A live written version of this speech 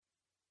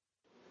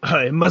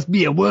It must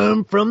be a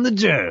worm from the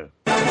Joe.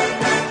 Yo,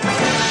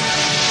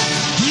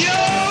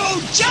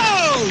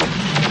 Joe!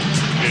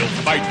 He'll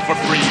fight for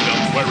freedom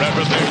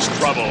wherever there's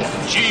trouble.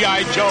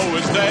 G.I. Joe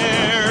is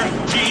there.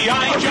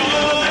 G.I. Joe,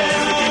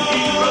 American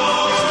hero.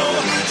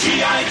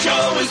 G.I.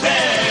 Joe is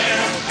there.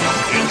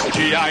 It's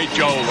G.I.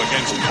 Joe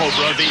against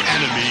Cobra, the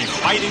enemy,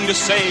 fighting to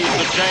save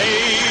the day.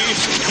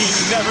 He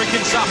never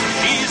gives up.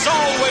 He's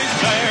always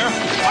there,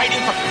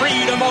 fighting for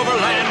freedom over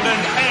land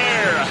and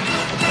air.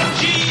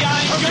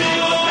 G.I.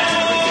 Joe,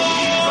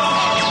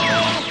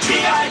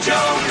 G.I.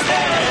 Joe is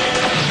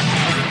there.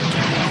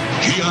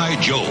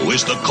 G.I. Joe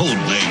is the code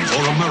name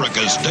for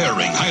America's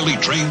daring, highly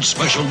trained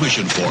Special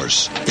Mission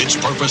Force. Its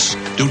purpose?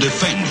 To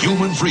defend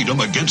human freedom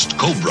against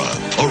Cobra,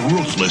 a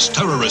ruthless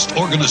terrorist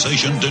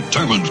organization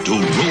determined to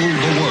rule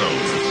the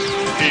world.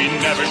 He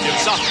never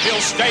gives up.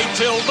 He'll stay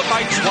till the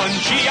fight's won.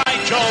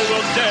 G.I. Joe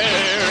will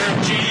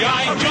dare.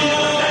 G.I. Joe.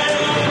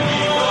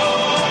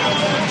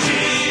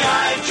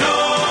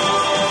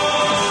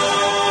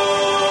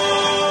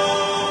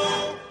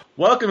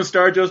 Welcome to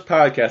Star Joe's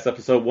podcast,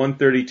 episode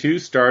 132.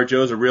 Star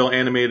Joe's a real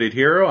animated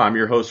hero. I'm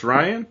your host,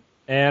 Ryan.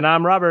 And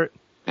I'm Robert.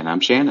 And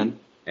I'm Shannon.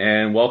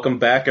 And welcome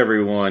back,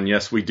 everyone.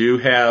 Yes, we do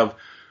have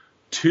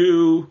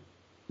two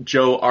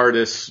Joe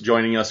artists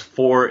joining us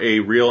for a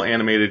real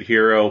animated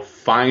hero,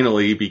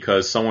 finally,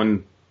 because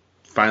someone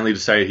finally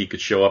decided he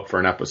could show up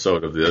for an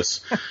episode of this.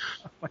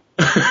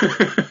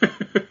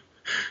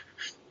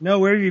 No,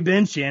 where have you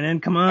been, Shannon?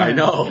 Come on. I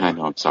know,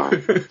 I'm sorry.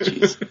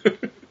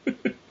 Jeez.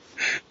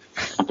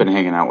 I've been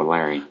hanging out with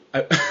Larry.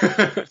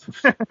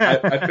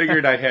 I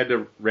figured I had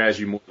to razz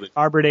you more than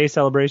Arbor Day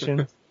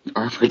celebration.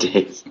 Arbor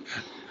Days.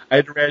 I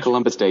had to razz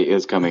Columbus Day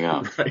is coming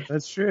up. Right.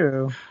 That's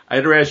true. I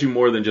had to razz you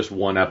more than just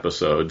one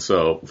episode,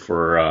 so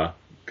for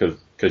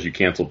because you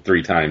canceled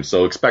 3 times.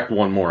 So expect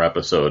one more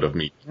episode of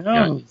me.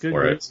 Oh, good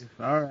for it.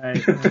 All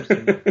right.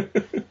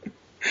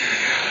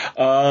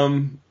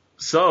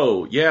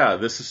 So yeah,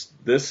 this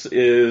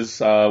is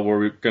where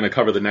we're going to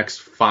cover the next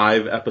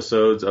 5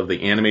 episodes of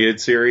the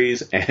animated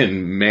series,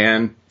 and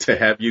man, to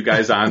have you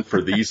guys on for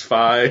these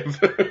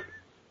 5,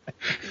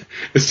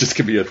 it's just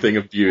going to be a thing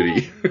of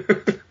beauty.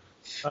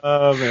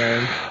 Oh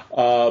man!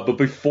 But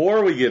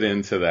before we get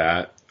into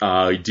that,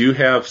 we do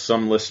have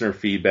some listener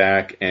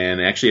feedback, and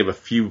actually have a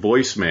few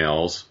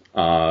voicemails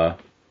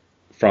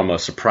from a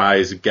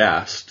surprise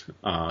guest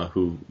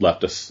who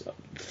left us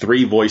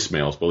 3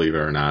 voicemails, believe it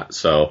or not.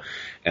 So,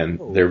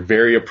 and they're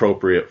very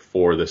appropriate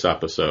for this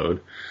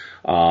episode.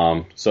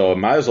 So I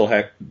might as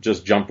well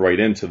just jump right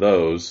into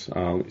those.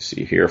 Let me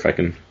see here if I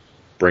can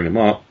bring them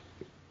up.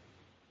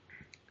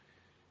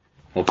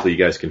 Hopefully you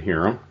guys can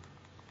hear them.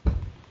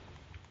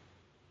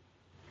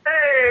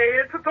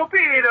 Hey, it's a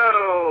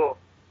torpedo.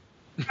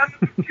 I'm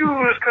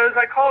confused because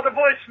I called a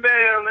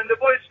voicemail and the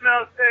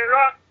voicemail said,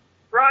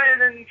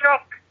 Ryan and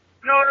Chuck,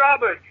 no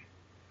Robert.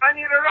 I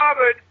need a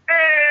Robert.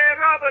 Hey,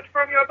 Robert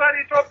from your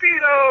buddy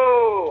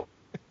Torpedo.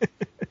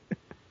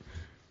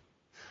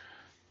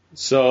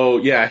 So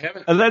yeah, I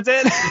haven't. Oh, that's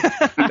it.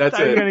 That's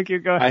it. You're gonna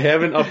keep going. I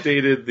haven't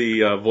updated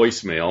the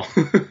voicemail.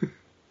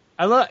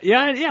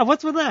 Yeah.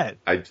 What's with that?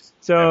 I just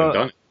haven't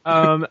done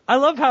it. I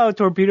love how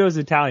Torpedo's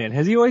Italian.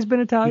 Has he always been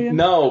Italian?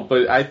 No,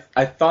 but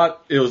I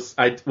thought it was.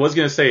 I was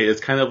gonna say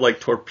it's kind of like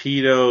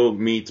Torpedo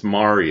meets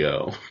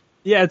Mario.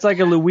 Yeah, it's like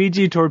a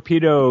Luigi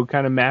Torpedo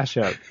kind of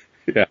mashup.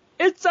 Yeah.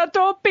 It's a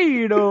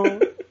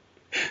torpedo.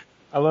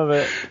 I love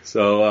it.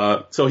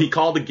 So he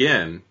called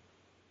again,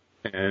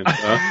 and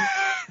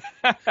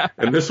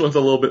and this one's a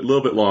little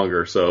bit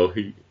longer. So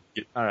he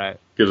all right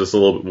gives us a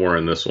little bit more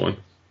in this one.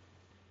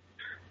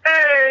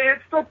 Hey,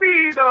 it's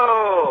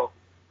Torpedo.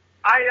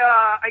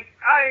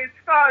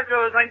 Star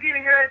Joe's. I'm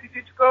getting ready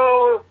to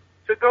go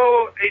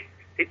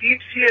a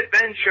deep sea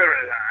adventure.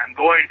 I'm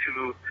going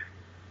to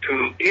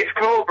eat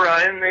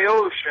Cobra in the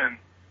ocean,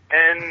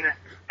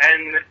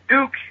 and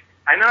Duke.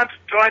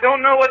 I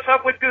don't know what's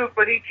up with Duke,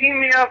 but he teamed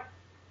me up,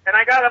 and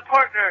I got a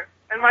partner,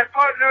 and my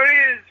partner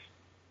is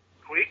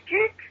Quick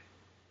Kick.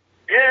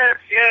 Yes,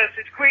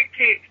 it's Quick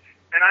Kick,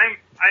 and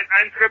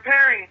I'm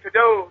preparing to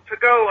go,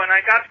 and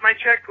I got my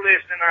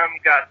checklist, and I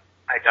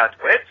got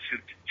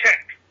wetsuit,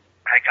 check.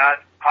 I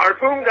got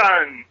harpoon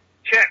gun,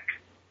 check.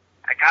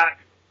 I got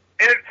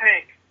air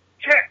tank,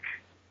 check.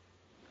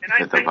 And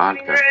I'm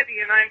getting ready,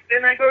 and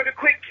then I go to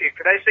Quick Kick,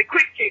 and I say,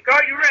 Quick Kick,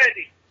 are you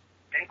ready?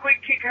 And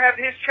Quick Kick have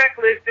his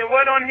checklist, and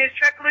what on his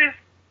checklist?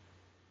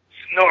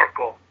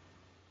 Snorkel.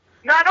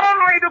 Not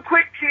only do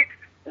Quick Kick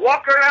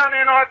walk around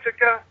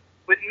Antarctica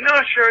with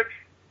no shirt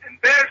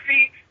and bare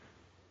feet,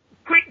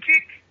 Quick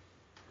Kick,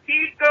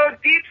 he goes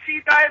deep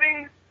sea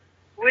diving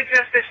with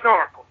just a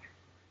snorkel.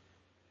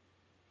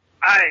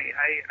 I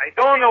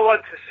don't know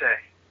what to say,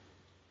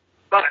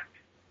 but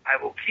I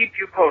will keep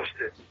you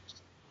posted.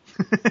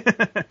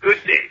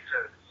 Good day,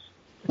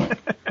 sirs.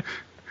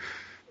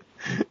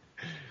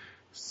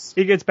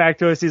 He gets back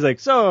to us. He's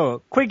like,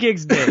 so, Quick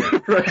Kick's dead.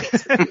 Right.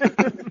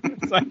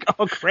 It's like,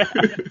 oh, crap.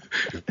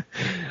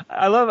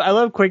 I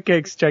love Quick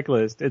Kick's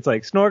checklist. It's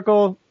like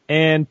snorkel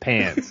and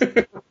pants.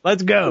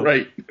 Let's go.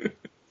 Right.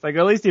 It's like,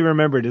 at least he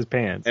remembered his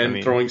pants.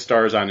 And throwing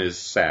stars on his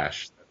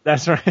sash.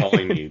 That's right. All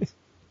he needs.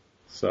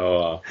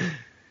 So,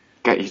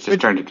 God, he's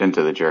just turned it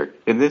into the jerk.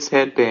 In this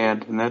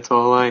headband, and that's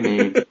all I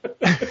need.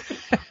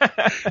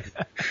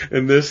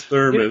 And this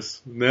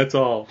thermos, and that's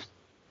all.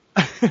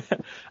 I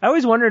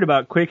always wondered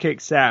about Quick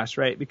Hick sash,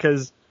 right?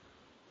 Because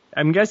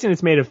I'm guessing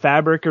it's made of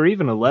fabric or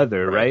even a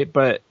leather, right?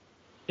 But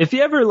if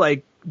he ever,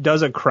 like,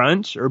 does a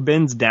crunch or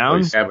bends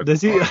down,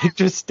 does he, like,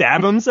 just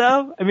stab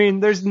himself? I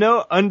mean, there's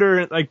no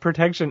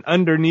protection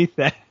underneath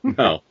that.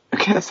 No.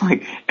 Okay, that's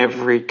like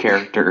every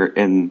character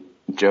in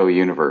Joe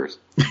universe.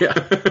 Yeah.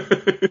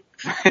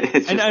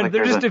 And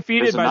they're just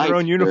defeated by their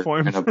own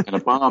uniform. And a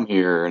bomb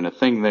here and a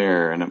thing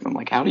there. And I'm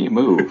like, how do you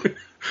move?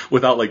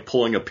 Without, like,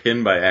 pulling a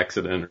pin by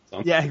accident or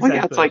something. Yeah, exactly.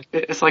 Well, yeah,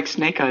 it's like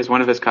Snake Eyes.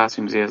 One of his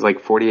costumes, he has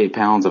like 48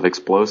 pounds of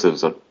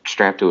explosives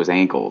strapped to his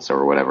ankles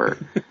or whatever.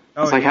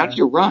 It's like, how do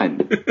you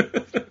run?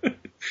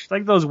 It's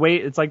like those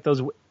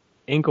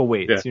ankle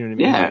weights. Yeah. You know what I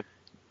mean? Yeah.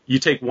 You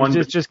take one.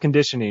 It's just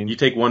conditioning. You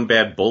take one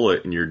bad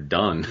bullet and you're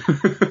done.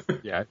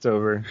 Yeah, it's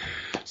over.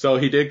 So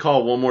he did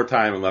call one more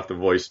time and left a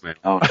voicemail.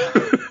 Oh,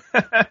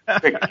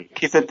 quick,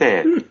 keep it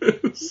there.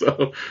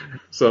 So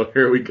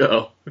here we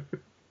go.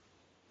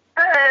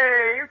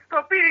 Hey, it's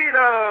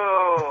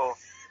Torpedo!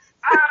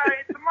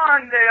 It's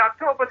Monday,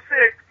 October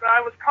 6th.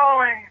 I was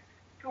calling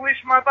to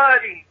wish my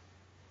buddy,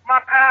 my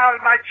pal,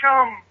 my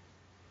chum,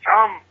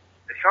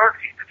 the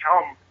Sharky, the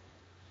chum.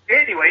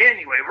 Anyway,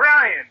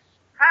 Ryan,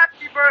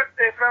 happy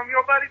birthday from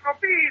your buddy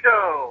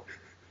Torpedo!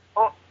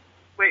 Oh,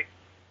 wait,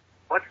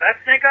 what's that,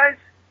 Snake Eyes?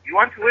 You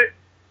want to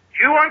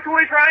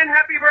wish Ryan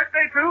happy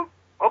birthday too?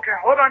 Okay,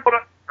 hold on.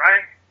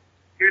 Ryan,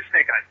 here's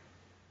Snake Eyes.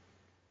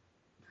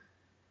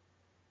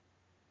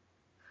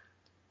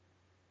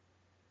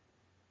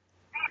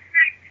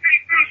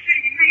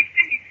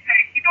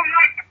 You don't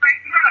like the Frank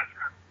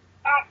Sinatra.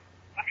 Oh,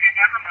 okay,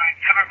 never mind.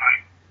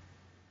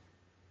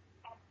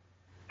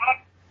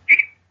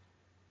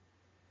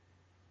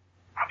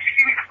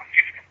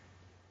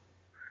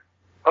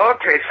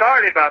 Okay,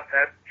 sorry about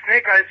that.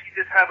 Snake Eyes, he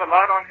just have a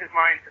lot on his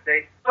mind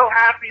today. So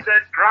happy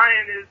that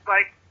Ryan is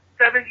like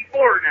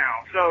 74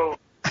 now. So,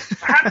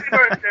 happy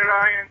birthday,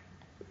 Ryan.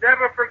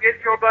 Never forget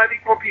your buddy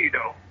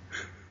Torpedo.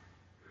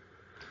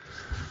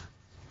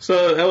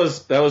 So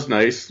that was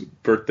nice.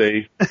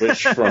 Birthday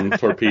wish from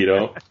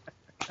Torpedo.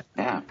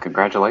 Yeah,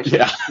 congratulations.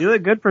 Yeah. You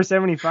look good for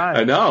 75.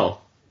 I know.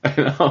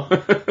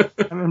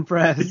 I'm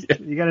impressed. Yeah.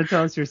 You got to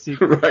tell us your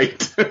secret.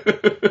 Right.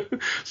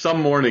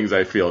 Some mornings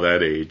I feel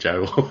that age. I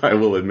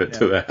will admit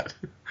to that.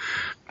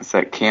 It's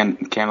that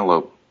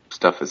cantaloupe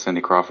stuff that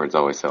Cindy Crawford's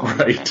always selling.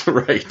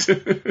 Right.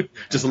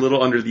 Just a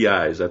little under the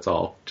eyes. That's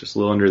all. Just a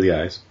little under the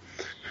eyes.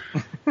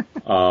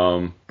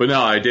 But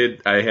no,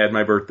 I had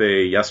my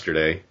birthday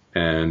yesterday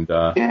and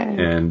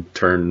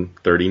turned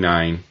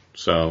 39.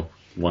 So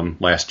one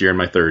last year in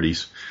my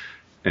 30s,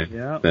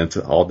 and that's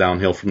all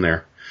downhill from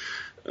there.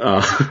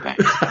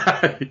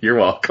 You're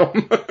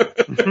welcome.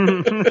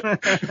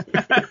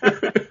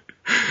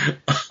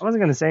 I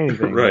wasn't going to say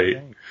anything.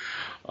 Right.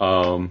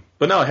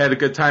 But no, I had a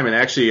good time, and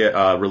actually,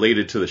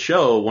 related to the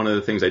show, one of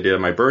the things I did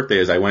on my birthday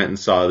is I went and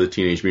saw the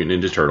Teenage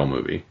Mutant Ninja Turtle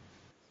movie.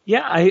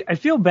 Yeah, I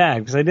feel bad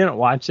because I didn't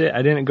watch it.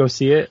 I didn't go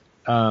see it.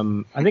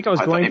 I think I was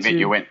going to.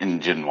 You went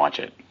and didn't watch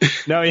it.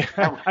 No, yeah,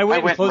 I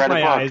went and closed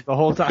my eyes the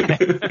whole time.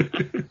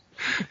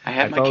 I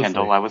had my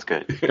Kindle. I was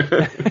good.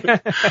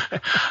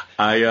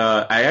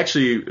 I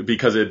actually,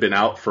 because it had been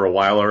out for a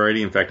while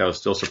already. In fact, I was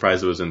still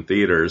surprised it was in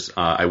theaters.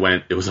 I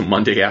went. It was a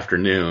Monday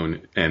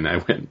afternoon, and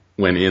I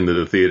went into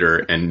the theater,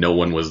 and no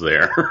one was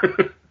there.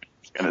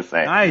 Gonna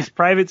say nice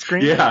private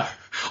screen. Yeah.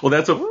 Well,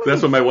 that's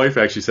what my wife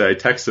actually said. I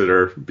texted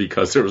her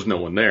because there was no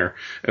one there,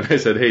 and I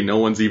said, "Hey, no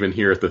one's even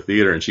here at the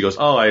theater." And she goes,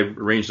 "Oh, I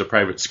arranged a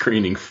private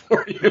screening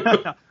for you."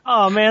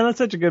 Oh man, that's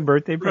such a good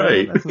birthday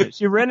present. Right. That's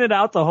she rented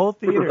out the whole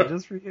theater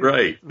just for you.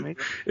 Right.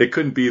 It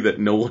couldn't be that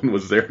no one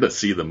was there to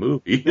see the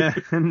movie.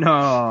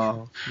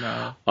 No.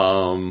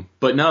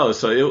 But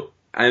no.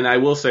 And I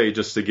will say,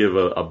 just to give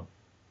a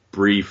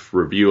brief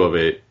review of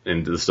it,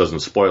 and this doesn't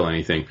spoil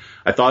anything,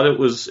 I thought it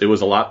was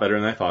a lot better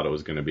than I thought it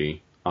was going to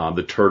be.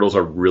 The turtles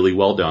are really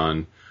well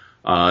done.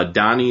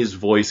 Donnie's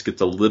voice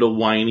gets a little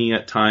whiny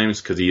at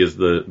times because he is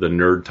the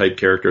nerd type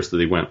character, so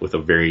they went with a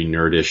very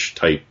nerdish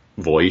type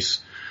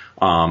voice.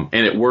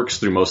 And it works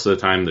through most of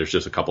the time. There's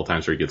just a couple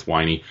times where he gets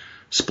whiny.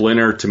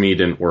 Splinter, to me,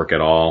 didn't work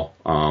at all.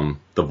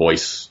 The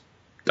voice,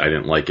 I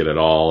didn't like it at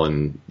all,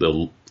 and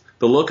the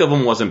look of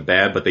him wasn't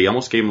bad, but they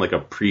almost gave him like a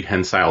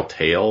prehensile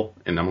tail,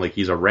 and I'm like,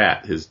 he's a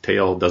rat. His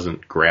tail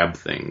doesn't grab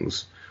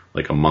things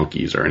like a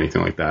monkey's or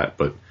anything like that,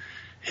 but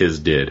his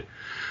did.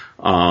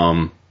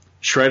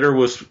 Shredder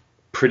was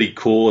pretty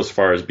cool as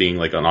far as being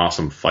like an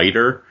awesome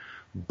fighter,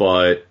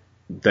 but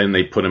then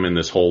they put him in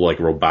this whole like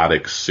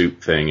robotic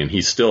suit thing, and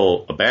he's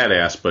still a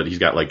badass, but he's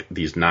got like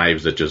these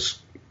knives that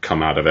just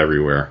come out of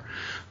everywhere.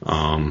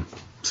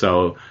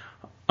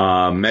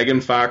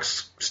 Megan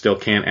Fox still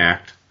can't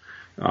act.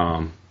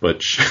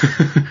 But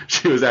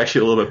she was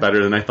actually a little bit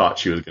better than I thought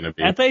she was going to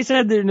be. I thought you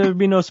said there would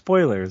be no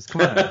spoilers.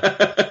 Come on.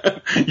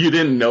 You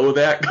didn't know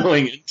that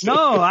going into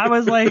No, I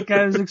was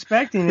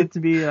expecting it to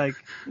be like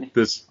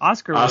this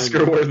Oscar-worthy.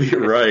 Oscar-worthy,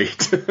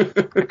 right.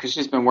 Because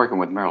she's been working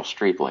with Meryl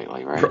Streep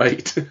lately, right?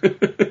 Right.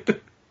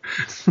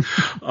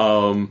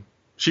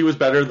 She was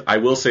better. I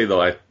will say,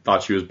 though, I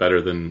thought she was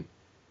better than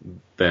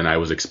I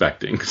was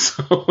expecting.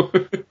 So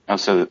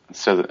so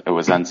it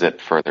was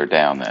unzipped further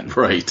down then.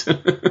 Right.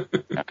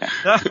 Okay.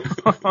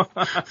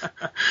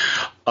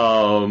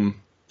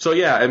 So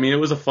yeah, I mean, it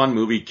was a fun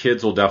movie.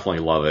 Kids will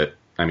definitely love it.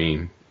 I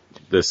mean,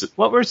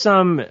 What were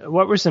some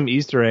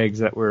Easter eggs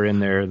that were in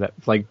there that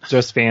like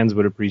just fans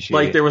would appreciate?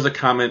 Like there was a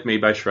comment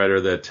made by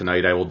Shredder that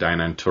tonight I will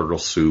dine on turtle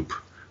soup.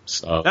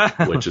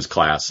 Which is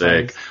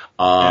classic.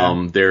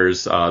 Nice.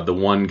 There's the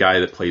one guy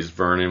that plays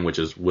Vernon, which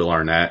is Will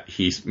Arnett.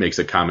 He makes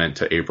a comment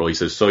to April. He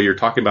says, "So you're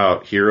talking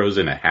about heroes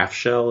in a half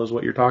shell is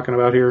what you're talking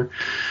about here?"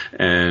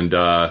 And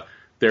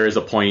there is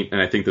a point,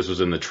 and I think this was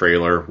in the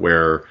trailer,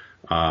 where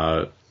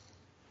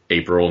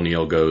April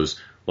O'Neil goes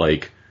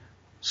like,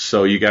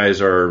 "So you guys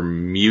are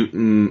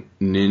mutant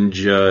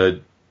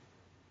ninja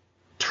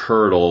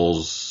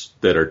turtles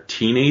that are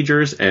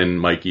teenagers?" And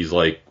Mikey's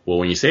like, "Well,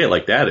 when you say it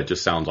like that, it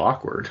just sounds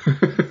awkward."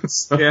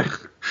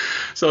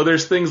 So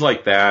there's things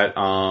like that.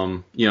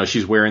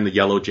 She's wearing the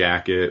yellow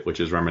jacket,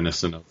 which is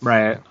reminiscent of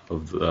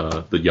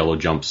the yellow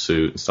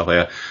jumpsuit and stuff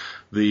like that.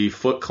 The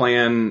Foot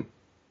Clan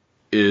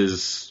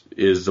is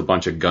a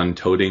bunch of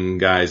gun-toting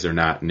guys. They're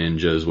not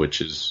ninjas,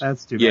 which is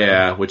that's too bad.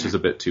 Yeah, which is a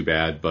bit too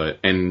bad.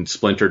 And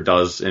Splinter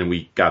does, and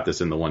we got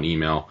this in the one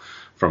email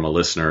from a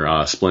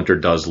listener. Splinter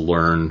does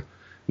learn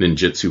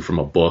ninjutsu from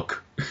a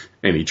book,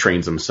 and he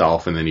trains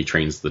himself, and then he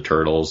trains the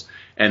turtles.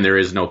 And there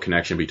is no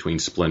connection between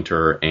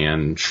Splinter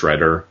and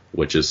Shredder,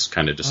 which is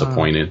kind of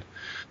disappointing.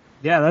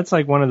 Yeah, that's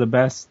like one of the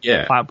best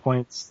plot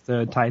points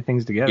to tie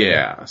things together.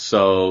 Yeah,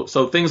 so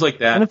things like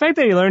that. And the fact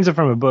that he learns it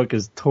from a book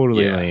is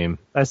totally lame.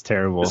 That's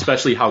terrible.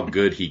 Especially how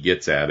good he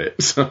gets at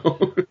it.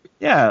 So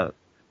yeah.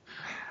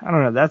 I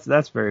don't know.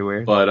 That's very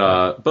weird.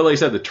 But like I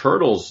said, the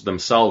turtles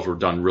themselves were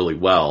done really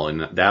well,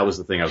 and that was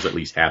the thing I was at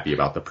least happy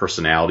about. The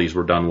personalities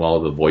were done well.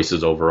 The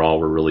voices overall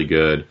were really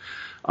good.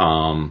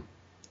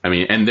 I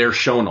mean, and they're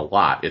shown a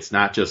lot. It's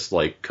not just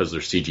like because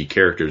they're CG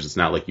characters. It's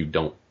not like you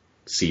don't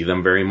see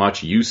them very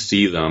much. You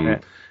see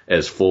them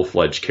as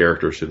full-fledged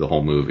characters through the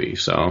whole movie.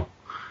 So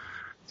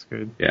that's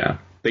good. Yeah,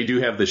 they do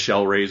have the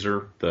Shell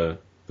Razor, the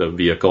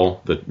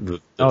vehicle,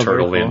 the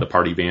turtle van, the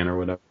party van or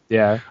whatever.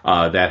 Yeah.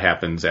 That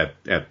happens at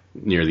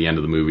near the end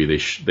of the movie.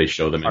 They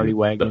show them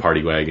the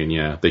party wagon.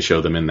 Yeah, they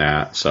show them in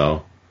that.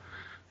 So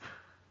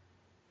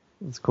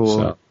that's cool.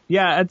 So.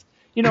 Yeah,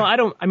 I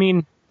don't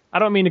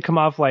mean to come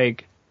off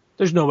like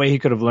there's no way he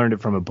could have learned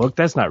it from a book.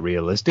 That's not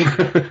realistic.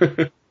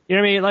 You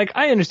know what I mean? Like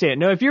I understand.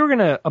 No, if you were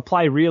gonna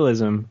apply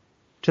realism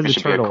to the turtles,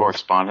 should be a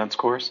correspondence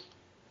course.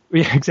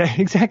 Yeah,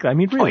 exactly. I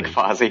mean, really. Like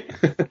Fozzie.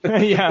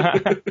 Yeah.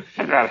 It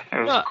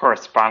was a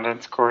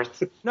correspondence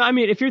course. No, I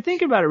mean, if you're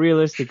thinking about it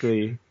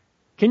realistically,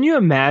 can you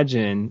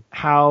imagine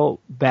how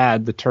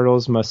bad the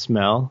turtles must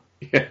smell?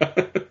 Yeah.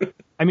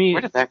 I mean,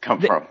 where did that come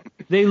from?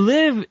 They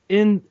live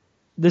in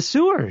the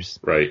sewers.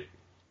 Right.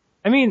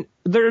 I mean,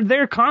 they're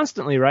there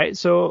constantly, right?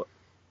 So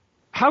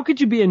how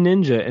could you be a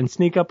ninja and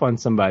sneak up on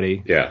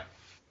somebody? Yeah.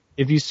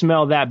 If you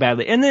smell that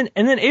badly. And then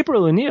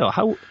April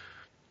O'Neil,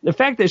 the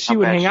fact that she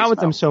would hang out with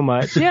them so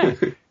much. Yeah.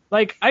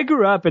 Like, I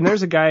grew up, and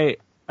there's a guy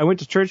I went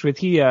to church with.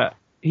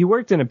 He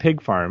worked in a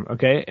pig farm,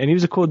 okay? And he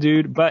was a cool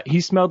dude, but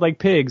he smelled like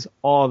pigs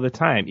all the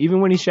time. Even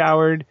when he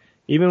showered,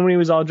 even when he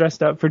was all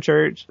dressed up for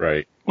church.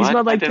 Right. He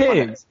smelled like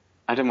pigs.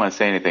 I didn't want to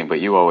say anything,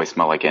 but you always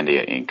smell like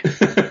India ink.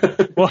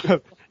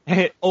 Well,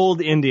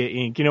 old India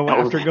ink. You know what?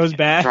 After it goes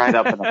bad. Dried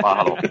up in a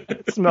bottle.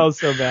 It smells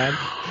so bad.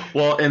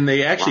 Well, and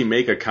they actually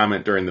make a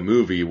comment during the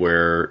movie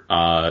where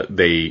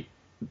they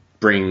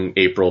bring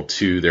April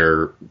to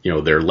their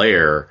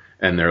lair,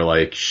 and they're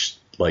like,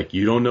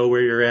 you don't know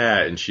where you're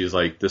at, and she's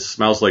like, this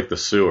smells like the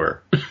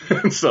sewer.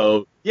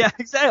 So yeah,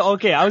 exactly.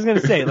 Okay, I was gonna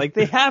say, like,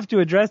 they have to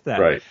address that,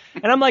 right?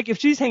 And I'm like, if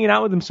she's hanging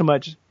out with them so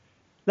much,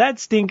 that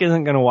stink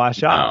isn't gonna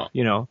wash off,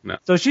 No.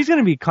 So she's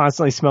gonna be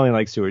constantly smelling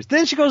like sewers.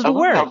 Then she goes to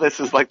work. How this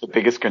is like the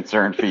biggest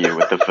concern for you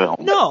with the film.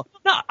 No,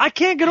 I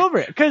can't get over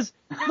it because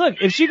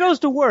look, if she goes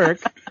to work.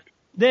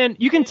 Then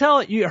you can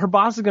tell her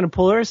boss is going to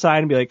pull her aside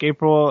and be like,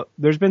 April,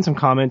 there's been some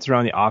comments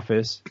around the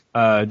office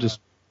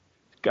just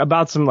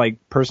about some like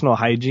personal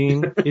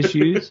hygiene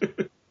issues.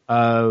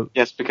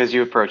 Yes, because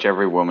you approach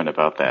every woman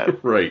about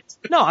that. Right.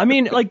 No, I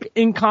mean like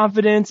in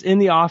confidence in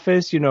the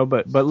office,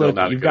 but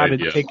look, you've got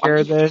to take care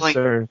of this.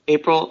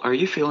 April, are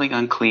you feeling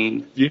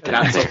unclean?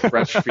 That's a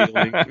fresh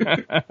feeling.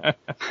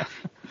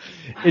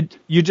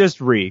 You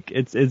just reek.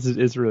 It's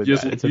really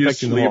bad. It's you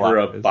just leave her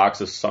office. A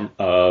box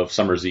of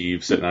Summer's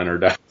Eve sitting on her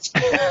desk.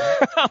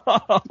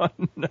 Oh,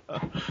 no.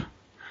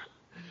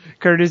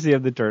 Courtesy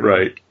of the turtle.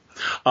 Right.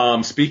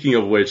 Speaking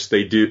of which,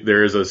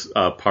 there is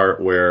a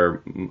part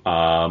where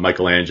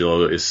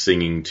Michelangelo is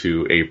singing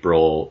to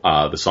April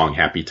the song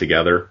 "Happy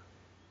Together."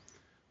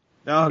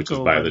 which is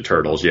by the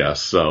Turtles,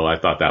 yes. So I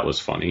thought that was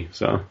funny.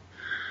 So,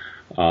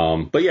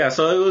 but yeah,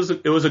 so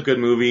it was a good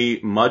movie,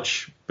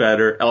 much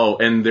better. Oh,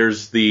 and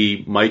there's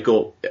the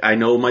Michael. I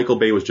know Michael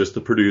Bay was just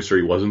the producer;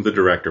 he wasn't the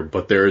director,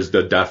 but there is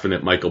the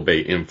definite Michael Bay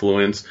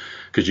influence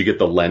because you get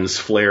the lens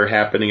flare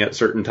happening at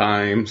certain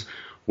times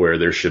where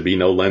there should be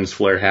no lens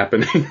flare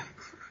happening.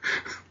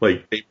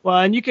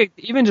 And you could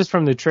even just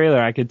from the trailer,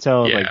 I could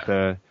tell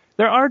there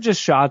are just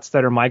shots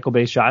that are Michael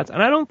Bay shots,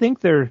 and I don't think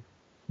they're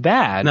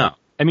bad. No.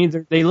 I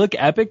mean, they look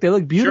epic, they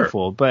look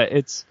beautiful, but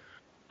it's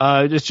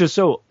just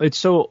so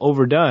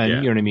overdone. Yeah.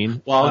 You know what I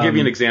mean? Well, I'll give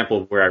you an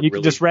example of where you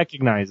can just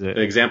recognize it.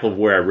 An example of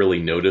where I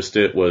really noticed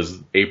it was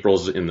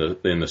April's in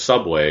the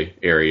subway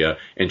area,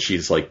 and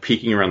she's like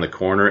peeking around the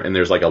corner, and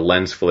there's like a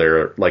lens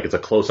flare, like it's a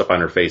close up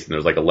on her face, and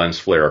there's like a lens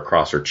flare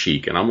across her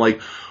cheek, and I'm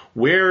like,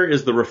 where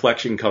is the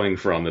reflection coming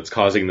from that's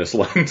causing this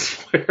lens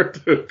flare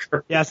to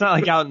occur? Yeah, it's not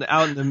like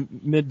out in the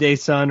midday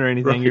sun or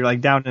anything. Right. You're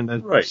like down in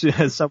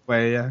the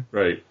subway. Yeah.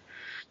 Right.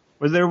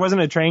 Wasn't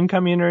a train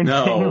coming or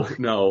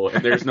anything? No.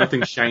 And there's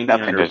nothing shiny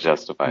nothing to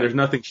justify. There's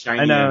nothing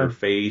shiny on her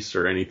face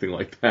or anything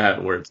like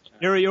that. Where it's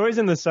you're always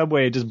in the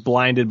subway, just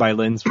blinded by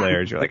lens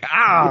flares. You're like,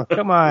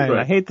 come on, right.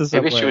 I hate the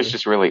subway. Maybe she was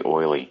just really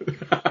oily.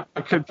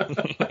 It could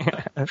be.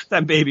 It's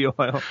that baby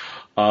oil.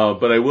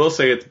 But I will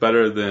say it's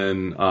better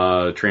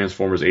than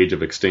Transformers: Age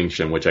of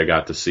Extinction, which I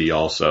got to see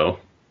also.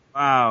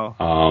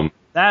 Wow.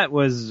 That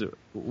was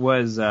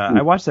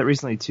I watched that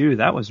recently too.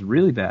 That was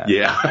really bad.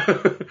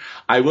 Yeah.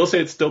 I will say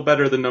it's still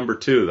better than number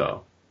 2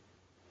 though.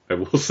 I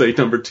will say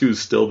number 2 is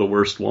still the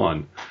worst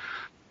one.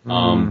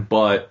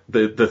 But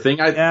the thing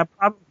yeah,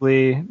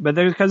 probably, but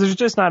there's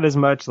just not as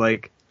much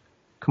like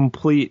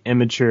complete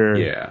immature.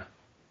 Yeah.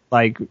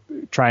 Like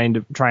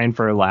trying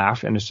for a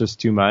laugh, and it's just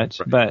too much.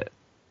 Right. But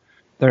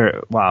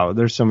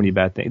there's so many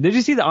bad things. Did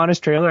you see the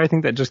Honest trailer? I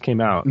think that just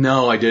came out.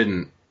 No, I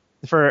didn't.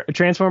 For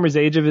Transformers: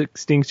 Age of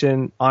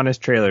Extinction Honest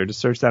trailer, just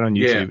search that on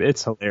YouTube. Yeah.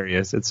 It's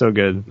hilarious. It's so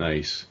good.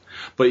 Nice.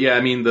 But yeah, I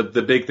mean the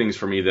big things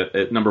for me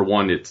that number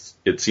one,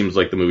 it seems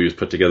like the movie was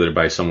put together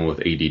by someone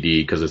with ADD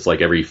because it's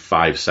like every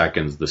 5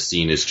 seconds the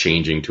scene is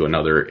changing to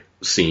another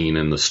scene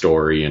in the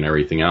story and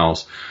everything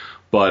else.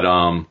 But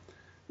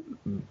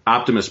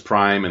Optimus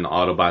Prime and the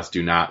Autobots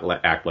do not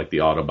act like the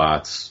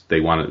Autobots.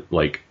 They want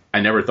to I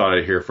never thought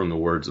I'd hear from the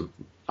words of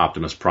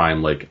Optimus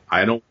Prime,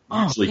 I don't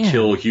usually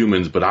kill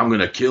humans, but I'm going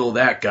to kill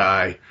that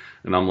guy.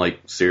 And I'm like,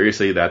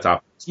 seriously, that's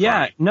Optimus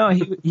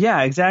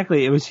Prime?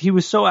 Exactly. He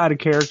was so out of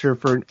character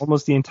for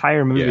almost the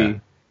entire movie. Yeah.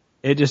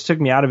 It just took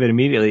me out of it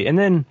immediately. And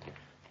then,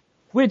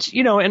 which,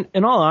 in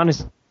all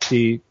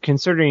honesty,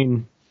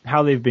 considering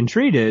how they've been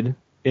treated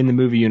in the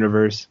movie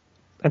universe,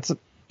 that's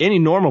any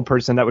normal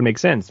person that would make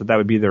sense that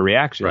would be their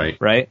reaction.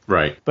 Right.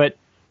 But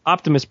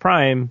Optimus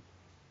Prime,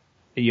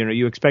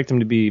 you expect him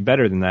to be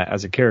better than that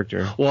as a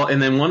character. Well,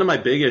 and then one of my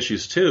big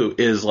issues, too,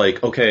 is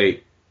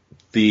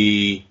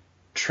the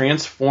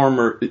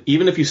Transformer,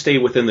 even if you stay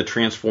within the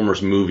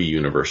Transformers movie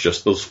universe,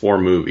 just those 4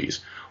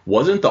 movies,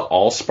 wasn't the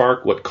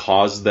Allspark what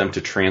caused them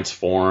to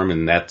transform,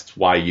 and that's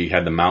why you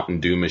had the Mountain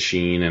Dew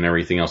machine and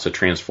everything else to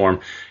transform?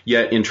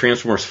 Yet in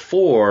Transformers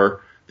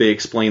 4, they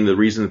explain the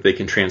reason that they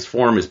can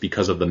transform is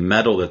because of the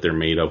metal that they're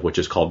made of, which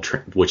they call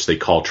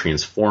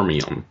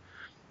transformium.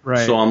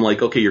 Right. So I'm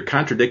like, okay, you're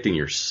contradicting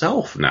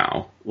yourself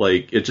now.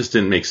 It just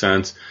didn't make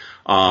sense.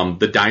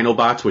 The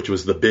Dinobots, which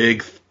was the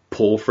big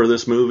pull for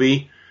this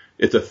movie,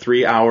 it's a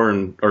 2 hour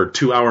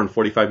and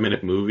 45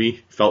 minute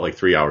movie. Felt like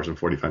 3 hours and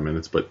 45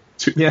 minutes, but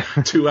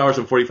 2 hours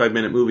and 45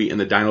 minute movie, and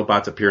the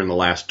Dinobots appear in the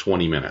last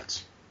 20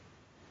 minutes.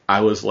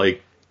 I was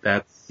like,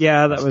 that's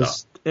that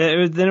was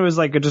it. Then it was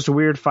just a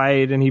weird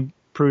fight, and he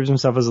proves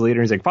himself as a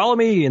leader. He's like, follow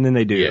me, and then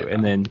they do,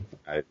 and then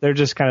they're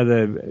just kind of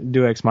the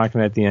Deus Ex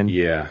Machina at the end.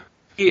 Yeah.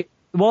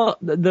 Well,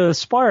 the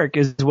spark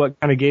is what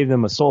kind of gave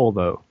them a soul,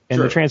 though. And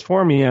the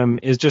transformium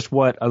is just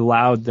what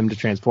allowed them to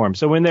transform.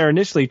 So when they're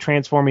initially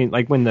transforming,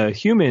 when the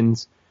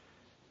humans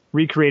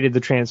recreated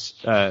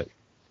the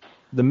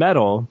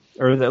metal,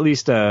 or at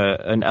least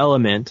an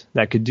element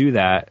that could do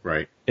that,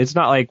 right? It's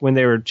not like when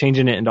they were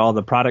changing it into all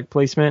the product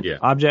placement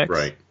objects,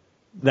 right?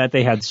 That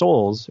they had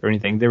souls or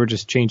anything. They were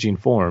just changing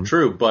form.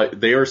 True, but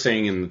they are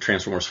saying in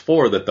Transformers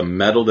 4 that the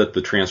metal that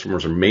the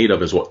Transformers are made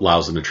of is what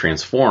allows them to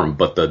transform.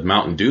 But the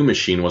Mountain Dew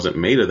machine wasn't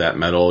made of that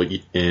metal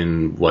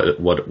in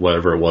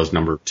whatever it was,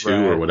 number 2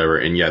 or whatever,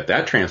 and yet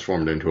that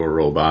transformed into a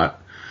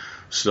robot.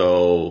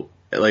 So,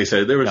 like I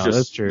said, there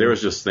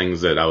was just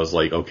things that I was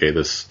like, okay,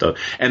 this stuff.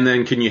 And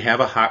then, can you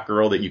have a hot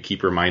girl that you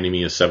keep reminding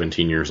me is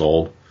 17 years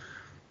old?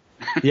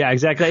 Yeah,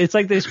 exactly. It's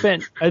like they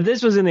spent.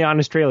 This was in the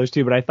Honest trailers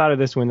too, but I thought of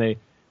this when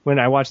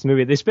I watched the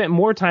movie. They spent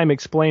more time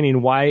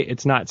explaining why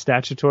it's not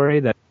statutory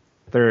that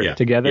they're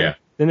together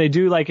than they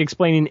do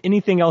explaining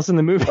anything else in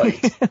the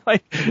movie.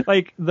 Right.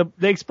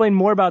 They explain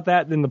more about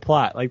that than the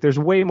plot. There's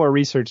way more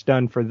research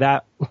done for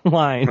that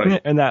line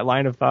and that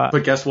line of thought.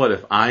 But guess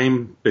what?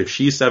 If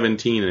she's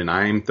 17 and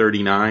I'm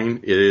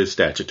 39, it is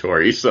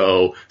statutory.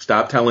 So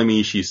stop telling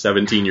me she's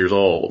 17 years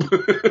old.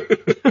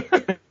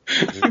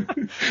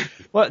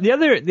 Well, the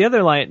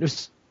other line,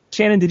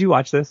 Shannon, did you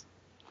watch this?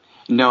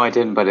 No, I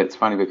didn't, but it's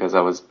funny because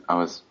I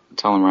was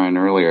telling Ryan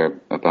earlier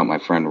about my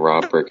friend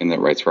Rob Birkin that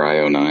writes for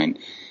IO9,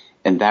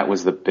 and that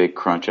was the big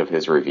crunch of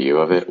his review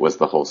of it, was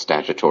the whole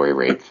statutory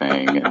rape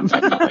thing. And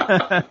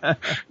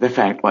the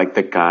fact, like,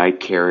 the guy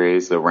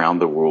carries around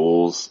the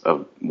rules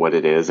of what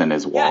it is in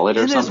his wallet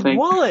or something. His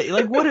wallet.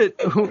 Like, what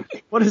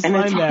a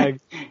slime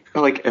bag.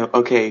 Like,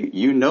 okay,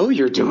 you know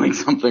you're doing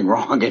something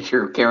wrong if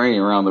you're carrying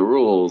around the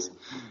rules.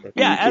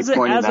 Yeah, as a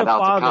father,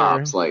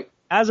 cops, like,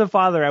 as a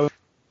father, I would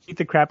beat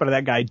the crap out of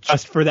that guy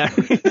just for that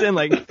reason.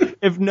 Like,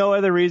 if no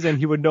other reason,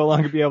 he would no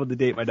longer be able to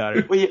date my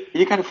daughter. Well,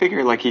 you kind of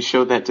figure, like, he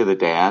showed that to the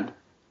dad,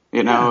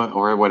 you know,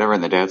 or whatever,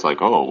 and the dad's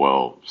like, oh,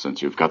 well,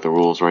 since you've got the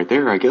rules right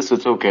there, I guess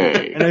it's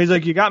okay. And he's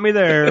like, you got me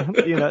there.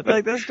 You know,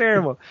 like, that's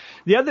terrible.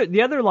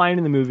 The other line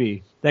in the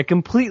movie that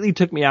completely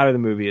took me out of the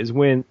movie is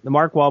when the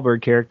Mark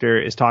Wahlberg character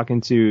is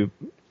talking to,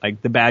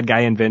 like, the bad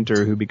guy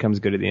inventor who becomes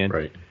good at the end.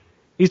 Right.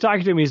 He's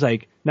talking to him. He's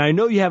like, now I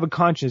know you have a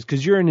conscience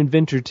because you're an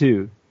inventor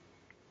too.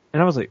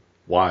 And I was like,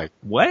 why?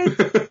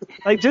 What?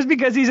 Like, just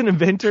because he's an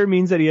inventor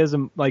means that he has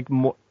some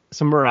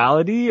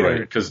morality,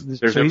 right? Because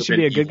so he should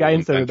be a good guy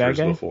instead of a bad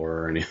guy before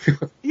or anything.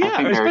 Yeah,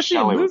 I think Mary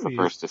Shelley was the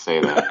first to say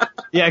that.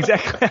 Yeah,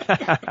 exactly.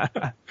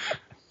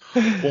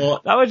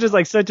 Well, that was just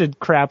like such a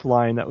crap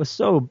line. That was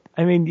so.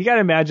 I mean, you got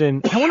to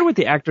imagine. I wonder what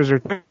the actors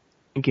are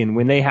thinking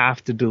when they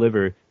have to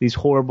deliver these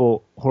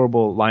horrible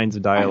lines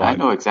of dialogue. I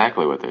know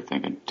exactly what they're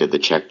thinking. Did the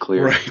check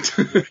clear? Right.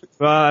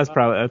 Well,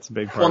 that's a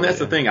big part. Well, and that's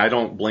the thing. I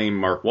don't blame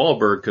Mark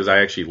Wahlberg because I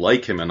actually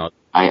like him enough.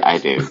 I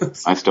do.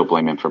 I still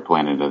blame him for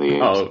Planet of the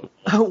Apes.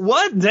 Oh,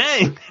 what?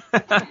 Dang.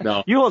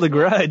 No. You hold a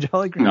grudge.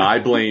 No, I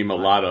blame a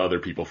lot of other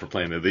people for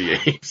Planet of the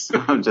Apes.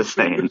 I'm just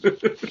saying.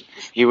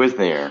 He was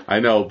there. I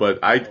know, but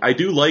I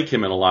do like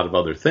him in a lot of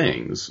other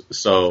things.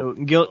 So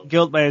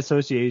guilt by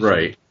association.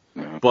 Right.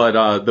 Yeah. But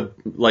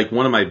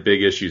one of my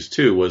big issues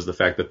too was the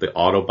fact that the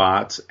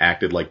Autobots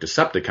acted like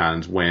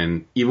Decepticons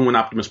when even when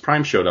Optimus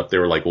Prime showed up, they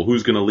were like, well,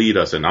 who's going to lead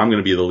us? And I'm going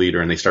to be the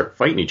leader. And they start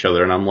fighting each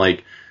other. And I'm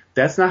like,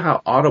 that's not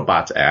how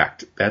Autobots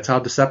act. That's how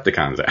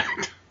Decepticons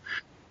act.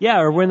 Yeah,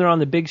 or when they're on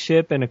the big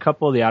ship and a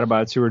couple of the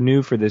Autobots who are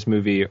new for this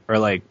movie are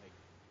like,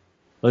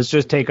 let's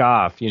just take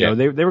off. You know,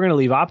 they were going to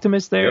leave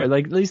Optimus there.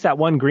 Like, at least that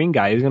one green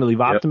guy, he was going to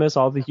leave Optimus,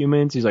 all the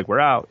humans. He's like, we're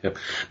out.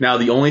 Now,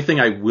 the only thing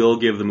I will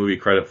give the movie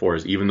credit for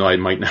is even though I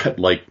might not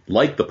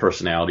like the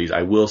personalities,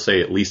 I will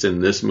say, at least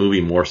in this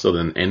movie, more so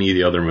than any of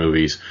the other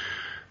movies,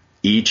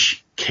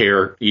 each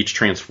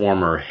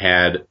Transformer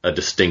had a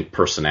distinct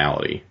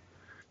personality.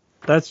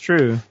 That's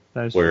true.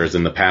 Whereas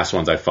in the past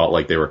ones, I felt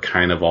like they were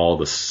kind of all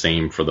the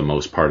same for the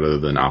most part, other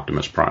than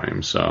Optimus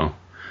Prime. So,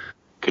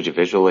 could you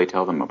visually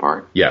tell them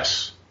apart?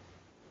 Yes.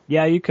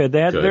 Yeah, you could.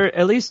 They had they're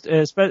at least,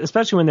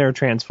 especially when they were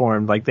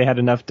transformed, like they had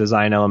enough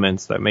design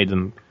elements that made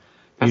them.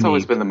 That's unique.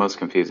 Always been the most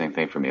confusing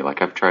thing for me.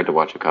 Like I've tried to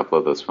watch a couple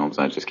of those films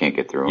and I just can't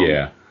get through them.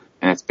 Yeah.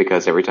 And it's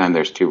because every time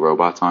there's two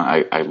robots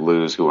on, I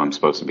lose who I'm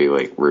supposed to be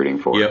like rooting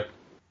for. Yep.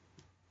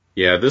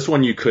 Yeah, this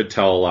one you could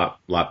tell a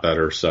lot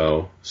better,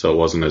 so it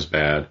wasn't as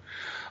bad.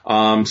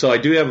 So I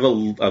do have a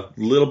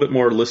little bit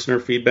more listener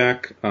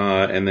feedback,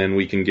 and then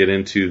we can get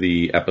into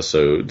the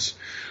episodes.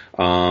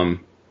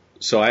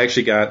 So I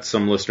actually got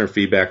some listener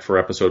feedback for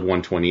episode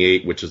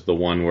 128, which is the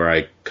one where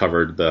I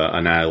covered the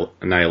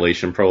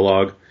Annihilation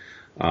prologue.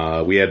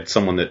 We had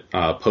someone that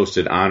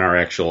posted on our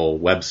actual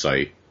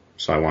website,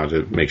 so I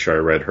wanted to make sure I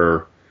read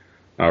her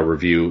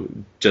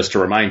review. Just to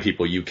remind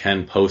people, you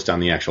can post on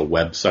the actual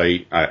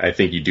website. I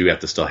think you do have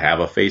to still have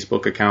a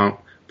Facebook account,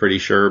 pretty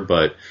sure,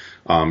 but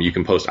you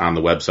can post on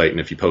the website, and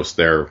if you post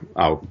there,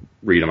 I'll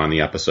read them on the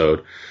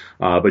episode.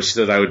 But she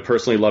says, I would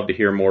personally love to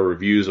hear more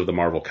reviews of the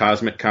Marvel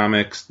Cosmic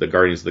comics. The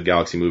Guardians of the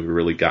Galaxy movie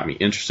really got me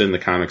interested in the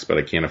comics, but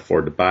I can't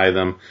afford to buy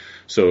them.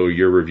 So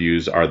your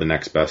reviews are the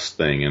next best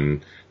thing.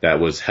 And that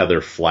was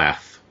Heather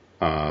Flath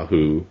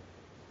who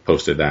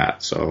posted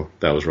that. So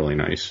that was really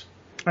nice.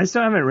 I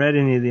still haven't read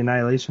any of the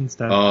Annihilation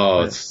stuff.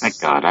 Oh, thank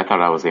God. I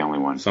thought I was the only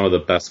one. Some of the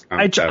best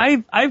comics.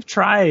 I've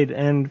tried,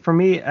 and for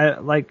me,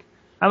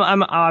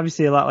 I'm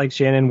obviously a lot like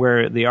Shannon,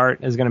 where the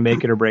art is going to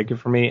make it or break it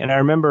for me. And I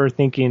remember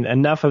thinking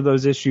enough of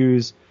those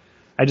issues,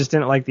 I just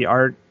didn't like the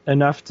art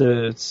enough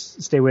to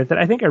stay with it.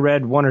 I think I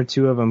read one or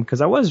two of them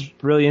because I was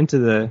really into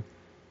the,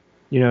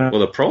 well,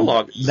 the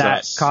prologue is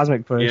that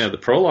cosmic push. Yeah, the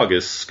prologue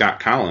is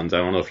Scott Collins. I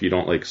don't know if you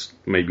don't like,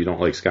 maybe you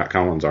don't like Scott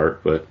Collins'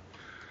 art, but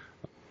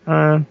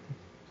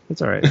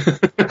it's all right.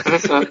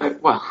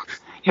 Well,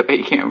 yeah, but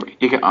you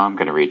can't. I'm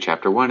going to read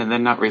chapter 1 and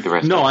then not read the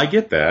rest. No, I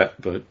get that,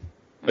 but.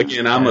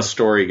 Again, I'm a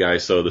story guy,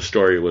 so the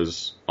story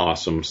was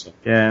awesome. So.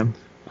 Yeah.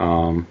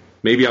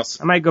 Maybe I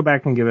might go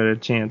back and give it a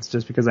chance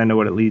just because I know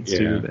what it leads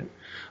to. But.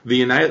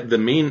 The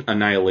main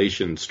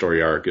Annihilation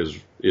story arc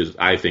is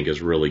I think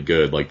is really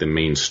good. Like the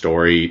main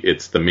story,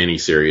 it's the mini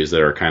series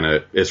that are kind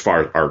of, as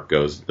far as art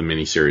goes, the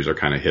mini series are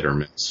kind of hit or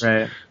miss.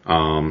 Right.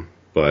 Or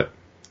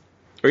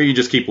you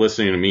just keep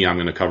listening to me. I'm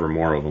going to cover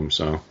more of them.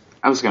 So.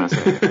 I was going to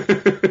say.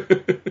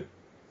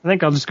 I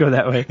think I'll just go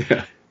that way.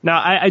 Yeah. Now,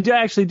 I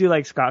do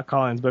like Scott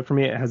Collins, but for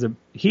me, it has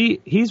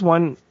he's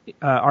one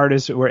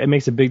artist where it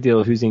makes a big deal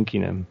of who's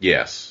inking him.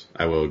 Yes,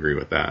 I will agree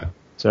with that.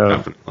 So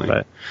definitely.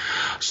 But.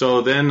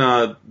 So then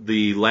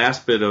the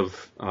last bit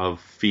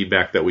of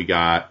feedback that we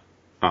got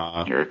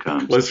Here it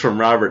comes. was from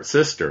Robert's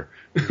sister.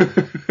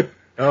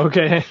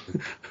 Okay.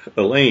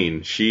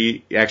 Elaine.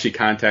 She actually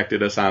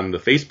contacted us on the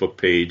Facebook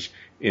page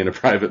in a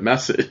private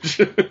message.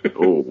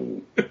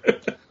 Oh.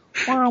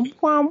 And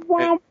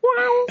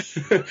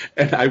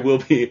I will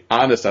be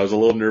honest, I was a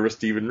little nervous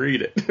to even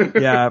read it.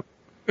 Yeah.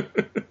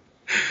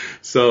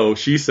 So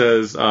she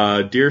says,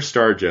 Dear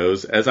Star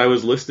Joes, as I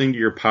was listening to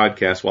your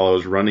podcast while I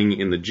was running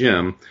in the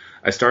gym,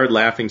 I started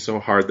laughing so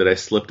hard that I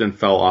slipped and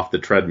fell off the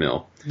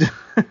treadmill.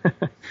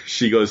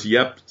 She goes,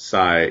 yep,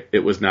 sigh, it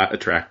was not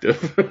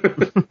attractive.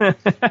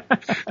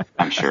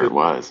 I'm sure it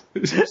was.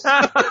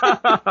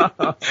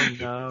 Oh,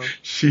 no.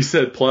 She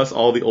said, plus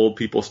all the old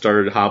people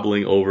started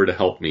hobbling over to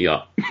help me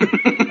up.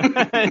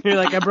 You're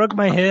like, I broke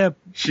my hip.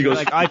 She goes,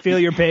 like, I feel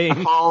your pain.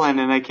 I'm falling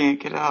and I can't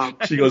get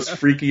up. She goes,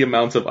 freaky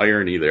amounts of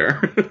irony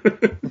there.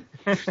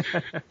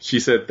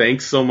 She said,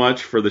 thanks so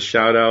much for the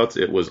shout outs.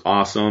 It was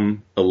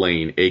awesome.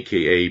 Elaine,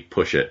 a.k.a.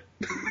 Push It.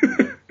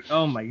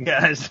 Oh, my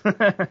gosh.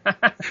 Because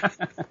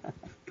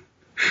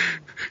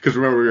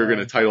remember, we were going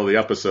to title the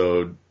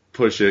episode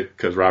Push It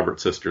because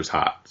Robert's sister's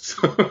hot.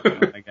 Oh,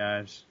 my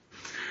gosh.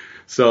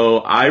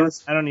 So I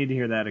don't need to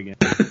hear that again.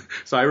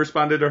 So I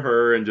responded to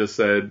her and just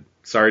said,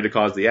 sorry to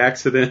cause the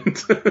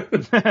accident.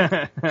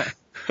 I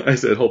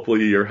said,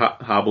 hopefully your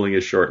hobbling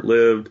is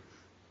short-lived.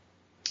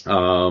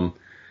 I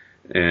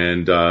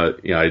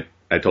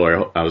told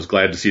her I was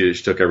glad to see that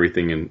she took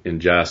everything in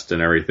jest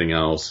and everything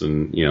else,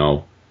 and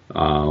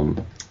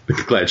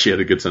glad she had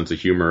a good sense of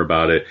humor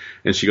about it.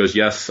 And she goes,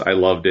 yes, I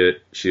loved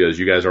it. She goes,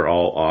 you guys are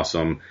all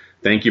awesome.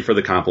 Thank you for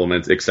the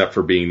compliments, except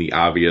for being the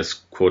obvious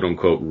quote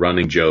unquote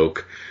running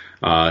joke.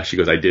 She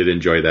goes, I did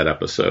enjoy that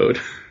episode.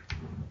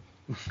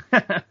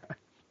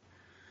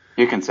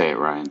 You can say it,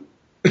 Ryan.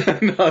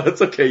 No,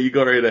 that's okay. You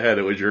go right ahead.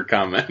 It was your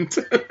comment.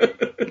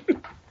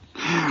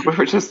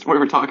 We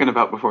were talking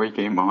about before you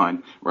came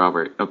on,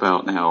 Robert,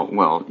 about how,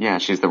 well, yeah,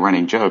 she's the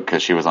running joke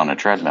because she was on a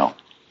treadmill.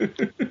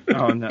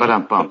 Oh, no.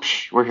 But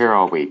we're here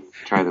all week.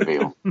 Try the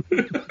veal.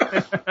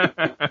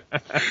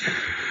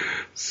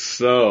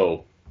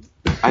 So,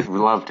 I'd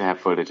love to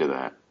have footage of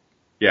that.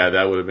 Yeah,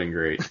 that would have been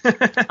great.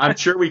 I'm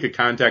sure we could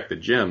contact the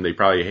gym. They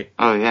probably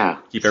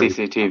keep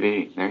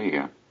CCTV. There you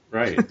go.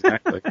 Right,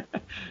 exactly.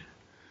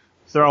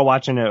 So they're all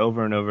watching it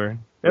over and over.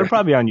 They're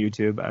probably on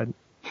YouTube.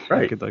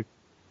 Right. I could look.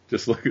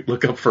 Just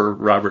look up for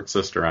Robert's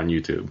sister on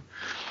YouTube.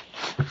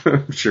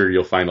 I'm sure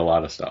you'll find a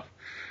lot of stuff.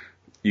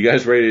 You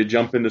guys ready to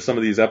jump into some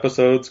of these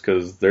episodes?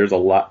 Because there's a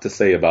lot to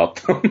say about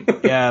them.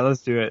 Yeah,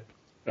 let's do it.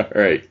 All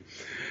right.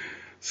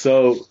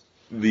 So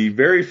the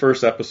very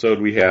first episode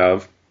we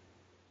have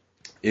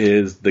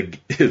is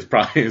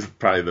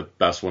probably the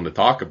best one to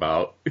talk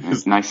about.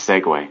 It's a nice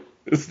segue.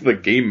 It's the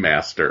Game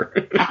Master.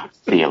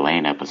 The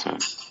Elaine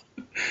episode.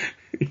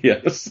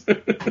 Yes.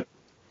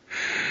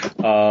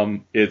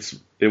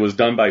 It was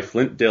done by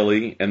Flint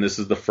Dille, and this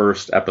is the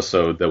first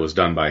episode that was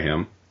done by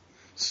him.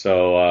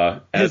 So,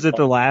 is it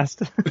the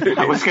last?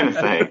 I was going to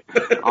say,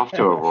 off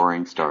to a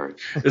roaring start.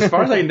 As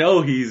far as I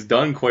know, he's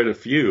done quite a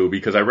few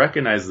because I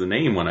recognized the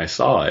name when I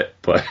saw it.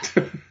 But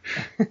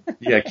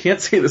yeah, I can't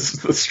say this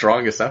is the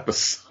strongest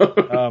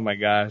episode. Oh my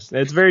gosh,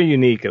 it's very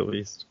unique, at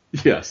least.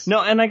 Yes.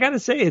 No, and I got to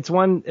say, it's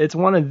one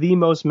of the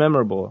most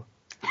memorable.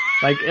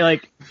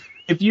 Like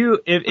if you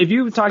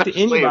talk to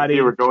anybody, if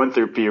you were going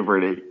through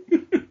puberty.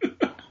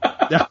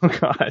 Oh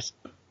gosh.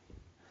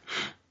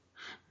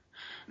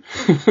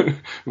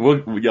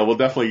 We'll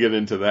definitely get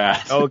into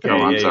that. Okay. Oh,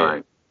 I'm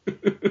sorry.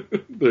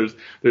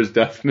 There's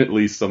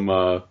definitely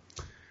some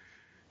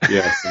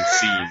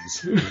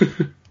scenes.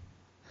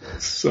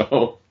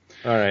 So.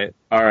 All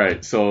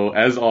right. So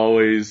as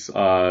always,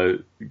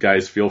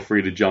 guys, feel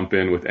free to jump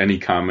in with any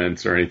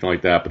comments or anything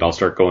like that. But I'll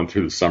start going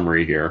through the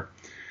summary here.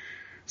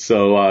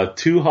 So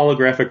two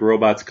holographic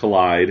robots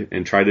collide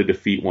and try to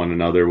defeat one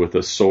another with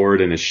a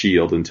sword and a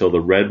shield until the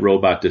red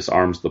robot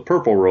disarms the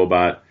purple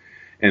robot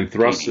and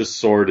thrusts his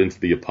sword into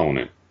the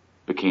opponent.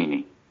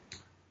 Bikini.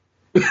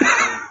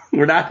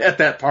 We're not at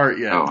that part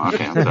yet. Oh,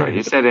 okay. I'm sorry.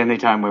 You said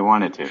anytime we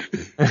wanted to.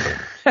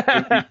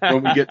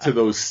 When we get to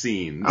those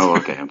scenes. Oh,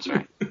 okay. I'm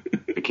sorry.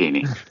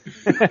 Bikini.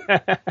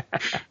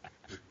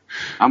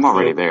 I'm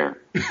already there.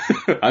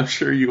 I'm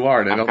sure you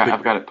are. And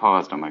I've got it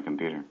paused on my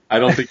computer. I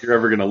don't think you're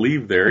ever going to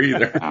leave there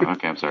either. Oh,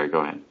 okay. I'm sorry.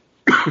 Go ahead.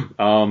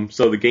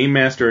 So the Game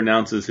Master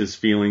announces his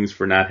feelings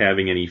for not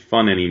having any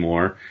fun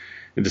anymore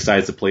and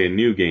decides to play a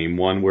new game,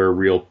 one where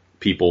real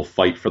people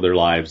fight for their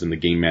lives and the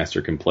Game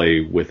Master can play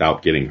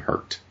without getting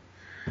hurt.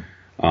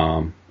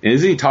 And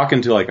isn't he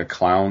talking to like a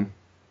clown?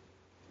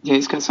 Yeah,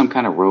 he's got some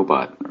kind of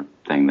robot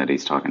thing that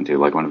he's talking to,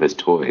 like one of his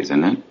toys,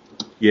 isn't it?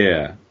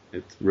 Yeah,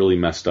 it's really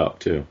messed up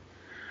too.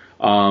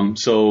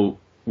 So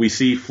we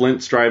see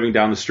Flint driving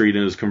down the street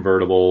in his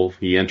convertible.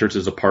 He enters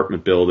his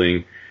apartment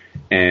building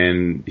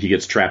and he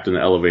gets trapped in the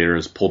elevator and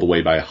is pulled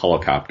away by a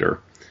helicopter.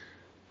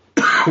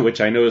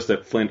 Which I noticed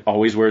that Flint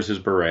always wears his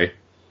beret.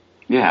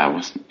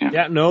 Yeah,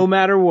 Yeah, no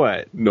matter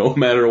what. No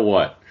matter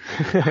what.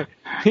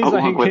 He's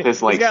with this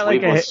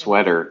sleeveless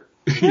sweater.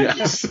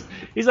 Yes.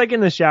 He's like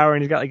in the shower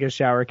and he's got like a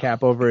shower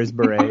cap over his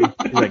beret.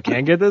 He's like,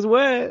 can't get this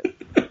wet.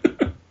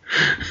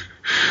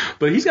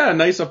 But he's got a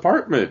nice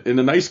apartment in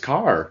a nice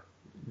car.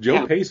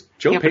 Joe pays.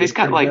 But he's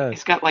got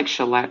like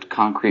shellacked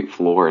concrete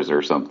floors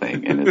or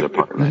something in his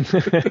apartment.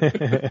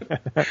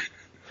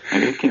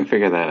 I can't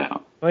figure that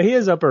out. Well, he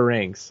is upper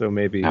ranks, so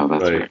maybe. Oh,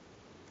 that's right.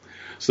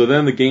 So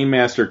then the Game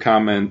Master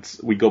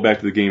comments, we go back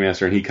to the Game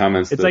Master and he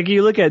comments. It's like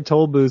you look at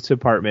Tollbooth's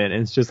apartment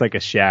and it's just like a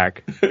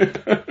shack.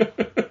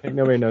 Like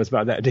nobody knows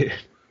about that dude.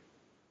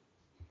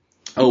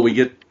 Oh, we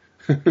get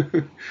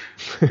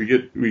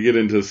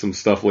into some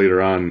stuff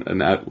later on,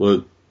 and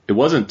it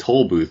wasn't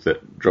Tollbooth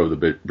that drove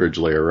the bridge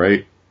layer,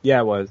 right?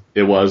 Yeah, it was.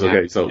 It was,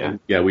 okay. So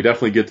yeah, we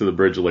definitely get to the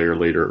bridge layer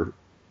later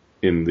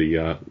in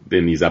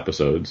these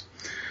episodes.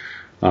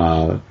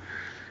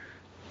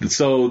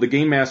 So the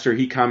Game Master,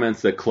 he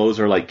comments that clothes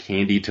are like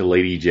candy to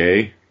Lady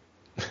J.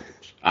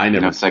 I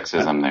never. No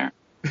sexism there.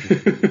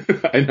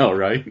 I know,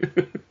 right?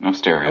 No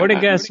stereotyping. I would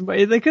have guessed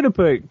they could have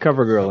put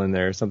CoverGirl in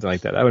there or something like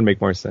that. That would make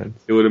more sense.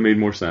 It would have made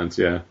more sense,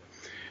 yeah.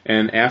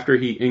 And after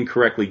he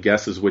incorrectly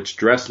guesses which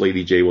dress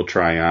Lady J will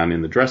try on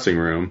in the dressing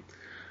room,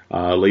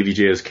 Lady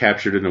J is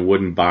captured in a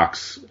wooden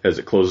box as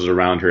it closes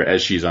around her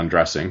as she's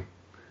undressing.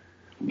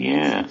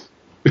 Yes.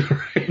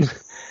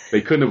 Right?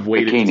 They couldn't have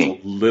waited just a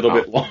little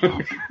bit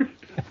longer.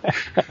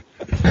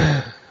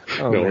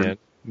 Man.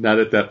 Not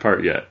at that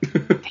part yet.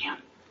 Damn.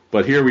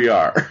 But here we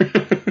are.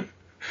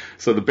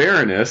 So the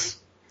Baroness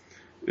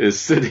is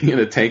sitting in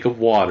a tank of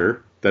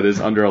water that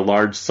is under a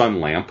large sun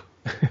lamp.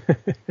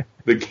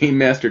 The Game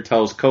Master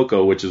tells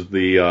Coco, which is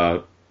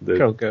the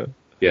Coco.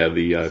 Yeah,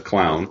 the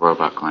clown.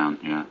 Robot clown,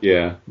 yeah.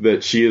 Yeah,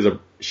 that she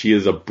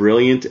is a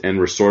brilliant and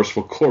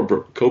resourceful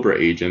Cobra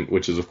agent,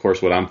 which is of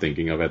course what I'm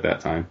thinking of at that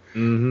time.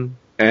 Mm-hmm.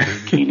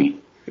 Bikini.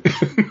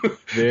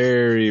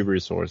 Very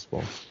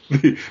resourceful.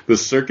 The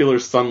circular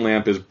sun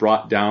lamp is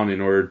brought down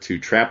in order to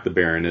trap the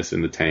Baroness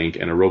in the tank,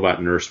 and a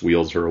robot nurse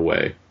wheels her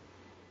away.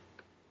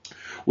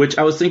 Which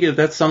I was thinking, if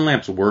that sun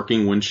lamp's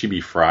working, wouldn't she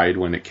be fried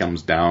when it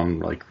comes down,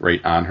 like,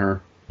 right on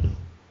her?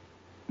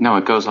 No,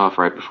 it goes off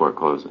right before it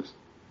closes.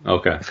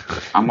 Okay.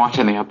 I'm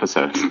watching the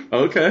episode.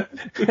 Okay.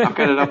 I've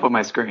got it up on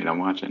my screen. I'm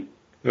watching.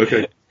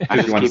 Okay.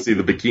 Because you want to see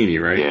the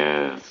bikini, right?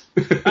 Yes.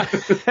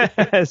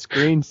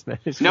 Screen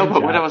No,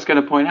 but what I was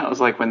going to point out was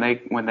like when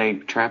they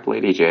trap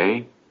Lady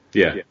J.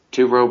 Yeah.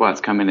 Two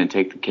robots come in and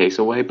take the case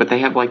away, but they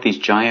have like these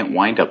giant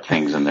wind-up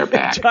things in their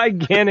back.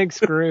 Gigantic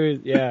screws,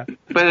 yeah.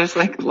 But it's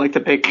like the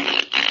big,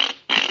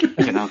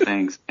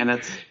 things, and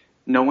it's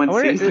no one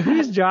sees that.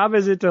 Whose job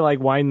is it to like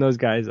wind those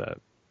guys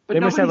up? But they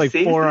must have like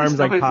four arms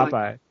like Popeye.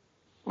 Like,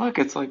 look,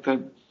 it's like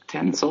the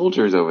 10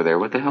 soldiers over there.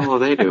 What the hell are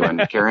they doing?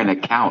 Carrying a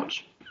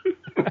couch.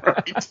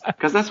 Right.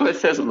 Because that's what it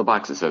says on the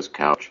box. It says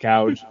couch.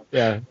 Couch,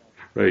 yeah.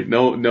 Right.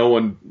 No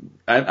one.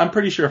 I'm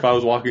pretty sure if I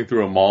was walking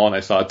through a mall and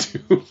I saw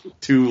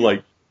two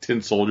like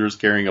tin soldiers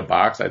carrying a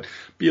box, I'd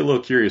be a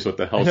little curious what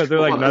the hell. They're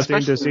like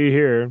nothing to see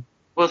here.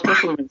 Well,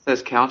 especially when it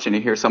says couch and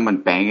you hear someone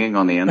banging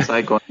on the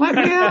inside, going, "Let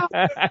me out!"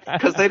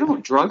 Because they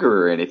don't drug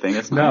her or anything.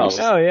 It's not.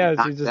 No. Oh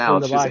yeah, she's just in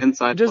the box. She's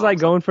inside. Just like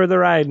going for the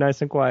ride,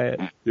 nice and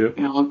quiet. Yep.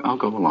 Yeah, I'll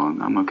go along.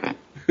 I'm okay.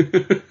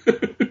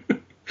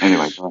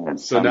 Anyway, go ahead.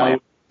 So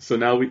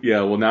now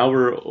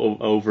we're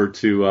over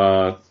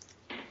to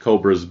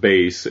Cobra's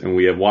base, and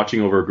we have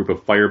watching over a group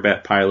of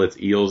Firebat pilots,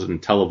 eels,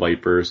 and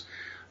televipers.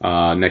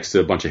 Next to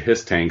a bunch of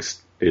Hiss tanks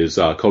is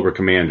Cobra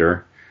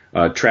Commander.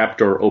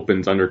 Trapdoor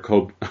opens under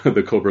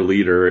the Cobra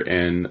leader,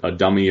 and a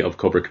dummy of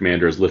Cobra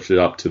Commander is lifted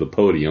up to the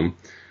podium.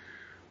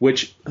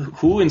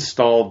 Who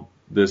installed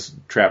this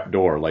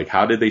trapdoor? Like,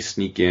 how did they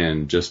sneak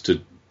in just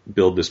to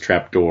build this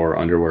trapdoor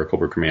under where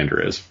Cobra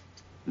Commander is?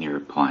 You're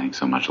applying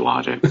so much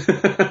logic.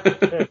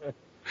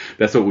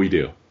 That's what we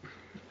do.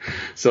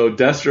 So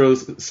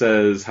Destro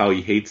says how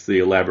he hates the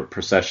elaborate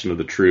procession of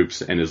the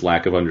troops and his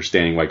lack of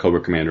understanding why Cobra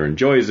Commander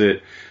enjoys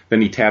it.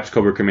 Then he taps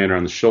Cobra Commander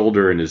on the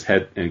shoulder,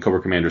 and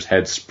Cobra Commander's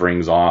head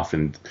springs off,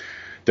 and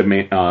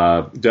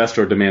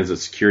Destro demands that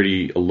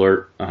security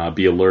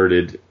be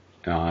alerted.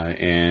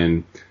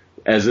 And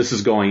as this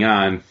is going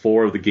on,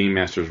 4 of the Game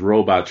Master's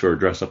robots, who are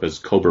dressed up as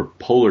Cobra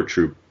Polar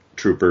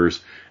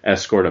Troopers,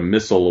 escort a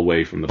missile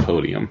away from the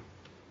podium.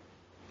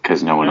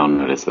 Because no one will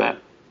notice that.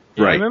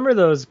 Yeah, Right. I remember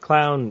those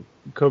clown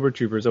Cobra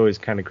Troopers always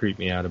kind of creep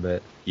me out a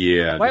bit.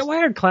 Yeah.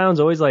 Why are clowns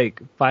always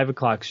like 5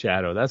 o'clock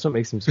shadow? That's what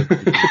makes them so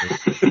creepy.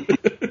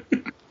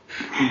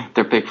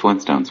 They're big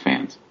Flintstones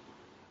fans.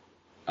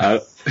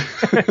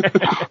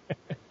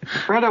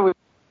 Fred,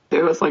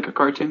 it was like a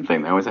cartoon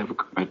thing. They always have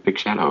a big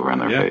shadow around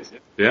their face.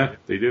 Yeah,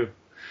 they do.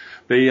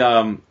 They,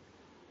 I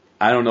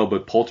don't know,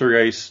 but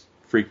Poltergeist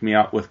freaked me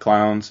out with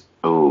clowns.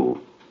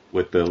 Oh.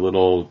 With the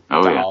little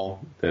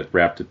doll that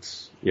wrapped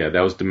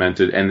that was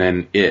demented. And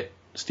then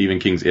Stephen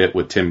King's It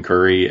with Tim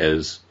Curry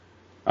as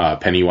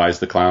Pennywise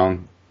the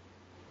clown.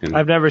 And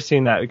I've never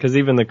seen that because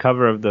even the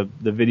cover of the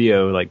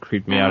video like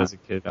creeped me out as a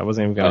kid. I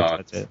wasn't even going to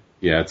touch it.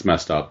 Yeah, it's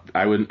messed up.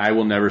 I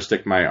will never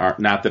stick my arm.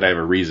 Not that I have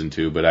a reason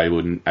to, but I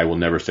will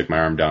never stick my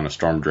arm down a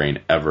storm drain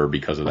ever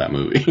because of that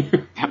movie.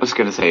 I was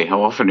going to say,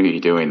 how often are you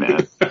doing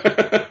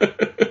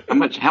that?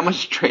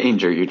 much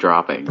change are you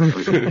dropping?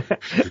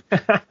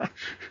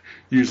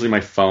 Usually my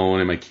phone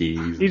and my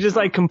keys. He's just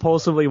like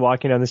compulsively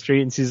walking down the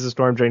street and sees the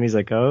storm drain. He's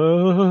like,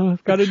 oh,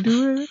 I've got to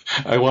do it.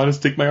 I want to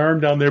stick my arm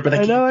down there, but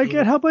I know I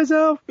can't help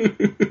myself.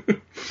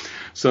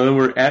 So then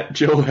we're at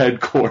Joe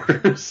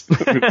headquarters.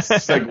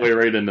 Segue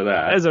right into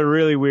that. That's a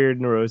really weird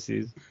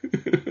neuroses.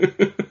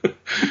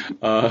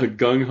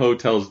 Gung Ho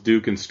tells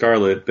Duke and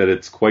Scarlet that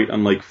it's quite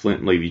unlike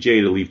Flint and Lady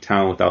J to leave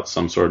town without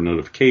some sort of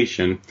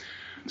notification.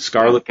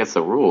 Scarlet gets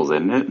the rules,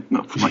 isn't it?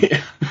 No, like,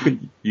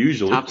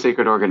 usually. Top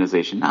secret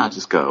organization. Nah,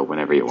 just go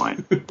whenever you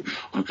want.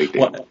 No big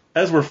deal. Well,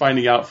 as we're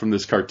finding out from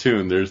this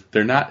cartoon,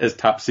 they're not as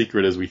top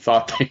secret as we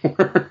thought they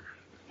were.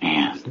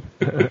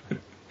 Man.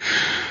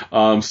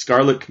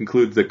 Scarlet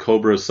concludes that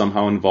Cobra is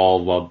somehow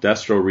involved, while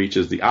Destro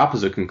reaches the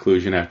opposite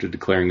conclusion after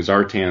declaring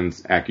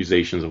Zartan's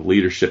accusations of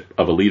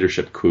a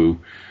leadership coup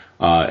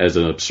as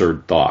an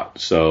absurd thought.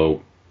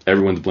 So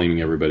everyone's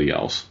blaming everybody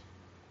else.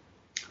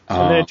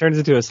 And then it turns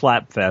into a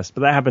slap fest,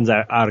 but that happens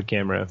out of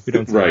camera. We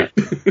don't see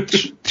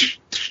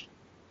that.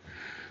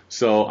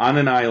 So on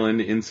an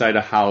island inside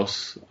a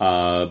house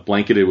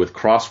blanketed with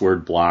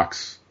crossword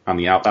blocks on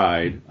the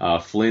outside,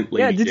 Flint,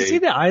 Lady did you see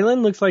the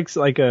island? Looks like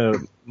a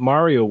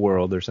Mario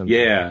World or something.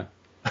 Yeah.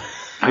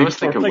 I was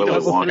thinking Willy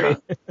Wonka.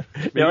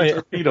 Maybe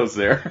torpedoes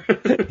there.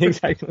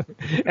 Exactly.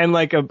 And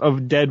like a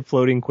dead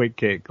floating quick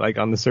kick, like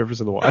on the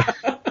surface of the water.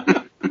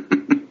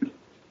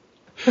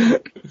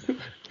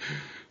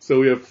 So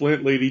we have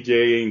Flint, Lady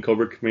J, and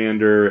Cobra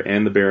Commander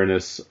and the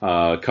Baroness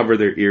cover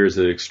their ears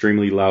at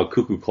extremely loud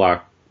cuckoo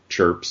clock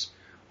chirps.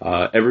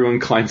 Everyone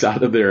climbs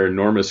out of their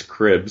enormous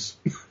cribs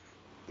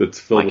that's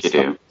filled with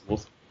stuff.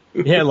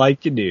 Yeah,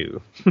 like you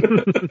do.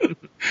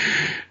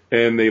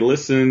 And they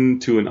listen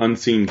to an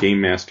unseen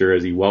game master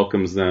as he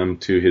welcomes them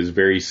to his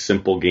very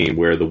simple game,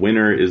 where the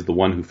winner is the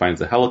one who finds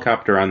the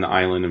helicopter on the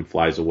island and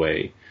flies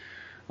away.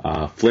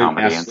 Flint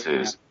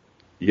asks,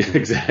 yeah,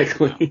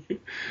 exactly.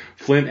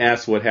 Flint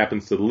asks what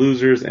happens to the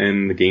losers,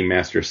 and the game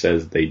master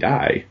says they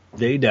die.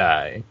 They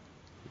die.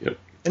 Yep.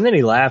 And then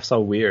he laughs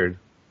all weird.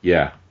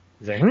 Yeah.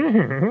 He's like,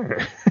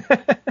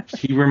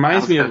 he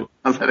reminds me of...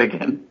 How's that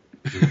again?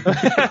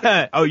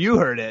 Oh, you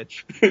heard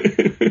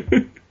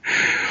it.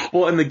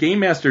 Well, and the Game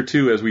Master,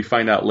 too, as we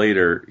find out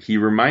later, he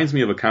reminds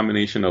me of a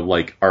combination of,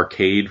 like,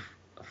 Arcade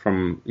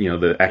from,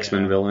 the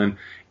X-Men villain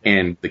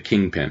and the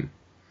Kingpin.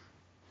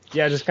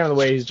 Yeah, just kind of the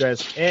way he's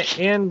dressed.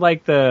 And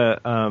like the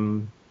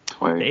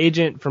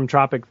agent from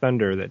Tropic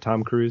Thunder that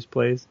Tom Cruise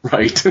plays.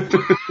 Right. It's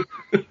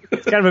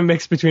kind of a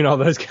mix between all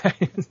those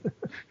guys.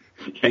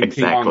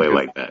 Exactly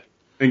like that.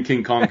 And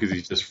King Kong, because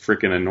he's just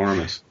freaking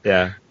enormous.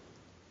 Yeah.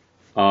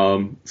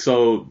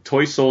 So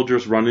toy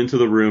soldiers run into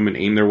the room and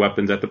aim their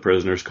weapons at the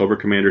prisoners. Cobra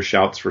Commander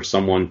shouts for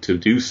someone to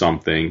do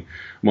something.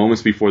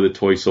 Moments before the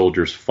toy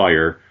soldiers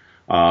fire,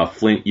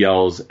 Flint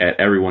yells at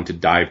everyone to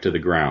dive to the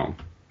ground.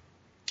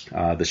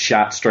 The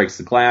shot strikes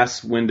the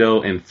glass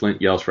window, and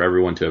Flint yells for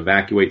everyone to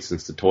evacuate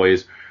since the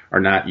toys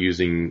are not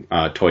using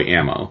toy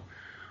ammo.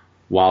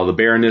 While the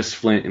Baroness,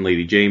 Flint, and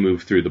Lady J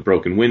move through the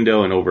broken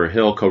window and over a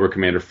hill, Cobra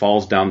Commander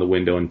falls down the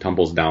window and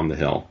tumbles down the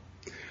hill.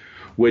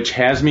 Which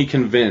has me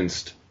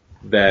convinced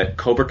that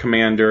Cobra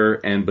Commander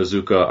and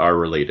Bazooka are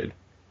related.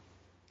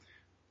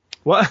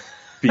 What?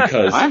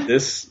 Because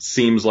this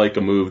seems like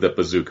a move that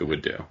Bazooka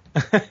would do.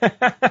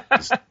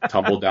 Just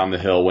tumble down the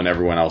hill when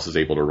everyone else is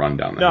able to run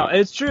down the hill. No,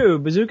 it's true.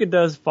 Bazooka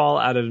does fall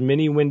out of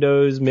many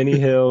windows, many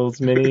hills,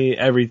 many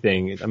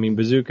everything. I mean,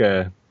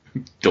 Bazooka...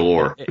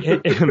 Door.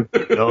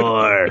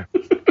 Door.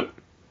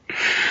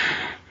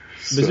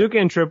 Bazooka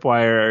and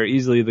Tripwire are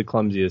easily the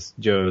clumsiest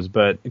Joes,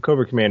 but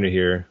Cobra Commander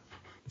here,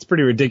 it's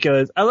pretty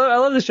ridiculous. I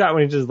love the shot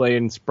when he's just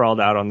laying sprawled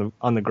out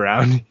on the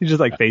ground. He's just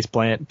like face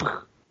plant.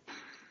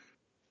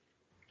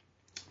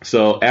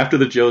 So after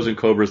the Joes and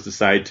Cobras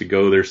decide to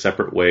go their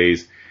separate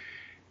ways,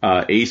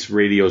 Ace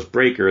radios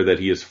Breaker that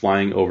he is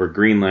flying over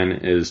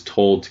Greenland, is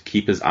told to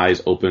keep his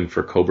eyes open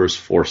for Cobra's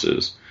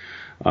forces.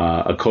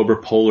 A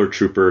Cobra Polar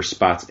Trooper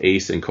spots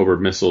Ace, and Cobra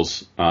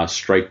missiles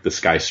strike the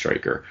Sky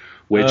Striker.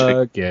 Which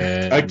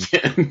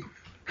again,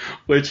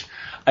 which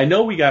I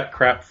know we got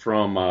crap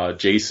from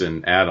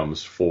Jason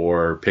Adams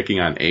for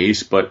picking on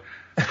Ace, but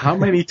how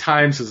many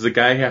times does the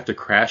guy have to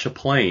crash a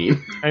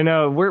plane? I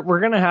know we're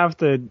gonna have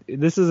to.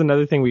 This is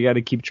another thing we got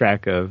to keep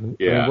track of.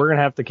 Yeah, I mean, we're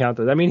gonna have to count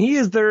those. I mean, he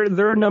is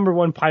their number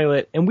one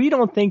pilot, and we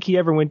don't think he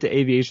ever went to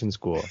aviation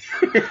school.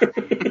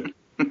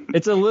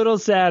 It's a little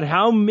sad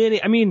how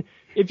many. I mean.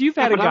 If you've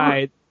had a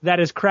guy that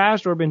has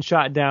crashed or been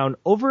shot down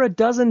over a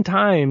dozen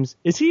times,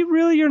 is he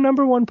really your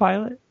number one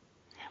pilot?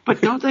 But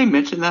don't they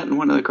mention that in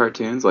one of the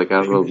cartoons? Like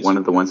out of one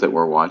of the ones that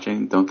we're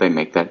watching, don't they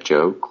make that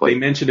joke? Like, they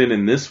mentioned it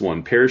in this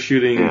one.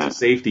 Parachuting to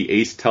safety,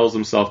 Ace tells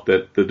himself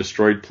that the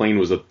destroyed plane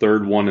was the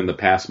third one in the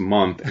past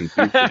month, and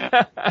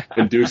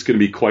Duke's going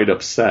to be quite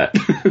upset.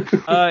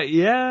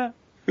 Yeah.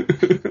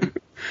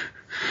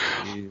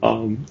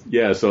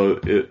 So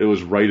it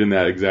was right in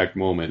that exact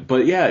moment.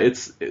 But yeah,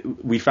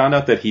 we found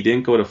out that he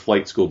didn't go to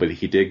flight school, but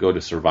he did go to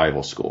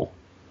survival school.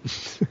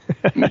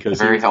 Because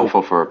very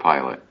helpful for a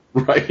pilot.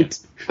 Right.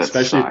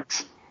 That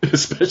sucks.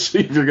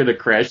 Especially if you're going to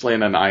crash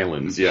land on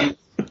islands, yeah.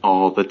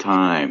 All the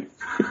time.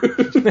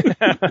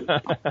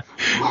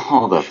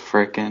 All the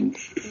frickin'.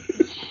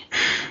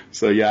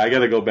 So yeah, I got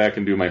to go back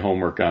and do my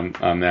homework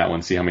on that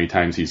one, see how many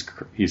times he's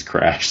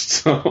crashed.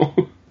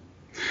 So,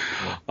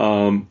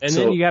 then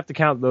you have to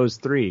count those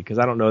 3 because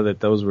I don't know that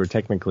those were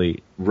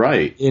technically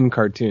right in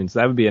cartoons.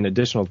 That would be an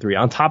additional 3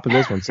 on top of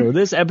this one. So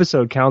this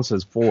episode counts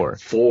as 4.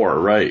 4,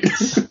 right?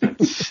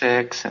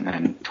 6 and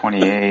then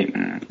 28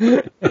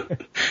 and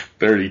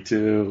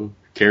 32.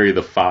 Carry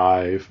the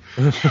 5.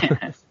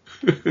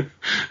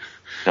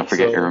 Don't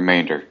forget your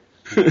remainder.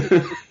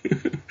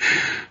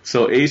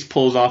 So Ace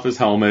pulls off his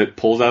helmet,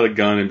 pulls out a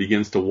gun, and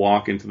begins to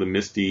walk into the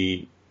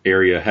misty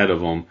area ahead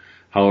of him.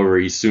 However,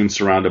 he's soon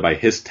surrounded by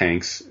Hiss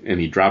tanks, and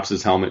he drops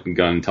his helmet and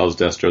gun and tells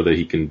Destro that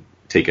he can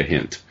take a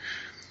hint.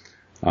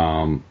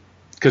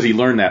 Because he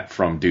learned that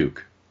from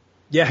Duke.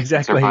 Yeah,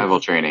 exactly. Survival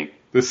training.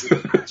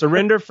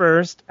 Surrender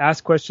first,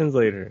 ask questions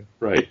later.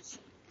 Right.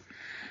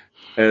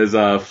 As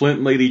Flint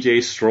and Lady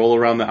J stroll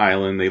around the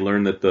island, they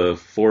learn that the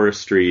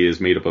forestry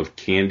is made up of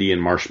candy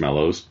and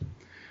marshmallows.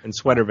 And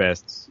sweater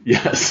vests.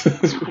 Yes.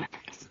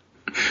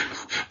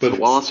 But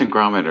Wallace and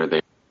Gromit are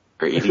there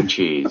eating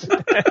cheese.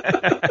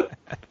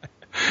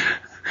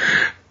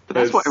 But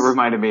that's what it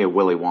reminded me of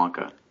Willy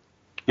Wonka.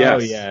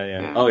 Yes. Oh,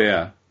 yeah. Oh,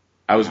 yeah.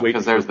 I was waiting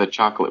because there's the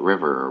Chocolate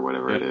River or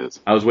whatever it is.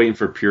 I was waiting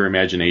for Pure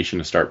Imagination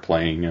to start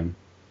playing and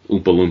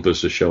Oompa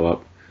Loompas to show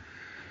up.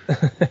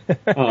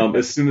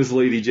 As soon as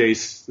Lady J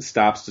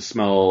stops to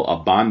smell a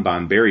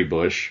bonbon berry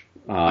bush,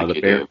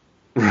 the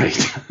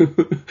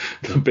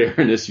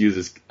Baroness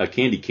uses a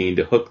candy cane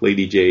to hook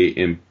Lady J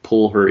and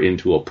pull her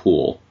into a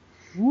pool.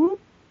 Whoop.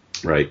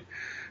 Right.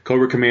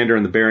 Cobra Commander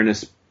and the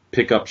Baroness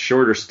pick up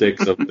shorter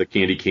sticks of the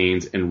candy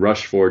canes and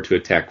rush forward to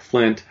attack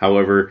Flint.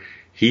 However,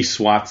 he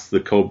swats the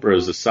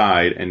Cobras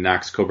aside and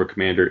knocks Cobra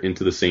Commander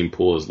into the same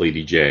pool as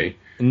Lady J.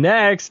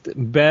 Next,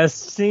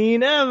 best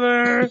scene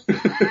ever.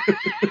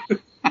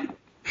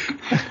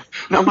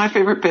 No, my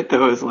favorite bit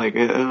though is like,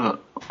 never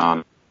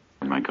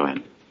mind, go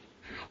ahead.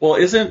 Well,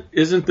 isn't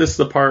this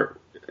the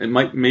part?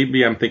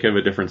 Maybe I'm thinking of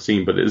a different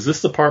scene, but is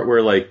this the part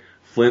where like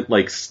Flint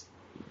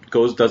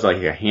does like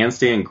a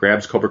handstand and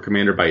grabs Cobra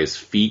Commander by his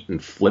feet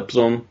and flips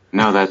him?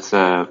 No, it's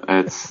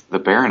the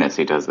Baroness.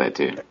 He does that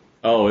too.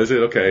 Oh, is it?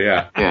 Okay,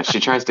 yeah. Yeah, she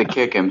tries to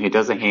kick him. He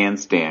does a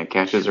handstand,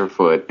 catches her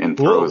foot, and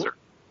throws her.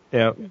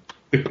 Yeah.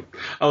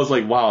 I was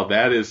like, wow,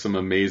 that is some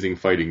amazing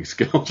fighting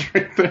skills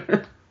right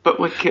there. But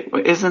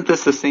isn't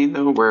this the scene,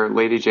 though, where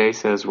Lady J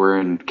says we're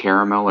in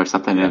caramel or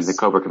something, yes. And the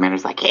Cobra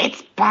Commander's like,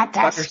 it's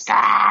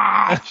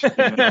butterscotch!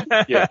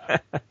 Yeah.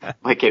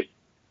 Like it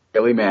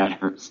really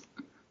matters.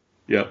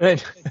 Yep.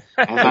 As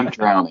I'm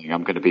drowning,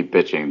 I'm going to be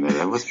bitching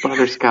that it was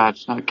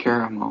butterscotch, not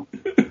caramel.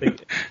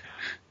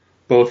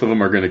 Both of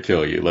them are going to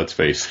kill you, let's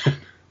face it.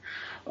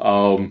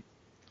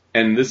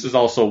 And this is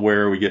also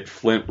where we get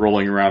Flint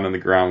rolling around on the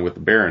ground with the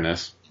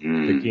Baroness.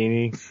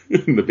 Bikini.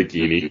 The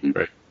bikini,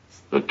 right.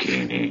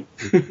 Bikini.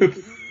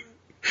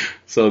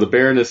 So the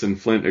Baroness and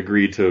Flint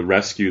agree to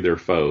rescue their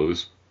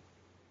foes.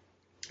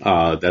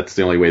 That's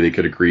the only way they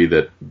could agree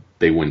that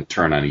they wouldn't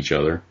turn on each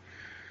other.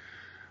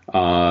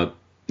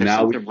 There's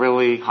something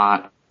really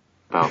hot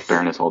about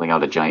Baroness holding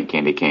out a giant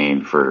candy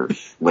cane for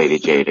Lady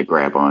J to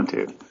grab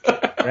onto.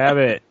 Grab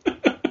it.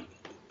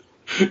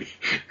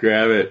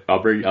 Grab it.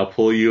 I'll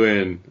pull you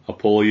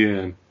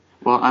in.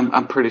 Well,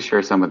 I'm pretty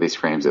sure some of these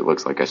frames it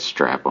looks like a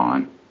strap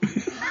on.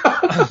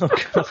 Oh,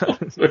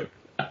 God.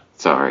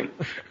 Sorry.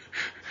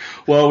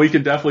 Well, we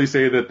could definitely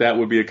say that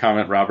would be a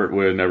comment Robert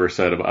would have never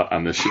said about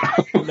on this show.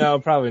 No,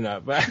 probably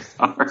not. But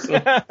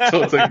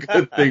so it's a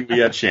good thing we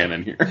had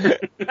Shannon here.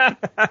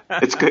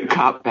 It's good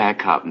cop, bad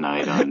cop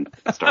night on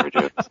Star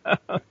Jokes.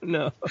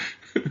 No.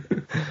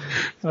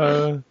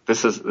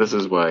 This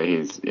is why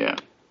he's Yeah.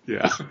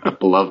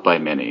 beloved by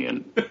many,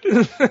 and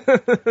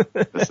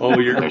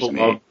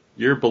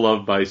you're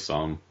beloved by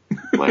some.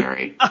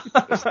 Larry.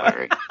 It's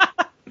Larry.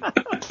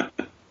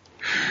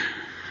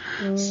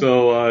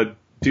 So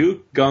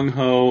Duke, Gung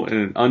Ho, and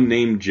an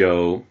unnamed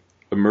Joe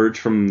emerge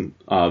from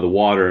the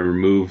water and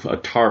remove a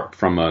tarp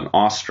from an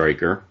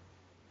Ostriker.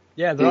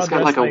 Yeah, he's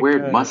got like a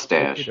weird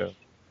mustache.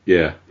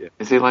 Yeah.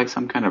 Is he like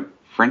some kind of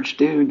French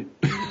dude?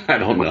 I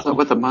don't know. What's up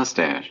with a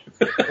mustache?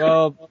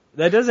 Well,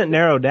 that doesn't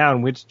narrow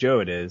down which Joe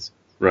it is.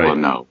 Right. Well,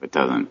 no, it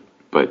doesn't.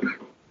 But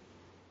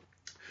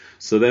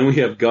so then we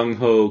have Gung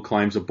Ho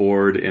climbs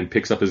aboard and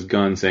picks up his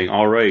gun, saying,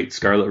 "All right,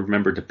 Scarlet,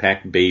 remember to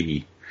pack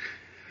baby."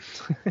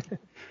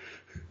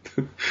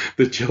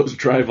 The Joes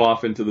drive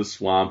off into the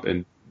swamp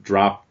and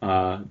drop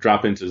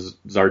into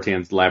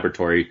Zartan's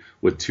laboratory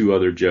with 2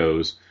 other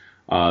Joes.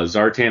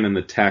 Zartan and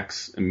the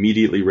techs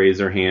immediately raise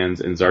their hands,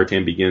 and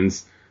Zartan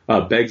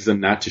begs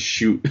them not to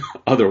shoot,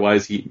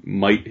 otherwise he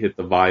might hit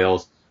the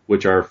vials,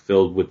 which are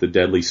filled with the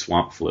deadly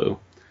swamp flu.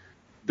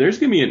 There's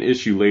going to be an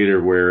issue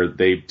later where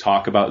they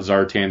talk about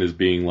Zartan as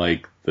being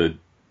like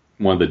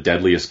one of the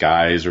deadliest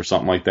guys or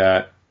something like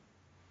that.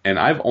 And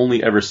I've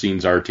only ever seen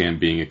Zartan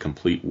being a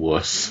complete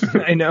wuss.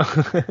 I know.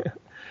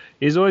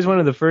 He's always one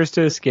of the first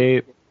to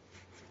escape.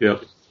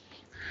 Yep.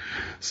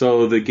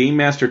 So the game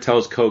master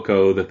tells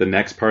Coco that the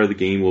next part of the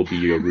game will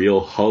be a real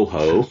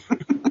ho-ho.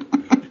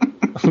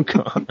 Oh,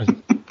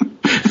 God.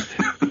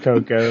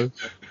 Coco.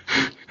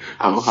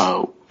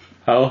 Ho-ho.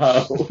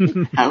 Ho-ho.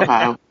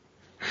 Ho-ho.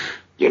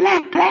 You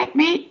like black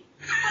meat?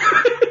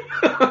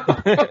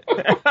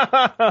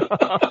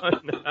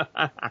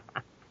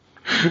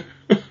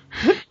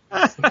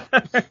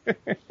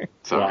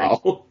 Sorry.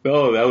 Wow.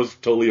 No, that was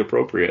totally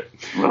appropriate.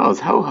 Well, it's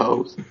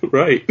ho-hos.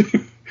 Right.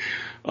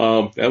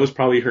 That was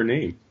probably her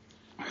name.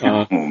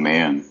 Oh,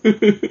 man.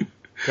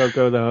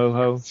 Coco the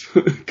ho-ho.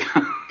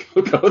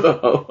 Coco the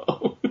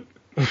ho-ho.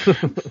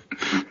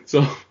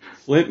 So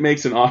Flint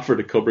makes an offer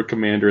to Cobra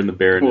Commander and the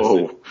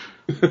Baroness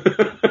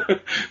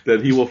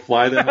that he will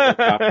fly the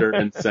helicopter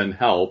and send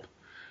help.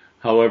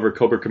 However,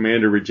 Cobra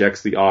Commander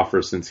rejects the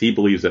offer since he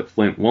believes that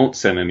Flint won't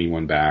send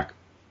anyone back.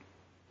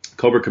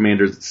 Cobra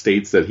Commander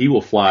states that he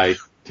will fly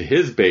to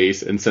his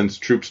base and sends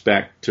troops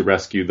back to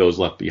rescue those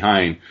left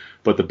behind.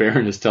 But the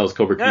Baroness tells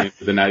Cobra Commander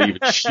that not even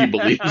she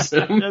believes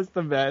him. That's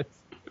the best.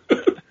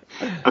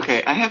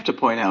 Okay, I have to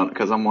point out,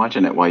 because I'm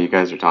watching it while you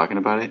guys are talking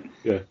about it,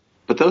 Yeah.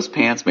 but those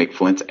pants make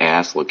Flint's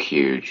ass look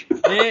huge.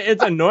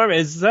 It's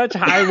enormous. It's such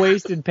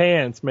high-waisted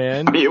pants,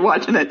 man. Are you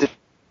watching that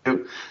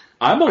too?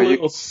 I'm a Are you-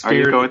 little are you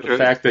scared going at the through it?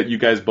 fact that you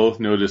guys both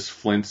noticed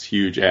Flint's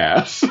huge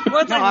ass. Well,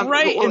 it's like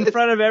right in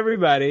front of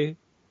everybody.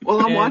 Well,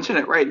 I'm And- watching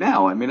it right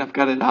now. I mean, I've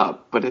got it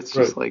up, but it's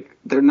just Right. like,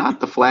 they're not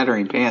the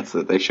flattering pants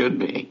that they should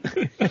be.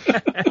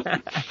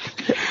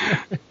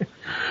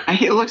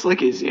 He looks like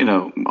he's,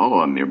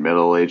 I'm your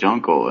middle-aged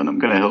uncle, and I'm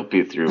going to help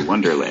you through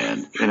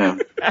Wonderland,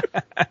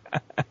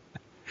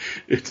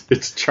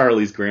 It's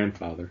Charlie's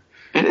grandfather.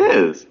 It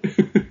is.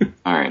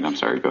 All right, I'm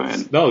sorry, go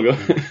ahead. No, go.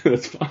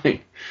 That's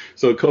fine.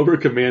 So Cobra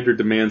Commander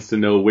demands to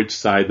know which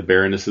side the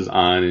Baroness is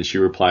on, and she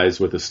replies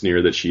with a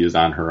sneer that she is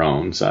on her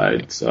own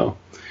side. So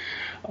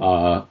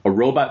a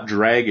robot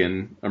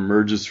dragon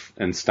emerges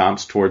and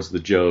stomps towards the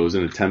Joes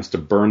and attempts to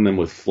burn them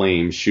with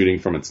flames shooting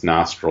from its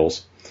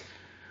nostrils.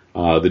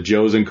 The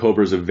Joes and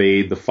Cobras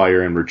evade the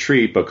fire and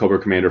retreat, but Cobra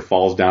Commander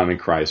falls down and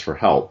cries for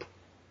help.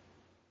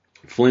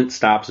 Flint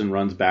stops and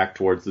runs back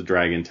towards the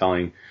dragon,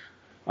 telling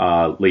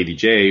Lady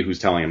J, who's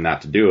telling him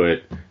not to do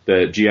it,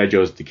 that G.I.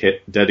 Joe is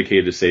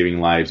dedicated to saving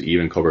lives,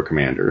 even Cobra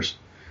Commanders.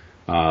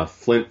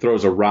 Flint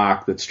throws a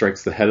rock that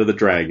strikes the head of the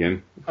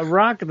dragon. A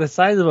rock the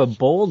size of a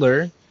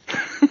boulder.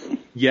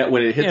 Yet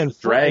when it hits Man, the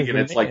dragon,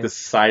 Flint is it's like man. the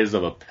size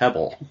of a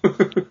pebble.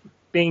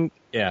 Bing.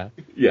 Yeah.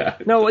 Yeah.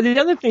 No, the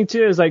other thing,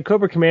 too, is like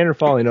Cobra Commander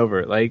falling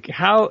over. Like,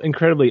 how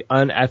incredibly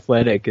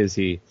unathletic is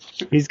he?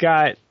 He's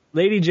got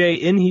Lady J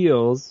in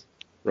heels.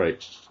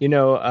 Right.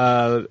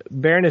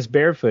 Baroness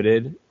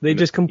barefooted. They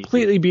just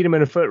completely beat him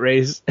in a foot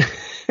race.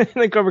 And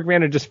then Cobra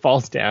Commander just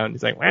falls down.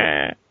 He's like,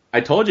 wah.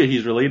 I told you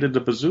he's related to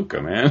Bazooka,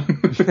 man.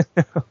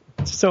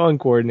 It's so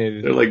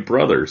uncoordinated. They're like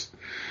brothers.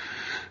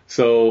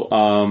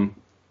 So,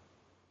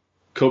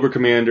 Cobra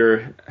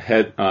Commander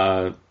had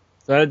So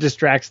that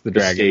distracts the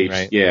dragon, escapes,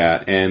 right?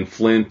 yeah, and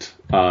Flint,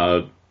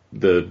 the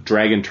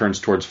dragon turns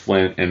towards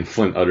Flint, and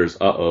Flint utters,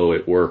 "Uh-oh,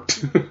 it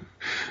worked."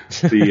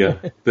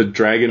 The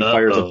dragon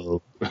fires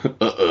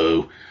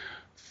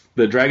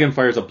The dragon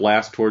fires a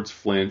blast towards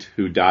Flint,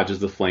 who dodges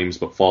the flames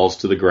but falls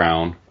to the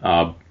ground.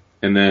 And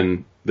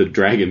then the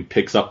dragon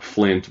picks up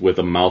Flint with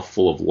a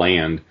mouthful of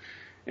land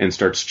and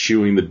starts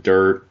chewing the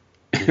dirt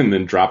and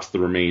then drops the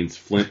remains.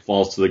 Flint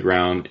falls to the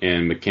ground,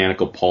 and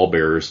mechanical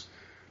pallbearers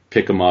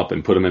pick him up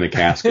and put him in a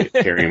casket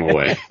and carry him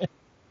away.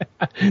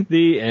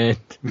 The end.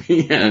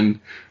 The end.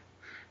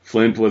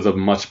 Flint was a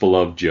much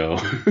beloved Joe.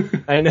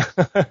 I know.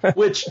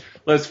 Which,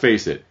 let's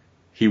face it,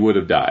 he would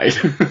have died.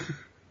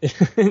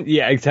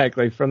 Yeah,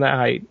 exactly. From that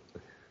height.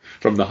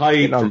 From the height,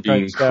 Getting all from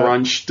being crunched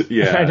up. crunched.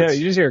 Yeah. I know.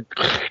 You just hear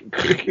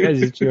as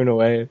he's chewing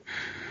away.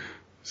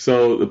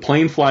 So the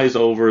plane flies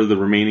over the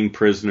remaining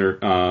prisoners,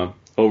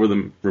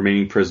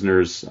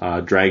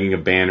 dragging a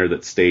banner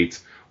that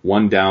states,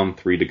 1 down,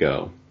 3 to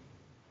go.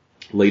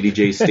 Lady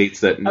J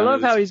states that I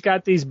love how he's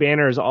got these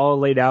banners all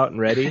laid out and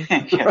ready.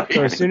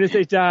 So as soon as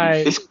they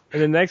die,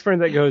 and the next person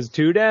that goes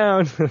 2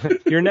 down,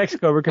 your next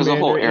Cobra There's a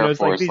Commander, whole Air it's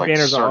like Force these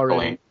banners are all ready.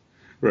 circling.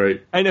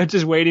 Right. I know,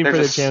 just waiting for the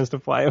There's a- chance to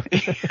fly over.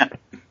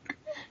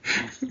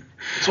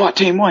 SWAT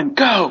Team 1,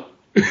 go!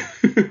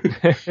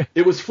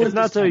 It was Flint. It's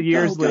not till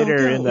years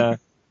later in the.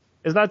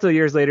 It's not till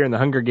years later in the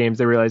Hunger Games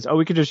they realize, oh,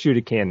 we could just shoot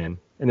a cannon,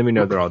 and then we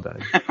know they're all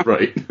done.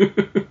 Right.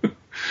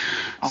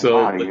 Oh,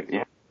 So, wow,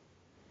 yeah.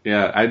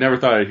 yeah, I never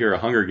thought I'd hear a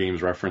Hunger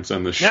Games reference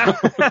on the show.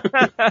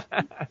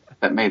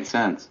 That made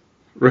sense.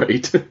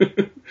 Right.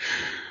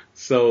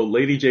 So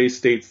Lady J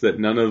states that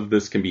none of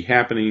this can be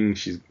happening.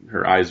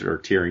 Her eyes are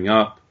tearing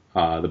up.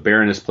 The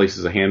Baroness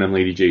places a hand on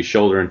Lady J's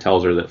shoulder and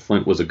tells her that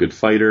Flint was a good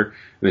fighter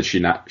and that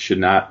she should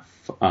not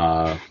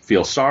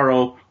feel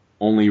sorrow,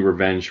 only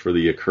revenge for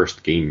the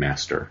accursed game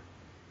master.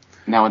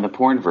 Now, in the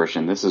porn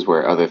version, this is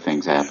where other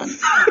things happen.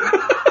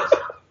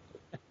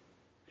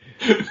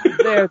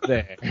 They're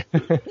there.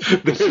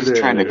 He's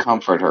trying to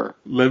comfort her.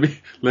 Let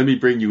me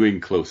bring you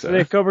in closer.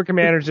 The Cobra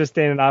Commander's just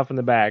standing off in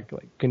the back,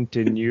 like,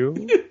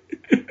 continue.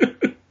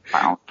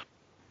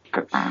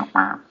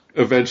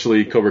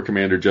 Eventually, Cobra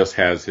Commander just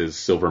has his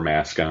silver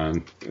mask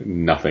on,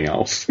 nothing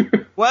else.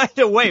 What?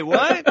 Wait,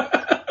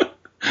 what?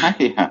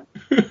 Yeah.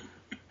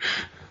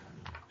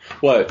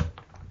 What?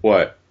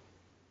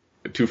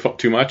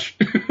 Too much?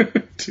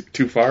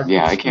 too far?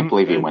 Yeah, I can't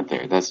believe you went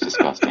there. That's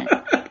disgusting.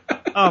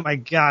 Oh my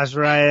gosh,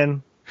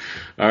 Ryan.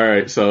 All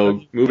right,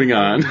 so moving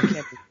on.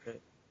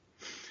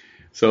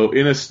 So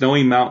in a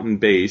snowy mountain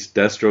base,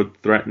 Destro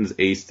threatens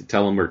Ace to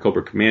tell him where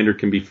Cobra Commander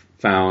can be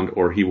found,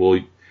 or he will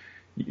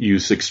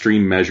use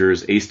extreme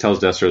measures. Ace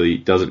tells Destro that he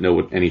doesn't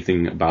know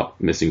anything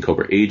about missing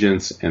Cobra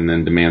agents, and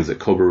then demands that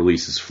Cobra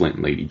releases Flint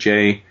and Lady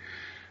J.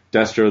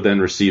 Destro then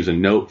receives a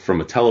note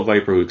from a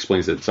Televiper who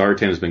explains that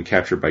Zartan has been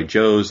captured by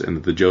Joes, and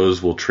that the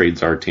Joes will trade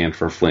Zartan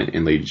for Flint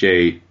and Lady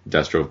J.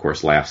 Destro, of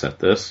course, laughs at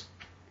this.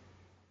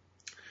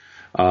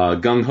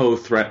 Gung Ho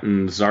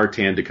threatens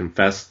Zartan to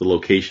confess the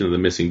location of the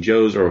missing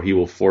Joes, or he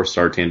will force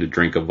Zartan to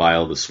drink a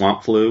vial of the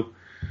swamp flu.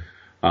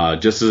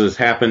 Just as has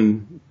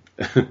happened,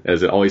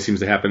 as it always seems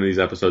to happen in these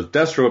episodes,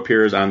 Destro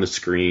appears on the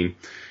screen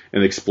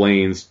and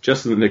explains,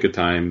 just in the nick of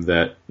time,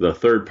 that the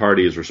third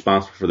party is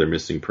responsible for their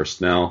missing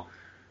personnel.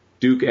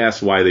 Duke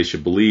asks why they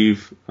should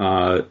believe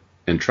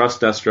and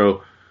trust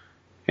Destro,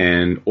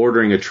 and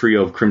ordering a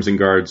trio of Crimson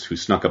Guards who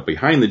snuck up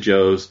behind the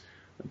Joes,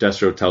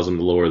 Destro tells them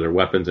to lower their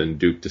weapons, and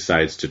Duke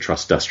decides to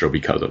trust Destro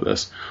because of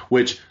this,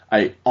 which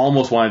I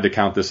almost wanted to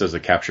count this as a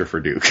capture for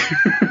Duke.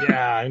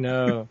 Yeah, I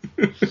know.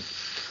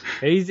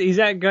 He's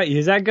at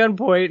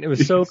gunpoint. It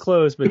was so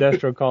close, but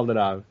Destro called it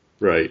off.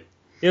 Right.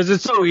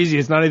 It's so easy.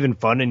 It's not even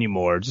fun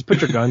anymore. Just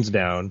put your guns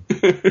down.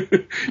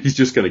 He's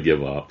just going to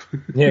give up.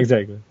 Yeah,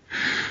 exactly.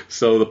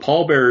 So the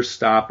pallbearers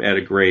stop at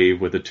a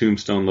grave with a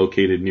tombstone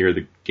located near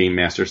the Game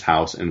Master's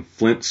house, and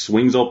Flint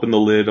swings open the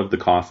lid of the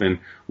coffin,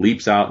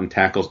 leaps out, and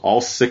tackles all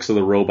 6 of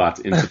the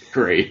robots into the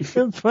grave.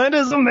 Flint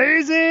is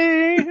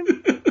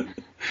amazing!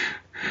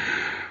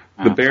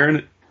 The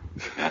Baron...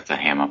 That's a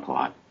Hammer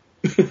plot.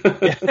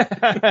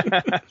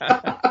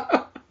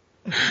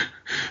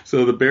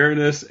 So the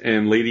Baroness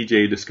and Lady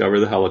J discover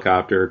the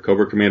helicopter.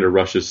 Cobra Commander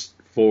rushes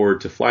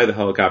forward to fly the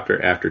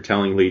helicopter after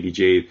telling Lady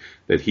J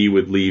that he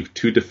would leave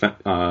 2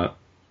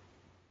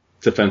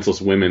 defenseless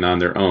women on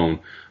their own,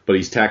 but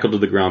he's tackled to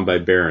the ground by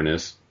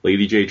Baroness.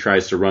 Lady J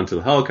tries to run to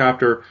the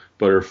helicopter,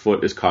 but her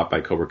foot is caught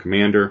by Cobra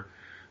Commander.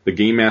 The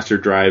Game Master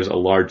drives a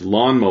large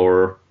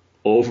lawnmower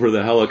over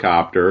the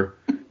helicopter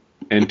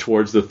and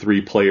towards the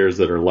 3 players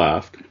that are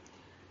left.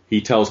 He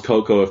tells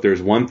Coco, if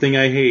there's one thing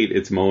I hate,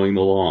 it's mowing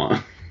the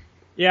lawn.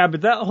 Yeah,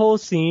 but that whole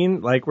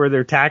scene, like where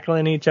they're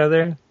tackling each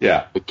other.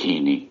 Yeah.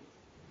 Bikini.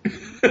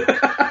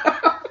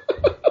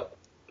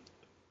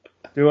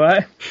 Do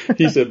what?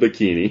 He said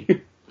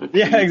bikini.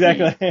 Yeah,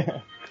 exactly.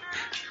 Trying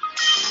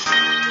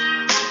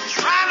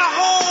to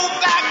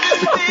hold back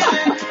this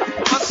feeling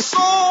for so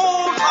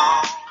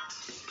long.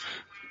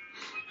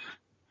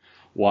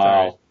 Wow.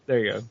 Sorry. There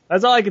you go.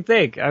 That's all I could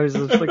think. I was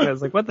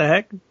like, what the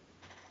heck?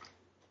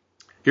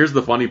 Here's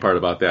the funny part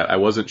about that. I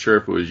wasn't sure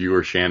if it was you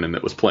or Shannon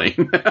that was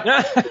playing.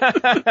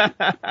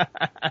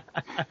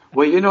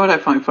 Well, you know what I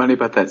find funny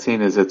about that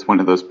scene is it's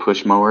one of those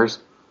push mowers.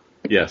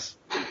 Yes.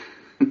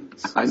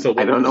 I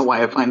don't know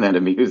why I find that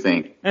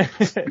amusing.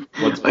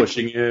 What's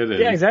pushing it? And...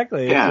 Yeah,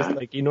 exactly. Yeah. It's just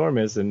like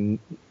enormous, and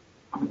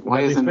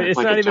Why isn't it it's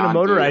like not even a John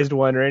motorized Deere?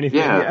 one or anything.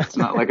 Yeah, it's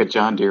not like a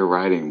John Deere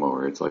riding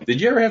mower. It's like.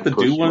 Did you ever have to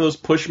do one of those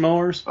push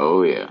mowers?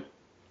 Oh yeah.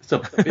 It's a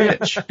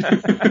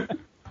bitch.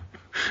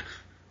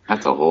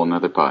 That's a whole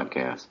nother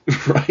podcast.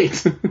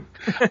 Right.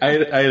 I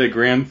had a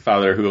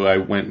grandfather who I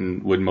went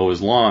and would mow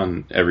his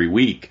lawn every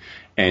week,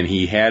 and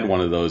he had one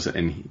of those,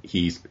 and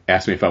he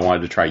asked me if I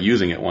wanted to try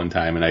using it one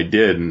time, and I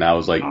did, and I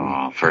was like,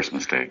 Oh, first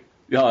mistake.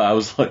 yeah, I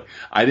was like,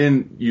 I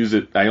didn't use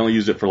it. I only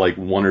used it for like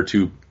 1 or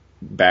 2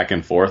 back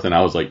and forth, and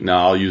I was like, no,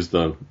 I'll use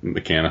the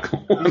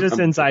mechanical. He's just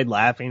inside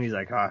laughing. He's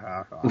like, ha,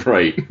 ha, ha.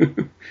 Right.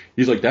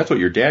 He's like, that's what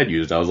your dad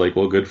used. I was like,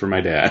 well, good for my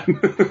dad.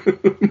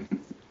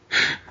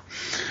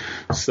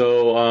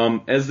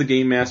 So, as the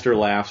Game Master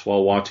laughs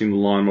while watching the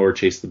lawnmower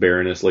chase the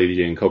Baroness, Lady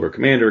J, and Cobra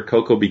Commander,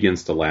 Coco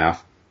begins to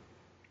laugh.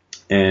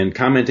 And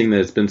commenting that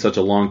it's been such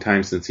a long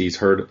time since he's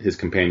heard his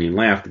companion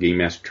laugh, the Game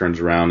Master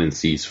turns around and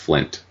sees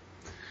Flint.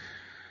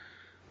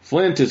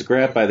 Flint is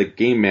grabbed by the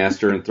Game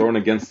Master and thrown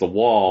against the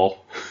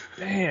wall.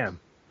 Damn.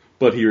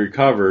 But he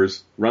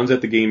recovers, runs at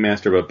the Game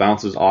Master, but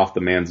bounces off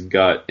the man's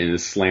gut and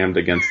is slammed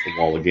against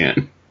the wall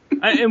again.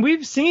 And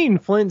we've seen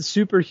Flint's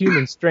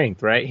superhuman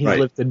strength, right? He's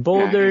lifted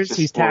boulders,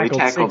 he's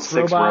tackled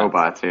 6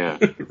 robots. Yeah.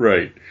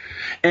 Right.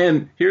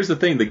 And here's the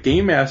thing, the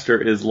Game Master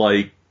is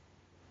like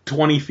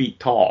 20 feet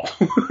tall.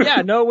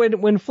 Yeah, no,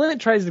 when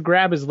Flint tries to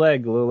grab his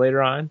leg a little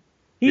later on,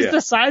 he's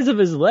the size of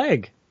his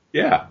leg.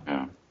 Yeah.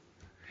 Yeah.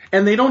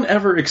 And they don't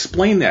ever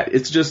explain that.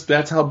 It's just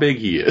that's how big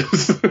he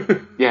is.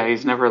 Yeah,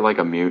 he's never like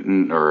a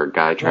mutant or a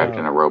guy trapped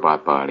in a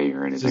robot body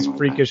or anything He's like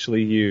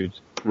freakishly huge.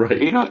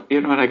 Right. You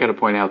know what I got to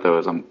point out though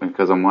is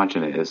because I'm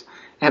watching it is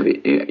have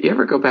you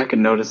ever go back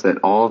and notice that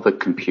all the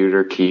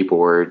computer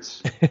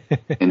keyboards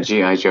in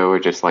G.I. Joe are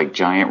just like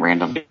giant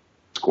random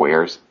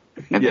squares?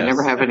 And they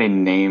never have any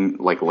name,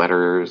 like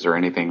letters or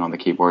anything on the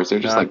keyboards. They're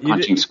just like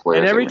punching squares.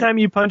 And every time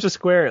you punch a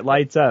square, it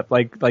lights up,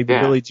 like the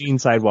Billie Jean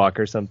sidewalk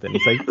or something.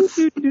 It's like...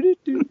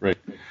 Right.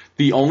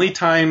 The only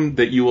time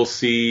that you will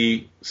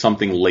see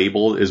something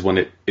labeled is when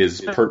it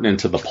is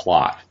pertinent to the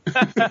plot.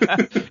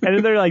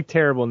 And they're like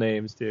terrible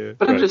names, too.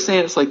 But I'm just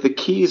saying, it's like the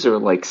keys are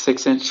like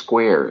 6-inch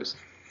squares.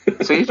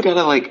 So you've got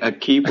a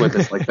keyboard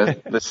that's like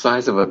the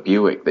size of a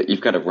Buick that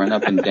you've got to run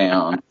up and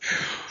down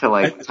to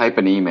like type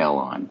an email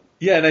on.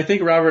 Yeah, and I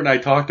think Robert and I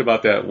talked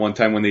about that one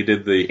time when they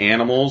did the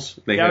animals.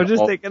 I was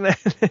just thinking that.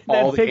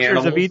 All the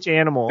pictures of each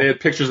animal. They had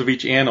pictures of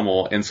each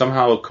animal, and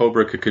somehow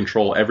Cobra could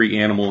control every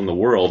animal in the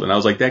world. And I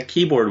was like, that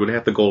keyboard would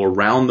have to go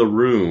around the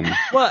room.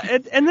 Well,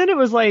 and then it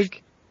was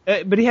like,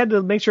 but he had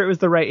to make sure it was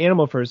the right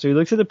animal first. So he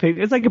looks at the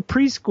picture. It's like a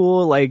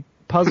preschool like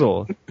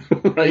puzzle,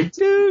 right,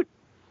 dude?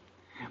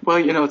 Well,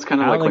 it's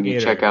kind of like when you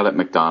check out at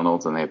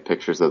McDonald's and they have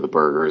pictures of the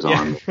burgers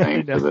on the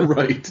thing.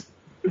 Right.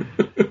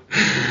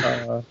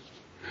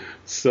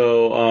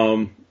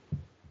 So,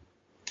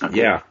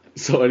 yeah.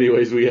 So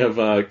anyways, we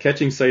have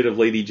catching sight of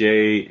Lady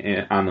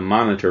J on the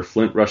monitor.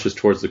 Flint rushes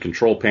towards the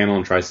control panel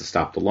and tries to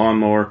stop the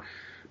lawnmower.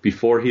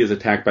 Before he is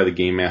attacked by the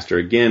Game Master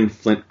again,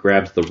 Flint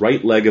grabs the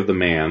right leg of the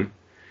man.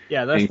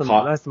 Yeah, that's the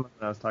one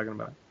I was talking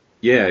about.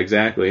 Yeah,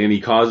 exactly. And he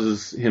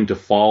causes him to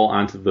fall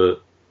onto the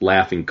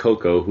laughing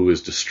Coco, who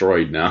is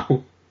destroyed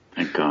now.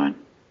 Thank God.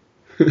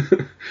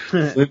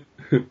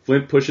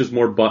 Flint pushes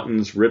more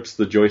buttons, rips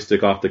the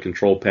joystick off the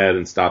control pad,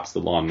 and stops the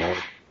lawnmower.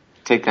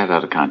 Take that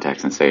out of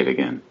context and say it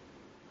again.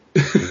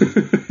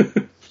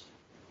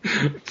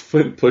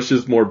 Flint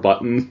pushes more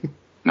buttons,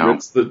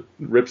 rips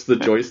the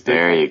joystick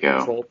there you off the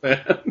control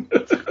pad.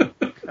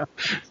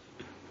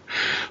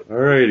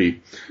 Alrighty.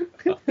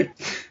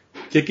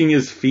 Kicking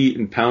his feet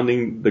and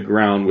pounding the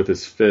ground with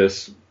his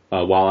fists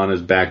while on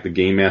his back, the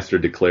Game Master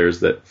declares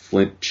that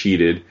Flint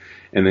cheated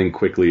and then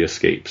quickly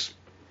escapes.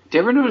 Do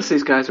you ever notice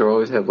these guys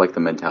always have like the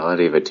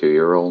mentality of a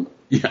 2-year-old?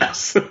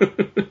 Yes. Like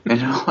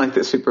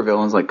the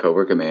supervillains like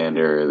Cobra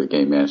Commander, the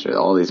Game Master,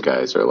 all these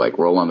guys are like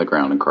roll on the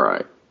ground and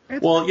cry.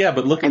 Well, yeah,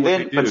 but look at what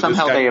they do. But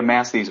somehow they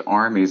amass these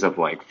armies of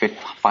like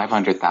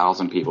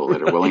 500,000 people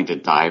that are willing to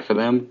die for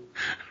them.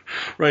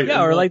 Right.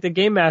 Yeah, or like the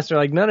Game Master,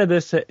 like none of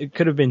this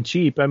could have been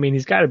cheap. I mean,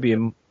 he's got to be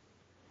a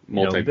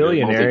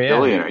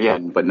multi-billionaire. Yeah,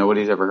 but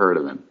nobody's ever heard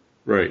of him.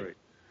 Right.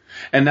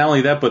 And not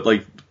only that, but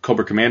like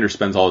Cobra Commander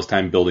spends all his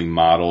time building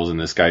models, and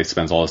this guy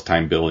spends all his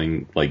time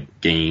building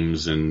like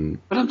games and.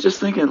 But I'm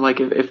just thinking, like,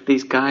 if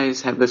these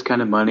guys have this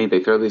kind of money, they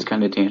throw these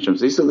kind of tantrums.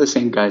 These are the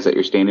same guys that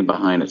you're standing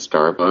behind at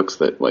Starbucks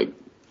that like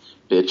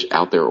bitch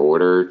out their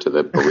order to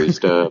the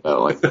barista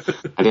about like,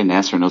 I didn't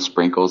ask for no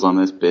sprinkles on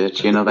this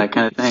bitch, that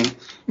kind of thing.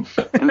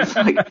 And it's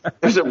like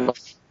there's a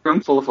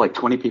room full of like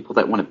 20 people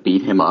that want to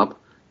beat him up.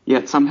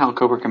 Yet somehow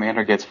Cobra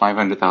Commander gets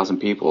 500,000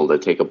 people to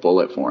take a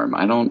bullet for him.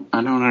 I don't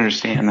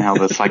understand how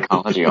the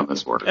psychology on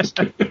this works.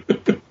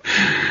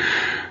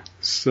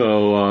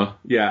 So,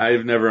 yeah,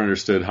 I've never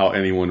understood how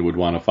anyone would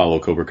want to follow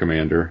Cobra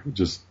Commander. It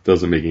just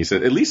doesn't make any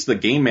sense. At least the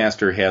Game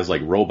Master has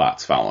like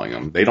robots following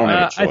him. They don't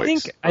have a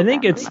choice. I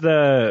think it's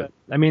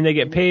they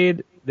get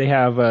paid. They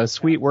have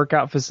sweet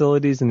workout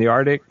facilities in the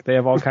Arctic. They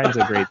have all kinds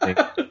of great things.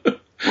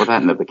 Well,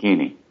 that in the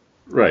bikini.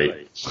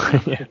 Right.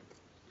 Yeah.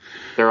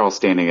 They're all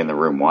standing in the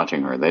room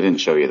watching her. They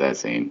didn't show you that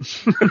scene.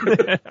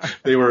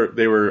 They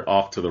were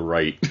off to the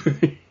right.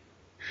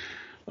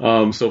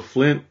 So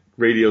Flint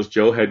radios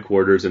Joe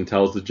headquarters and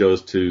tells the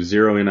Joes to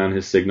zero in on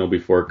his signal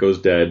before it goes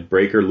dead.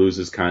 Breaker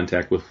loses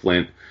contact with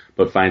Flint,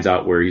 but finds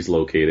out where he's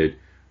located.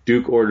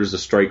 Duke orders a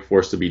strike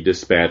force to be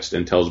dispatched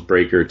and tells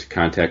Breaker to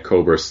contact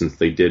Cobra since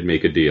they did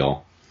make a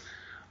deal.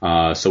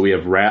 So we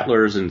have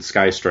Rattlers and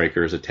Sky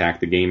Strikers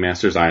attack the Game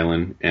Master's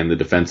island, and the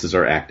defenses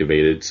are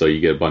activated. So you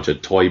get a bunch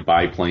of toy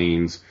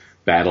biplanes,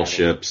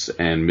 battleships,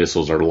 and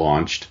missiles are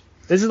launched.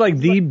 This is like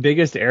the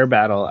biggest air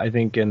battle, I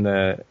think, in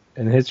the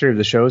history of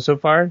the show so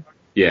far.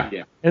 Yeah.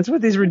 And it's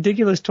with these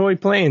ridiculous toy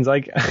planes.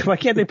 Like, why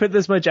can't they put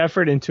this much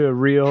effort into a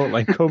real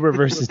like Cobra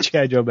versus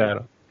G.I. Joe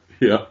battle?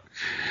 Yeah.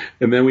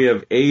 And then we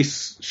have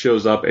Ace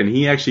shows up, and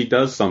he actually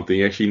does something.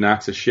 He actually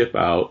knocks a ship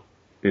out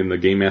in the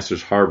Game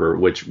Master's harbor,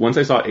 which once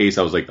I saw Ace,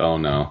 I was like, oh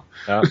no.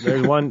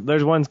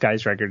 There's one Sky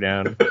Striker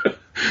down.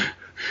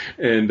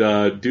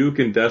 And Duke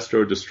and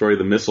Destro destroy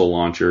the missile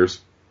launchers.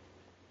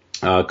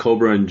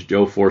 Cobra and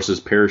Joe forces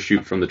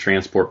parachute from the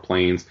transport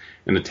planes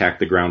and attack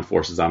the ground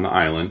forces on the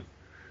island.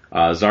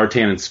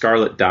 Zartan and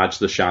Scarlet dodge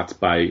the shots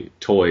by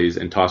toys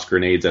and toss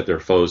grenades at their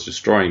foes,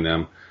 destroying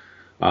them.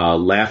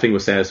 Laughing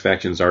with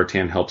satisfaction,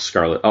 Zartan helps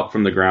Scarlet up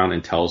from the ground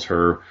and tells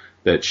her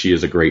that she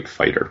is a great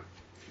fighter.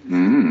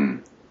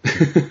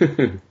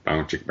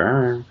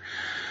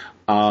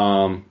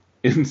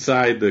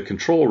 Inside the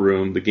control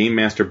room, the Game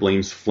Master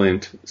blames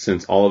Flint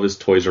since all of his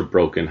toys are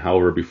broken.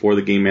 However, before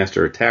the Game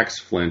Master attacks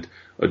Flint,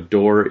 a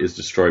door is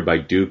destroyed by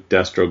Duke,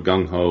 Destro,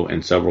 Gung-Ho,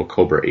 and several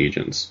Cobra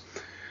agents.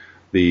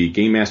 The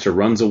Game Master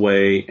runs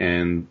away,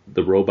 and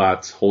the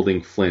robots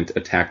holding Flint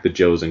attack the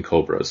Joes and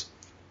Cobras.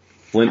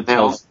 Flint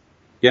tells...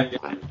 Yeah?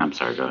 I'm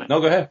sorry, go ahead. No,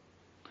 go ahead.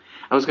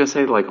 I was gonna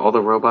say, like, all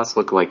the robots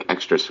look like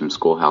extras from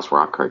Schoolhouse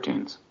Rock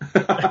cartoons.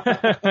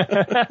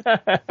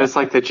 It's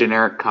like the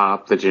generic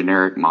cop, the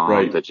generic mom,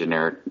 Right. the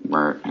generic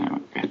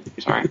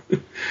sorry.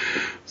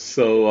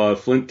 So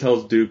Flint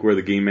tells Duke where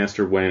the Game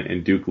Master went,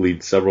 and Duke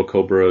leads several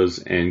Cobras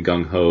and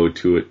Gung Ho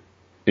to it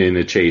in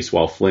a chase,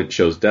 while Flint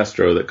shows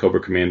Destro that Cobra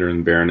Commander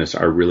and Baroness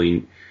are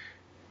really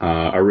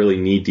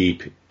knee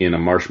deep in a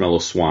marshmallow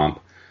swamp,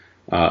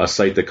 a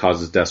sight that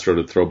causes Destro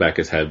to throw back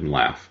his head and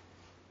laugh.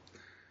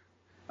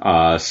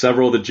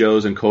 Several of the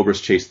Joes and Cobras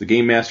chase the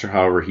Game Master.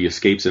 However, he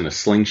escapes in a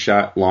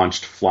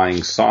slingshot-launched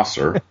flying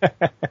saucer.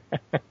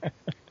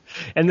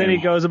 And then he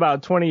goes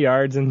about 20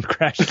 yards and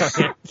crash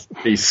lands.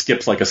 He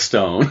skips like a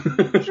stone.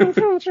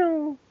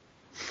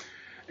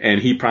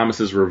 And he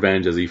promises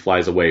revenge as he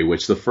flies away,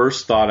 which the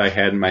first thought I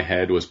had in my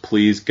head was,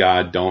 please,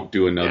 God, don't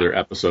do another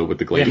episode with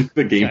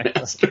the Game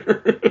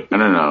Master.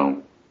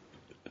 No.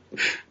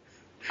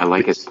 I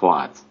like his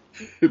plots.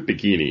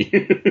 Bikini.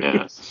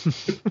 Yes.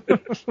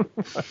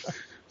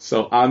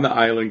 So on the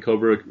island,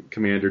 Cobra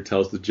Commander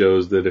tells the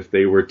Joes that if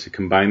they were to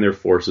combine their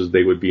forces,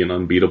 they would be an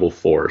unbeatable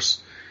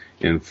force.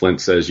 And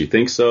Flint says, you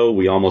think so?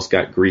 We almost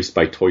got greased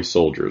by toy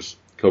soldiers.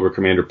 Cobra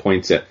Commander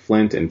points at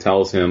Flint and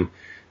tells him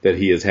that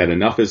he has had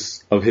enough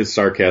of his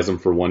sarcasm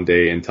for one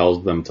day and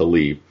tells them to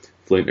leave.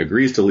 Flint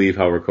agrees to leave,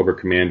 however, Cobra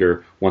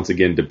Commander once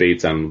again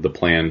debates on the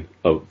plan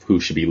of who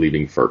should be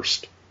leaving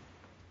first.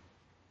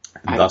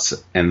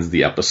 Thus ends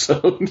the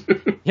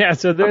episode. Yeah,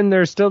 so then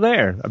they're still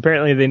there.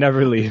 Apparently they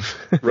never leave.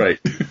 Right.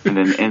 And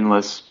an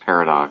endless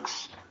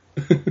paradox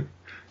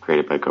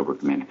created by Cobra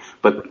Commander.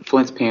 But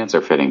Flint's pants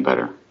are fitting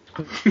better.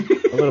 A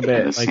little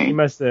bit. The Like, he same.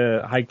 must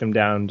have hiked them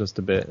down just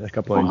a bit, a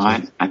couple Well,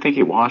 inches. I think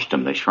he washed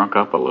them. They shrunk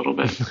up a little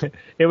bit.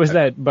 It was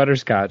that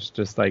butterscotch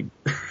just, like,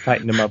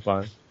 tightened them up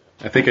on.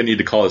 I think I need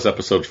to call this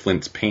episode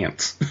Flint's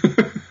Pants.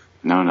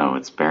 No,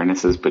 it's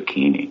Baroness's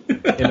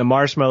bikini. In the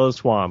marshmallow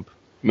swamp.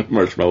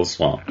 Marshmallow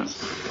Swamp.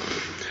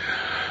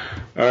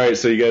 All right,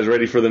 so you guys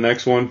ready for the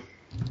next one?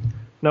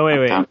 No,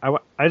 wait.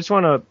 I just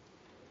want to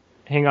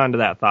hang on to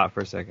that thought for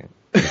a second.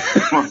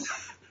 What,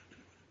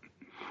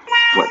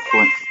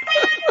 Flint?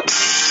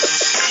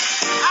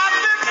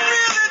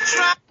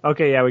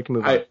 Okay, yeah, we can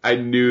move on. I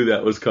knew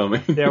that was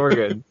coming. Yeah, we're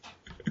good.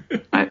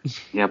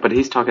 Yeah, but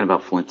he's talking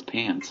about Flint's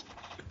pants.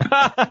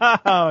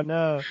 Oh,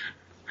 no.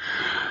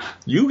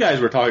 You guys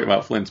were talking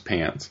about Flint's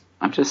pants.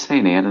 I'm just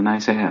saying he had a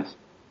nice ass.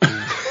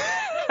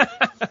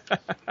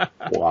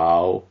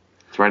 Wow.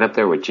 It's right up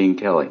there with Gene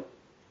Kelly.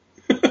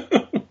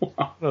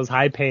 Those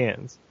high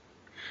pants.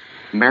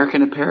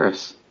 American in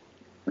Paris.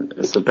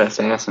 It's the best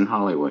ass in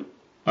Hollywood.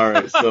 All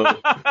right, so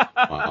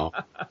wow.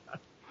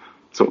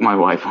 That's what my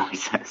wife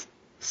always says.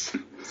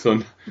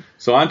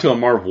 So on to a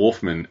Marv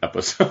Wolfman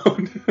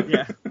episode.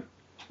 Yeah.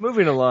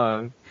 Moving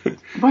along.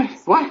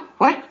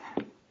 What?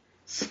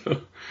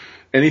 So,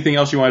 anything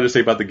else you wanted to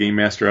say about the Game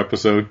Master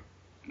episode?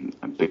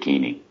 A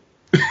bikini.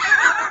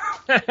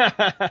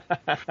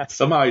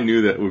 Somehow I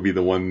knew that would be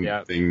the one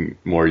thing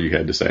more you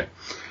had to say.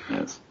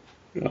 Yes.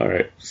 All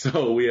right.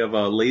 So we have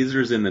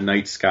Lasers in the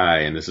Night Sky,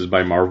 and this is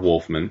by Marv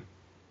Wolfman.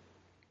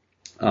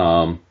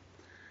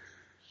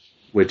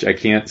 Which I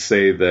can't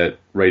say that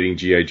writing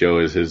G.I. Joe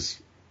is his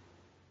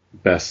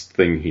best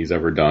thing he's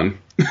ever done.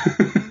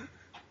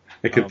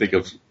 I could think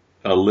of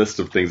a list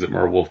of things that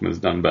Marv Wolfman's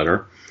done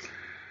better.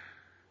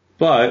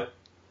 But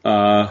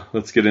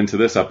let's get into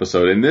this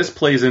episode. And this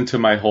plays into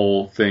my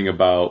whole thing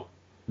about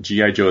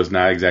G.I. Joe is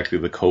not exactly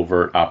the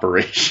covert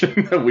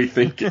operation that we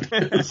think it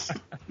is.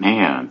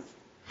 Man.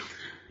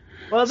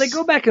 Well, they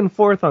go back and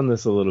forth on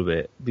this a little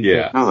bit.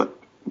 Yeah. No,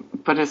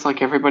 but it's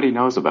like everybody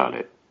knows about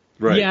it.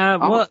 Right. Yeah,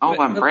 well...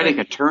 I'm writing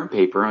a term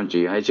paper on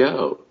G.I.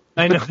 Joe.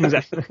 I know,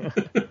 exactly.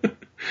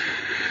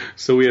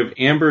 So we have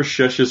Amber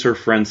shushes her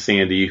friend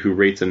Sandy, who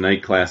rates a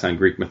night class on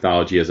Greek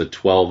mythology as a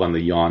 12 on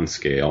the yawn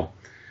scale.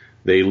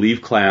 They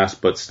leave class,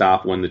 but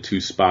stop when the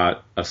two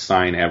spot a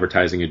sign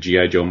advertising a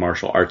G.I. Joe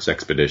martial arts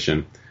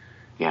expedition.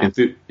 Yeah.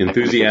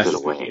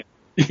 Enthusiastic.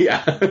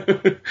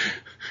 Yeah.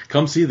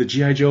 Come see the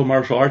G.I. Joe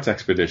martial arts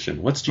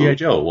expedition. What's G.I.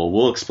 Joe? Well,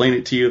 we'll explain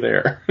it to you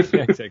there.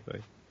 Yeah,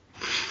 exactly.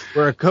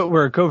 We're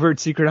a covert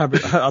secret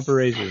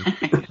operation.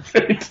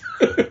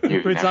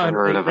 You've Puts never on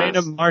heard of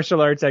random us.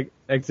 martial arts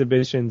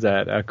exhibitions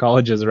at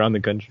colleges around the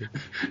country.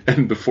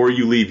 And before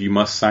you leave, you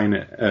must sign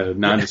a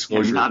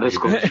non-disclosure.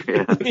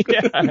 Non-disclosure.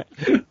 Yeah.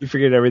 You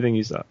forget everything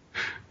you saw.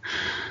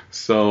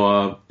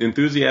 So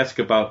enthusiastic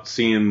about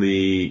seeing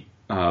the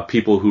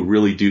people who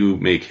really do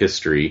make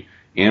history,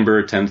 Amber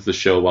attends the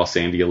show while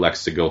Sandy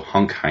elects to go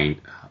hunk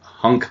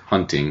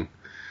hunting.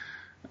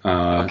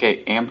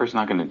 Okay, Amber's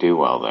not going to do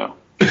well, though.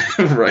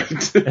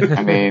 Right.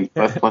 I mean,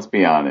 let's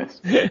be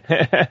honest.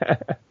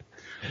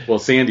 Well,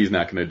 Sandy's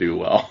not going to do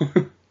well.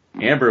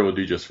 Amber will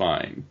do just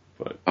fine.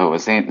 But Oh,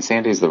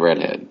 Sandy's the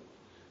redhead.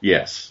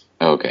 yes.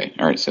 Okay,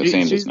 all right. So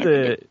Sandy's She's not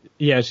gonna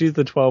do. she's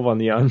the 12 on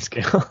the yawn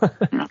scale.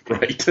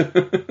 Right.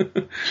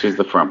 She's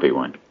the frumpy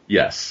one.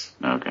 Yes.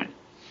 Okay.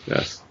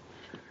 Yes.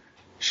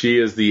 She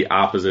is the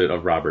opposite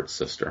of Robert's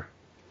sister.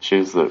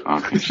 She's the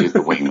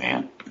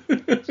wingman.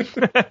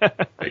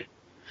 Right.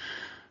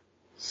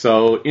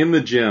 So in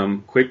the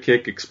gym, Quick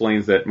Kick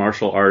explains that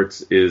martial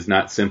arts is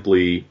not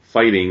simply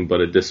fighting, but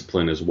a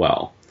discipline as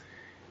well.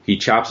 He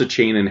chops a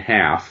chain in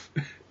half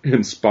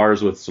and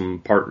spars with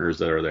some partners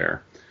that are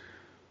there,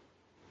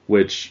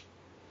 which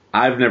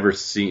I've never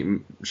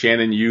seen.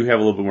 Shannon, you have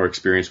a little bit more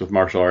experience with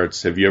martial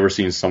arts. Have you ever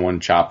seen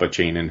someone chop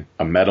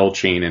a metal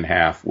chain in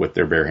half with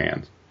their bare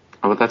hands?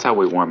 Oh, but that's how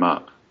we warm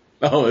up.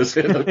 Oh, is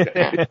it?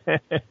 Okay.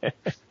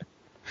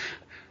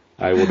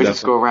 I will We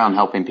just go around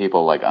helping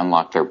people like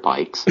unlock their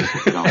bikes.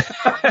 You know?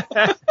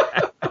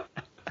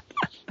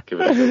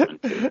 Give it a good one,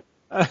 too.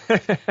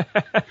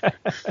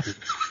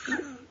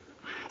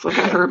 It's like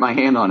I hurt my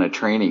hand on a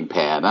training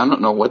pad. I don't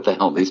know what the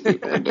hell these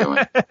people are doing.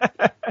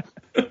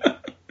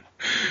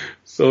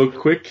 So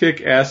Quick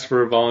Kick asks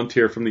for a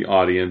volunteer from the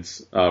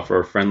audience for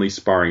a friendly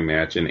sparring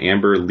match, and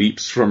Amber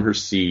leaps from her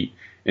seat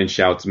and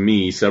shouts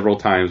 "me" several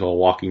times while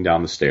walking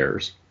down the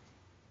stairs.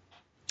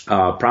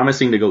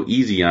 Promising to go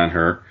easy on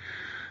her,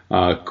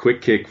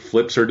 Quick Kick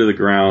flips her to the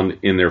ground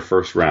in their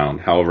first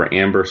round. However,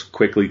 Amber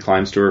quickly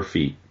climbs to her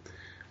feet.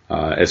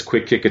 As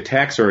Quick Kick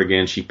attacks her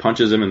again, she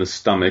punches him in the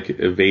stomach,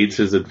 evades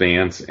his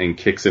advance, and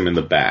kicks him in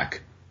the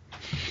back.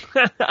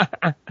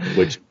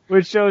 Which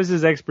shows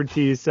his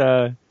expertise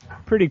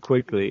pretty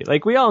quickly.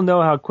 Like, we all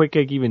know how Quick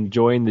Kick even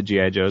joined the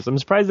G.I. Joes. I'm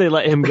surprised they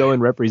let him go and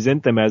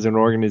represent them as an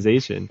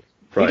organization.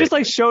 Right. He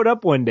just showed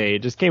up one day,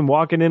 just came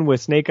walking in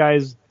with Snake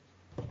Eyes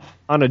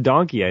on a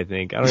donkey, I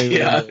think. I don't even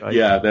know.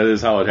 Yeah, that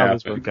is how it happened.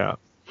 This worked out.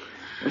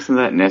 Isn't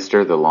that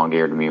Nestor, the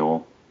long-eared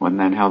mule? Wasn't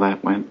that how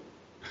that went?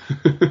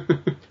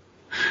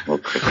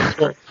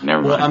 Never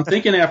mind. Well, I'm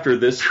thinking after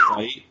this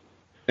fight,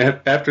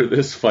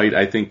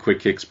 I think Quick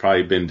Kick's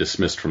probably been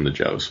dismissed from the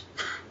Joes.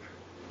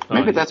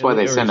 Maybe that's why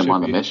they send him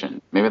on the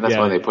mission. Maybe that's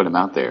why they put him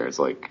out there. It's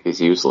like,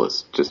 he's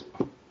useless. Just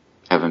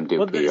have him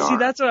do PR. See,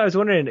 that's what I was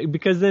wondering,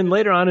 because then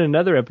later on in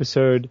another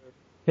episode,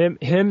 him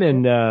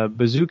and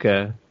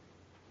Bazooka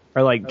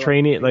are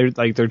training,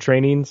 they're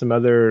training some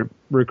other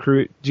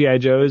recruit G.I.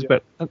 Joes,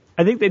 but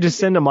I think they just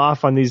send them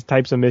off on these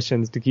types of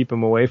missions to keep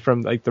them away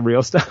from the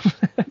real stuff.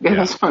 Yeah,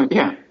 that's fine.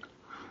 Yeah,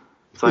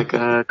 it's like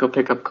go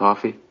pick up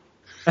coffee.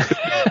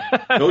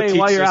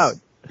 While you're out,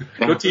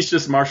 go teach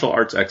this martial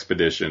arts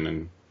expedition,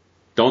 and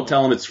don't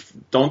tell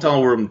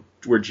them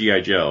we're G.I.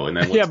 Joe. And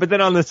then but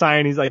then on the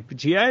sign he's like,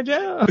 G.I.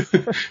 Joe.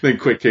 Then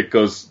Quick Kick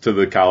goes to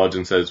the college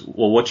and says,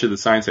 well, what should the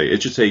sign say?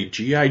 It should say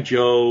G.I.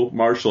 Joe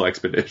Martial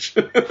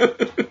Expedition.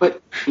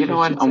 But you know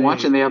what? I'm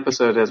watching the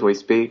episode as we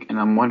speak, and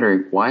I'm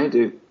wondering why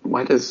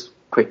does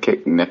Quick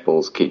Kick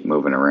nipples keep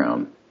moving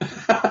around?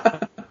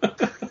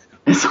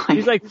 He's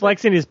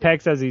flexing his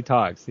pecs as he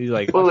talks. He's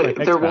like, well,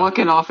 they're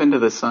walking off into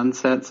the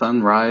sunset,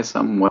 sunrise,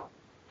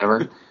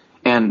 whatever.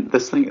 And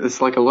this thing, it's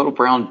like a little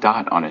brown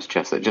dot on his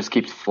chest that just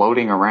keeps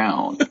floating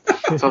around.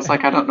 So it's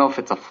like, I don't know if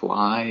it's a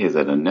fly, is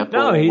it a nipple?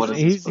 No,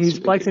 he's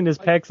flexing his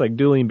pecs like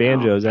dueling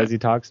banjos as he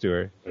talks to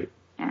her.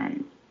 All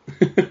right.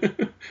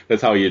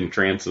 That's how he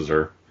entrances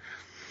her.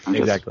 I'm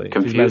exactly.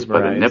 Confused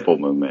by the nipple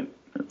movement.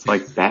 It's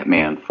like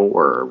Batman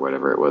 4 or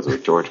whatever it was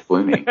with George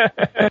Clooney.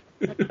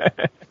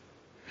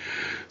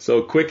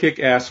 So Quick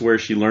Kick asks where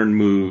she learned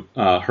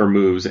her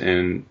moves,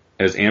 and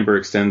as Amber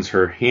extends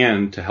her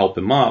hand to help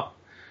him up,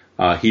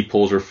 he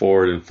pulls her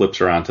forward and flips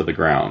her onto the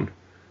ground.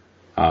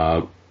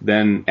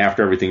 Then,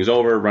 after everything's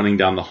over, running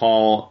down the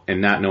hall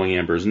and not knowing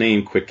Amber's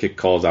name, Quick Kick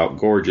calls out,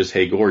 "Gorgeous,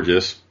 hey,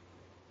 gorgeous."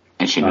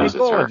 And she knows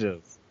it's her.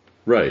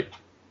 Right.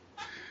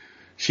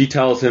 She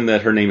tells him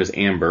that her name is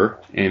Amber,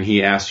 and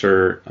he asks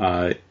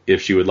her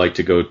if she would like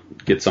to go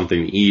get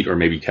something to eat or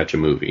maybe catch a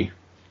movie.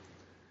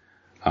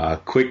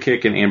 Quick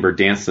Kick and Amber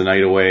dance the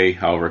night away.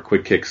 However,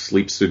 Quick Kick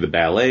sleeps through the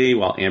ballet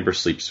while Amber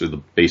sleeps through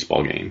the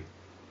baseball game.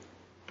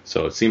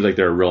 So it seems like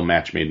they're a real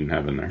match made in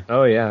heaven there.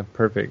 Oh, yeah.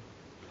 Perfect.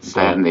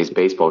 That and these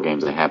baseball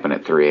games that happen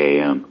at 3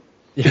 a.m.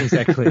 Yeah,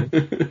 exactly.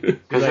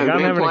 Because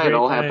it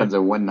all happens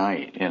in one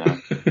night, you know.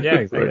 Yeah,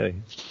 exactly. Right.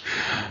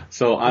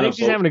 So I think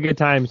she's having a good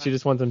time. She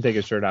just wants him to take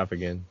his shirt off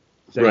again.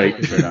 Right.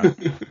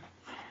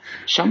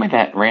 Show me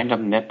that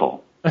random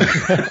nipple.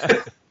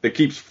 That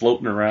keeps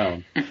floating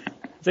around.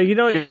 So you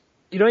don't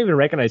even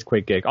recognize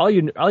Quick Kick. All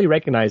you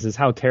recognize is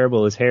how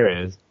terrible his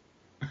hair is.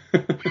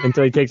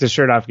 Until he takes his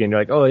shirt off again, you're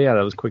like, oh yeah,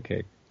 that was Quick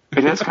Kick.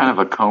 It is kind of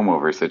a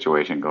comb-over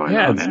situation going on.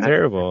 Yeah, it's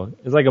terrible.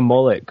 It's like a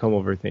mullet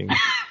comb-over thing.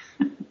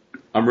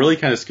 I'm really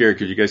kind of scared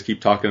because you guys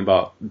keep talking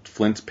about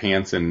Flint's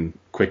pants and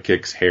Quick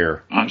Kick's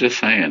hair. I'm just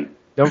saying.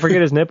 Don't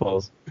forget his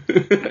nipples.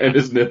 And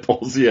his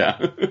nipples, yeah.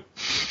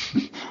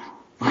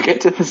 We'll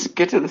get to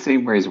the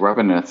scene where he's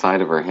rubbing the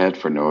side of her head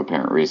for no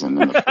apparent reason.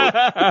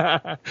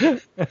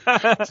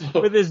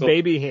 With his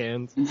baby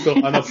hands. So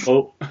on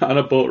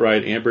a boat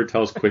ride, Amber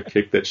tells Quick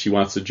Kick that she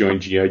wants to join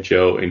G.I.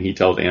 Joe, and he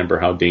tells Amber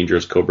how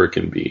dangerous Cobra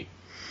can be.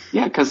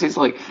 Yeah, because he's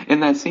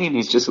in that scene,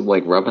 he's just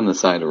rubbing the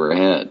side of her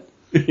head.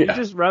 Yeah. He's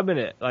just rubbing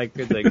it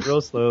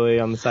real slowly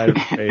on the side of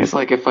her face. It's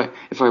like if I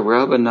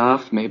rub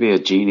enough, maybe a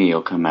genie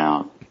will come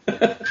out.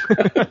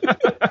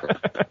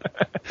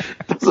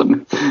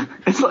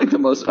 It's like the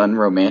most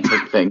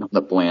unromantic thing on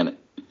the planet.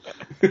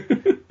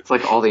 It's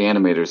like all the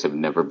animators have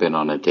never been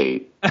on a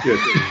date.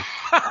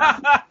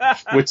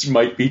 Which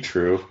might be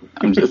true.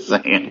 I'm just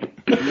saying.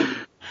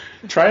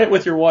 Try it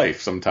with your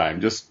wife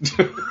sometime. Just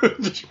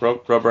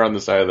rub her on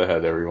the side of the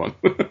head, everyone.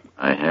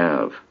 I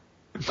have.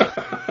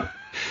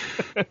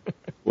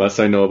 Less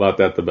I know about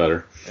that, the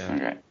better.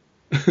 Okay.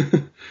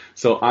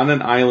 So on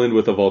an island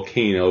with a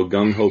volcano,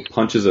 Gung-Ho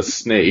punches a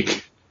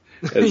snake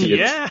as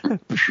he,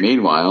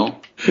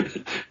 Meanwhile,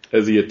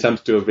 as he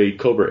attempts to evade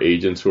Cobra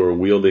agents who are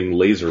wielding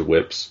laser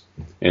whips,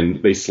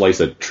 and they slice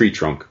a tree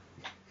trunk.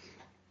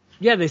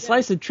 Yeah, they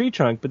slice a tree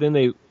trunk, but then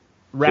they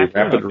wrap it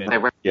around him. They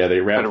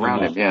wrap it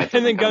around him. Yeah,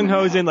 And then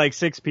Gung-Ho's in like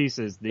 6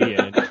 pieces. The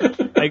end.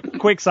 Like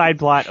quick side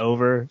plot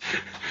over.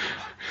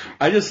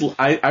 I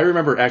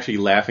remember actually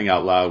laughing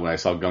out loud when I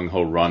saw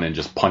Gung-Ho run and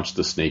just punch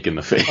the snake in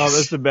the face. Oh,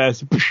 that's the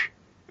best.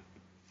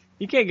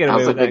 You can't get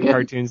away with that in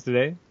cartoons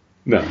today.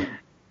 No. Like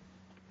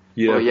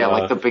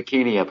the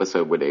bikini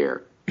episode would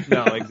air.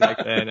 No,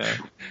 exactly. I know.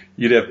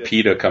 You'd have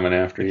PETA coming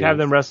after you. Have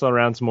them wrestle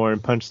around some more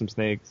and punch some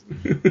snakes.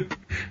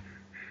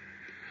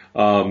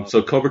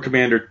 So Cobra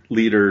Commander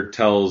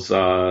tells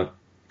Televiper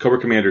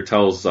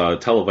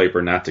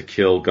not to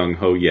kill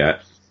Gung-Ho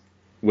yet,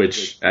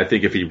 which I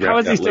think if he wrapped how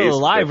is he still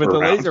alive with the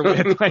laser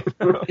whip? Right.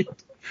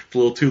 It's a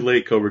little too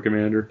late, Cobra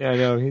Commander. Yeah, I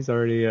know. He's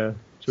already. Should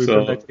we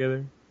put back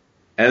together?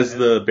 As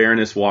the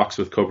Baroness walks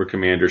with Cobra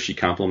Commander, she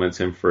compliments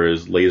him for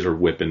his laser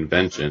whip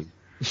invention.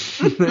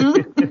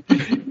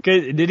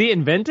 Did he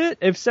invent it?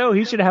 If so,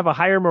 he should have a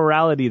higher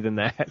morality than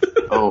that.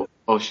 Oh,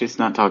 she's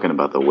not talking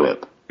about the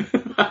whip.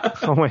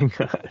 Oh my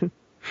god.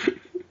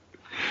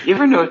 You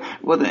ever know?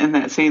 Well, in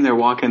that scene, they're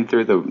walking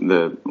through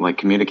the like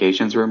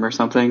communications room or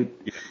something.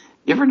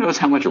 You ever notice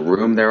how much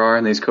room there are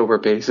in these Cobra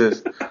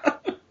bases?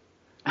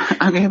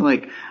 I mean,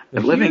 like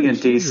living in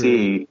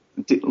DC,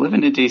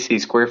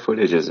 square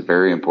footage is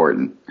very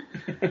important.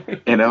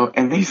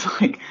 And these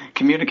like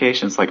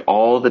communications, like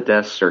all the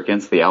desks are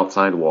against the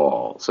outside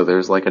wall, so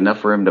there's like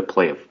enough room to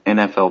play an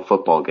NFL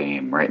football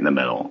game right in the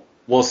middle.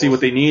 Well, see, what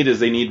they need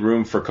is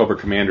room for Cobra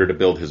Commander to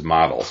build his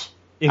models.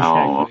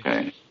 Exactly. Oh,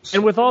 okay.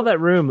 And with all that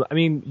room, I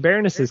mean,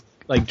 Baroness is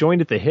like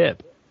joined at the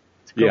hip.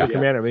 Cobra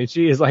Commander. I mean,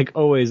 she is like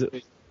always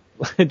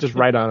just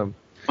right on him.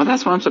 Well,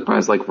 that's why I'm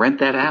surprised. Like, rent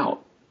that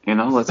out.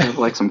 Let's have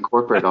like some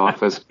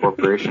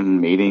corporation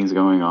meetings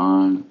going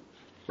on.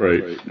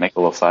 Right. Make a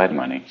little side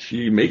money.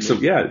 You make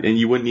some, and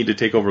you wouldn't need to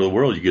take over the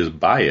world. You could just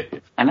buy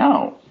it. I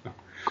know.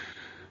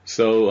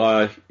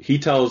 So he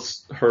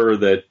tells her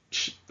that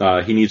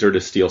he needs her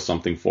to steal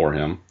something for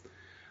him.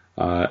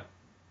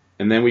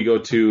 And then we go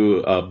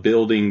to a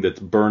building that's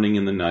burning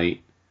in the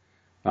night,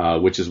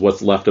 which is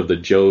what's left of the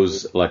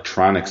Joe's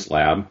electronics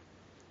lab.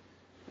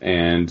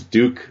 And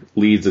Duke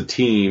leads a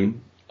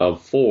team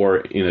of 4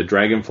 in a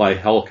Dragonfly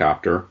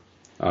helicopter,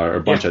 or a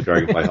bunch of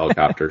Dragonfly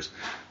helicopters,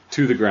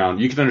 to the ground.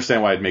 You can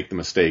understand why I'd make the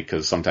mistake,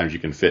 because sometimes you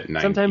can fit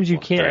 9. Sometimes you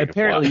can't.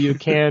 Apparently you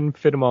can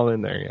fit them all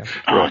in there, yeah.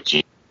 Oh,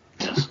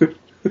 Jesus.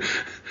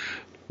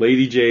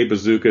 Lady J,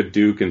 Bazooka,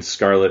 Duke, and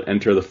Scarlet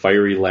enter the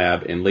fiery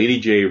lab, and Lady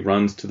J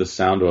runs to the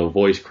sound of a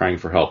voice crying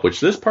for help, which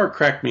this part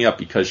cracked me up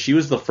because she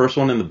was the first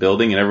one in the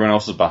building and everyone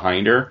else was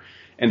behind her.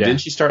 And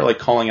didn't she start like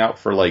calling out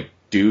for like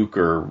Duke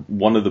or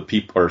one of the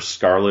people, or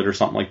Scarlet or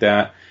something like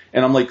that?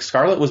 And I'm like,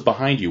 Scarlet was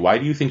behind you. Why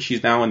do you think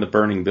she's now in the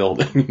burning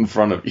building in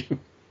front of you?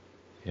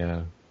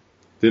 Yeah.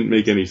 Didn't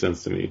make any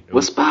sense to me.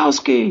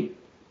 Waspowski!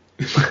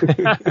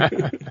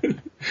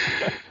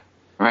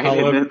 Right?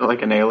 Isn't it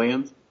like an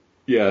Aliens?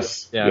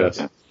 Yes. Yeah.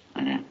 Yes.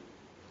 Okay.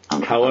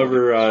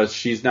 However,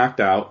 she's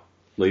knocked out.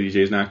 Lady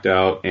J's knocked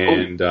out,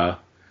 and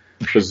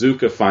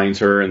Bazooka finds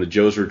her, and the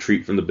Joes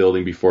retreat from the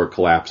building before it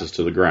collapses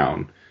to the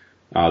ground.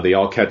 They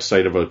all catch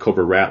sight of a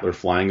Cobra Rattler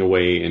flying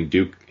away, and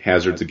Duke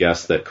hazards a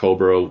guess that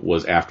Cobra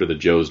was after the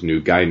Joe's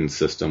new guidance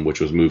system, which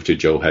was moved to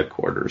Joe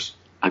headquarters.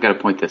 I got to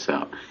point this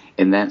out.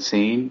 In that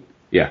scene,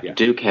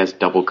 Duke has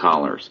double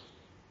collars.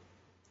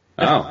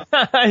 Oh.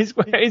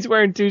 He's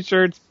wearing 2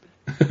 shirts.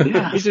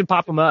 Yeah. He should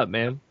pop them up,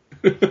 man.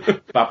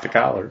 Pop the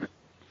collar.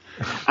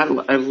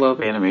 I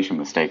love animation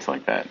mistakes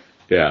like that.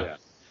 Yeah.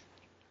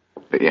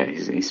 But yeah,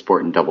 he's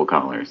sporting double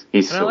collars.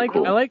 He's so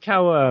cool. I like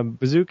how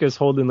Bazooka's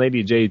holding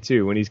Lady J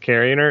too when he's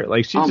carrying her.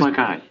 Like she's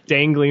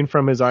dangling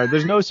from his arm.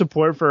 There's no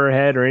support for her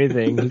head or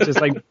anything. He's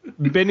just like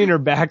bending her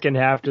back in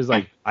half, just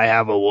like, I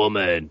have a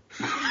woman.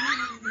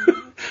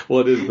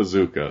 Well, it is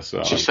Bazooka,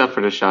 so she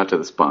suffered a shot to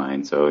the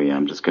spine. So yeah,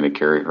 I'm just going to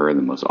carry her in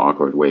the most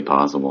awkward way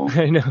possible.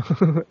 I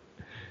know.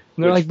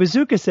 And they're like,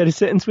 Bazooka said a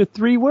sentence with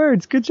 3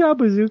 words. Good job,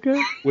 Bazooka.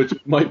 Which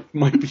might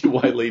be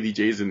why Lady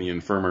J's in the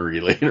infirmary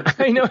later.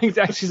 I know,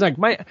 exactly. She's like,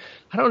 I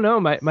don't know,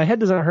 my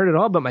head doesn't hurt at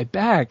all, but my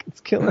back, it's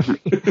killing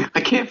me.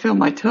 I can't feel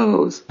my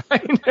toes.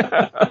 I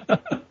know.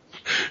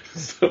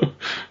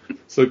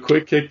 So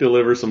Quick Kick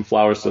delivers some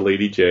flowers to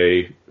Lady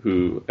J,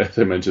 who, as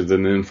I mentioned, is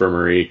in the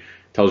infirmary,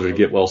 tells her to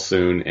get well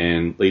soon,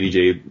 and Lady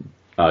J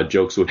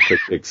jokes with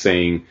Quick Kick,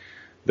 saying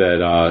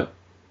that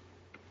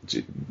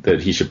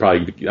he should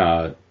probably,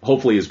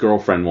 hopefully his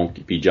girlfriend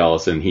won't be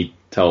jealous, and he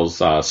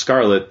tells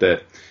Scarlet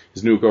that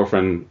his new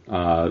girlfriend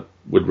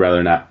would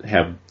rather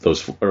have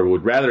those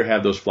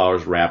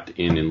flowers wrapped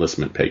in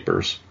enlistment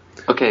papers.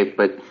 Okay,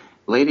 but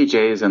Lady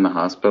J is in the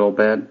hospital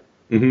bed.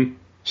 Mm-hmm.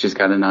 She's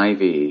got an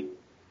IV,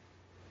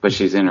 but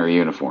she's in her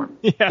uniform.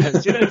 Yeah,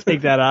 she didn't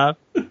take that off.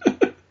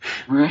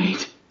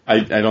 Right? I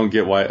don't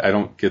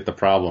get the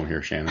problem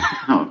here, Shannon.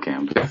 Okay,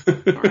 I'm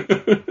sorry.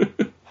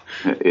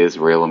 It is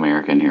real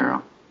American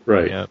hero.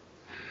 Right. Yeah.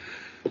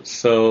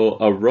 So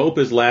a rope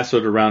is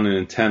lassoed around an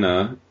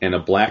antenna, and a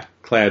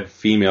black-clad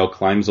female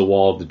climbs the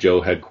wall of the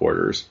Joe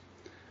headquarters.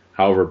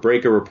 However,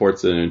 Breaker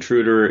reports that an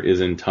intruder is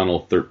in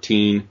Tunnel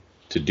 13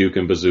 to Duke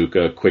and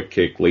Bazooka, Quick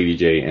Kick, Lady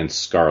J, and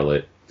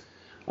Scarlet.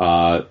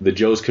 The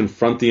Joes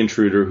confront the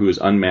intruder, who is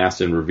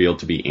unmasked and revealed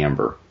to be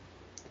Amber.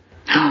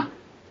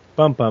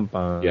 Bum, bum,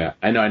 bum. Yeah,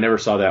 I know. I never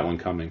saw that one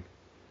coming.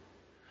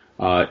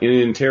 In an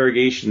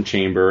interrogation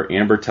chamber,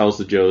 Amber tells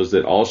the Joes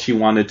that all she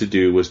wanted to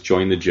do was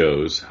join the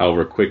Joes.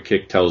 However, Quick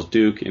Kick tells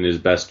Duke in his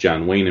best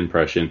John Wayne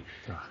impression,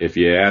 "If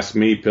you ask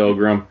me,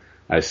 Pilgrim,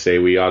 I say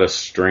we ought to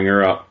string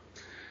her up."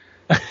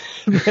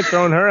 They're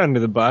throwing her under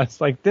the bus.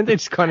 Like, didn't they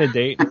just go on a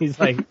date? He's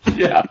like,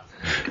 Yeah.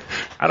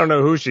 I don't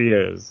know who she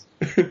is.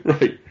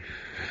 Right.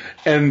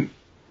 And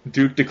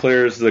Duke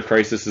declares the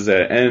crisis is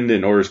at an end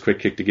and orders Quick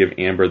Kick to give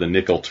Amber the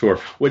nickel tour,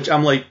 which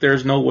I'm like,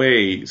 there's no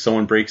way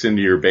someone breaks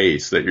into your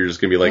base that you're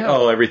just going to be like,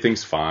 oh,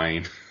 everything's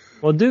fine.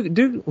 Well,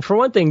 Duke, for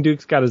one thing,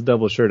 Duke's got his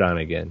double shirt on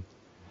again.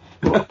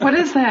 What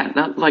is that?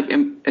 Not like,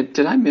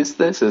 did I miss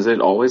this? Is it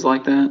always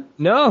like that?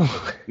 No.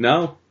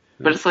 No.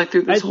 But it's like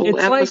through this whole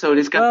episode,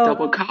 he's got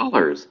double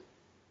collars.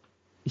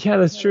 Yeah,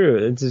 that's true.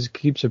 It just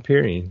keeps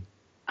appearing.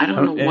 I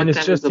don't know what and it's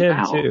that just is him,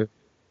 about. too.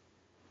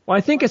 Well,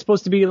 I think it's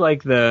supposed to be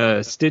like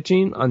the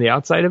stitching on the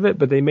outside of it,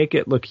 but they make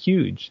it look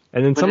huge.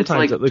 And then But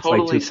sometimes it's like it looks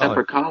totally like two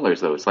separate colors.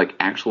 collars, though. It's like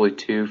actually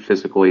two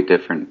physically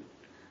different.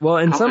 Well,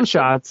 in some colors.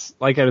 shots,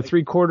 like at a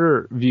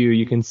 3/4 view,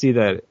 you can see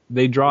that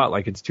they draw it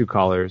like it's two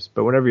collars,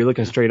 but whenever you're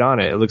looking straight on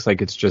it, it looks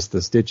like it's just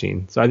the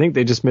stitching. So I think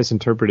they just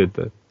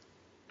misinterpreted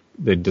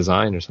the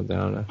design or something.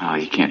 I don't know. Oh,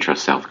 you can't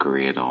trust South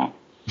Korea at all.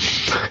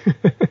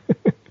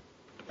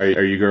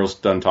 Are you girls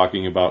done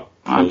talking about...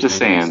 I'm just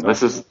saying,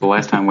 this is the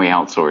last time we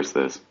outsource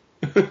this.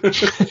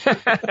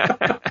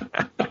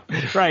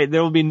 Right,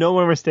 there will be no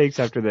more mistakes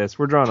after this.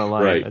 We're drawing a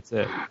line. Right. That's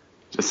it.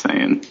 Just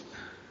saying.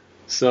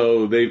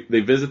 So they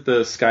visit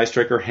the Sky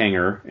Striker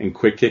hangar, and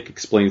Quick Kick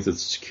explains that the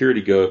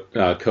security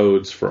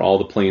codes for all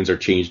the planes are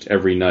changed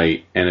every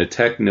night, and a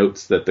tech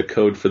notes that the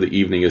code for the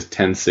evening is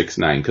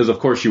 1069. Because, of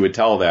course, you would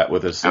tell that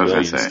with a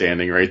civilian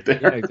standing right there.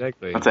 Yeah,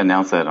 exactly. Let's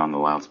announce that on the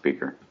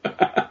loudspeaker.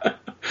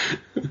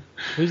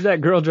 Who's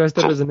that girl dressed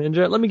up as a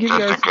ninja? Let me give you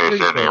Just our in case security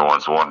code.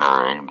 anyone's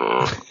wondering,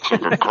 the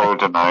secret code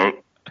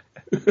tonight.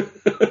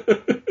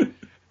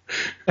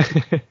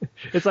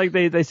 It's like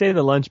they say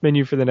the lunch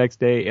menu for the next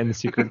day and the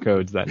secret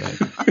codes that night.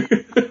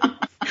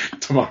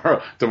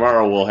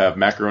 Tomorrow we'll have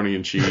macaroni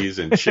and cheese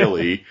and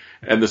chili,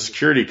 and the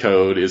security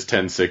code is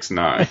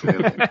 1069.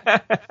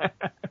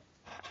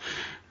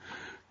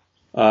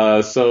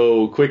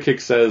 So Quick Kick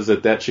says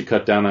that should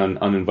cut down on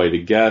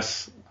uninvited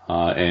guests,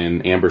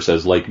 and Amber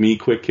says, like me,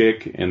 Quick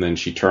Kick, and then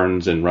she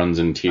turns and runs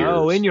in tears.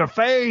 Oh, in your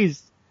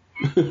face!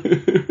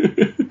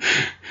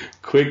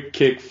 Quick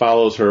Kick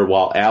follows her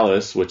while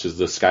Alice, which is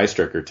the Sky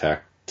Striker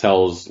tech,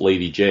 tells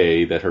Lady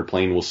J that her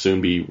plane will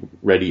soon be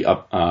ready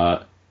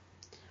for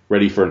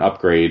an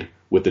upgrade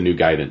with the new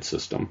guidance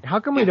system. How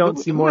come we don't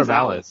see more of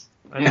Alice?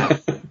 Yeah.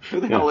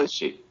 Who the hell is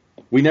she?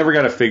 We never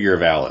got a figure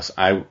of Alice.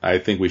 I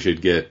think we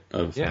should get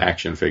an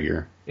action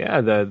figure.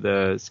 Yeah,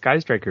 the Sky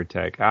Striker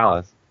tech,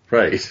 Alice.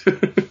 Right.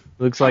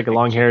 Looks like a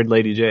long-haired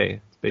Lady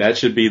J. That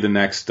should be the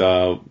next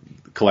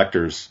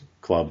collectors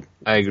club.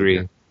 I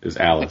agree. Is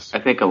Alice. I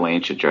think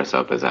Elaine should dress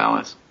up as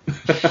Alice.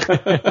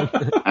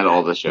 At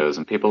all the shows,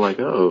 and people are like,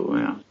 oh,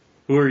 yeah.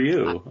 Who are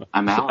you?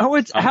 I'm Alice. Oh,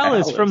 it's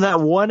Alice from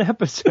that one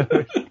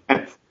episode.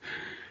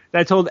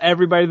 That told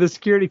everybody the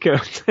security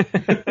code.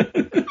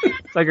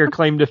 It's like her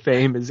claim to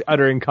fame is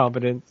utter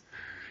incompetence.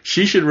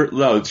 She should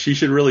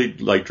really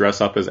like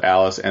dress up as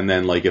Alice, and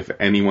then like if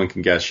anyone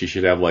can guess, she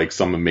should have like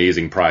some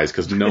amazing prize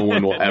because no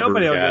one will ever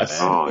guess.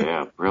 Oh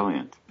yeah,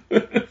 brilliant.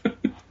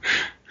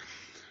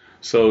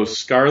 So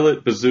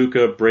Scarlet,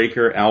 Bazooka,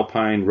 Breaker,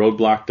 Alpine,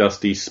 Roadblock,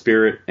 Dusty,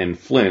 Spirit, and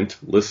Flint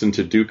listen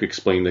to Duke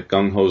explain that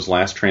Gung Ho's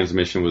last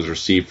transmission was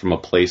received from a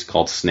place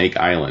called Snake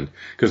Island,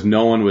 because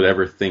no one would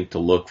ever think to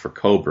look for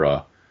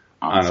Cobra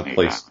on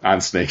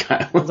Snake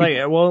Island. It's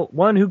like, well,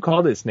 one, who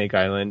called it Snake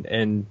Island,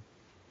 and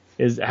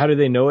how do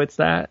they know it's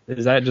that?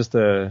 Is that just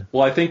a...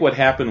 Well, I think what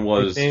happened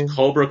was nickname?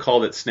 Cobra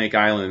called it Snake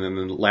Island, and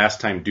then the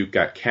last time Duke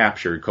got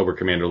captured, Cobra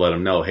Commander let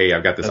him know, hey,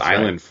 I've got this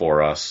island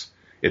for us.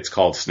 It's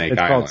called Snake Island.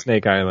 It's called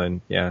Snake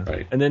Island, yeah.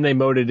 Right. And then they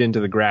mowed it into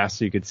the grass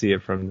so you could see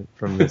it from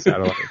the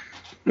satellite.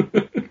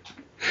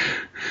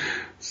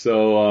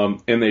 So,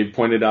 and they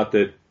pointed out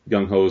that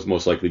Gung Ho has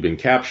most likely been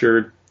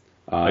captured.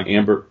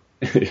 Amber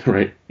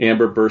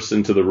bursts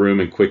into the room,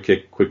 and Quick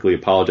Kick quickly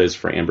apologizes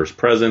for Amber's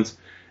presence.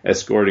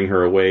 Escorting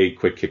her away,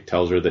 Quick Kick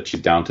tells her that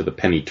she's down to the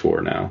Penny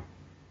Tour now.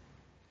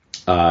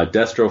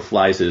 Destro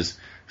flies his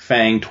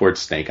Fang towards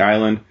Snake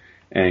Island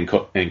and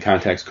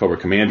contacts Cobra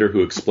Commander,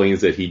 who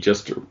explains that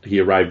he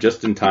arrived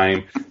just in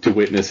time to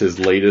witness his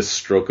latest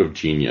stroke of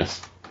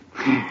genius.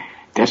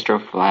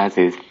 Destro flies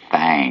his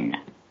thing.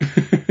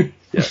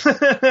 Yes.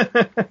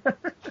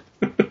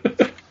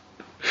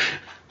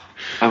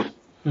 Oh,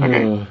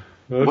 okay. Okay.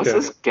 What's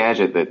this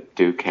gadget that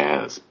Duke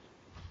has?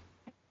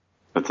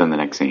 That's in the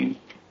next scene.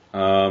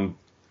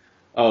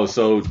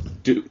 So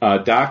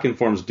Doc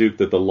informs Duke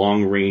that the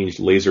long-range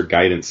laser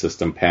guidance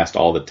system passed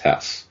all the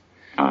tests.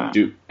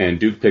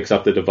 Duke picks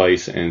up the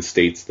device and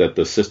states that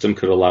the system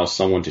could allow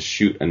someone to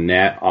shoot a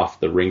gnat off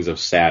the rings of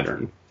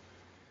Saturn.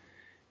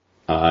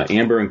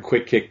 Amber and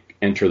Quick Kick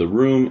enter the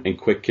room, and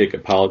Quick Kick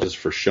apologizes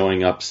for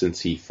showing up since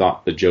he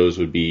thought the Joes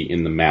would be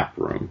in the map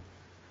room.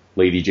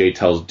 Lady J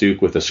tells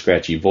Duke with a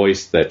scratchy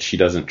voice that she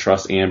doesn't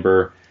trust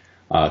Amber.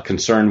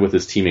 Concerned with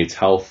his teammate's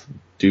health,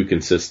 Duke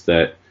insists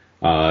that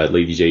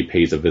Lady J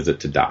pays a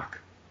visit to Doc.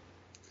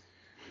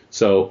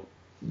 So,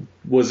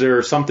 was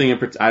there something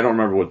I don't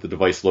remember what the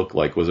device looked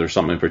like. Was there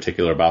something in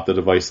particular about the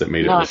device that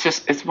made it? No,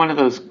 it's one of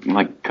those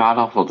like god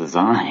awful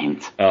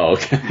designs. Oh,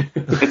 okay.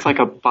 It's like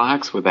a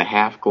box with a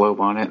half globe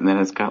on it, and then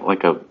it's got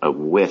like a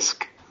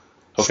whisk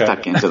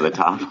stuck into the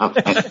top of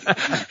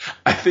it.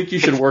 I think you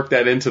should work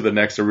that into the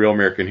next A Real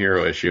American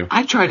Hero issue.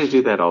 I try to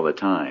do that all the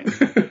time.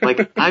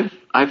 Like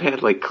I've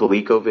had like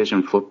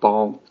ColecoVision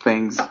football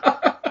things,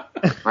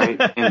 right?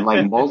 In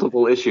like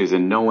multiple issues,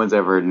 and no one's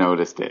ever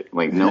noticed it.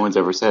 Like no one's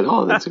ever said,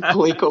 "Oh, that's a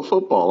Coleco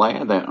football." I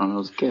had that when I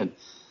was a kid.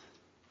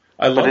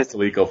 I love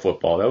Coleco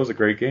football. That was a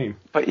great game.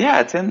 But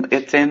yeah, it's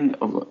in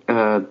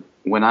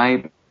when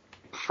I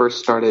first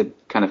started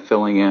kind of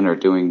filling in or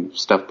doing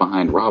stuff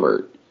behind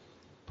Robert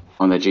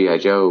on the G.I.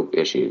 Joe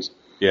issues.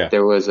 Yeah.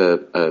 There was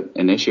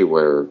an issue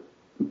where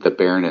the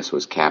Baroness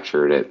was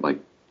captured at like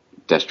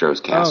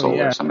Destro's castle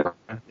or somebody's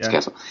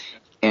castle.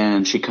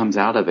 And she comes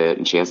out of it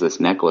and she has this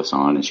necklace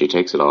on and she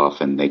takes it off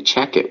and they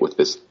check it with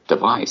this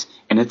device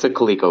and it's a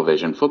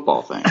ColecoVision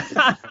football thing.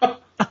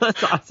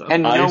 That's awesome.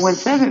 And no one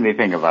said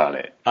anything about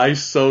it. I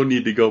so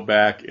need to go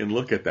back and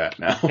look at that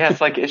now. Yeah, it's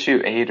like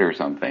issue 8 or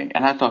something.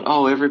 And I thought,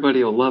 oh,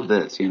 everybody will love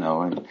this, you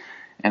know.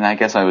 And I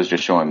guess I was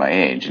just showing my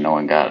age. No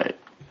one got it.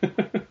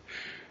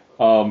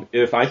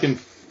 If I can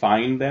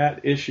find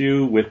that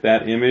issue with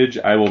that image,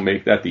 I will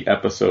make that the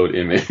episode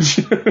image.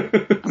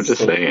 I'm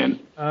just saying.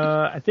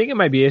 I think it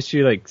might be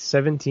issue like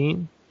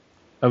 17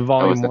 of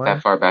volume 1. Is it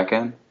that far back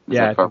in?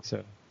 I think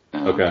so.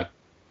 No. Okay.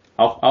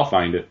 I'll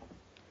find it.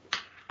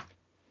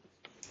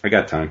 I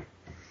got time.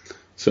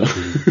 So.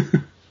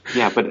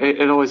 Yeah, but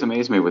it always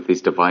amazed me with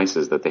these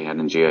devices that they had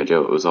in G.I.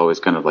 Joe. It was always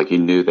kind of like you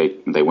knew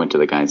they went to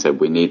the guy and said,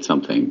 we need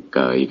something.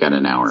 You got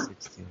an hour.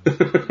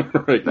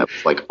 Right.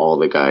 That's like all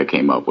the guy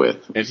came up with.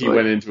 And he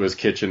went into his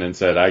kitchen and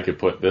said, I could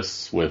put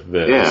this with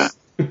this. Yeah.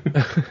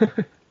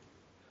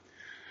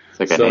 It's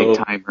like an egg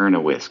timer and a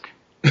whisk.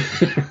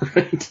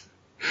 Right.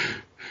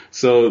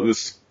 So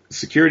the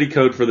security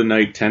code for the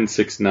night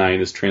 1069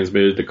 is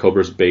transmitted to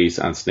Cobra's base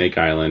on Snake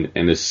Island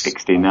and is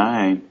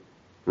 69.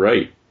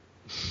 Right.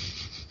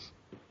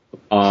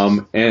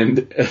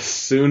 And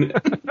soon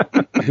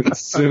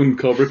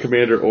Cobra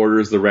Commander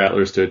orders the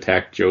Rattlers to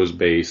attack Joe's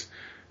base.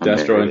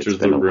 Destro enters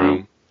the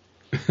room.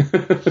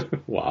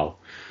 Wow.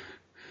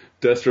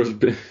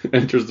 Destro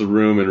enters the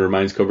room and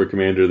reminds Cobra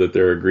Commander that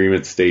their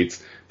agreement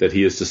states that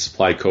he is to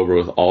supply Cobra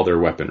with all their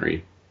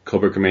weaponry.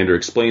 Cobra Commander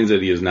explains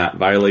that he has not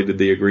violated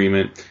the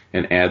agreement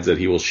and adds that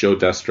he will show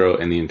Destro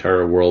and the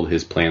entire world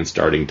his plan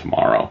starting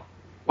tomorrow.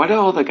 Why do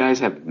all the guys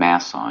have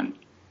masks on?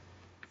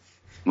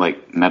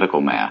 Like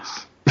medical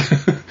masks.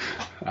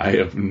 I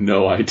have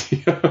no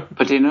idea.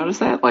 But do you notice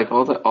that? Like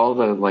all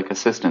the like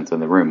assistants in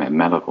the room have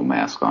medical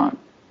masks on.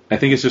 I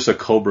think it's just a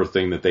Cobra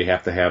thing that they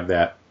have to have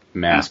that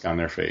mask on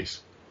their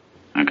face.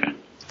 Okay.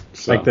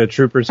 So. Like the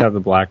troopers have the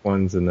black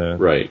ones and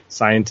the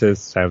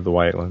scientists have the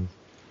white ones.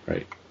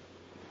 Right.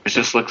 It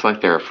just looks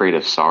like they're afraid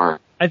of SARS.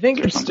 I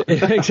think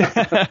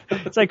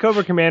it's like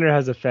Cobra Commander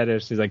has a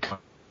fetish. He's like, cover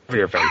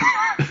your face.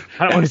 I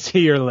don't want to see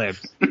your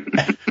lips.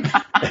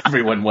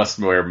 Everyone must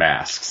wear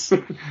masks.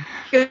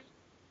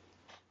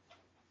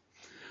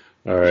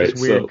 All right.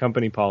 Just weird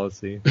company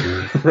policy.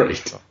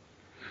 Right.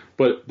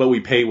 But we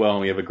pay well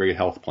and we have a great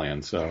health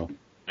plan, so.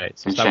 Right,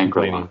 so stop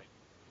complaining.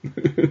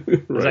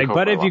 It's like,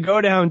 but if you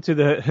go down to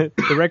the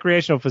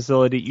recreational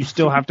facility, you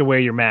still have to wear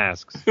your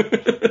masks.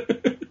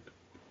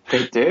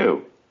 They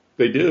do.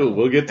 They do.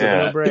 We'll get to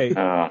that. Break.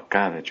 Oh,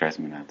 God, that drives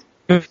me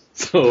nuts.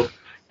 So,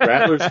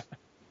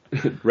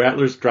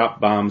 Rattlers drop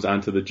bombs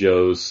onto the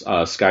Joes,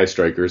 Sky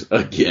Strikers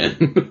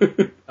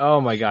again. Oh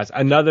my gosh,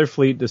 another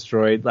fleet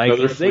destroyed. Like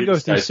they go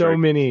through so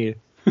many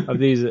of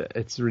these,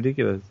 it's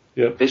ridiculous.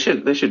 Yep. They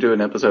should do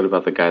an episode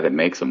about the guy that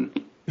makes them.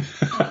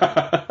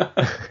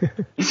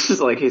 He's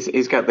just like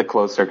he's got the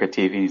closed circuit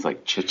TV and he's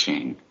like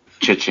cha-ching,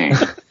 cha-ching,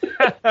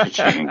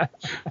 cha-ching.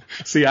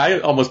 See, I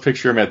almost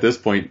picture him at this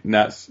point.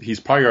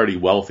 He's probably already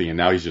wealthy and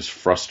now he's just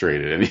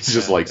frustrated and he's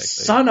just like,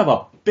 exactly. Son of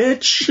a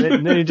bitch.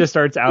 And then he just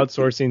starts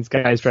outsourcing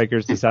Sky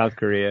Strikers to South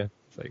Korea.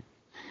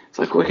 It's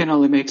like we can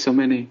only make so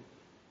many.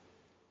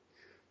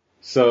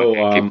 So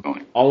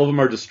all of them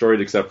are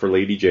destroyed except for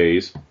Lady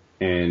J's,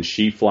 and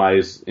she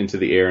flies into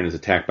the air and is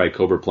attacked by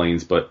Cobra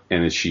planes,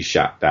 she's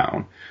shot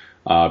down.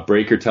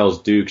 Breaker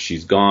tells Duke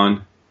she's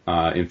gone,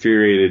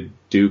 Infuriated,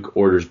 Duke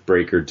orders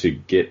Breaker to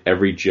get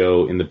every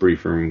Joe in the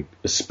brief room,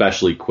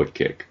 especially Quick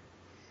Kick.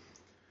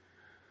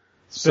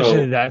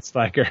 Especially that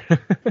slacker.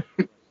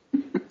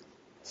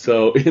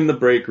 So in the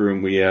break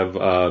room, we have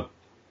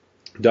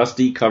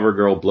Dusty,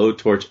 CoverGirl,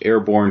 Blowtorch,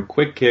 Airborne,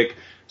 Quick Kick,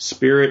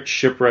 Spirit,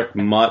 Shipwreck,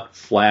 Mutt,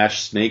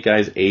 Flash, Snake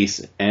Eyes,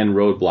 Ace, and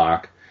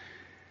Roadblock.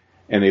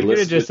 And they You could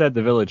have just said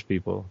the Village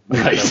People.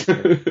 Right.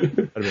 That would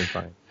have been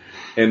fine.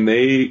 And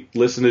they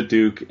listen to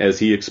Duke as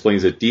he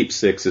explains that Deep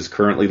Six is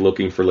currently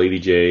looking for Lady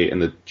J,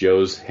 and the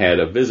Joes had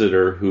a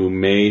visitor who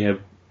may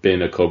have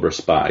been a Cobra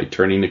spy.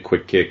 Turning to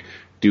Quick Kick,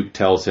 Duke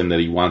tells him that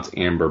he wants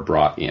Amber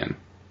brought in.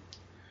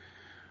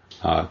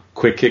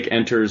 Quick Kick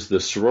enters the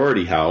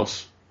sorority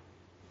house,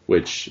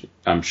 which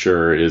I'm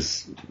sure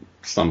is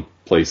some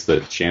place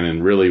that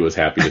Shannon really was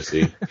happy to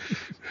see.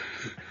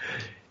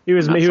 He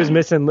was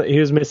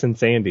missing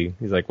Sandy.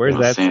 He's like, "Where's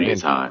that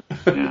Sandy's Sandy?"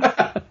 hot.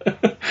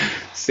 Yeah.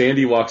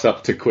 Sandy walks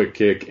up to Quick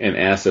Kick and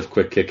asks if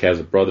Quick Kick has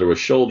a brother with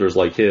shoulders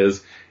like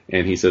his,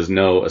 and he says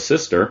no, a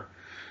sister.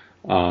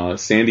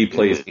 Sandy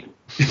plays.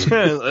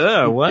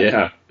 What?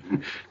 Yeah.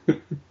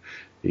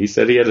 He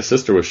said he had a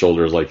sister with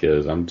shoulders like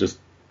his.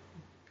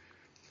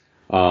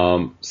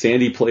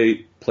 Sandy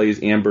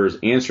plays Amber's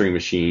answering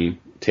machine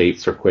tape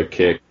for Quick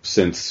Kick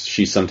since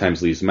she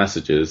sometimes leaves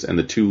messages, and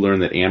the two learn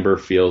that Amber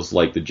feels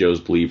like the Joes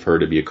believe her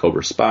to be a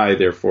Cobra spy,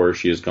 therefore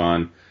she has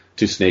gone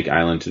to Snake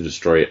Island to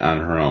destroy it on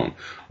her own.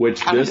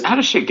 How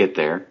does she get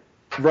there?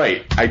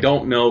 Right. I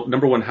don't know.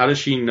 Number one, how does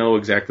she know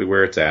exactly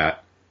where it's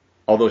at?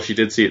 Although she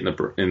did see it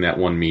in that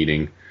one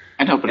meeting.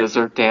 I know, but does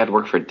her dad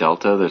work for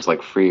Delta? There's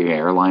like free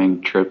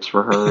airline trips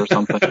for her or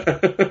something?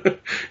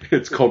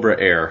 It's Cobra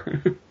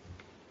Air.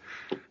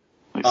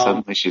 Like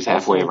suddenly she's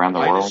halfway around the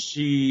world? Why does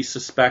she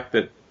suspect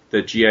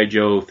that G.I.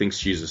 Joe thinks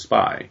she's a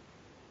spy?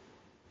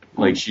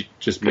 Like, she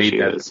just made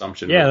that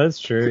assumption. Yeah, that's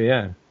true,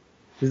 yeah.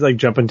 She's like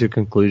jumping to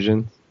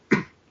conclusions.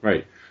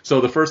 Right.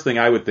 So the first thing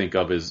I would think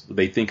of is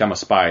they think I'm a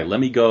spy. Let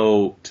me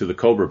go to the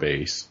Cobra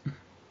base,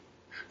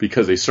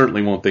 because they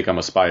certainly won't think I'm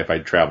a spy if I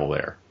travel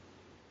there.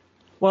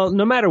 Well,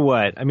 no matter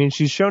what, I mean,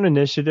 she's shown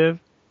initiative.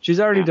 She's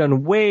already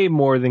done way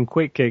more than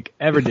Quick Kick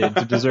ever did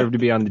to deserve to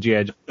be on the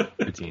G.I. Joe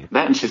team.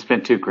 That, and she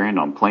spent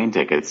 $2,000 on plane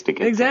tickets to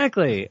get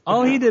Exactly.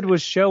 All he did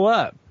was show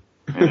up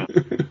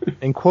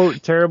and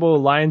quote terrible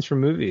lines from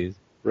movies.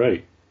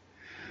 Right.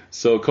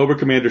 So Cobra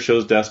Commander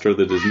shows Destro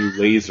that his new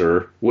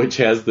laser, which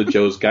has the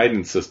Joe's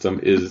guidance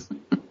system, is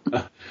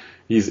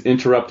he's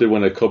interrupted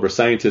when a Cobra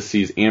scientist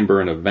sees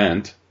Amber in a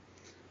vent.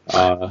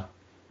 An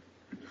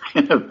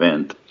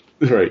event.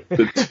 Right.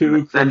 The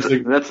two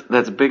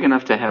that's big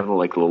enough to have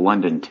like the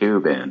London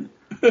Tube in.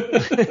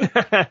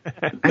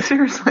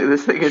 Seriously,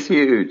 this thing is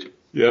huge.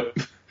 Yep.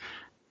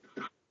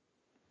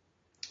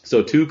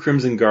 So 2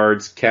 Crimson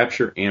Guards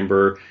capture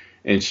Amber,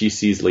 and she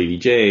sees Lady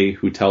J,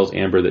 who tells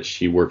Amber that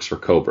she works for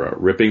Cobra.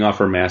 Ripping off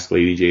her mask,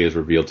 Lady J is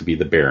revealed to be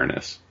the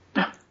Baroness.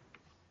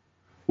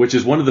 Which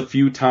is one of the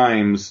few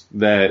times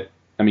that,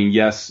 I mean,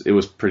 yes, it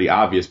was pretty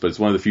obvious, but it's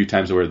one of the few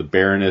times where the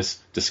Baroness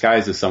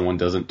disguised as someone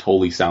doesn't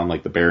totally sound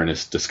like the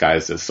Baroness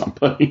disguised as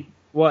somebody.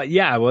 Well,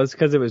 yeah, well, it's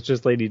because it was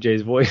just Lady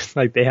J's voice.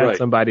 Like, they had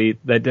somebody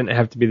that didn't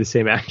have to be the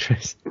same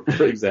actress.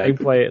 Exactly. They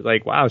play it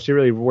like, wow, she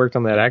really worked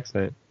on that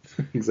accent.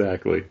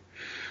 Exactly.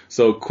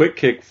 So Quick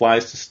Kick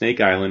flies to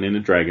Snake Island in a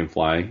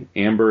Dragonfly.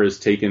 Amber is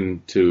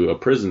taken to a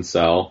prison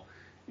cell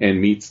and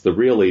meets the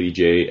real Lady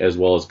J as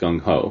well as Gung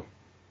Ho.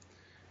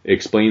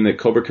 Explaining that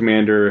Cobra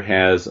Commander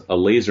has a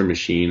laser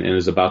machine and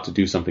is about to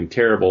do something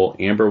terrible,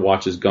 Amber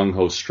watches Gung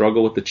Ho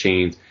struggle with the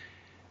chains,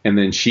 and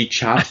then she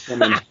chops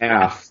them in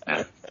half.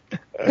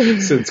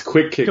 Since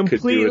Quick Kick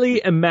completely could do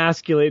it.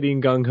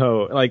 Emasculating Gung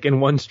Ho, like in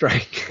one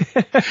strike.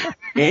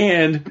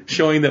 And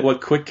showing that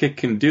what Quick Kick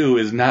can do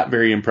is not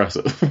very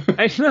impressive.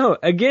 I know.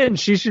 Again,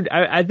 she should.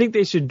 I think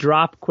they should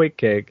drop Quick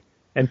Kick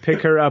and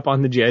pick her up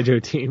on the G.I. Joe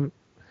team.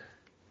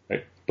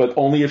 Right. But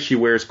only if she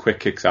wears Quick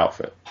Kick's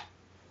outfit.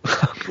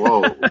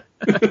 Whoa.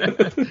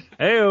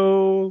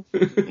 Hey-o.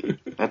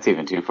 That's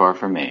even too far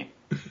for me.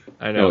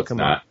 I know. No, it's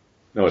not.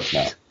 No, it's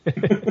not.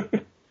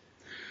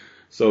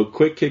 So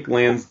Quick Kick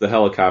lands the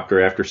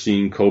helicopter after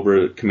seeing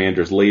Cobra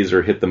Commander's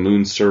laser hit the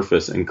moon's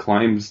surface and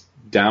climbs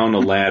down a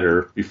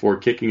ladder before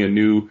kicking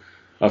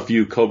a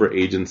few Cobra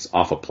agents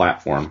off a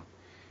platform.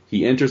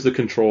 He enters the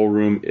control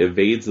room,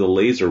 evades the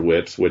laser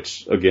whips,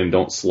 which, again,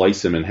 don't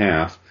slice him in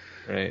half,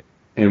 right,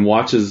 and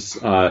watches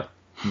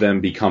them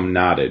become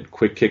knotted.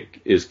 Quick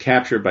Kick is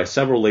captured by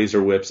several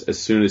laser whips as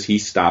soon as he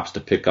stops to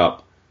pick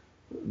up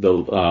the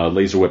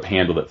laser whip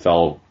handle that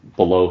fell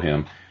below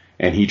him,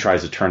 and he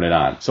tries to turn it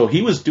on. So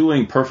he was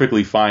doing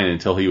perfectly fine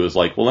until he was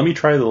like, well, let me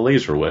try the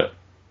laser whip.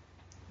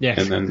 Yes.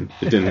 And then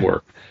it didn't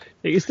work.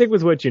 You stick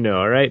with what you know,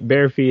 all right?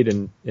 Bare feet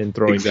and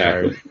throwing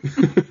stars.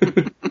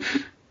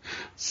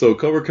 So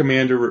Cobra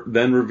Commander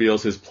then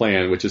reveals his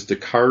plan, which is to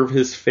carve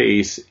his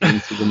face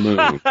into the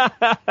moon.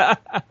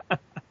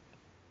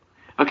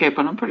 Okay,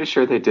 but I'm pretty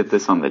sure they did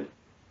this on the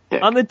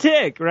tick. On the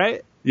tick,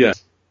 right?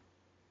 Yes.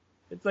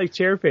 It's like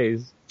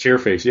Chairface.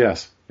 Chairface,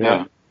 yes.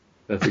 Yeah.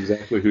 That's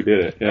exactly who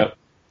did it. Yep.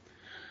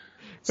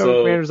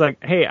 So Commander's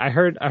like, hey, I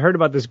heard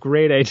about this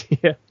great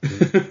idea.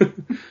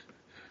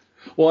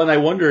 Well, and I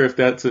wonder if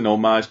that's an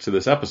homage to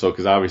this episode,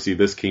 because obviously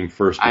this came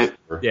first.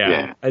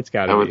 Yeah, it's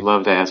got to be. I would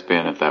love to ask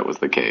Ben if that was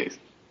the case.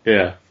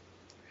 Yeah.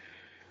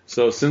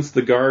 So since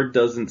the guard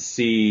doesn't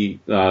see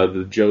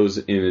the Joes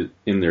in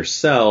their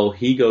cell,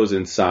 he goes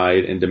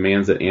inside and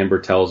demands that Amber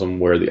tells him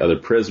where the other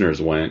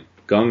prisoners went.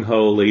 Gung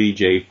Ho, Lady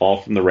J fall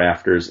from the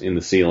rafters in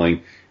the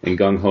ceiling, and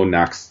Gung Ho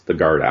knocks the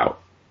guard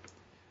out.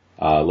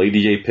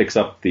 Lady J picks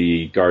up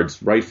the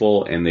guard's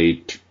rifle, and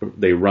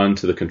they run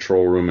to the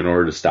control room in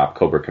order to stop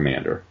Cobra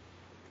Commander.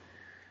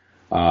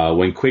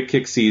 When Quick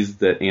Kick sees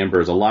that Amber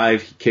is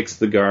alive, he kicks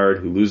the guard,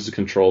 who loses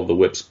control of the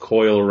whip's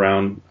coil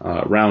around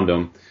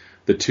him.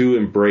 The two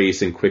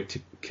embrace, and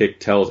Quick Kick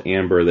tells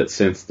Amber that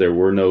since there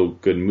were no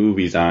good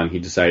movies on, he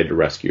decided to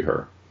rescue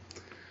her.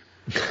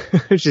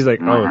 She's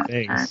like, oh,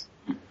 thanks.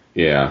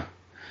 Yeah.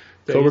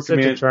 He's such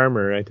a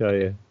charmer, I tell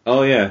you.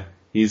 Oh, yeah.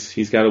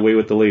 He's got away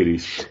with the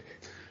ladies.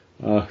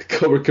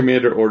 Cobra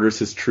Commander orders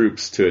his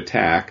troops to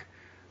attack.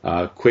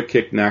 Quick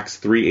Kick knocks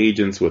 3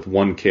 agents with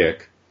 1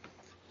 kick.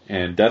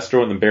 And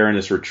Destro and the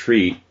Baroness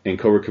retreat, and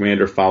Cobra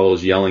Commander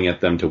follows, yelling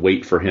at them to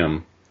wait for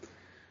him.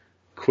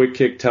 Quick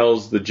Kick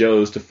tells the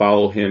Joes to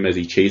follow him as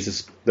he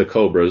chases the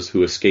Cobras,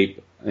 who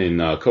escape in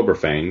Cobra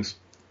Fangs.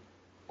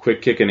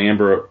 Quick Kick and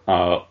Amber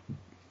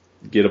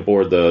get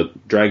aboard the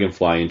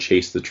Dragonfly and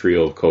chase the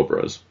trio of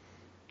Cobras.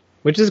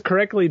 Which is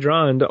correctly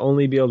drawn to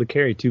only be able to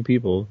carry 2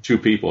 people. 2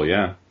 people,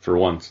 yeah, for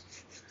once.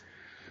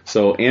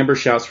 So Amber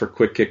shouts for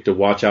Quick Kick to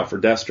watch out for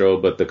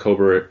Destro, but the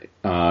Cobra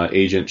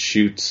agent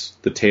shoots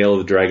the tail of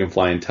the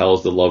Dragonfly and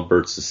tells the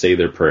lovebirds to say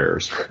their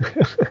prayers.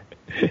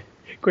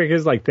 Quick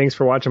is like, thanks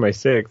for watching my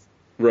 6.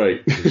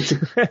 Right.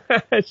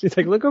 She's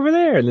like, look over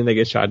there, and then they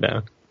get shot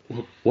down.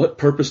 What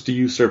purpose do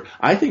you serve?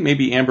 I think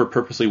maybe Amber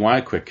purposely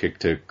wanted Quick Kick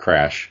to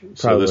crash,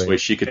 so this way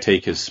she could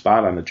take his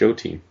spot on the Joe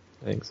team.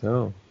 I think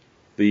so.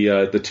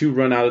 The two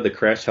run out of the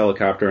crashed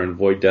helicopter and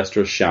avoid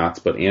Destro's shots,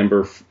 but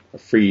Amber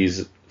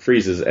freezes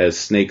as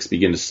snakes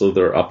begin to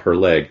slither up her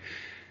leg.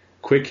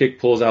 Quick Kick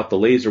pulls out the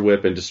laser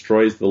whip and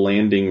destroys the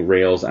landing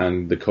rails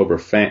on the Cobra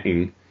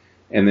Fang,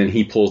 and then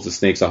he pulls the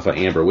snakes off of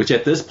Amber, which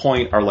at this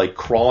point are like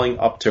crawling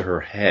up to her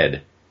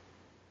head.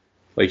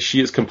 Like,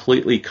 she is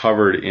completely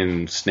covered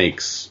in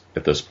snakes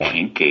at this point.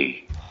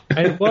 Pinky.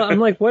 I'm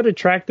like, what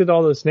attracted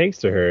all the snakes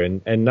to her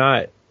and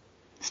not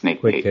Snake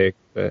Quick Kick?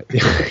 But,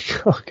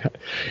 oh God.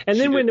 And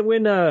then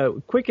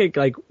when Quick Kick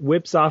like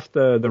whips off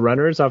the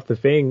runners off the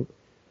thing,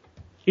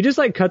 he just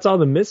like cuts all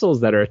the missiles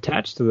that are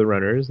attached to the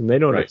runners and they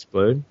don't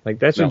explode. Like,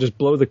 that should just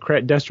blow the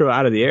Destro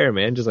out of the air,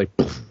 man. Just like.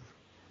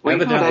 Well,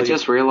 you know what I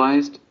just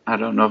realized? I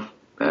don't know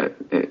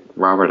if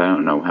Robert, I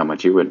don't know how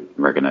much you would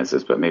recognize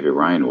this, but maybe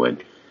Ryan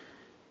would.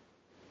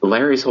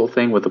 Larry's whole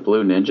thing with the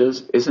blue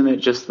ninjas, isn't it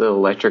just the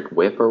electric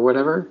whip or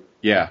whatever?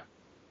 Yeah.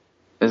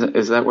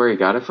 Is that where he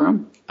got it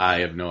from? I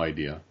have no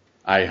idea.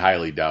 I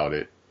highly doubt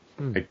it.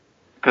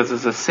 Because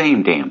it's the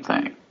same damn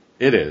thing.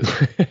 It is.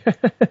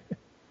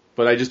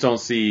 But I just don't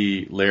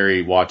see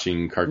Larry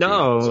watching cartoons.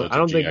 No, I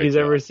don't think he's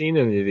ever seen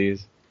any of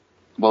these.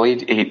 Well,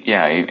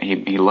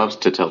 he loves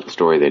to tell the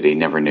story that he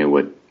never knew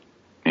what,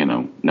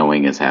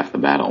 knowing is half the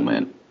battle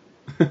meant.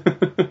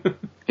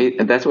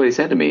 That's what he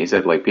said to me. He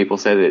said, like, people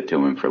said it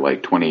to him for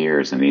like 20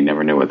 years and he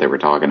never knew what they were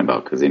talking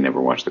about because he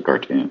never watched the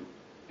cartoon.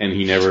 And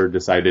he never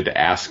decided to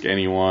ask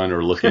anyone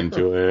or look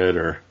into it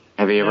or...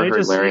 Have you ever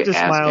heard Larry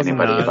ask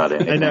anybody about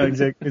anything? I know,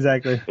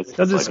 exactly.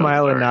 Doesn't like,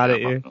 smile and nod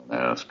at you.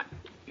 Ask,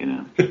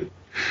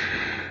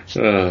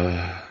 All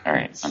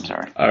right, I'm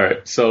sorry. All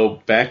right,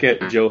 so back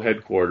at Joe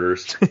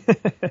headquarters,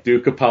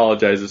 Duke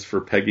apologizes for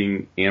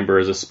pegging Amber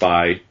as a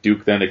spy.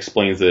 Duke then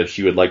explains that if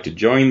she would like to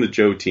join the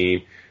Joe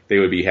team, they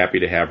would be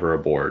happy to have her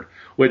aboard.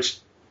 Which,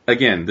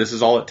 again, this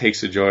is all it takes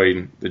to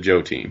join the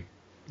Joe team.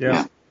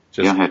 Yeah.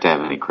 You don't have to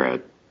have any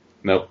cred.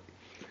 Nope.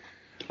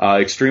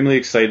 Extremely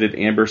excited,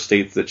 Amber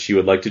states that she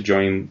would like to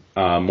join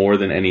more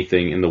than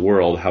anything in the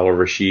world.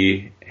 However,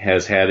 she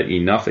has had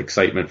enough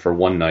excitement for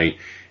one night,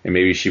 and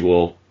maybe she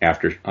will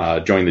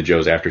join the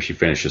Joes after she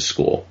finishes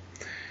school.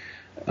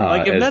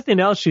 If nothing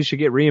else, she should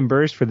get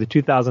reimbursed for the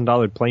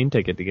 $2,000 plane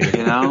ticket to get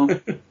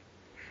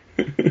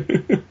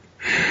it.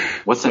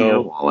 What's in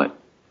your wallet?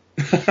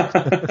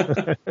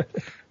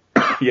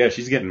 Yeah,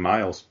 she's getting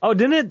miles. Oh,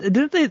 didn't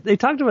they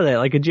talked about that?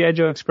 Like a G.I.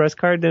 Joe Express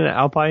card? Didn't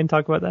Alpine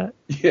talk about that?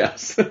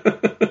 Yes.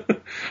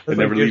 They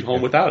never leave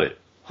home without it.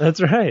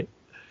 That's right.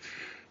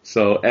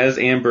 So as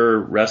Amber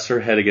rests her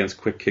head against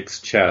Quick Kick's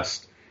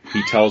chest,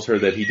 he tells her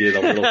that he did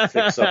a little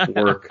fix-up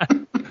work.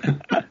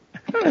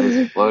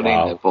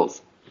 Floating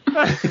nipples.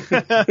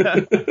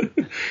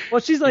 Well,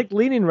 she's like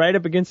leaning right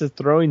up against his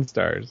throwing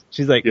stars.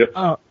 She's like, yep.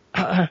 Ow,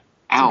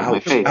 my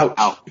face. Ouch.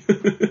 Ow.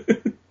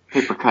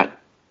 Paper cut.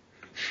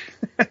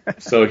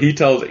 So he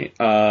tells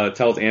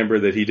Amber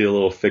that he did a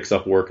little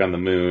fix-up work on the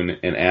moon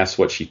and asks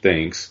what she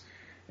thinks.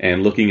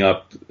 And looking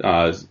up,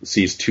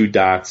 sees 2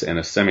 dots and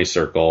a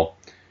semicircle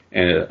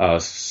and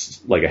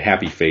like a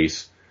happy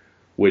face,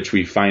 which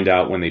we find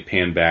out when they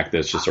pan back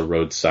that's just a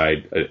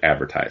roadside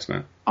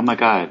advertisement. Oh my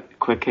God!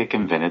 Quick Kick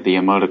invented the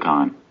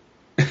emoticon.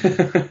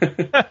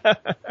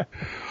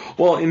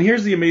 Well, and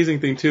here's the amazing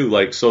thing, too.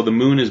 Like, so the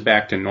moon is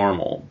back to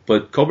normal,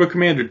 but Cobra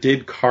Commander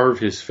did carve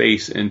his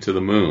face into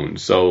the moon,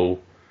 so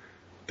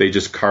they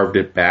just carved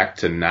it back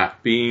to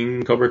not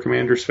being Cobra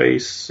Commander's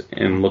face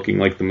and looking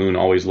like the moon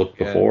always looked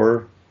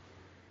before.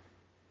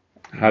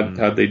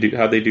 How'd they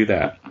do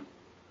that?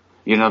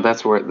 You know,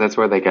 that's where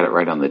they got it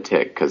right on the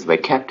tick, because they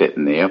kept it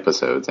in the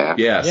episodes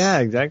after. Yes. Yeah,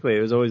 exactly.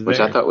 It was always there. Which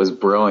I thought was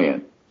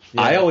brilliant.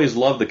 Yeah. I always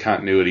loved the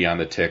continuity on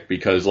the tick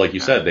because, like you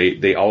said,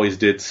 they always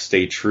did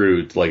stay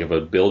true. Like if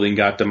a building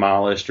got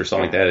demolished or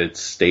something like that, it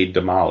stayed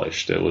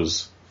demolished. It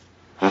was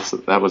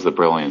that was the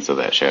brilliance of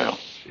that show.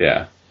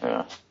 Yeah.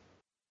 Yeah.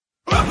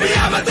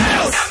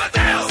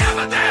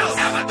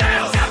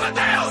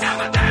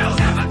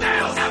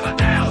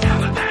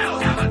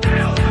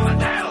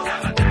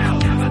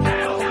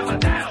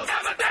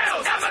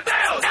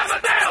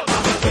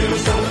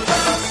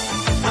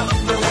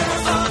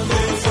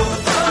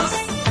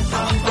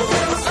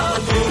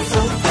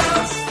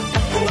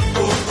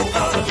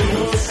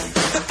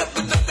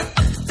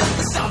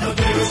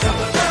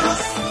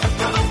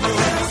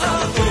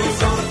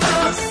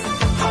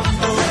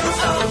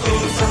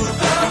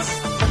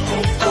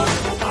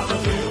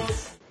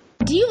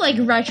 Do you like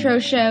retro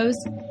shows?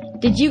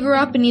 Did you grow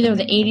up in either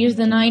the 80s or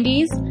the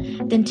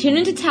 90s? Then tune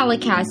into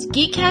Telecast,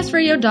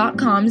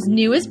 GeekCastRadio.com's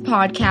newest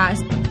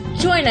podcast.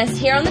 Join us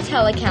here on the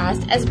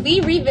Telecast as we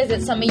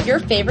revisit some of your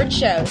favorite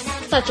shows,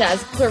 such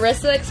as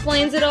Clarissa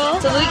Explains It All,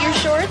 Salute Your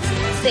Shorts,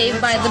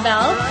 Saved by the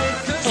Bell,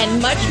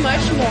 and much,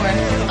 much more,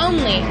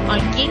 only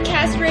on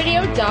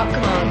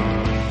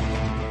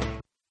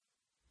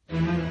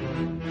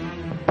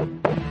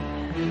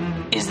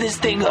GeekCastRadio.com. Is this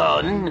thing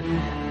on?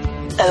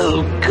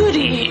 Oh,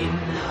 goody.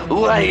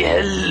 Why,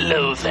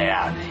 hello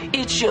there.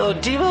 It's your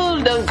dear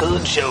old Uncle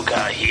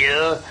Joker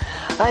here.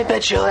 I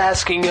bet you're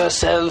asking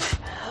yourself,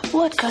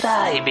 what could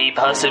I be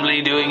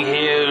possibly doing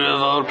here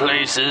of all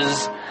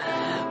places?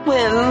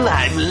 Well,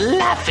 I'm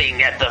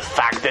laughing at the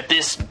fact that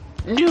this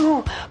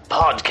new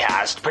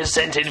podcast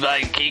presented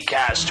by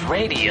Geekcast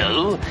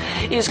Radio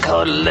is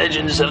called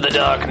Legends of the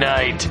Dark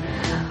Knight.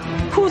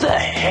 Who the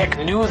heck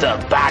knew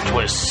the Bat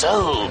was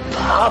so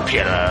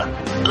popular?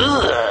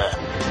 Ugh.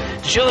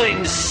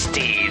 Join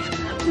Steve,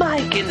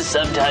 Mike, and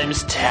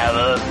sometimes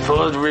Tara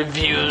for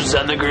reviews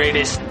on the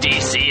greatest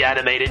DC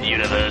animated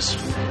universe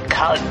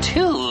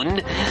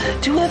cartoon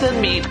to ever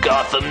meet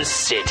Gotham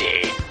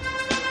City.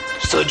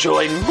 So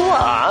join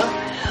moi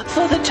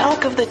for the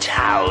talk of the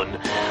town,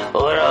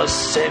 or I'll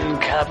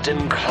send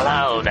Captain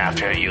Clown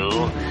after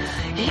you.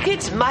 He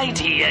gets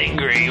mighty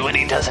angry when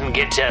he doesn't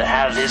get to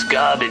have his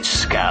garbage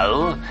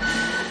skull.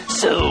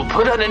 So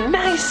put on a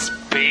nice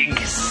big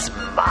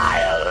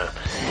smile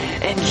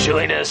and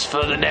join us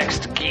for the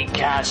next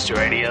Geekcast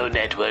Radio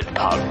Network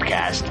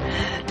podcast,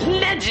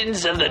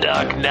 Legends of the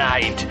Dark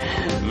Knight.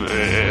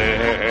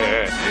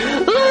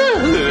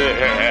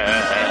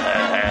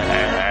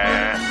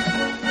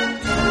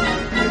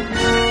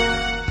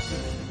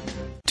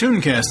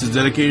 Tooncast is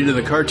dedicated to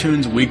the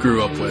cartoons we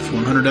grew up with.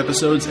 100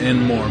 episodes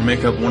and more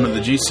make up one of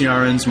the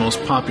GCRN's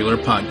most popular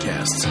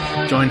podcasts.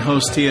 Join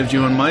hosts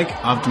TFG and Mike,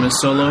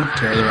 Optimus Solo,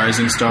 Terror the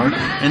Rising Star,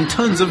 and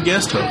tons of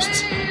guest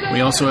hosts.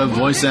 We also have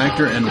voice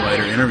actor and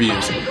writer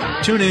interviews.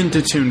 Tune in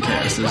to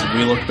Tooncast as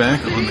we look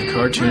back on the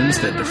cartoons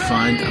that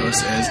defined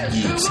us as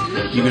geeks.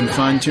 You can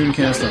find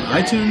Tooncast on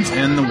iTunes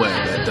and the web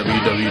at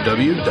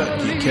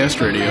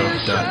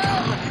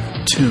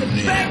www.geekcastradio.com. Tune in.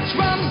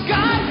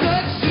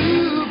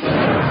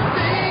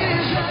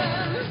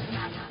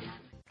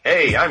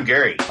 Hey, I'm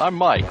Gary. I'm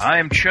Mike.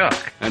 I'm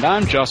Chuck. And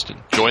I'm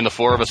Justin. Join the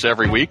four of us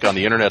every week on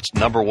the internet's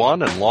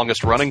 #1 and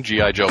longest-running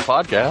G.I. Joe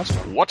podcast,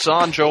 What's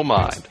on Joe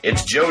Mind?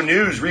 It's Joe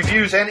news,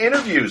 reviews, and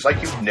interviews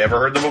like you've never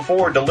heard them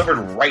before,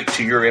 delivered right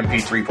to your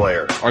MP3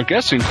 player. Our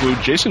guests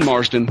include Jason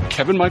Marsden,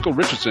 Kevin Michael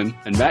Richardson,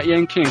 and Matt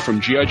Yang King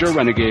from G.I. Joe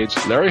Renegades,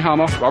 Larry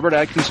Hama, Robert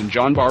Adkins, and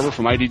John Barber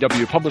from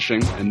IDW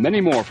Publishing, and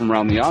many more from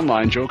around the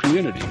online Joe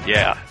community.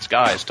 Yeah, it's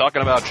guys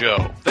talking about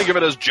Joe. Think of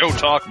it as Joe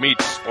Talk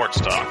meets sports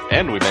talk.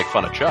 And we make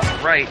fun of Chuck.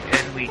 Right,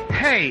 and we...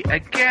 Hey,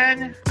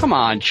 again? Come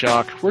on,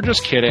 Chuck. We're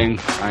just kidding,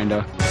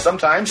 kinda.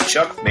 Sometimes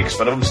Chuck makes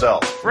fun of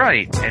himself.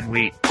 Right, and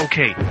we...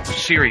 Okay,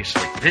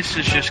 seriously, this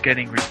is just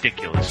getting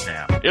ridiculous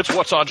now. It's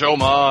What's on Joe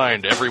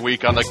Mind, every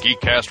week on the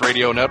Geekcast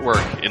Radio Network,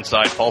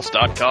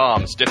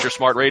 InsidePulse.com, Stitcher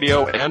Smart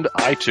Radio, and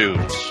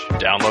iTunes.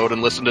 Download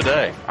and listen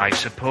today. I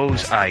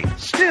suppose I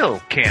still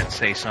can't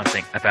say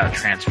something about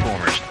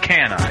Transformers,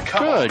 can I?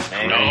 Good.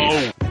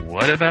 No.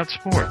 What about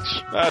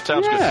sports? That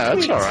sounds good. Yeah,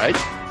 that's all right.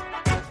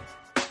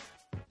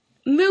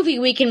 Movie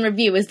Week in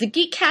Review is the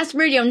Geekcast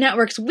Radio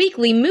Network's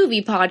weekly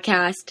movie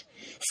podcast.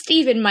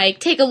 Steve and Mike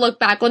take a look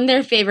back on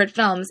their favorite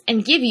films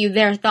and give you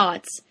their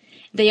thoughts.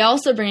 They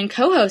also bring in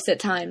co-hosts at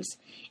times.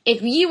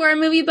 If you are a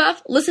movie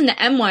buff, listen to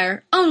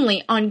M-Wire,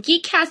 only on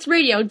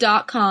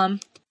GeekCastRadio.com.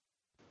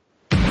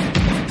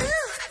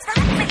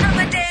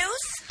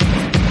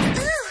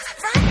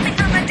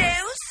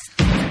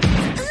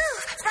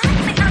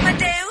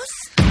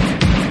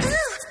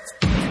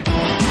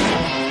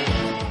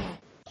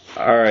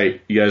 All right,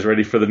 you guys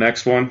ready for the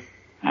next one?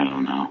 I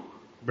don't know.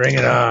 Bring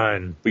it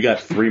on. We got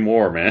 3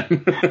 more,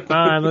 man. Come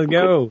on, let's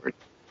go.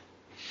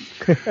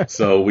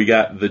 So we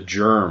got The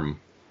Germ,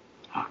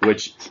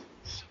 which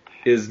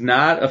is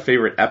not a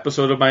favorite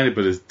episode of mine,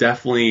 but is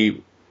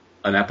definitely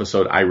an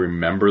episode I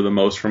remember the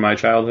most from my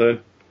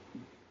childhood.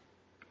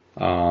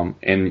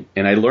 And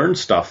I learned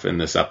stuff in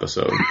this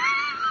episode.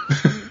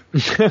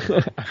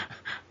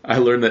 I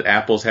learned that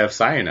apples have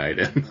cyanide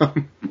in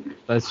them.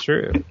 That's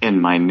true.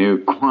 In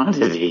minute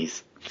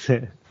quantities.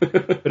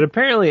 But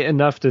apparently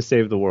enough to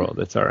save the world.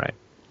 It's all right.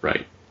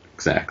 Right.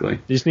 Exactly.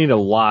 You just need a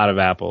lot of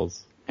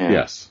apples. Yeah.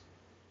 Yes.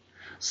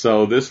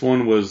 So this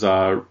one was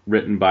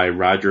written by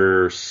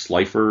Roger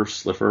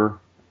Slipher,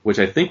 which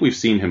I think we've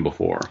seen him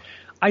before.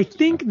 I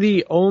think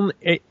the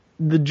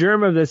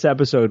germ of this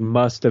episode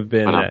must have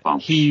been that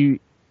he...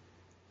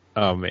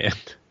 Oh, man.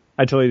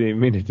 I totally didn't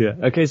mean to do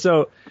that. Okay,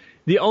 so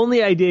the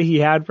only idea he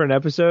had for an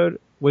episode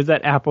was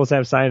that apples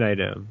have cyanide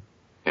in them.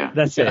 Yeah.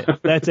 That's it.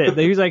 That's it.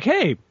 He was like,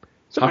 hey,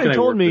 somebody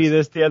told me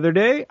this the other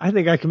day. I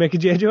think I can make a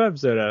G.I. Joe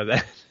episode out of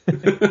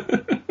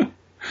that.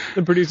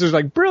 The producer's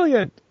like,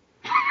 brilliant.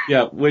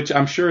 Yeah, which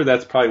I'm sure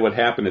that's probably what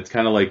happened. It's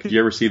kind of like, did you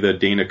ever see the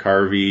Dana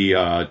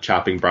Carvey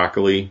chopping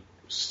broccoli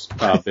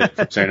bit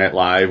from Saturday Night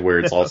Live, where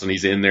it's all of a sudden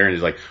he's in there and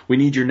he's like, we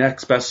need your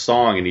next best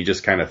song, and he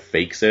just kind of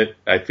fakes it?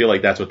 I feel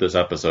like that's what this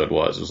episode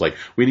was. It was like,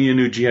 we need a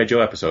new G.I.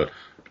 Joe episode.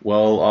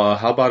 Well,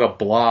 how about a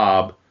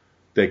blob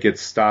that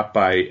gets stopped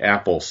by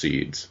apple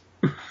seeds?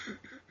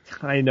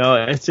 I know.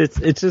 It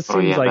just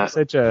seems like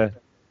such a...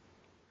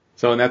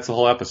 So, and that's the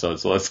whole episode.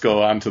 So let's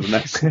go on to the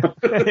next one.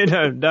 And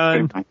I'm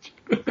done.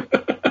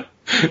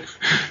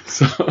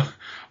 So,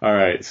 all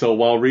right. So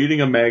while reading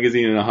a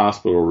magazine in a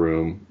hospital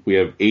room, we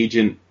have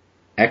Agent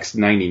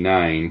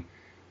X99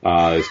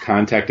 is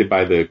contacted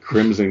by the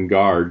Crimson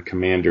Guard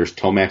commanders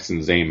Tomax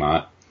and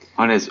Zaymot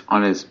on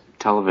his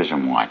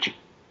television watch.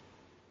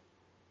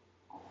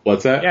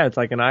 What's that? Yeah, it's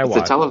like an iWatch.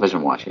 It's a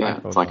television watch. Yeah,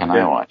 it's like an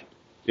iWatch.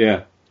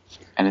 Yeah,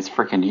 and it's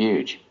freaking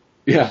huge.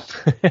 Yeah.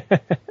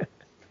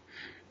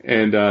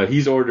 And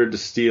he's ordered to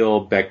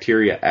steal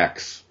Bacteria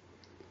X.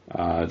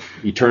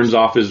 He turns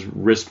off his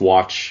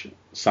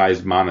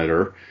wristwatch-sized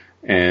monitor,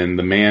 and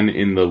the man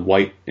in a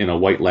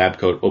white lab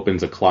coat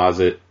opens a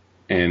closet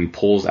and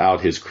pulls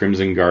out his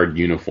Crimson Guard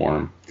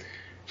uniform.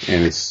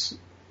 And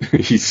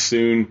he's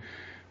soon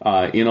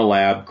in a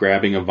lab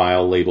grabbing a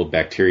vial labeled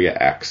Bacteria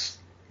X.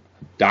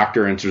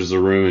 Doctor enters the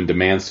room and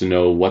demands to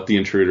know what the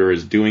intruder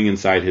is doing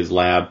inside his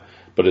lab,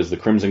 but as the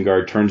Crimson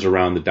Guard turns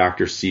around, the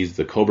doctor sees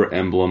the Cobra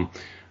emblem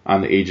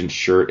on the agent's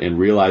shirt and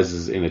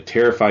realizes in a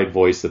terrified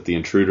voice that the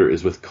intruder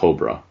is with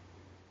Cobra.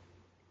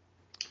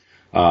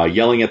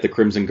 Yelling at the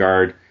Crimson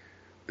Guard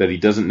that he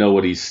doesn't know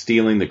what he's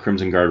stealing, the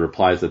Crimson Guard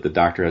replies that the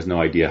doctor has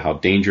no idea how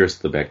dangerous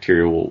the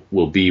bacteria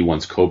will be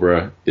once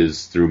Cobra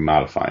is through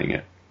modifying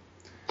it.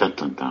 Dun,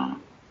 dun,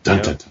 dun.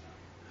 Dun, dun, dun.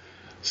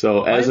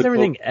 So why as is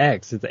everything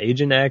X? It's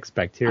Agent X,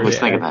 Bacteria I was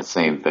thinking X. that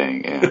same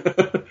thing,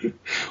 yeah.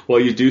 Well,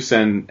 you do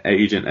send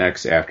Agent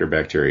X after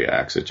Bacteria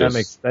X. It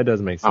just that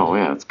does make sense. Oh,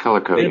 yeah, it's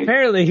color-coded. And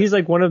apparently, he's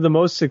like one of the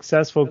most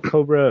successful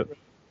Cobra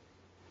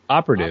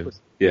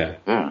operatives. Yeah.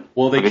 Yeah.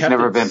 Well, but he's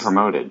never been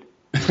promoted.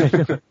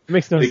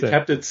 Makes no they sense.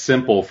 kept it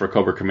simple for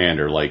Cobra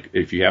Commander. Like,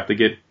 if you have to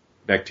get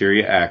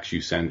Bacteria X,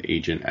 you send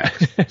Agent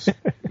X.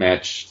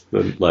 Match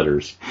the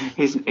letters.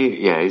 He's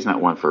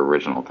not one for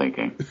original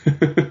thinking.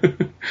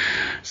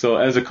 So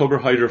as a Cobra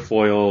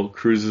hydrofoil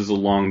cruises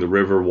along the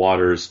river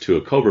waters to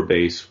a Cobra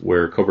base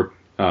where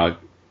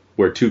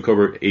two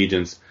Cobra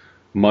agents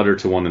mutter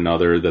to one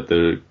another that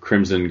the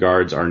Crimson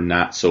Guards are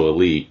not so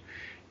elite,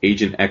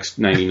 Agent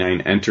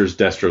X99 enters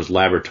Destro's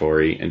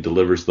laboratory and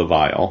delivers the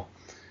vial.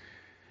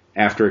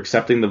 After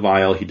accepting the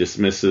vial, he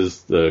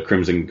dismisses the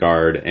Crimson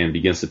Guard and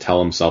begins to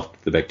tell himself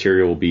that the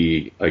bacteria will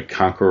be a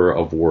conqueror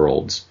of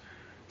worlds.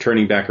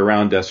 Turning back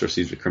around, Destro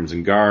sees the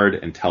Crimson Guard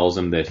and tells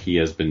him that he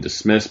has been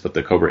dismissed, but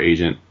the Cobra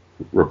agent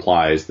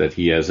replies that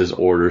he has his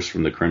orders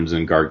from the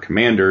Crimson Guard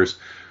commanders,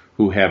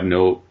 who have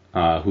no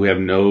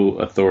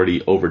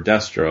authority over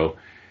Destro,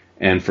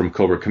 and from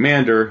Cobra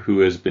Commander,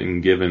 who has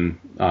given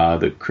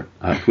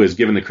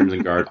the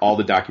Crimson Guard all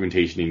the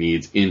documentation he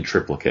needs in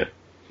triplicate.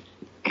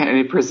 And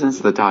he presents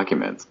the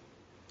documents.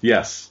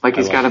 Yes. Like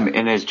he's got them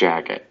in his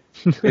jacket.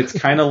 It's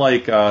kind of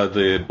like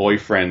the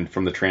boyfriend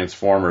from the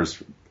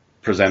Transformers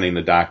presenting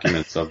the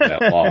documents of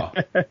that law.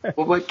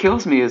 Well, what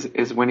kills me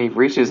is when he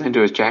reaches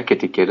into his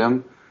jacket to get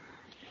them,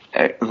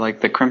 like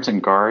the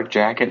Crimson Guard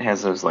jacket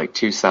has those like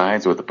two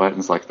sides with the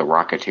buttons like the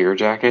Rocketeer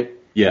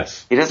jacket.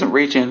 Yes. He doesn't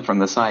reach in from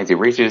the sides. He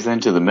reaches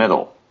into the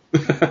middle.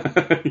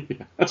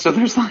 Yeah. So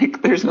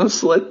there's no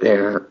slit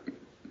there.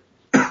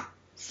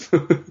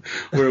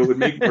 Where it would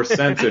make more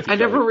sense if I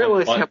never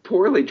realized how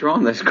poorly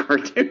drawn this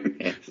cartoon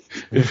is.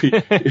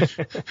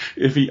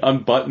 If he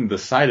unbuttoned the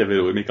side of it,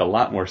 it would make a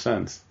lot more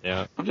sense.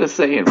 Yeah. I'm just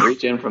saying,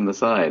 reach in from the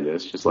side.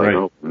 It's just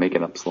like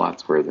making up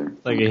slots where they're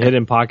like a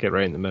hidden pocket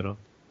right in the middle.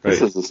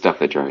 This is the stuff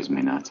that drives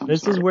me nuts.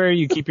 This is where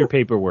you keep your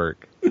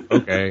paperwork.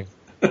 Okay.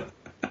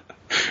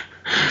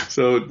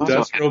 So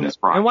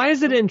Destro, and why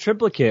is it in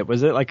triplicate?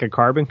 Was it like a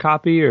carbon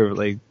copy, or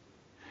like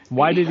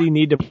why did he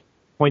need to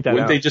point that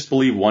Wouldn't out. they just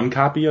believe one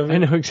copy of it? I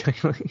know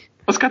exactly.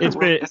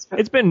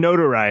 It's been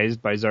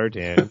notarized by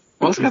Zartan.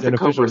 Well, it's got He's an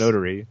the official Cobra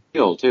notary.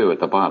 seal, too, at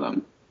the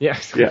bottom. Yeah.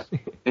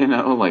 You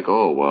know, like,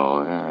 oh,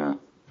 well,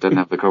 doesn't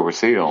have the Cobra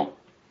seal.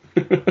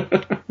 They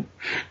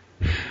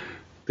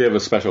have a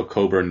special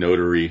Cobra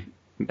notary.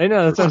 I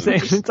know, that's what I'm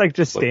saying. It's like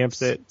just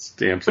stamps it.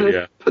 Stamps it,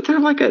 yeah. But they're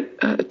like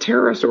a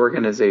terrorist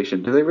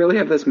organization. Do they really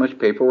have this much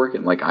paperwork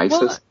in, like, ISIS?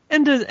 Well,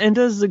 and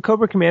does the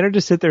Cobra Commander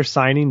just sit there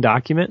signing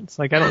documents?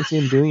 Like, I don't see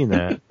him doing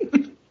that.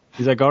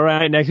 He's like, all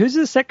right, next, who's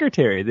the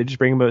secretary? They just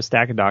bring him a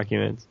stack of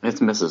documents. It's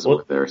Mrs.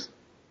 Withers.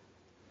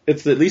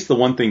 It's at least the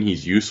one thing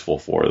he's useful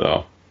for,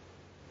 though.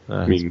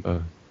 I mean,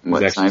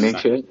 what, signing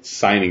shit?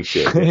 Signing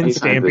shit. And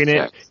stamping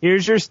it.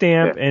 Here's your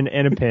stamp and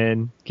a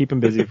pen. Keep him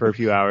busy for a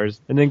few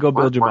hours. And then go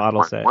build your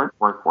model set.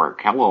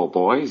 Work. Hello,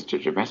 boys.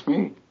 Did you miss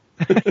me?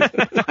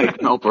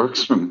 Like Mel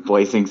Brooks from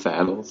Blazing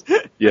Saddles.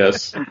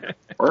 Yes.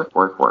 Work.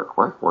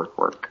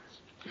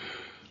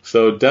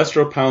 So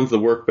Destro pounds the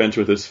workbench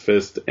with his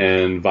fist,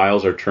 and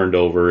vials are turned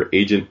over.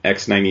 Agent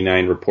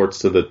X99 reports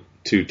to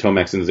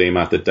Tomex and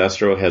Xamot that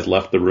Destro has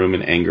left the room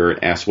in anger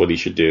and asks what he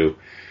should do.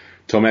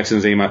 Tomex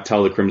and Xamot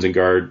tell the Crimson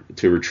Guard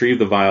to retrieve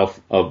the vial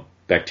of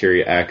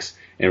Bacteria X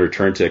and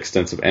return to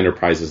Extensive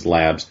Enterprises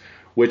labs,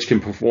 which can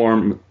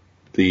perform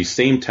the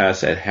same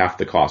tests at half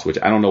the cost, which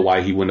I don't know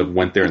why he wouldn't have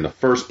went there in the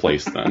first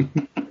place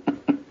then.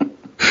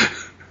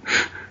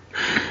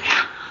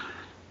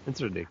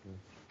 It's ridiculous.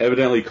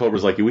 Evidently,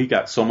 Cobra's like, we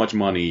got so much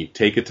money,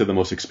 take it to the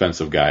most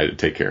expensive guy to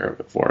take care of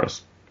it for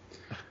us.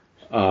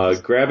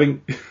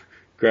 Grabbing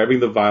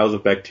the vials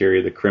of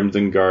bacteria, the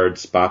Crimson Guard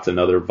spots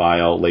another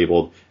vial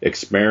labeled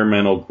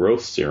Experimental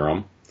Growth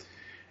Serum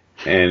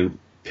and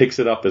picks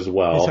it up as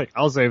well. He's like,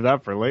 I'll save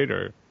that for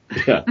later.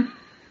 Yeah.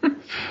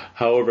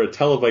 However, a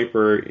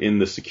Televiper in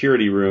the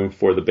security room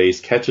for the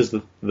base catches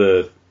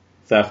the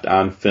theft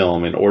on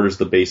film and orders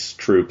the base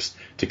troops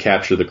to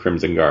capture the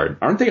Crimson Guard.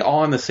 Aren't they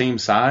all on the same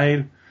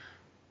side?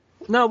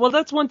 No, well,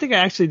 that's one thing I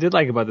actually did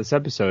like about this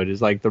episode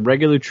is like the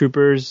regular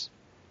troopers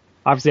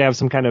obviously have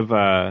some kind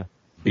of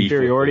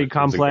inferiority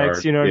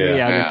complex, you know what I mean?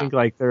 Yeah, they think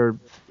like they're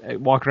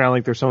walking around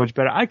like they're so much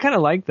better. I kind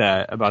of like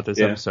that about this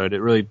episode.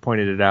 It really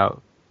pointed it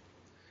out.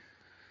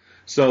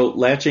 So,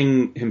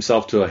 latching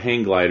himself to a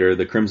hang glider,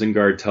 the Crimson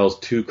Guard tells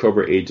two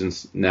Cobra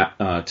agents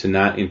to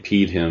not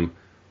impede him,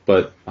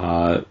 but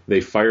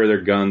they fire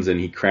their guns and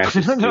he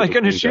crashes. They're like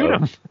going to shoot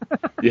him.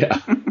 Yeah.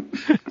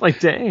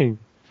 Like, dang.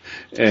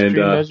 And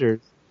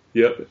measures.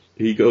 Yep,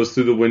 he goes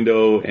through the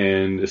window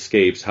and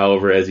escapes.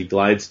 However, as he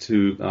glides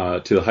to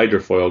the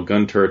hydrofoil,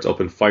 gun turrets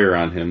open fire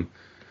on him.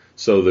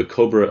 So the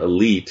Cobra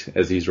Elite,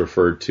 as he's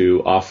referred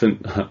to,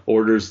 often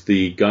orders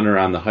the gunner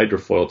on the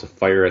hydrofoil to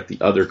fire at the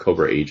other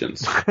Cobra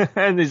agents.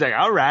 And he's like,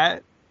 all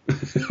right.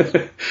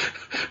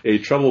 A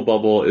trouble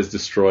bubble is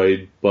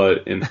destroyed,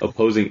 but an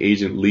opposing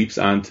agent leaps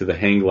onto the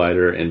hang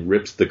glider and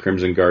rips the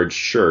Crimson Guard's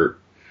shirt,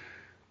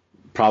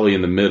 probably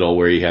in the middle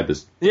where he had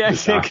this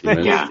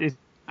document.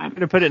 I'm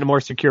going to put it in a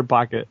more secure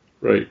pocket.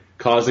 Right,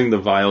 causing the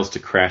vials to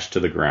crash to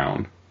the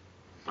ground.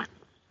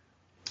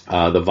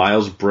 The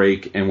vials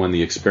break, and when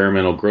the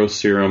experimental growth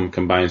serum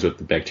combines with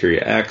the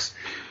Bacteria X,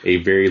 a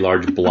very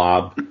large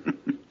blob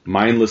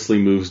mindlessly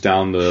moves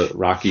down the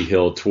rocky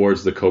hill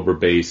towards the Cobra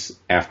base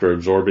after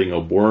absorbing a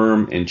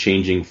worm and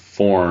changing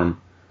from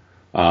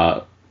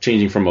a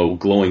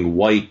glowing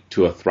white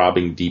to a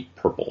throbbing deep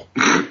purple.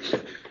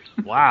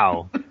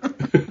 Wow.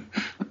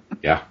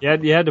 Yeah.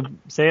 You had to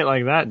say it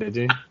like that, did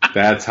you?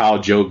 That's how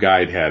Joe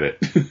Guide had it.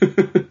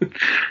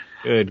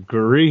 Good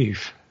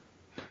grief.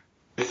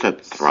 It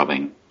said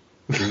throbbing.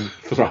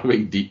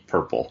 Throbbing deep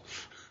purple.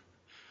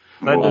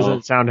 That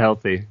doesn't sound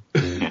healthy.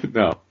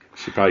 No.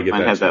 Should probably get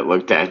I had that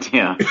looked at,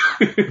 yeah.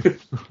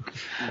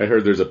 I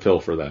heard there's a pill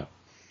for that.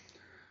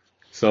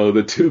 So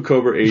the two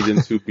Cobra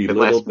agents who belittled it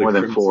lasts more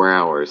than 4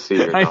 hours.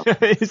 See Oh,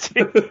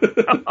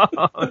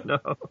 no.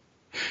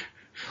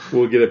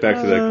 We'll get it back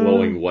to that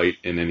glowing white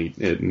in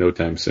no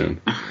time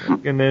soon.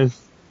 Goodness.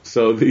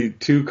 So the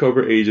two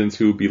Cobra agents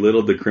who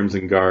belittled the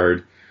Crimson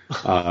Guard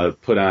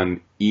put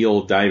on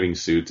eel diving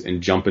suits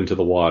and jump into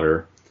the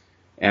water.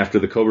 After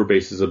the Cobra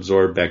base is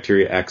absorbed,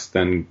 Bacteria X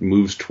then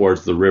moves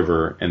towards the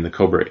river and the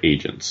Cobra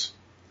agents.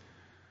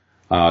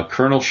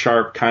 Colonel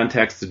Sharp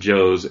contacts the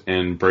Joes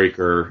and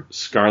Breaker.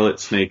 Scarlet,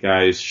 Snake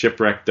Eyes,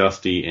 Shipwreck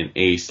Dusty, and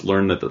Ace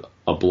learn that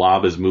a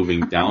blob is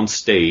moving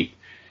downstate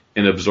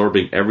and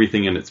absorbing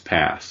everything in its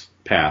path.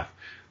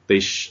 They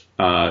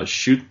shout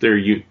their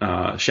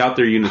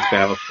unit's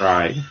battle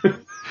cry,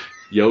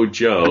 "Yo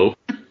Joe,"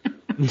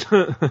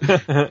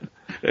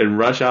 and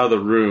rush out of the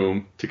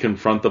room to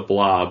confront the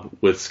blob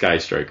with Sky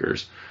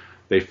Strikers.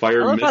 They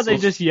fire I love missiles. how they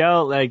just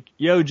yell like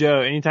 "Yo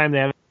Joe" anytime they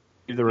have to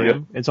leave the room.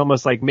 Yep. It's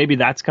almost like maybe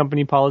that's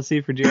company policy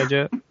for G.I.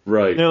 Joe.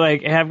 Right. They're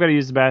like, "Hey, I've got to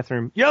use the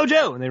bathroom." "Yo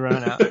Joe," and they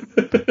run out.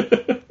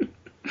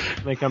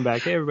 They come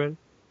back. "Hey, everybody."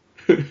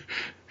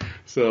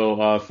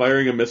 So,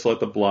 firing a missile at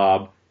the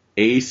blob,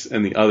 Ace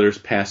and the others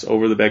pass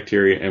over the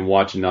bacteria and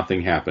watch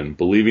nothing happen.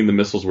 Believing the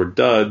missiles were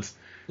duds,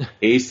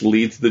 Ace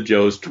leads the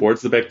Joes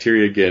towards the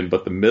bacteria again,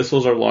 but the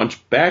missiles are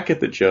launched back at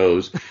the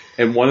Joes,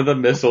 and one of the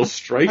missiles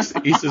strikes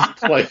Ace's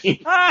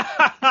plane.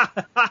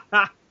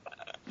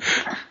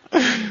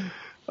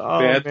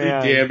 Badly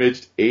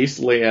damaged, Ace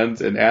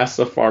lands and asks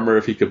the farmer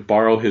if he could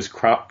borrow his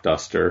crop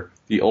duster.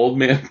 The old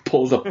man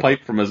pulls a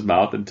pipe from his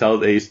mouth and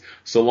tells Ace,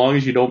 so long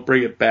as you don't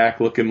bring it back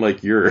looking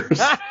like yours.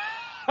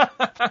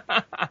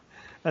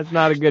 That's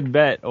not a good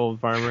bet, old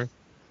farmer.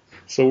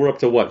 So we're up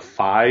to, what,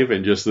 5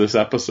 in just this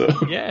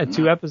episode? Yeah,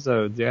 2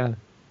 episodes, yeah.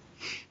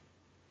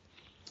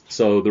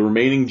 So the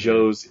remaining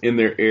Joes in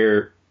the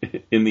air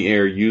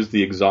use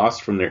the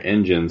exhaust from their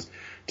engines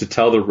to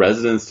tell the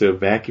residents to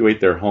evacuate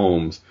their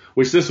homes,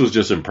 which this was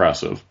just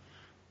impressive.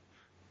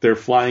 They're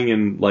flying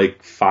in,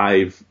 like,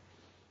 5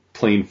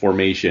 plane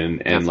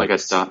formation. And it's like a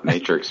stop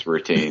matrix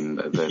routine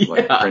that they're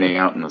like printing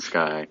out in the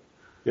sky.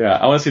 Yeah,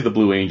 I want to see the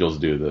Blue Angels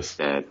do this.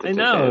 I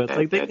know, it's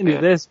like they can do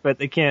this, but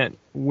they can't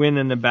win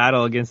in the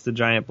battle against the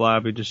giant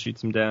blob who just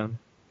shoots them down.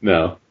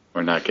 No.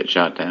 Or not get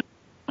shot down,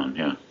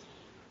 yeah.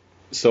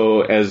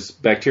 So as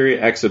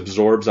Bacteria X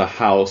absorbs a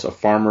house, a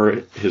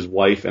farmer, his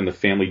wife, and the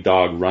family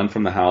dog run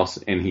from the house,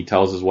 and he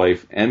tells his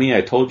wife, Emmy,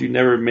 I told you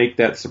never make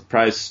that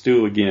surprise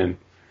stew again.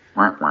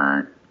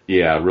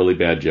 Yeah, really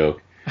bad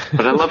joke.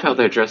 But I love how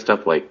they're dressed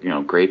up like,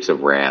 grapes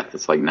of wrath.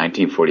 It's like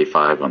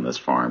 1945 on this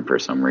farm for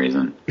some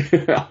reason.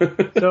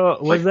 So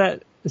was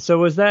that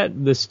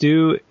the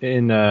stew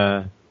in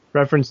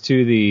reference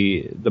to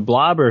the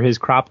blob or his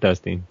crop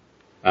dusting?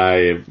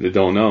 I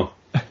don't know.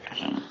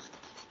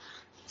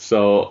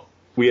 So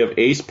we have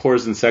Ace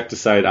pours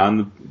insecticide on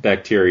the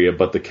bacteria,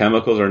 but the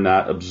chemicals are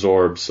not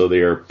absorbed, so they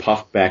are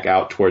puffed back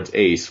out towards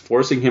Ace,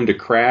 forcing him to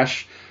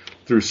crash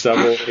through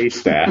several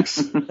haystacks.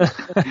 So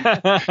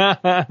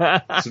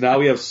now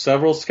we have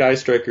several Sky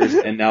Strikers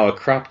and now a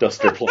crop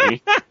duster plane.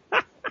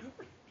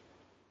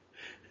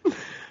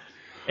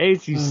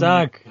 Ace, you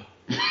suck.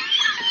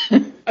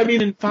 I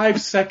mean, in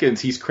 5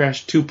 seconds, he's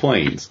crashed 2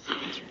 planes.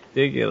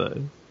 Ridiculous.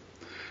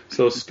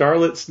 So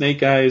Scarlet,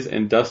 Snake Eyes,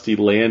 and Dusty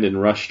land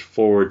and rush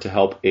forward to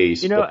help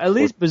Ace. At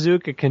least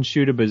Bazooka can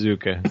shoot a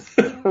bazooka.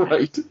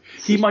 Right.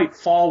 He might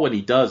fall when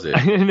he does it.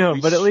 I know,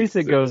 but at least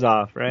it goes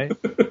off, right?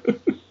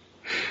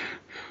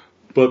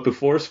 But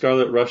before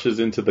Scarlet rushes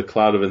into the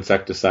cloud of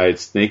insecticide,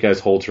 Snake Eyes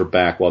holds her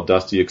back while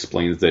Dusty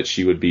explains that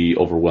she would be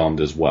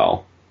overwhelmed as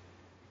well.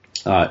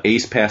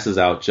 Ace passes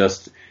out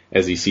just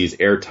as he sees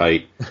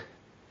Airtight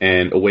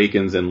and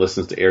awakens and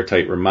listens to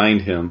Airtight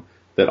remind him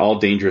that all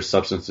dangerous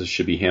substances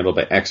should be handled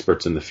by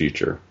experts in the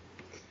future.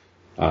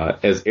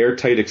 As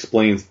Airtight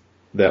explains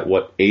that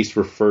what Ace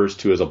refers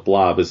to as a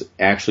blob is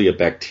actually a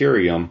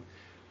bacterium,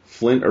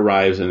 Flint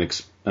arrives and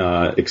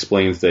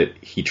explains that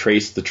he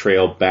traced the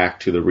trail back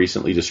to the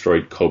recently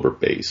destroyed Cobra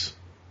base.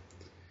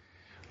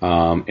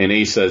 And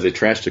Ace says it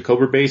trashed a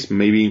Cobra base,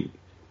 maybe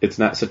it's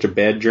not such a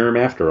bad germ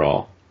after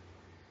all.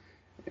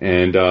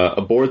 And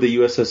aboard the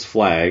USS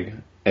Flag,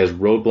 as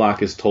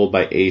Roadblock is told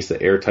by Ace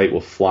that Airtight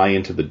will fly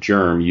into the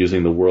germ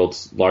using the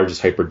world's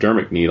largest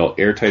hypodermic needle,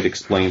 Airtight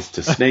explains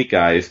to Snake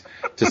Eyes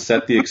to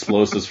set the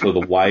explosives for the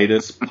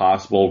widest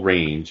possible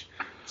range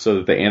so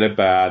that the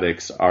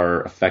antibiotics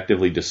are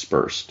effectively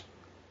dispersed.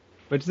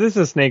 Which this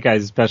is Snake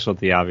Eyes'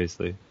 specialty,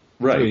 obviously.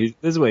 Right.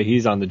 This is what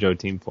he's on the Joe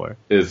team for.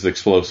 Is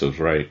explosives,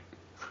 right.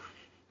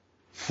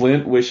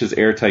 Flint wishes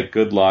Airtight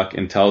good luck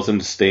and tells him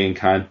to stay in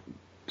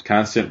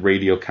constant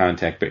radio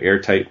contact, but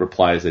Airtight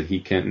replies that he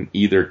can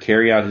either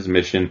carry out his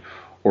mission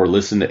or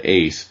listen to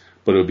Ace,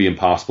 but it would be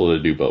impossible to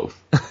do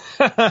both.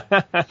 I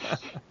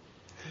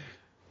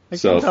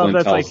can't tell if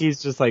that's like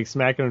he's just like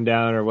smacking him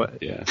down or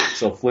what. Yeah.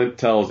 So Flint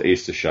tells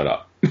Ace to shut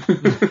up.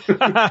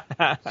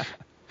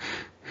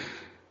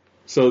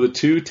 So the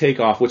two take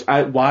off,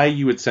 why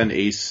you would send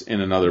Ace in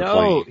another plane?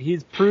 No,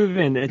 he's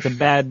proven it's a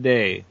bad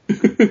day.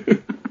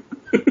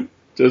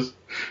 Just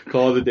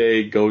call it a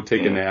day, go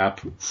take a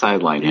nap.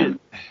 Sideline him.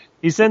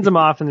 He sends him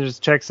off and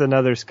just checks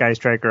another Sky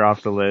Striker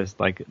off the list.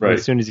 Like right.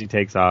 As soon as he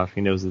takes off,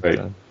 he knows it's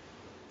done.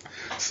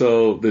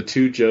 So the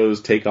two Joes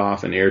take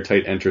off and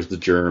Airtight enters the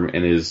germ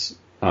and is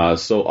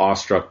so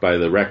awestruck by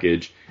the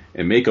wreckage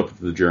and makeup of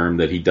the germ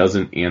that he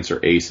doesn't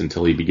answer Ace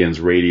until he begins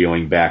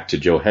radioing back to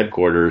Joe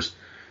headquarters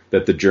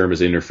that the germ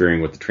is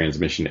interfering with the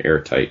transmission to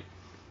Airtight.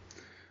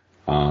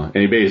 And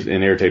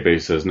Airtight basically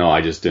says, no,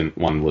 I just didn't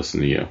want to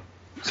listen to you.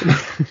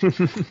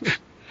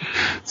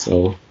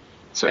 So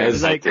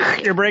as like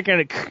you're breaking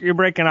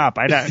up.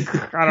 I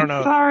don't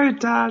know. Sorry,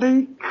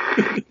 Daddy.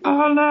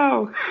 Oh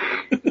no.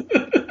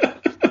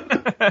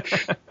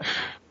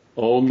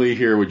 Only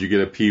here would you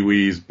get a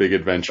Pee-wee's Big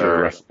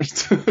Adventure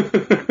reference.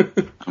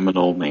 I'm an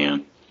old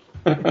man.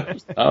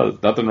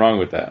 Nothing wrong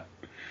with that.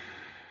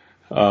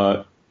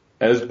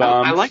 As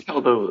bombs, I like how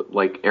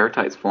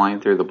Airtight's flying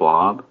through the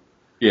blob.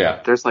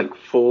 Yeah. There's like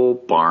full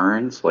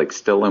barns, like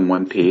still in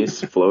one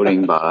piece,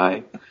 floating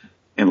by,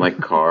 and like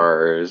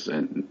cars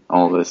and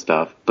all this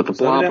stuff. But the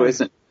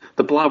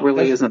blob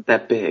really isn't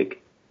that big.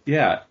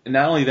 Yeah. And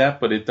not only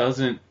that, but it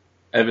doesn't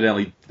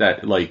evidently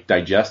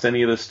digest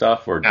any of this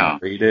stuff or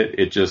degrade it.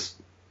 It just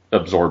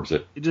absorbs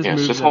it.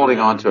 It's just holding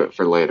on to it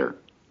for later.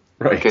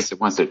 I guess it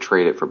wants to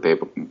trade it for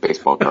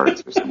baseball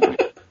cards or something.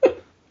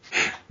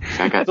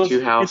 I got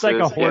 2 houses. It's like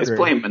a hoarder. It's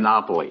playing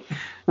Monopoly.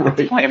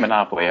 It's playing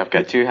Monopoly. I've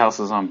got 2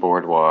 houses on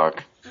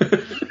Boardwalk.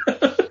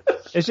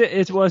 He's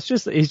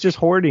just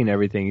hoarding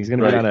everything. He's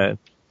gonna be on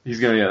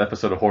an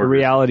episode of Hoarders.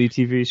 reality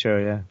TV show.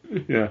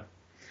 Yeah. Yeah.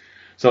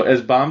 So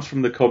as bombs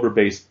from the Cobra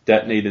base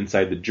detonate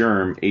inside the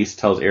germ, Ace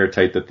tells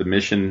Airtight that the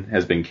mission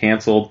has been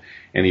canceled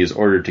and he is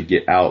ordered to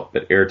get out.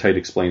 But Airtight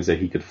explains that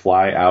he couldn't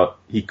fly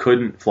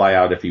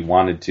out if he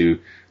wanted to,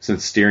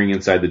 since steering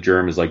inside the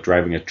germ is like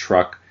driving a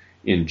truck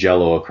in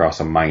Jell-O across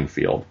a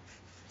minefield.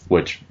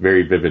 Which,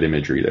 very vivid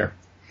imagery there.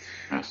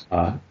 Yes.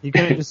 You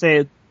couldn't just say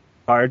it's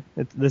hard.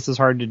 This is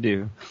hard to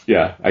do.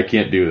 Yeah, I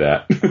can't do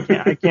that.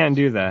 I can't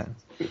do that.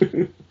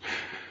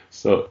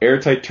 So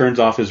Airtight turns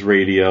off his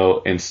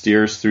radio and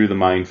steers through the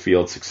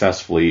minefield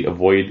successfully,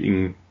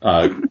 avoiding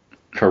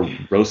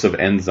corrosive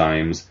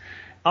enzymes.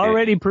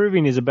 Already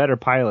proving he's a better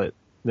pilot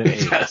than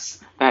Ace. Yes.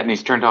 That, and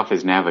he's turned off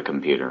his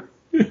Navicomputer.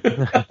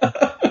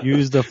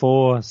 Use the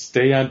Force.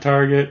 Stay on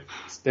target.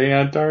 Stay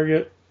on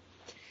target.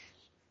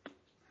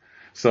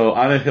 So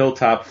on a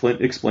hilltop,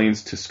 Flint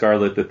explains to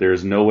Scarlet that there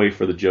is no way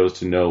for the Joes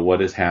to know what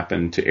has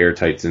happened to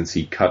Airtight since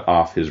he cut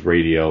off his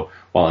radio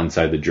while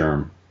inside the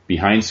germ.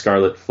 Behind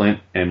Scarlet,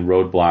 Flint and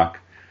Roadblock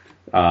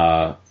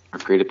are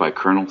greeted by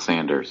Colonel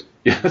Sanders.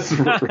 Yes,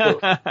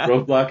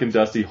 Roadblock and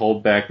Dusty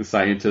hold back the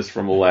scientist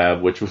from a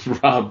lab which was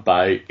robbed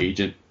by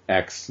Agent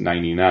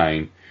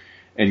X-99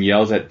 and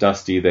yells at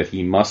Dusty that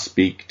he must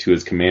speak to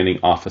his commanding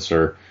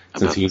officer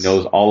since he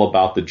knows all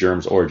about the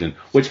germ's origin.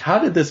 Which, how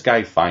did this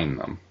guy find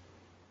them?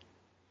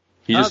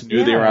 He just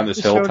knew they were on this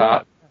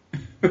hilltop.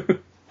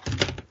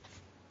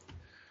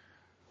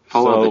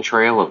 Follow the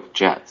trail of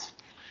jets.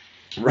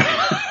 Right.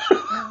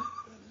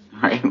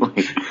 Right?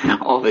 Like,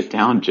 all the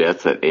down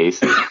jets that Ace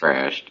has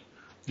crashed.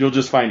 You'll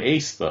just find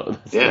Ace, though.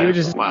 Yeah,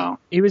 wow.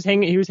 He was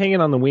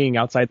hanging on the wing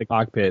outside the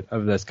cockpit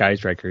of the Sky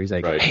Striker. He's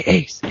like,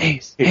 hey,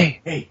 Ace,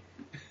 hey,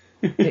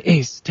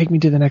 Ace, take me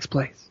to the next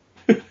place.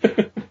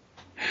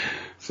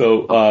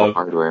 So,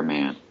 hardware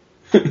man.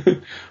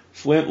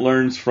 Flint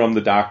learns from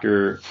the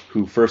doctor,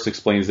 who first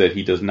explains that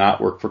he does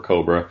not work for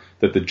Cobra,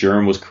 that the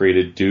germ was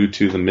created due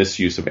to the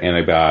misuse of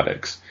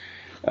antibiotics,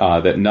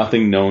 that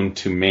nothing known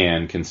to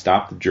man can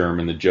stop the germ,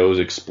 and the Joes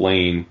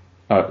explain,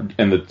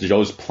 and the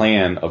Joes'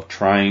 plan of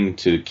trying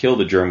to kill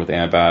the germ with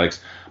antibiotics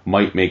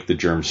might make the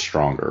germ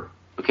stronger.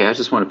 Okay, I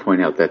just want to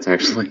point out that's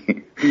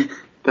actually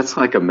that's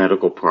like a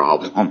medical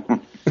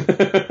problem.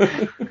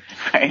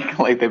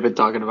 Like they've been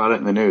talking about it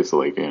in the news,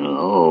 like,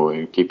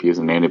 you keep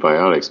using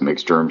antibiotics, it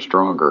makes germs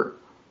stronger.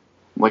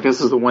 Like,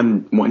 this is the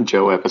one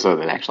Joe episode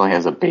that actually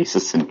has a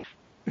basis in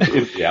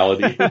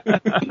reality.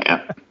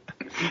 Yeah.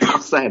 How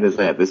sad is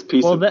that? This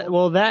piece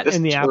that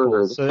in the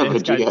apple. So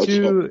it's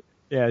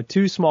got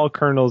two small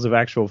kernels of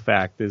actual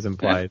fact is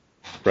implied.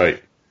 Yeah.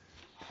 Right.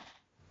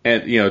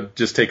 And,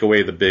 just take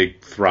away the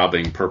big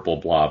throbbing purple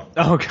blob.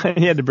 Oh, God,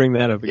 you had to bring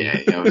that up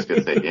again. Yeah, I was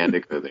going to say, you had to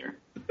go there.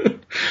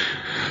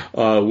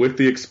 With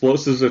the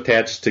explosives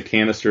attached to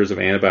canisters of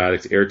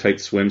antibiotics,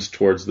 Airtight swims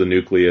towards the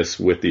nucleus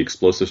with the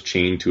explosives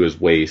chained to his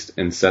waist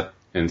and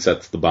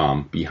sets the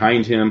bomb.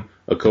 Behind him,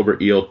 a Cobra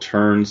eel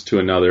turns to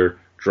another,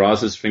 draws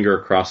his finger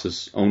across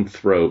his own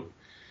throat,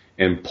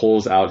 and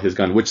pulls out his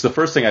gun, which the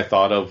first thing I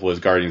thought of was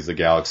Guardians of the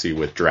Galaxy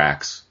with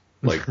Drax.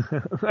 Like,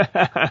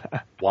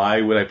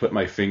 why would I put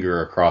my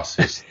finger across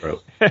his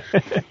throat?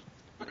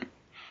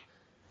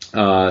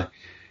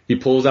 He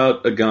pulls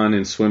out a gun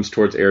and swims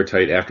towards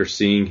Airtight after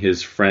seeing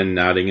his friend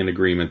nodding in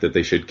agreement that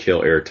they should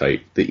kill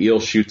Airtight. The eel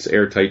shoots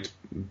Airtight's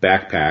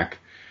backpack,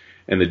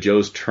 and the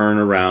Joe turns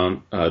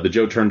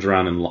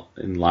around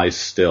and lies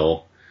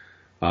still.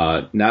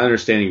 Not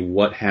understanding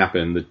what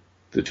happened,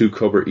 the two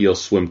Cobra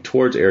eels swim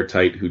towards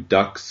Airtight, who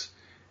ducks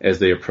as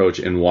they approach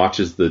and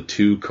watches the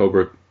two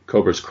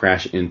Cobras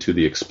crash into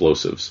the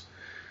explosives.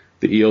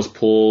 The eels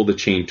pull the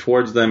chain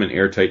towards them, and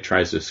Airtight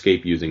tries to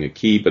escape using a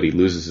key, but he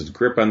loses his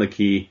grip on the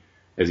key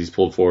as he's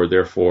pulled forward.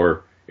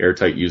 Therefore,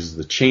 Airtight uses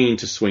the chain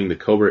to swing the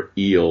Cobra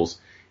eels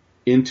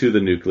into the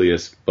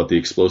nucleus, but the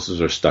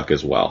explosives are stuck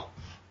as well.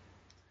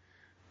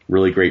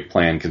 Really great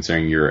plan,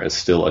 considering you're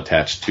still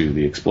attached to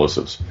the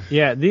explosives.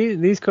 Yeah,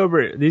 these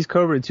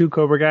two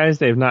Cobra guys,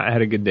 they've not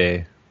had a good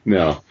day.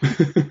 No.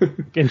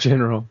 In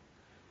general.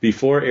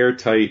 Before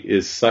Airtight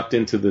is sucked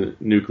into the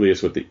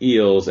nucleus with the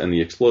eels and the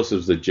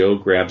explosives, the Joe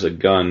grabs a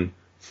gun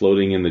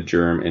floating in the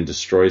germ and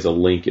destroys a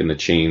link in the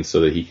chain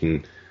so that he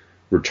can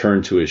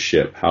return to his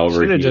ship.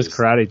 However, should have just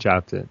karate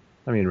chopped it.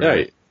 I mean, really.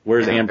 Right.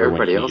 Where's Amber?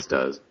 Everybody else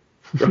does.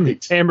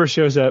 Right. Amber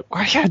shows up.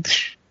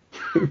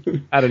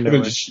 Out of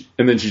nowhere.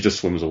 And then she just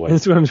swims away.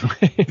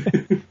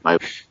 My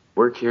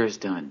work here is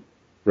done.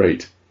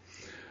 Right.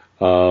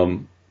 So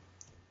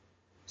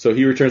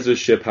he returns to his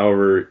ship.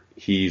 However,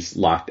 he's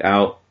locked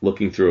out.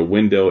 Looking through a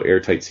window,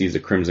 Airtight sees a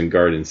Crimson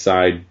Guard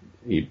inside.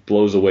 He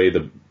blows away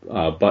the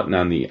button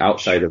on the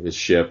outside of his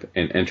ship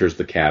and enters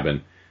the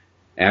cabin.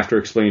 After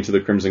explaining to the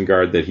Crimson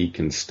Guard that he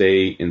can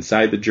stay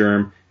inside the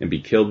germ and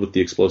be killed with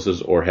the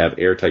explosives or have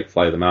Airtight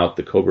fly them out,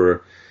 the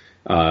Cobra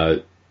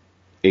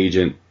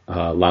agent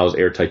allows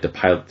Airtight to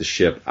pilot the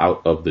ship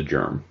out of the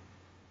germ.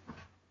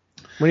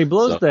 When he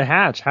blows the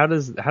hatch, how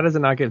does it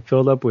not get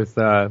filled up with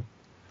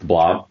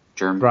blob?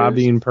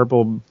 Throbbing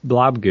purple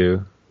blob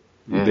goo.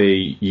 Yeah.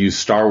 They use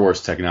Star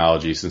Wars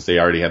technology since they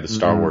already had the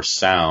Star Wars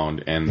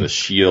sound, and the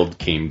shield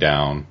came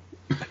down,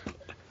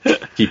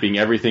 keeping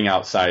everything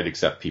outside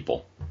except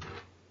people.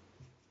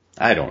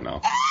 I don't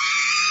know.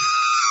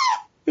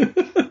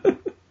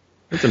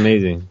 That's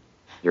amazing.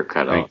 You're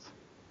cut off.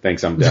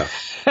 Thanks, I'm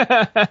deaf.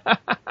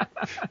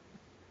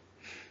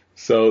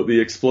 So the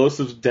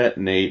explosives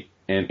detonate,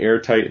 and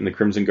Airtight and the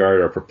Crimson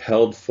Guard are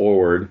propelled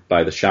forward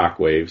by the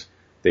shockwaves.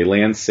 They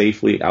land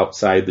safely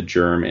outside the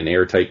germ, and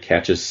Airtight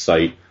catches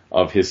sight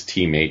of his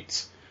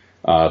teammates,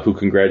 who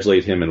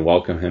congratulate him and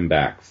welcome him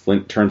back.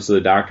 Flint turns to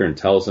the Doctor and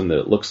tells him that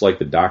it looks like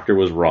the Doctor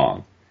was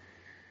wrong.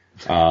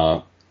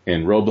 And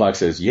Roadblock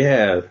says,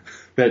 "Yeah,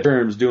 that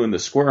germ's doing the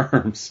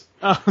squirms."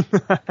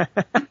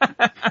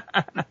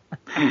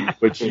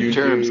 Which you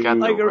germs got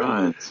like the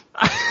runs.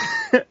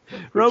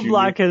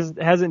 Roadblock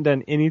hasn't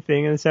done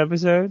anything in this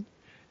episode.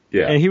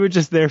 Yeah, and he was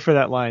just there for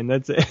that line.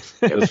 That's it.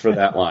 Just for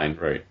that line,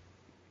 right?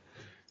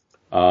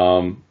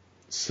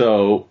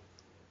 So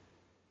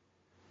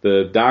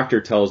the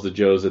Doctor tells the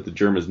Joes that the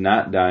germ is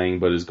not dying,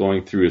 but is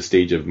going through a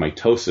stage of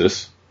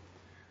mitosis.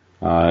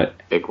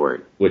 Big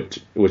word.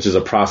 Which is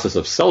a process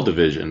of cell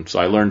division. So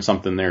I learned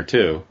something there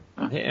too.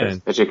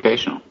 It's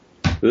educational.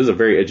 This is a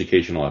very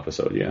educational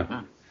episode,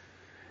 yeah.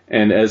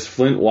 And as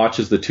Flint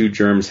watches the two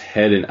germs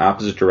head in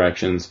opposite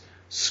directions,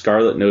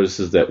 Scarlet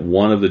notices that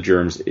one of the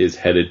germs is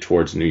headed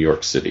towards New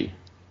York City.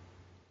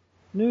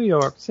 New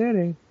York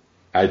City.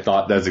 I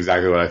thought that's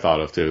exactly what I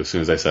thought of too as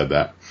soon as I said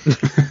that.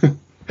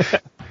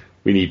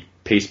 We need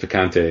paste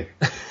picante.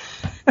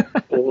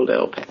 Old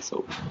El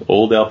Paso.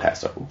 Old El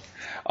Paso.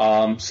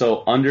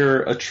 So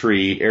under a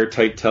tree,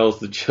 Airtight tells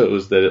the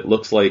Joes that it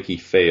looks like he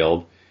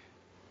failed,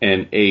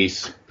 and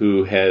Ace,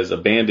 who has a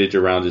bandage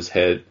around his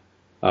head,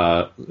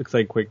 looks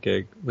like Quick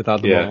Gig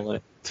without the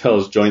wallet.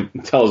 Tells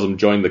him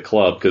join the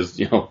club because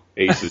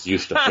Ace is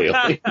used to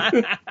failing.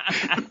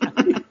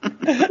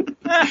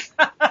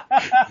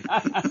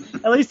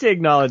 At least he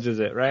acknowledges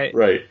it, right?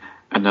 Right.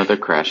 Another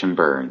crash and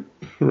burn.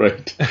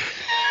 Right.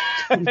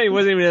 He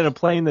wasn't even in a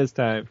plane this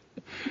time.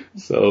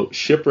 So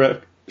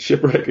Shipwreck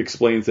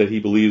explains that he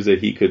believes that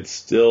he could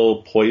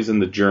still poison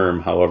the germ.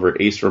 However,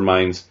 Ace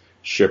reminds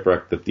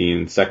Shipwreck that the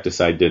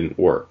insecticide didn't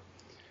work.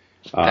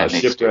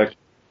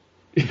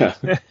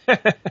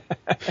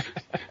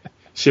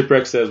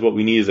 Shipwreck says what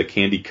we need is a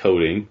candy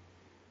coating,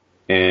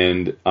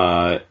 and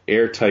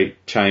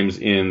Airtight chimes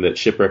in that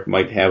Shipwreck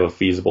might have a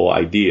feasible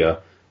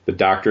idea. The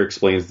Doctor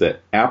explains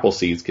that apple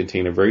seeds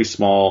contain a very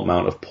small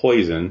amount of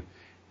poison,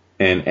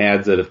 and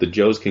adds that if the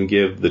Joes can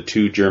give the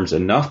two germs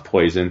enough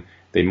poison,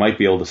 they might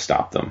be able to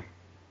stop them.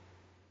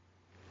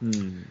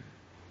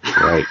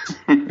 Right.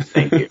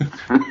 Thank you.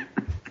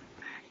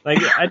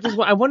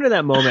 I wonder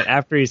that moment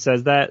after he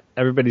says that,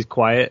 everybody's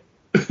quiet.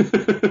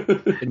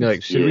 And you're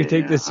like, should we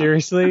take this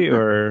seriously,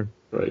 or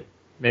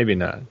maybe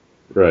not?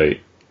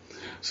 Right.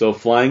 So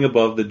flying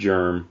above the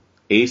germ,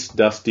 Ace,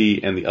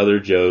 Dusty, and the other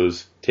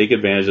Joes take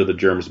advantage of the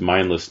germ's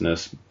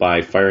mindlessness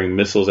by firing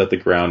missiles at the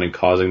ground and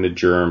causing the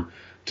germ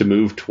to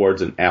move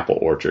towards an apple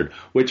orchard,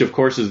 which of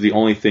course is the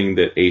only thing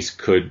that Ace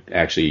could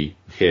actually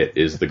hit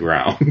is the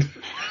ground.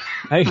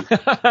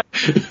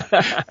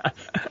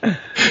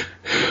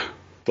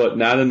 But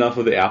not enough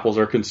of the apples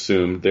are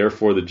consumed.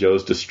 Therefore, the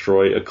Joes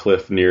destroy a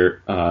cliff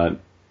near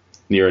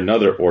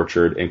another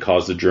orchard and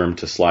cause the germ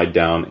to slide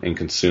down and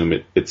consume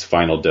its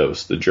final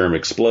dose. The germ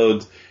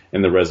explodes,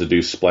 and the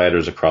residue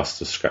splatters across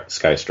the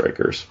Sky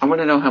Strikers. I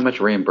want to know how much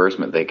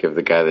reimbursement they give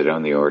the guy that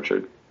owned the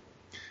orchard.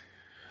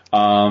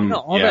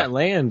 All that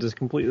land is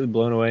completely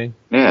blown away.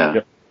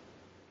 Yeah.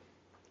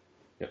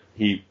 Yep.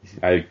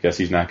 I guess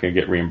he's not going to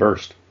get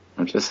reimbursed.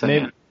 I'm just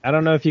saying. Maybe, I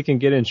don't know if you can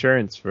get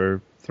insurance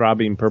for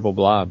throbbing purple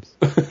blobs.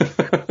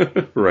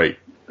 Right.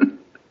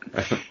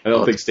 I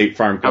don't think State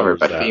Farm covers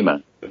by that.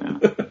 FEMA. Yeah.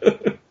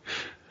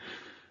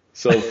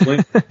 So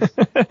Flint,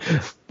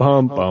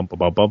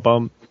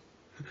 bum.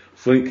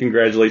 Flint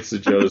congratulates the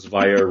Joes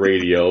via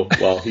radio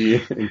while he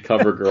and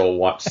CoverGirl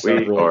watch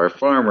several. We are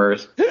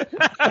farmers.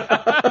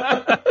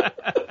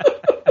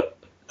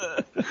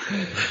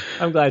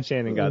 I'm glad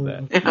Shannon got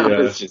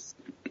that.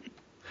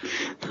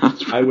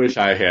 I wish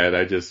I had.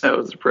 That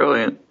was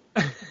brilliant.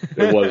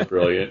 It was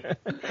brilliant.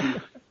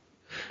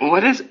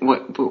 What is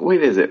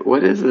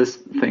this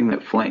thing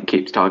that Flint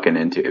keeps talking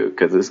into?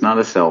 Because it's not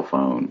a cell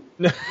phone.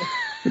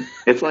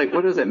 It's like,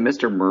 what is it,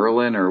 Mr.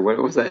 Merlin, or what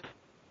was that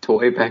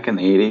toy back in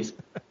the 80s?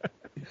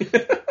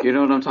 You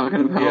know what I'm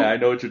talking about? Yeah, I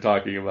know what you're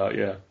talking about,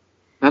 yeah.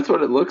 That's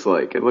what it looks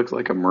like. It looks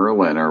like a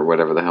Merlin or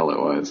whatever the hell it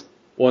was.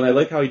 Well, and I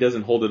like how he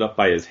doesn't hold it up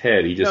by his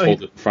head. He just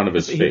holds it in front of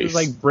his face.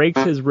 He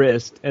breaks his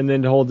wrist and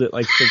then holds it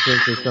 6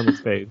 inches from his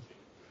face.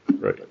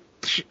 Right.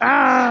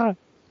 Ah!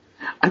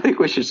 I think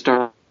we should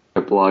start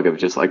a blog of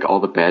just all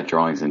the bad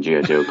drawings in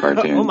G.I. Joe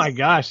cartoons. Oh my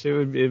gosh, it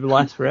would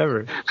last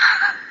forever.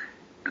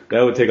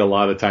 That would take a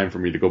lot of time for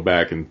me to go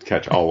back and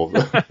catch all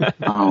of them.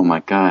 Oh my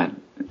god.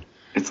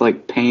 It's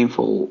like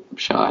painful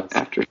shot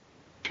after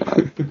shot.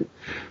 Okay.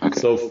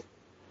 So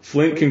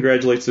Flint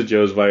congratulates the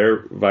Joes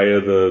via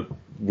the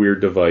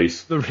weird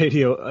device. The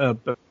radio,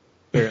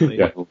 apparently.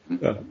 Yeah.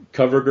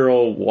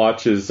 CoverGirl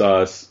watches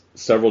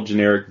several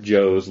generic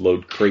Joes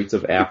load crates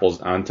of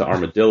apples onto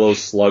armadillos,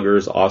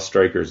 sluggers,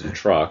 off-strikers, and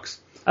trucks.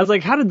 I was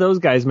like, how did those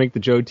guys make the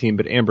Joe team,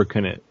 but Amber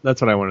couldn't?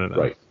 That's what I want to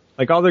know. Right.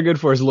 Like, all they're good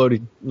for is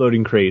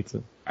loading crates.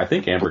 I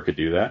think Amber could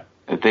do that.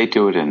 They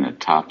do it in a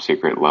top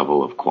secret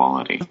level of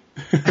quality.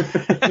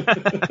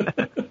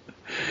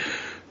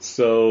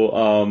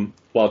 So,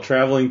 while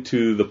traveling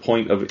to the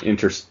point of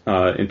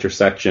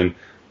intersection,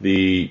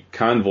 the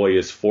convoy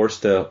is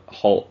forced to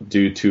halt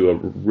due to a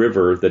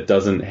river that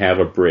doesn't have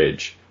a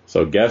bridge.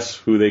 So, guess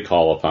who they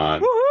call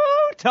upon?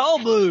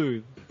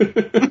 Woohoo!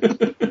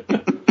 Tollbooth!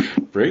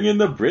 Bring in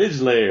the bridge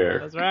layer.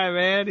 That's right,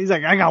 man. He's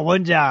like, I got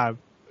one job.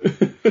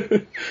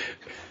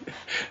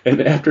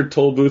 And after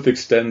Tollbooth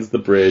extends the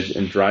bridge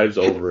and drives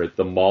over it,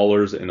 the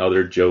Maulers and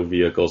other Joe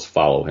vehicles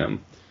follow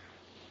him.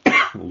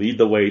 Lead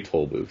the way,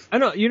 Tollbooth. I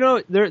know. You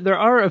know, there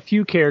are a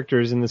few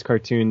characters in this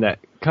cartoon that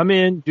come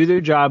in, do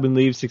their job, and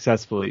leave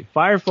successfully.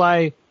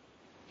 Firefly,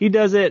 he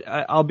does it,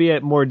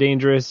 albeit more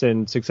dangerous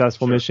and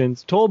successful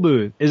missions.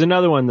 Tollbooth is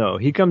another one, though.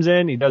 He comes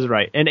in, he does it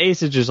right. And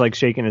Ace is just, like,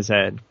 shaking his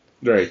head.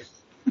 Right.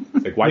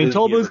 Like, why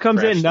Tollbooth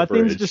comes in,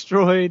 nothing's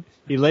destroyed.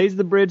 He lays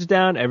the bridge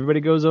down,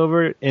 everybody goes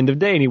over, end of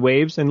day, and he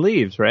waves and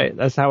leaves, right?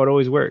 That's how it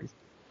always works.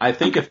 I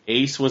think if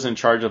Ace was in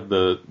charge of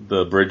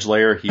the bridge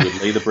layer, he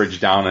would lay the bridge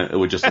down and it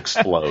would just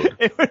explode.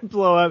 It would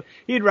blow up.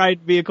 He'd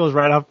ride vehicles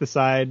right off the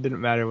side,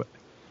 didn't matter what.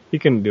 He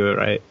couldn't do it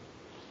right.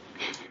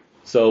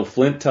 So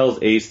Flint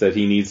tells Ace that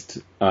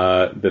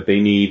that they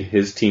need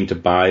his team to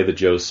buy the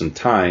Joes some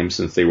time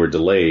since they were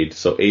delayed.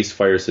 So Ace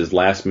fires his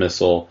last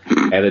missile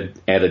at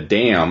a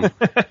dam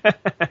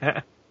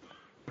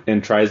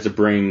and tries to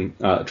drown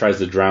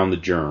the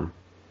germ.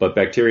 But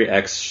Bacteria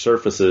X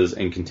surfaces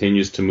and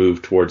continues to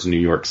move towards New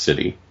York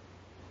City.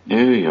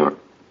 New York.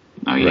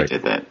 Oh, you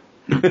did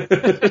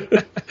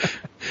that.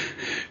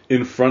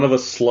 In front of a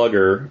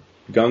slugger,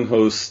 Gung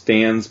Ho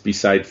stands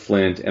beside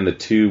Flint, and the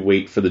two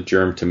wait for the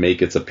germ to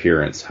make its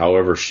appearance.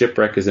 However,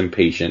 Shipwreck is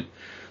impatient,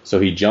 so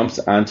he jumps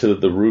onto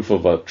the roof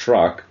of a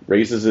truck,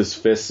 raises his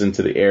fists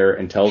into the air,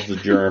 and tells the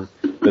germ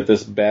that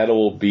this battle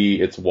will be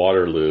its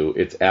Waterloo,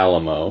 its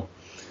Alamo.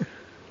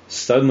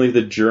 Suddenly,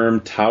 the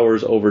germ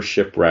towers over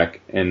Shipwreck,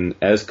 and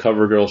as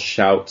CoverGirl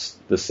shouts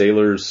the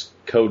sailor's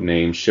code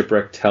name,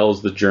 Shipwreck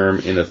tells the germ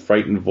in a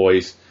frightened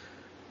voice,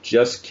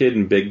 "Just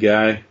kidding, big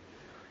guy."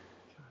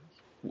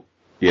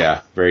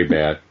 Yeah, very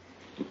bad.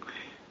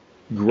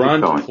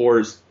 Grunt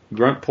pours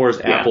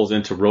apples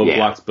into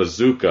Roadblock's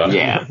bazooka.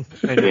 Yeah.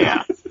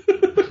 Yeah.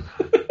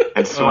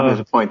 I just wanted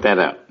to point that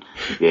out.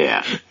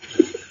 Yeah.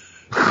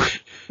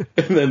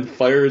 And then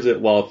fires it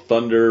while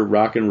Thunder,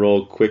 Rock and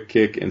Roll, Quick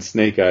Kick, and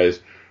Snake Eyes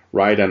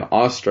ride on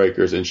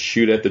Off-Strikers and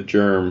shoot at the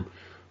germ,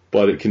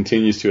 but it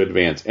continues to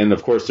advance. And,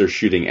 of course, they're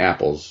shooting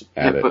apples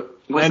at it. But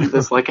wasn't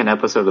this like an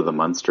episode of The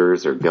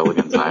Munsters or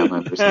Gilligan's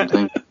Island or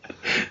something?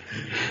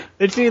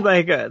 It seemed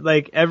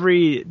like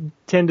every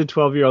 10 to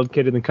 12-year-old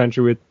kid in the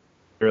country with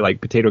their, like,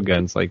 potato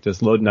guns, like,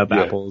 just loading up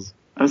apples.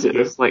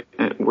 It's like,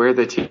 where are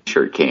the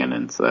T-shirt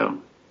cannons, though?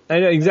 I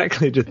know,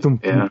 exactly. Just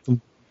thump, thump,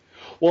 thump.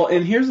 Well,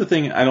 and here's the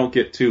thing I don't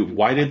get, too.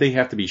 Why did they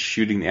have to be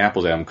shooting the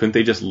apples at them? Couldn't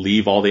they just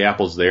leave all the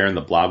apples there and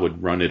the blob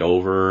would run it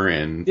over?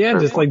 And yeah,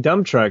 just like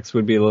dump trucks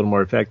would be a little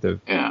more effective.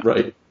 Yeah.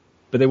 Right.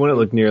 But they wouldn't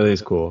look nearly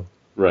as cool.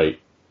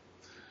 Right.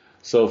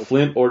 So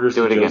Flint orders...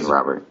 Do it again,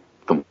 Robert.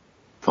 Thump,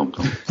 thump,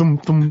 thump.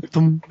 Thump, thump,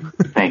 thump.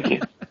 Thank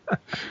you.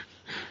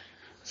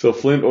 So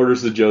Flint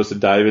orders the Joes to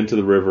dive into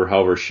the river.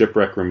 However,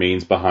 Shipwreck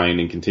remains behind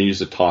and continues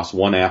to toss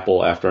one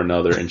apple after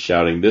another and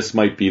shouting, "This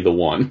might be the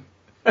one."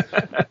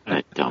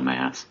 That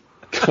dumbass.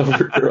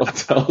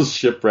 CoverGirl tells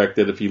Shipwreck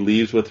that if he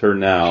leaves with her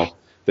now,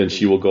 then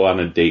she will go on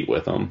a date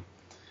with him.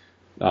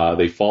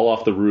 They fall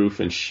off the roof,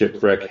 and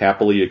Shipwreck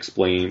happily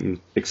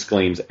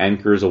exclaims,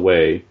 "Anchors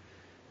away."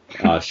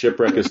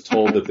 Shipwreck is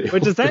told that they...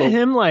 Wait, is that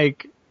him,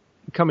 like,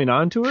 coming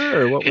on to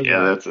her, or what was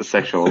that? That's a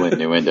sexual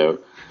innuendo.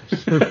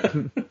 He's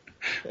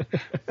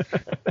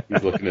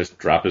looking to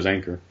drop his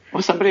anchor.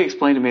 Well, somebody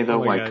explained to me, though,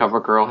 why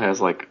CoverGirl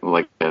has, like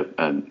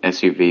an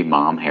SUV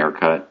mom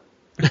haircut.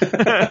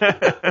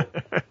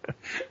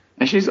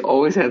 And she's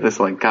always had this,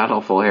 like,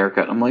 god-awful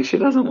haircut. I'm like, she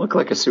doesn't look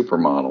like a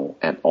supermodel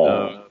at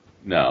all.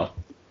 No.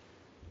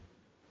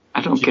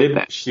 I don't get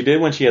that. She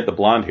did when she had the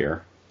blonde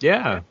hair.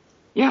 Yeah.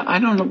 Yeah, I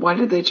don't know. Why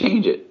did they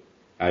change it?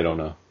 I don't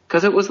know.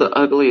 Because it was the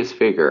ugliest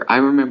figure. I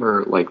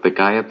remember, like, the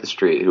guy up the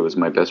street, who was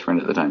my best friend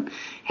at the time,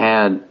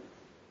 had,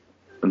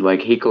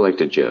 like, he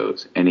collected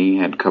Joes, and he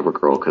had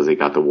CoverGirl because he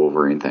got the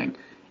Wolverine thing.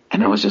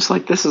 And I was just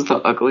like, this is the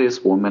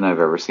ugliest woman I've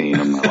ever seen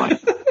in my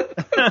life.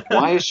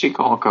 Why is she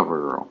called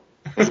CoverGirl?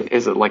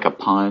 Is it like a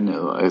pun?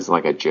 Is it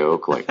like a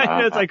joke? Like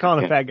it's like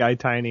calling a fat guy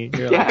tiny.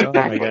 You're yeah, like,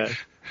 exactly. Oh my God.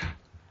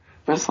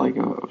 That's like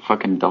a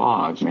fucking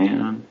dog,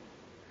 man.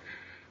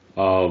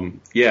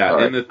 Yeah,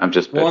 Sorry, and I'm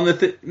just and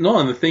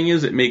the thing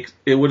is,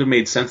 it would have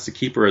made sense to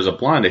keep her as a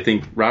blonde. I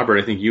think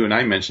Robert, you and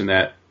I mentioned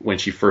that when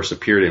she first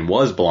appeared and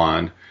was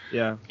blonde.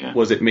 Yeah.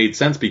 It made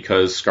sense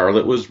because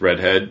Scarlet was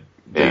redhead,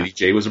 Lady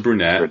J was a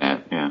brunette.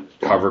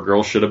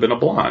 CoverGirl should have been a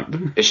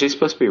blonde. Is she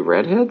supposed to be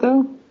redhead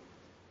though?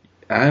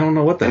 I don't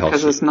know what the hell.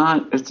 Because it's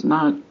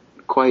not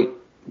quite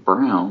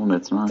brown.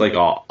 It's not. It's like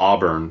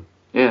auburn.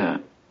 Yeah.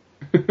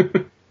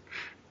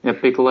 Yeah,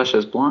 big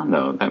luscious blonde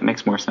though. That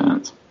makes more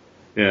sense.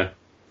 Yeah.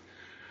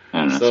 I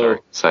don't know. Sorry,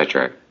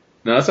 sidetrack.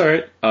 No, that's all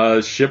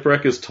right.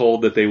 Shipwreck is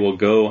told that they will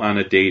go on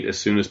a date as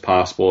soon as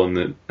possible,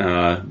 and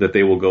that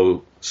they will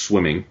go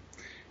swimming.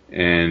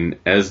 And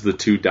as the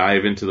two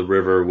dive into the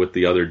river with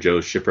the other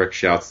Joes, Shipwreck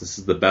shouts, "This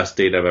is the best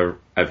date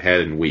I've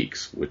had in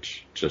weeks,"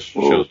 which just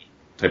shows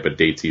the type of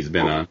dates he's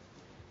been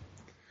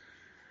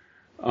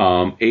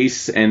on.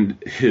 Ace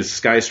and his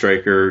Sky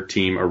Striker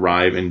team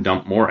arrive and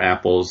dump more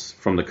apples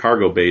from the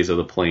cargo bays of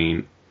the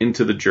plane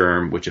into the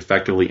germ, which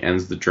effectively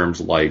ends the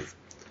germ's life.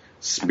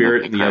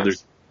 Spirit and the other...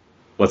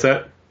 What's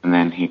that? And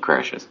then he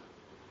crashes.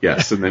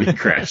 Yes, and then he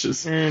crashes.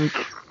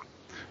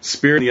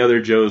 Spirit and the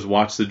other Joes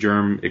watch the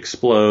germ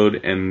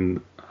explode,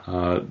 and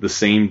the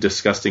same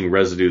disgusting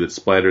residue that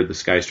splattered the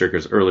Sky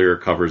Strikers earlier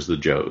covers the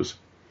Joes.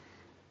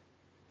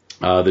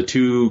 The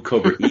two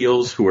Cobra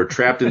Eels, who are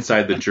trapped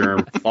inside the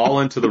germ,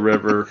 fall into the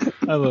river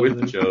with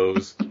the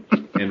Joes,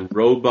 and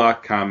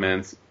Roadblock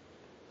comments...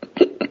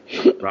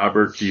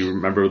 Robert, do you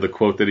remember the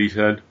quote that he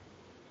said?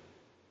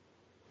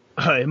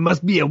 It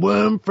must be a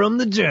worm from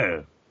the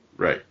germ.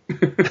 Right.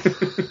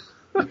 It's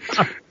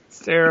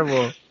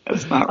terrible.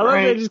 That's not I love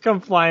right. they just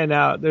come flying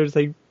out. There's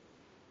like...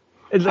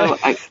 It's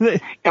like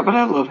yeah, but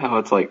I love how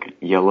it's like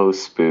yellow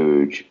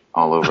spooge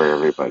all over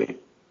everybody.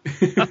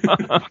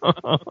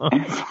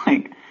 It's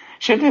like,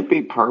 shouldn't it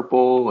be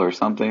purple or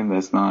something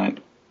that's not,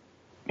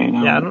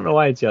 Yeah, I don't know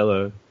why it's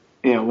yellow.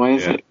 Yeah, why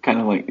is it kind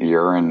of like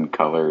urine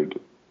colored?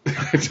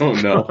 I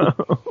don't know.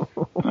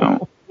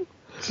 No.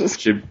 It's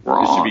just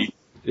wrong.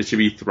 It should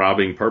be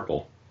throbbing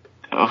purple.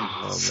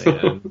 Oh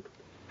man.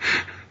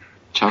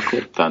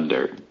 Chocolate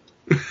Thunder.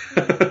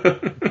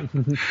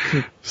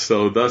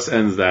 So thus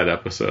ends that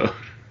episode.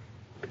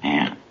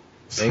 Man.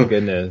 Thank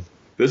goodness.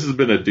 This has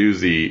been a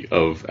doozy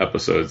of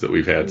episodes that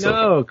we've had so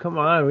far. No, come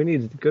on. We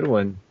need a good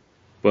one.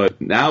 But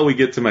now we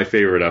get to my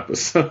favorite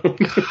episode.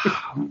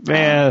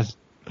 Man.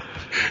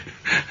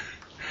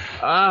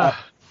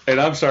 And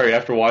I'm sorry,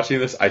 after watching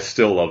this, I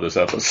still love this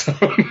episode.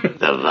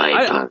 The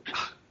Viper.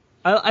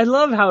 I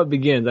love how it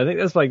begins. I think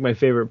that's like my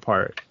favorite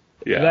part.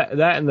 Yeah.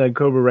 That and the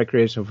Cobra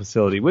Recreational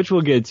Facility, which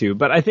we'll get to.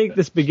 But I think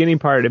this beginning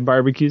part at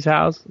Barbecue's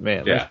house,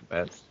 man, Yeah. that's the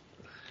best.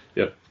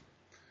 Yep.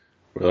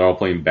 Where they're all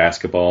playing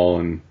basketball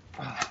and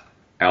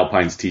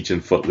Alpine's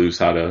teaching Footloose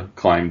how to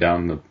climb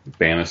down the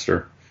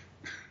banister.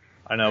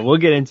 I know. We'll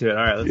get into it.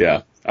 All right. Let's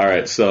Yeah. All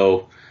right.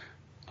 So,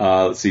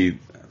 let's see.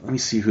 Let me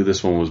see who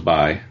this one was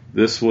by.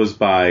 This was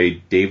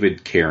by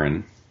David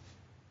Karen.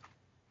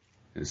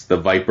 It's The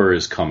Viper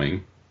is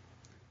Coming.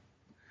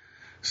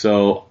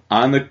 So,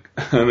 on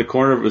the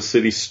corner of a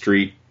city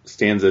street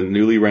stands a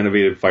newly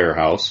renovated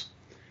firehouse,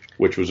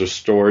 which was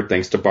restored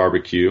thanks to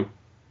Barbecue.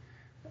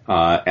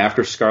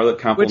 After Scarlet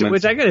compliments...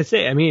 Which I gotta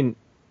say, I mean,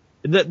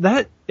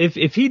 that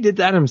if he did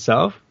that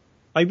himself,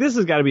 like, this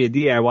has got to be a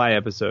DIY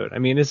episode. I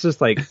mean, it's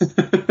just like...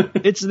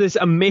 It's this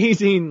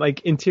amazing,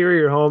 like,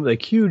 interior home,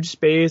 like, huge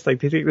space.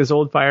 Like, they take this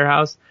old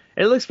firehouse.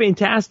 It looks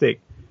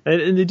fantastic.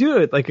 And they do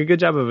it, like, a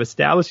good job of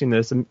establishing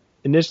this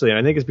initially. And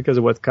I think it's because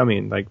of what's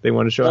coming. Like, they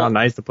want to show how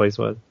nice the place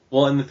was.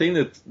 Well, and the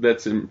thing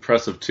that's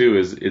impressive, too,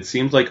 is it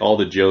seems like all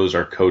the Joes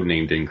are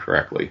codenamed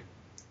incorrectly.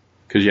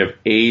 Because you have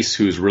Ace,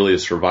 who's really a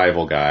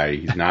survival guy.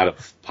 He's not a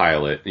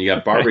pilot. And you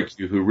got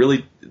Barbecue, who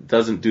really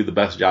doesn't do the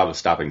best job of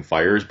stopping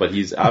fires, but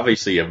he's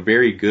obviously a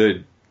very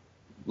good,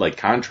 like,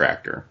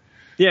 contractor.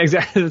 Yeah,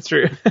 exactly. That's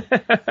true.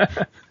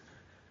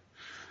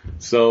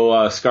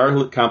 So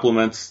Scarlet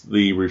compliments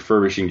the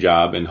refurbishing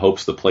job and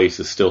hopes the place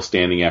is still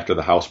standing after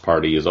the house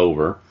party is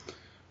over.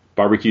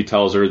 Barbecue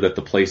tells her that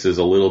the place is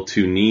a little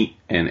too neat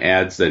and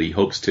adds that he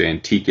hopes to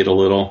antique it a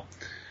little,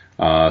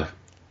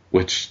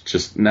 which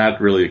just not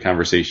really a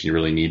conversation you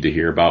really need to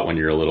hear about when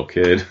you're a little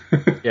kid.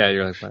 Yeah,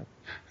 you're like, what?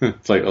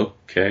 It's like,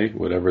 okay,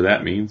 whatever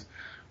that means.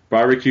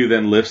 Barbecue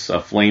then lifts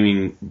a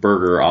flaming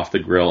burger off the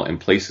grill and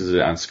places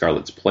it on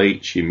Scarlet's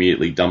plate. She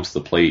immediately dumps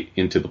the plate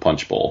into the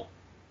punch bowl.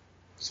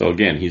 So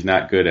again, he's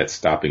not good at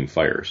stopping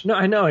fires. No,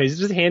 I know. He's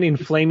just handing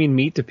flaming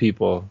meat to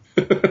people.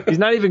 He's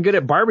not even good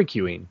at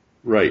barbecuing.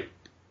 Right.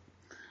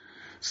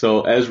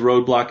 So as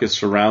Roadblock is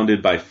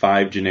surrounded by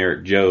 5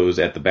 generic Joes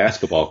at the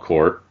basketball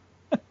court,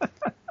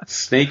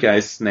 Snake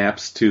Eyes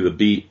snaps to the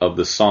beat of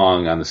the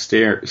song on the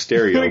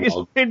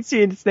stereo. We're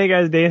seeing Snake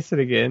Eyes dancing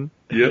again.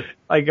 Yep.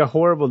 Like a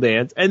horrible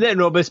dance. And then,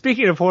 but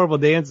speaking of horrible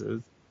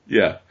dances.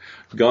 Yeah.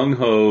 Gung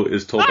Ho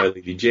is told by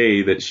Lady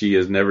J that she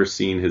has never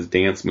seen his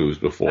dance moves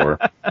before.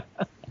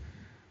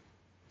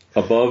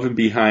 Above and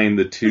behind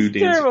the two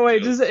dancing. Terrible.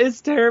 It's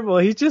terrible.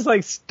 He's just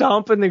like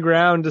stomping the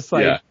ground, just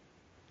like,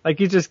 like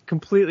he's just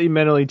completely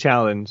mentally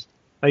challenged.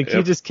 Like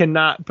he just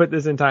cannot put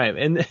this in time.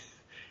 And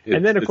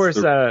And then, of course,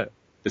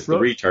 it's the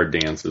retard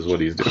dance is what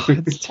he's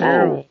doing. It's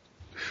terrible.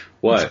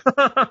 What?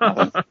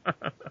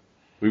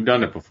 We've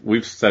done it before.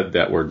 We've said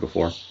that word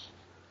before.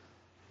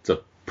 It's a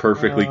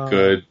perfectly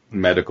good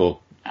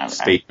medical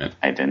statement.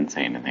 I didn't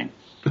say anything.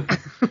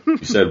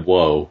 You said,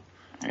 whoa.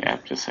 Yeah,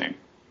 just saying.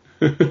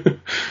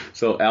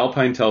 So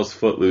Alpine tells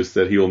Footloose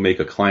that he will make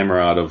a climber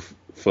out of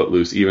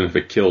Footloose even if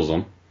it kills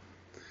him.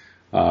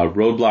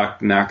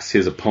 Roadblock knocks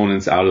his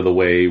opponents out of the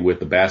way with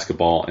the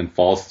basketball and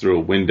falls through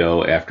a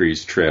window after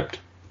he's tripped.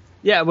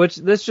 Yeah, which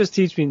this just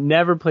teach me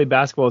never play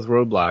basketball with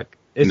Roadblock.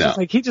 It's just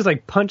like he just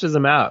like punches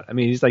them out. I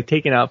mean, he's like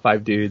taking out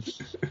 5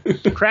 dudes,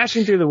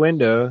 crashing through the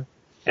window,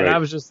 and Right. I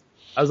was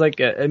like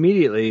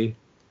immediately,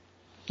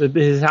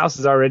 his house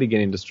is already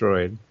getting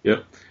destroyed.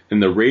 Yep.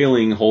 And the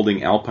railing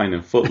holding Alpine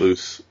and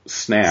Footloose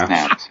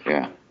snaps.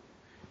 Yeah.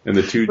 And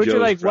the two But Joes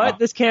you're like, drop. what?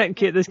 This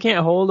can't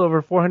hold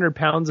over 400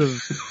 pounds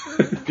of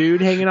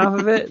dude hanging off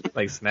of it?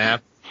 Like,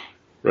 snap.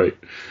 Right.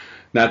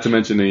 Not to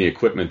mention any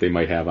equipment they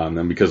might have on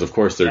them, because of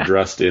course they're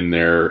dressed in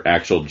their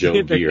actual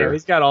Joe gear.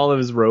 He's got all of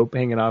his rope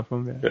hanging off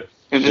him.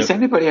 Yeah. Does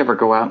anybody ever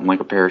go out in like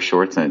a pair of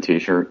shorts and a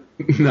t-shirt?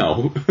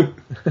 No.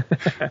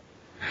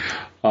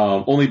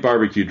 Only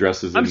Barbecue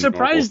dresses in I'm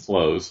surprised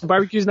normal clothes.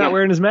 Barbecue's not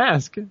wearing his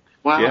mask.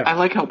 Well, Yeah. I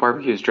like how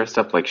Barbecue's dressed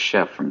up like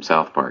Chef from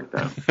South Park,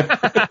 though.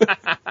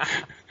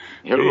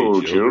 Hello,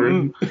 Hey,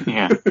 children.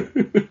 Yeah.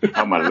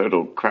 How my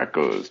little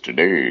crackers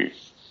today.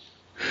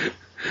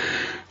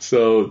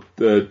 So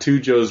the two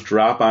Joes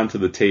drop onto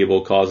the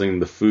table, causing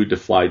the food to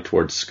fly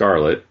towards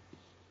Scarlet.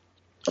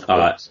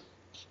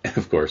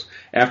 Of course.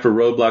 After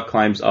Roadblock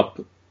climbs up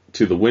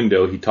to the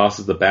window, he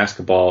tosses the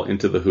basketball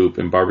into the hoop,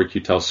 and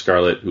Barbecue tells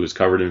Scarlet, who is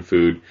covered in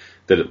food,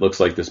 that it looks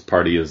like this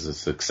party is a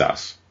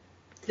success.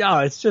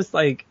 Yeah, it's just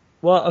like,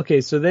 well,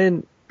 okay, so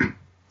then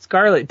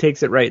Scarlet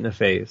takes it right in the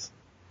face.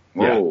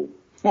 Whoa.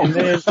 And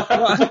then,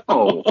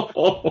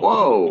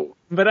 Whoa.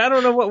 But I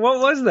don't know what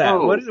was that?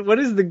 Whoa. What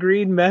is the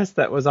green mess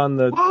that was on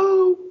the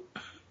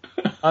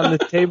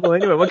table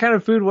anyway? What kind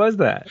of food was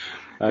that?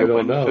 I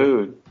don't know.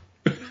 Food.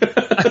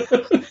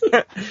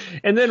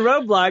 And then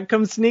Roadblock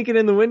comes sneaking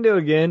in the window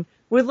again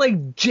with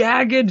like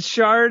jagged,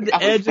 shard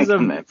edges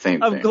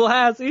of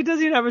glass. He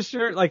doesn't even have a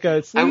shirt, like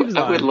a sleeves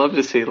I would on. love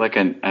to see like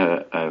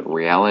a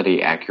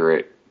reality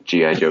accurate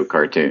G.I. Joe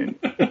cartoon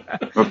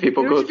where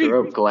people go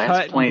through a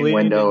glass plane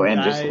window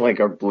and just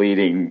like are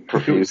bleeding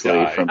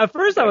profusely from. At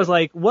first, I was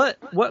like, "What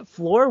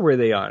floor were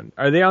they on?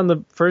 Are they on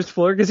the first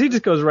floor?" Because he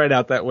just goes right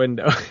out that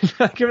window.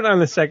 Give it on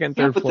the second,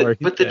 third floor.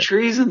 But the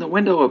trees in the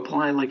window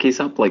apply like he's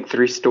up like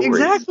 3 stories.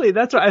 Exactly.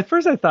 That's what. At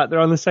first, I thought they're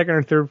on the second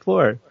or third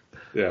floor.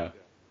 Yeah.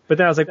 But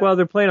then I was like, well,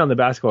 they're playing on the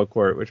basketball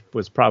court, which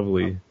was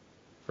probably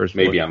first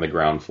floor. Maybe on the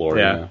ground floor.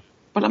 Yeah.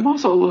 But I'm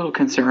also a little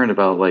concerned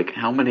about like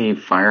how many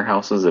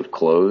firehouses have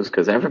closed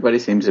because everybody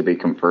seems to be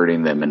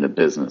converting them into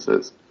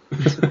businesses.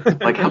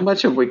 Like how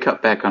much have we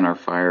cut back on our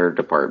fire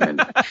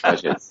department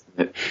budgets?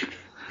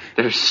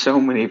 There's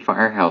so many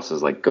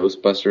firehouses. Like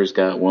Ghostbusters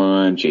got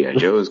one, G.I.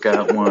 Joe's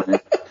got one.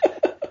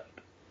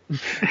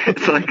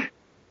 It's like,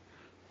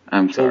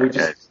 I'm sorry,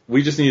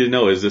 we just need to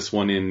know, is this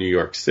one in New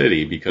York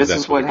City? Because this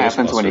that's is what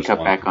happens when you Ghostbusters cut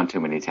one. back on too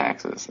many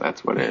taxes.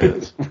 That's what it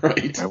is.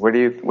 Right. What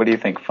do you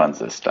think funds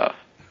this stuff?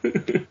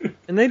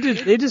 And they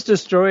just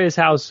destroy his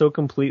house so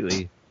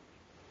completely.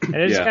 And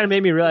it just kind of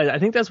made me realize, I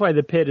think that's why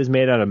the pit is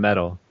made out of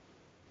metal.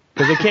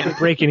 Because they can't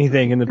break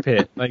anything in the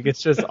pit. Like,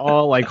 it's just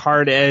all, like,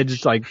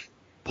 hard-edged, like,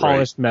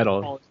 polished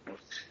metal.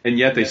 And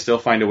yet they still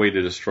find a way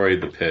to destroy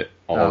the pit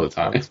all the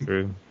time. That's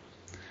true.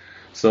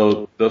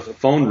 So the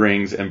phone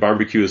rings and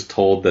Barbecue is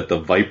told that the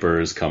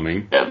Viper is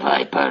coming. The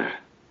Viper.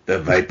 The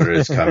Viper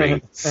is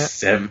coming.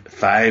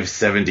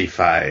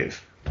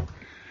 575.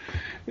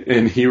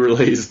 And he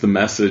relays the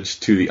message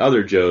to the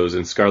other Joes,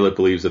 and Scarlet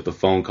believes that the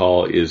phone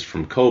call is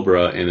from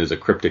Cobra and is a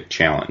cryptic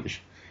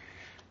challenge.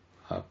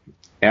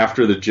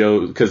 After the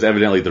Joe, because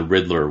evidently the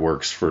Riddler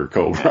works for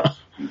Cobra.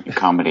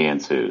 Comedy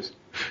ensues.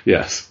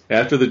 Yes.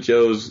 After the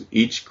Joes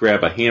each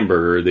grab a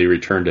hamburger, they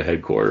return to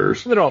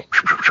headquarters.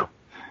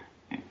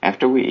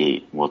 After we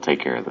eat, we'll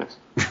take care of this.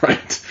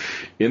 Right.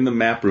 In the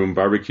map room,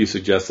 Barbecue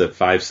suggests that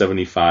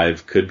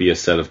 575 could be a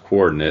set of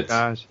coordinates.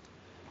 Gosh.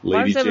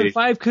 Lady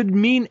 575 could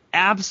mean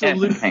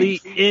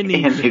absolutely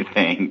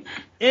anything.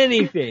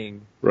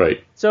 Anything.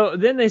 Right. So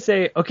then they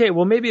say, okay,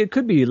 well, maybe it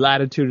could be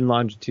latitude and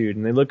longitude,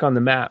 and they look on the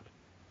map.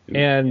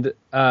 And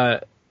so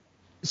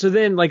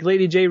then, like,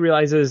 Lady J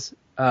realizes,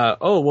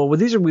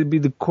 these would be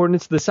the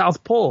coordinates of the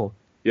South Pole.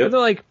 Yep. And they're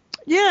like,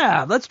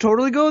 yeah, let's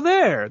totally go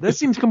there. That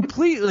seems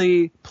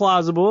completely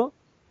plausible.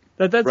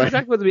 That's Right.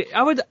 exactly what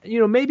I would,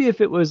 maybe if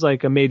it was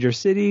like a major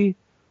city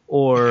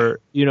or,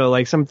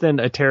 like something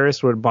a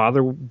terrorist would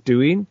bother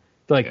doing,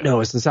 they're like, no,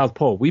 it's the South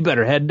Pole. We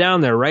better head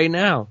down there right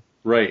now.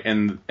 Right,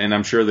 and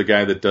I'm sure the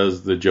guy that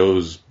does the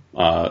Joe's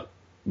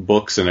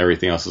books and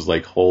everything else is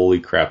like, holy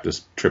crap,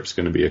 this trip's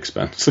going to be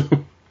expensive.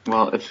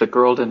 Well, if the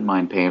girl didn't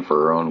mind paying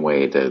for her own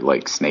way to,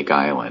 like, Snake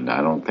Island,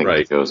 I don't think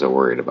the Joes are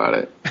worried about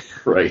it.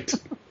 Right.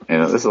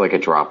 This is like a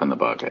drop in the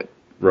bucket.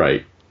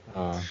 Right.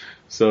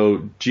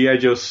 So G.I.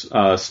 Joe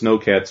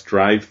Snowcats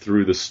drive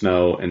through the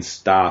snow and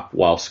stop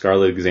while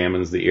Scarlet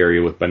examines the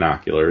area with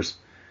binoculars.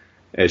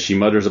 As she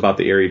mutters about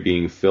the area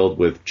being filled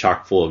with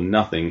chock full of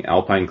nothing,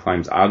 Alpine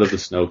climbs out of the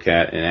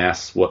Snowcat and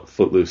asks what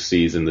Footloose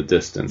sees in the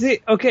distance. See,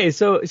 okay,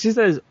 so she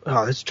says,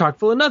 "Oh, it's chock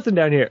full of nothing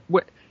down here."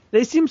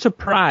 They seem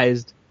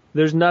surprised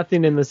there's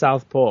nothing in the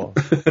South Pole.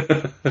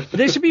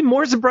 They should be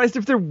more surprised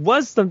if there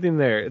was something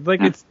there.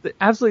 Like, it's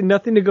absolutely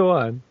nothing to go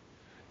on.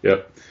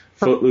 Yep.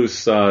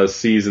 Footloose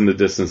sees in the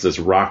distance this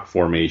rock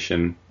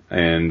formation,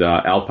 and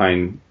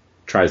Alpine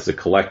tries to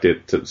collect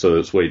it so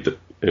this way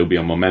it'll be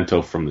a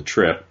memento from the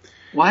trip.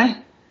 What?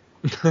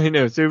 I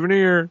know,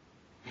 souvenir.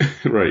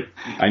 Right.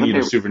 I need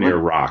a souvenir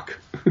rock.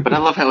 But I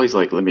love how he's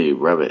like, let me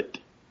rub it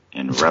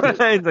and rub it.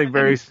 It's like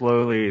very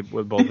slowly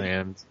with both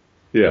hands.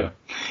 Yeah.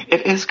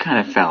 It is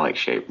kind of phallic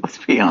shaped,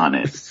 let's be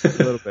honest. A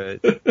little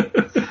bit.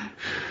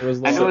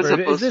 I know it's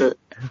supposed to.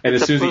 And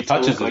as soon as he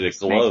touches it, it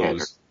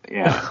glows.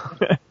 Yeah.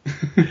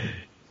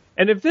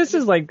 And if this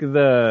is like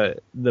the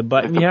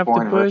button you have to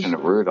push. Version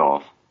of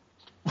Rudolph.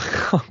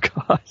 Oh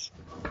gosh.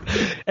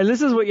 And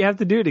this is what you have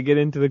to do to get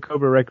into the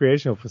Cobra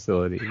recreational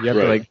facility. You have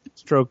to like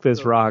stroke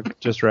this rock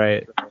just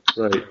right.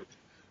 Right.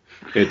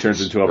 It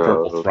turns into a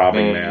purple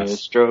throbbing mass.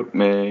 Stroke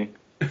me.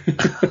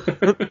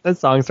 That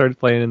song starts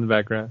playing in the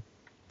background.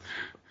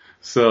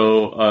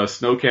 So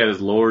Snowcat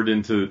is lowered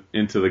into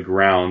the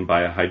ground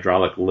by a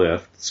hydraulic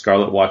lift.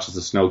 Scarlet watches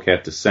the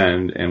Snowcat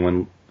descend, and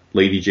when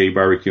Lady J,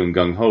 Barbecue, and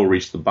Gung Ho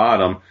reach the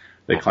bottom,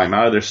 they climb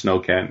out of their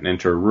Snowcat and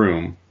enter a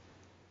room.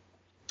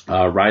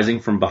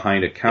 Rising from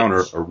behind a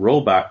counter, a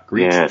robot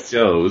greets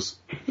Joe's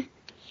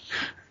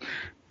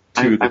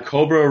to the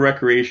Cobra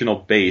Recreational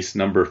Base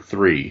number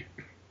 3,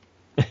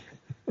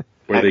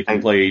 where they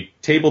can play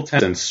table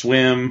tennis and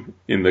swim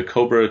in the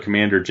Cobra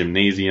Commander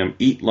Gymnasium,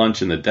 eat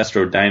lunch in the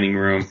Destro Dining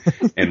Room,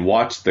 and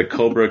watch the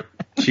Cobra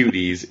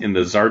Cuties in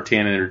the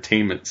Zartan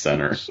Entertainment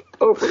Center.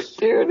 Cobra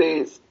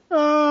Cuties.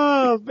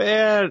 Oh,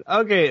 man.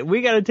 Okay,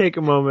 we got to take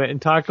a moment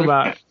and talk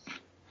about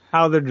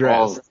how they're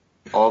dressed.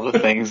 All the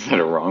things that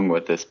are wrong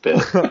with this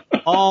bit.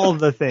 All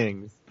the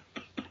things.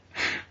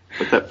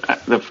 But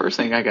the first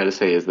thing I got to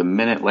say is the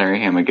minute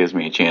Larry Hama gives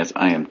me a chance,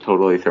 I am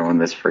totally throwing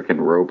this freaking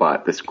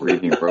robot, this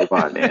grieving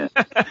robot in.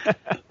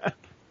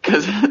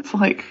 Because it's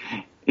like,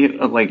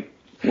 like,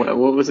 what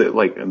was it,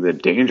 like the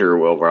Danger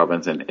Will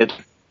Robinson? It's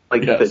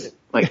like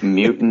the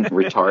mutant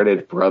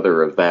retarded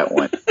brother of that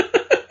one.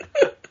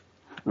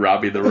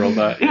 Robbie the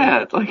Robot.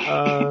 Yeah, it's like...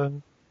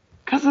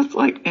 Because it's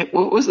like, it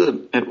was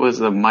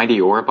the Mighty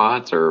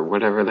Orbots or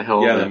whatever the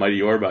hell. Yeah, the Mighty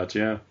Orbots,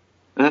 yeah.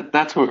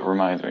 That's what it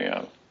reminds me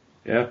of.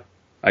 Yeah,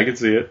 I can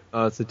see it.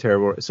 Oh, it's a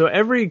terrible... So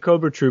every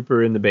Cobra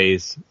Trooper in the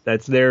base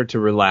that's there to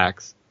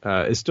relax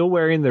is still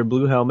wearing their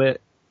blue helmet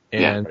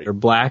and their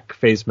black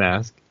face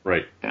mask.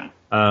 Right. Yeah.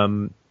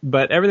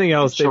 But everything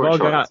else, they've all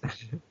got...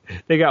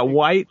 They got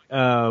white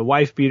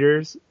wife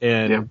beaters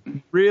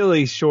and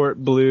really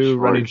short blue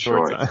running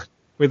shorts on.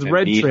 With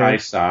red knee-high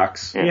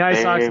socks. Yeah,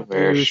 knee-high socks. They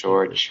wear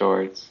short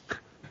shorts.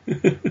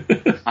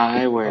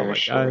 I wear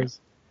shorts.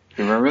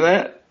 You remember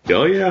that?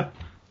 Oh, yeah.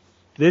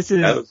 This is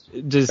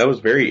that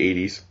was very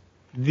 80s.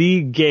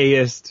 The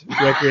gayest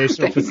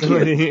recreational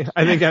facility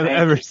I think I've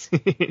ever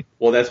seen.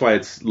 Well, that's why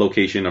it's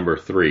location number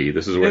 3.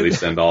 This is where they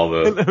send all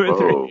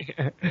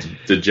the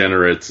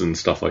degenerates and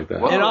stuff like that.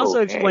 Whoa, it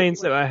also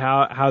explains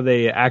how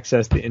they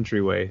access the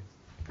entryway.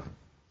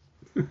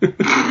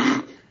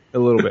 A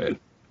little bit.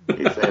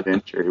 He said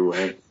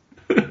entryway.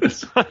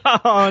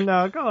 Oh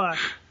no, come on.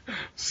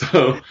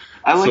 So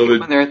I like it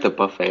when they're at the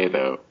buffet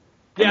though.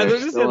 Yeah, they're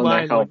just in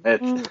line. Like,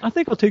 I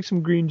think I'll take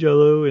some green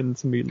Jell-O and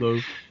some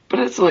meatloaf. But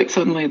it's like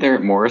suddenly they're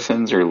at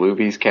Morrison's or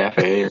Luby's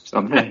Cafe or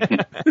something.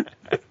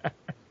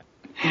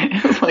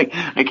 It's like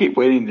I keep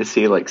waiting to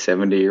see like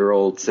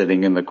 70-year-olds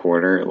sitting in the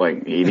corner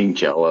like eating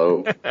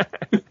Jell-O,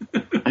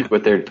 like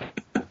with their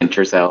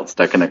dentures out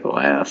stuck in a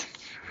glass.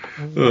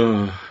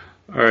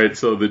 All right,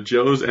 so the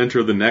Joes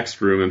enter the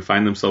next room and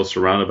find themselves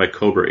surrounded by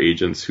Cobra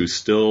agents who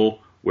still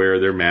wear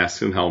their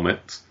masks and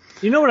helmets.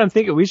 You know what I'm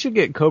thinking? We should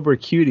get Cobra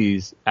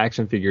Cuties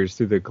action figures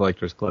through the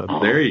Collectors Club. Oh,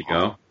 there you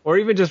go. Or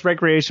even just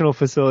recreational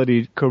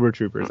facility Cobra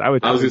Troopers. I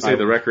was going to say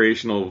the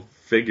recreational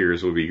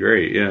figures would be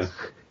great, yeah.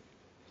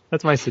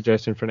 That's my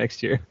suggestion for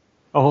next year.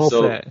 A whole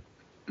set.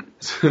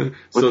 With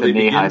the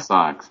knee-high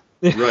socks.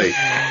 Right.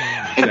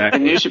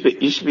 And you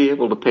should be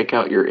able to pick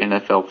out your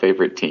NFL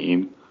favorite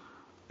team.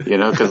 You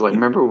know, because like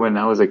remember when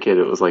I was a kid,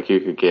 it was like you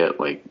could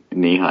get like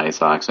knee-high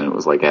socks, and it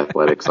was like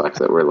athletic socks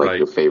that were like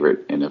your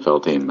favorite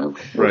NFL team.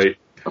 Right.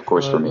 Of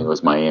course, for me, it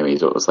was Miami,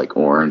 so it was like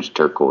orange,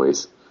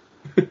 turquoise,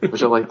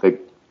 which are like the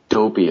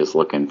dopiest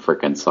looking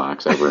frickin'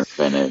 socks ever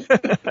invented.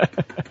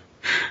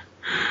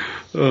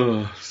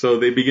 So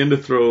they begin to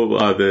throw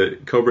the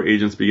Cobra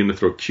agents begin to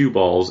throw cue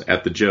balls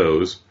at the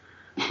Joes,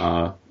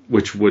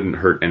 which wouldn't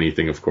hurt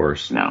anything, of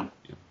course. No.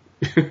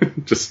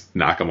 Just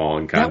knock them all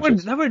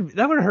unconscious. That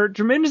would hurt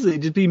tremendously.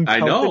 Just being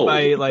pelted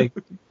by like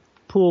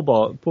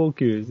pool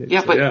cues.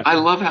 Yeah, but I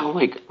love how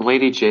like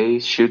Lady J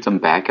shoots them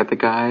back at the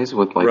guys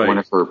with like one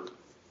of her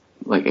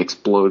like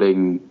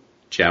exploding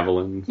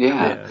javelins.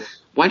 Yeah.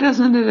 Why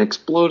doesn't it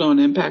explode on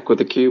impact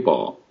with a cue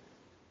ball?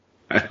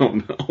 I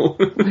don't know.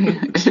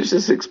 It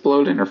just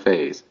explode in her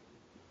face.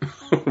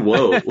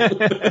 Whoa.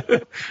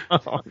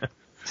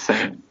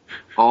 Same.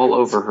 All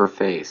over her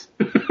face.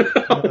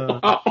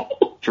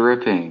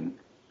 Dripping.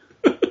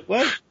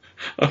 What?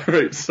 All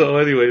right, so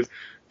anyways,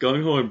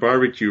 Gung Ho and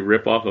Barbecue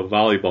rip off a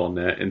volleyball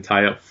net and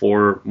tie up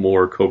 4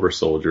 more Cobra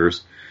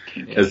soldiers.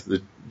 As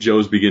the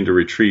Joes begin to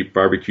retreat,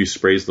 Barbecue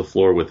sprays the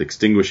floor with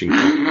extinguishing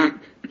foam,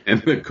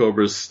 and the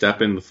Cobras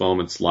step in the foam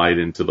and slide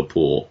into the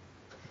pool.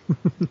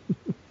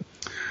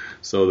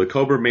 So the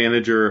Cobra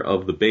manager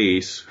of the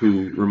base,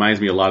 who reminds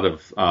me a lot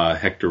of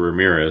Hector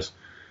Ramirez,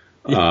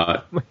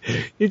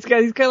 he's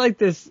got like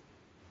this.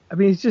 I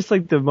mean, he's just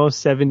like the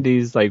most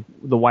 70s, like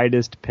the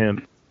whitest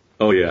pimp.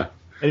 Oh yeah,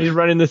 and he's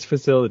running this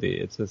facility.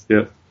 It's just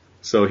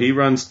So he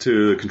runs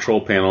to the control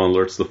panel and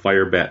alerts the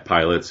Firebat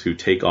pilots, who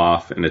take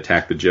off and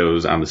attack the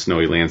Joes on the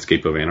snowy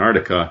landscape of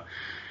Antarctica.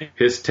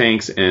 His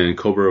tanks and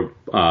Cobra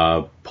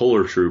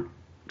polar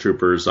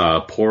troopers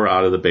pour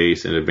out of the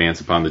base and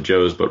advance upon the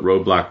Joes, but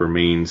Roadblock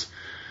remains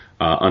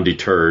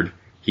undeterred.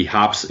 He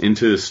hops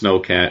into the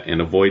Snowcat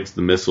and avoids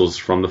the missiles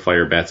from the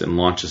Firebats and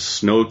launches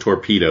snow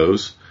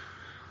torpedoes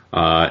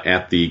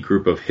at the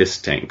group of Hiss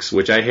tanks,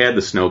 which I had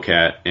the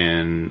Snowcat,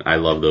 and I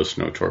love those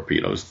snow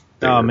torpedoes.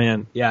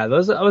 Man, yeah,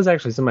 that was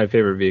actually some of my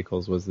favorite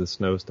vehicles, was the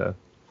snow stuff.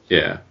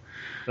 Yeah.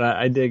 But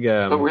I dig...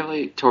 but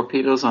really?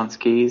 Torpedoes on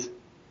skis?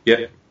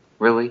 Yep.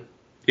 Really?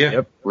 Yeah.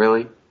 Yep.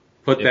 Really?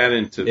 Put that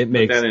into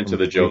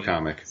the Joe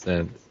comic.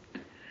 Sense.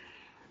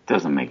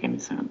 Doesn't make any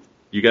sense.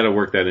 You got to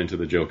work that into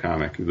the Joe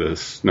comic, the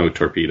snow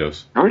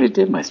torpedoes. I already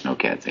did my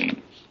Snowcat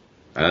scene.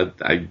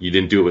 You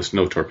didn't do it with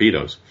snow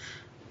torpedoes.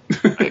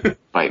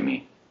 Bite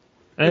me.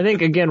 And I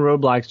think, again,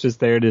 Roadblock's just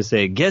there to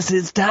say, guess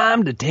it's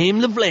time to tame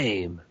the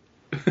flame.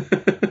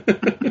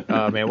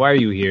 Oh, man, why are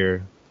you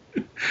here?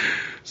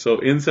 So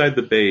inside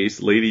the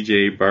base, Lady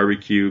J,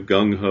 Barbecue,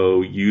 Gung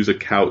Ho use a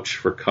couch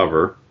for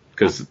cover,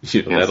 because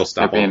that'll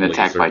stop all the being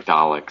attacked by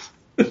Daleks.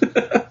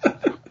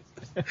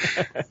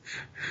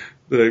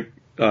 The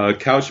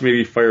couch may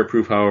be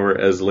fireproof, however,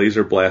 as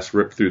laser blasts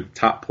rip through the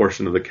top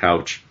portion of the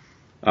couch.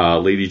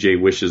 Lady J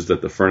wishes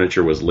that the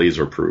furniture was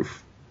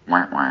laser-proof.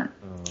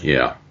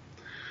 Yeah.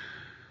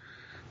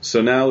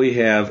 So now we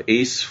have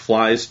Ace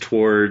flies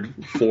toward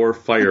 4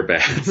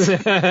 Firebats.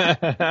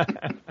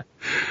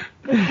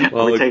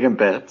 We're taking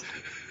bets.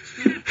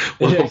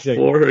 While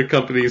 4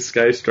 accompanying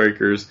Sky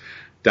Strikers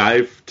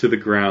dive to the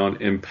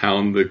ground and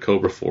pound the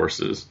Cobra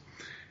forces.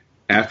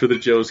 After the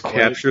Joes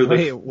capture the...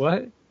 Wait,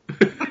 what?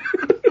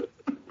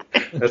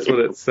 That's what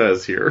it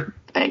says here.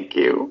 Thank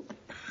you.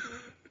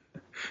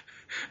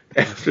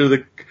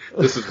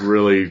 This is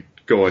really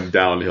going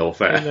downhill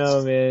fast. I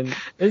know, man.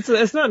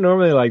 It's not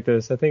normally like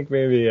this. I think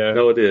maybe...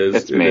 No, it is.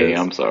 It's me.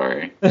 I'm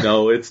sorry.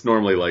 No, it's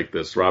normally like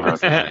this.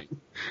 Robert's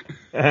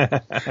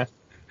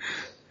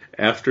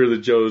After the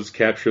Joes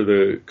capture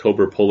the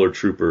Cobra Polar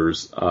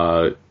Troopers,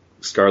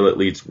 Scarlet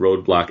leads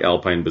Roadblock,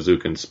 Alpine,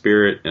 Bazooka, and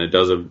Spirit, and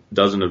a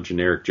dozen of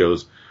generic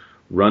Joes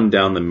run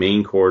down the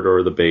main corridor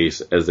of the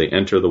base. As they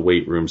enter the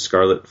weight room,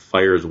 Scarlet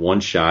fires one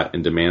shot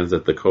and demands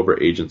that the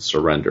Cobra agents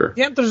surrender.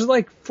 Yeah, there's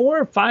like 4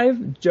 or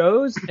 5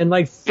 Joes and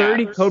like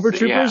 30 Cobra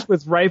Troopers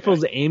with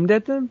rifles aimed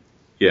at them.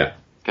 Yeah.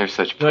 They're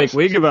such like,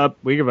 we give up.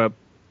 I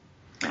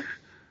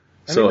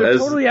So mean, they're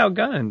totally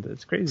outgunned.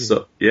 It's crazy.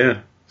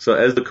 So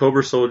as the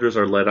Cobra soldiers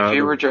are let out... If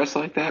you were dressed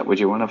like that, would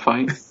you want to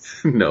fight?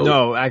 No.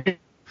 No,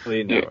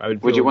 actually, no. I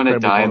would you want to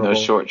die in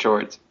those short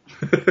shorts?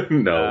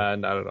 No.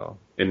 Not at all.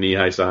 In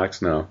knee-high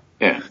socks? No.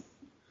 Yeah.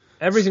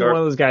 Every single one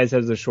of those guys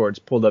has their shorts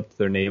pulled up to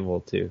their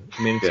navel, too.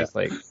 I mean, it's just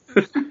like...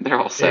 They're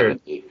all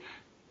 70.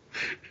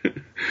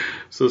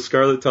 So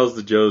Scarlet tells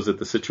the Joes that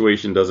the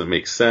situation doesn't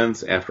make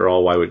sense. After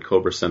all, why would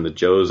Cobra send the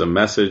Joes a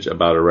message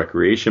about a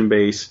recreation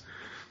base?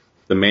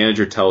 The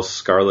manager tells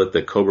Scarlet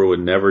that Cobra would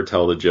never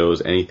tell the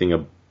Joes anything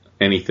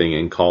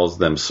and calls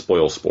them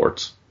spoil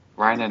sports.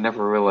 Ryan, I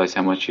never realized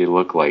how much you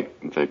look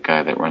like the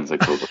guy that runs the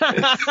Cobra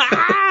base.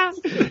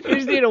 You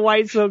just need a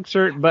white silk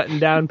shirt buttoned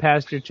down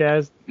past your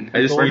chest.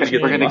 We're going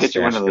to get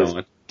you one of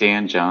those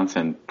Dan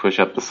Johnson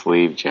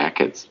push-up-the-sleeve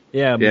jackets.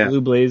 Yeah,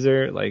 blue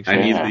blazer. I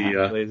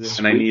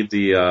need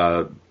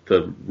the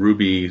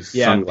ruby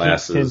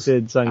sunglasses.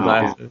 Tinted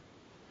sunglasses.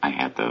 I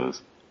had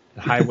those.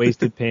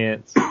 High-waisted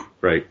pants.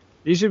 Right.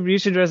 You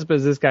should dress up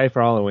as this guy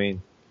for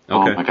Halloween.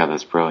 Okay. Oh my God,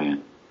 that's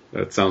brilliant.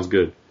 That sounds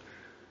good.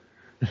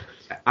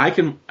 I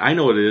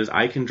know what it is.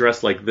 I can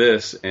dress like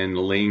this, and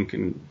Elaine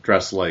can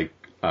dress like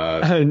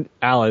Alice.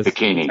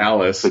 Bikini.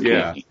 Alice,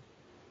 Bikini.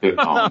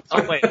 Yeah.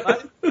 Oh, wait,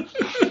 what?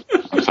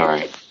 I'm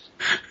sorry.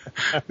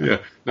 Yeah.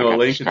 No,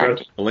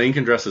 Elaine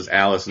can dress as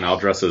Alice, and I'll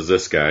dress as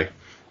this guy.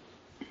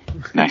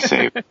 Nice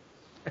save.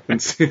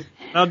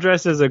 I'll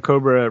dress as a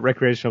Cobra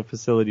recreational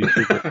facility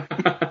trooper.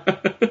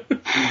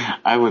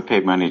 I would pay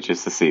money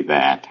just to see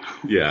that.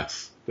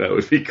 Yes, that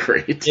would be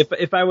great.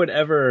 If I would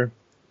ever...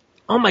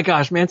 Oh my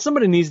gosh, man,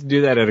 somebody needs to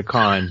do that at a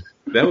con.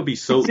 That would be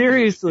so...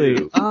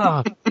 Seriously.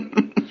 Oh,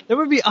 that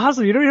would be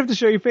awesome. You don't even have to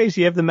show your face.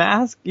 You have the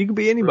mask. You can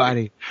be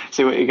anybody. Right.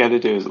 See, what you got to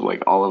do is,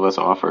 like, all of us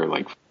offer,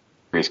 like,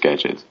 free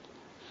sketches.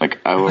 Like,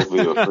 I will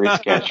do a free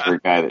sketch for a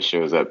guy that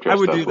shows up dressed I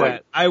would up do like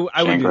that. I would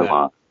do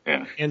Shangri-La. that.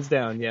 Yeah. Hands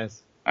down,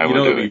 yes. I would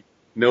do it.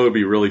 What would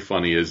be really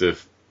funny is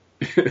if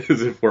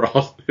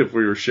if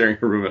we were sharing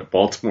a room at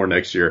Baltimore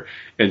next year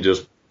and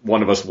just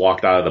one of us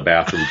walked out of the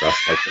bathroom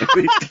dressed like one of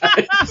these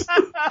guys.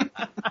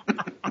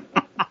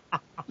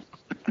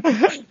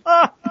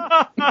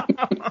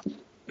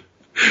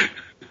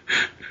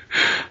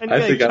 And I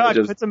like, think I would Chuck,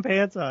 just put some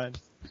pants on.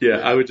 Yeah,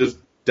 I would just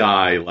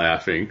die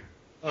laughing.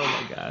 Oh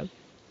my god.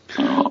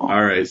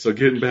 All right, so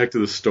getting back to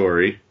the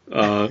story.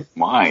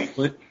 Why?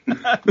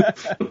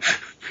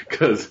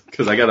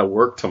 Because I got to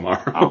work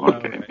tomorrow. Oh,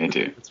 okay, me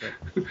too. That's right.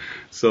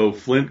 So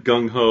Flint,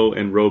 Gung Ho,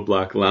 and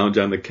Roadblock lounge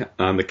on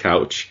the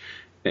couch,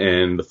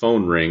 and the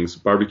phone rings.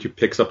 Barbecue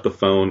picks up the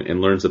phone and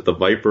learns that the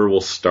Viper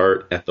will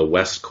start at the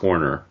west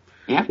corner.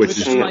 Yeah, which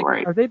is like,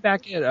 right. Are they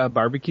back at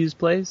Barbecue's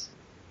place?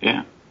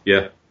 Yeah.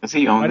 Yeah. Does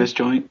he own this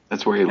joint?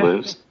 That's where he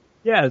lives?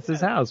 Yeah, it's his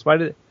house. Why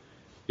did?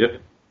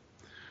 Yep.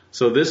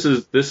 So this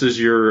is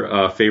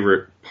your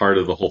favorite part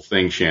of the whole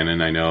thing,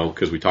 Shannon. I know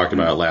because we talked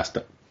about it last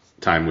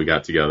time we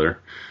got together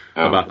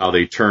about how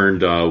they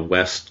turned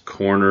West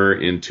Corner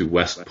into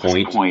West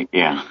Point. West Point,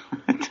 yeah.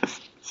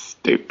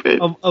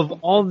 Stupid. Of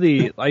all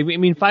the, I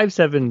mean,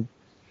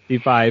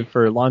 575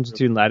 for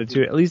longitude and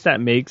latitude. At least that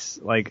makes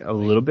like a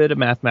little bit of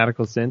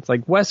mathematical sense.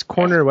 Like West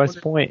Corner,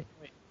 West Point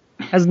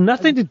has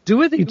nothing to do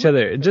with each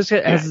other. It just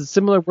has a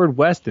similar word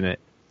West in it.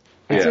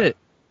 That's it.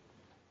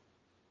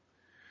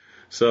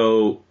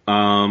 So,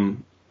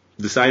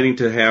 deciding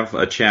to have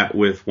a chat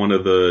with one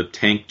of the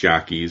tank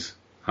jockeys,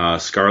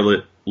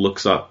 Scarlett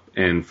looks up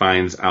and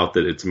finds out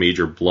that it's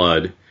Major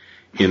Blood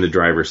in the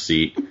driver's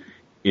seat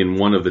in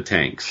one of the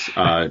tanks.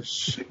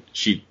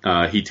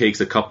 He takes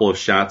a couple of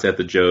shots at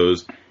the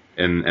Joes,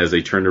 and as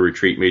they turn to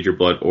retreat, Major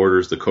Blood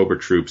orders the Cobra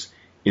troops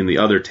in the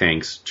other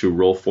tanks to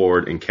roll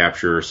forward and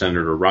capture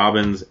Senator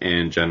Robbins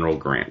and General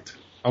Grant.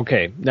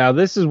 Okay, now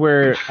this is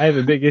where I have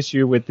a big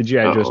issue with the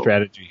G.I. Joe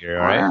strategy here,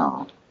 all right?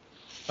 Wow.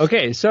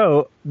 Okay,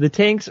 so the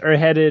tanks are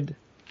headed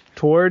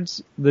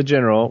towards the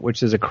general,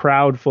 which is a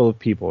crowd full of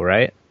people,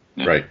 right?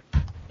 Right.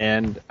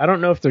 And I don't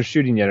know if they're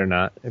shooting yet or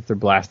not, if they're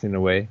blasting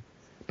away,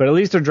 but at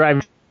least they're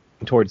driving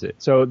towards it.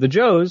 So the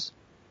Joes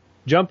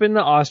jump in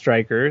the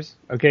Ostrikers.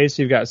 Okay,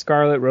 so you've got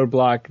Scarlet,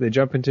 Roadblock. They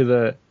jump into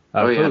the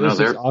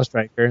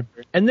Ostriker,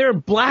 and they're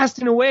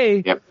blasting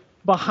away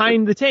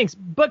behind the tanks,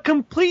 but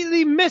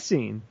completely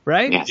missing,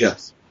 right?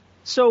 Yes.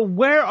 So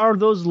where are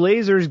those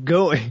lasers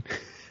going?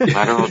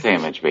 Lateral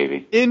damage,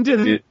 baby. Into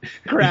the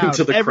crowd.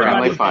 Into the crowd.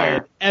 Friendly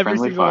fire. Every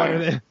Friendly single fire.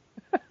 one of them.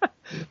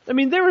 I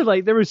mean, there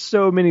were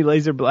so many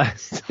laser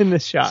blasts in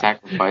this shot.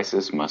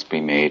 Sacrifices must be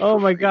made. Oh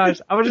my gosh.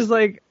 I was just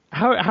like,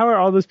 how are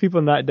all those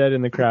people not dead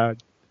in the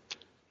crowd?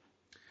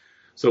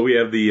 So we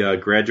have the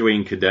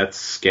graduating cadets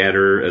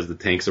scatter as the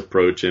tanks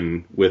approach,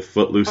 and with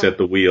Footloose at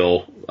the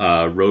wheel,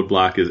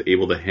 Roadblock is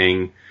able to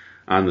hang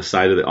on the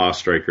side of the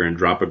Ostriker and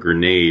drop a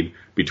grenade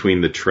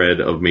between the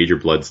tread of Major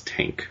Blood's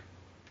tank.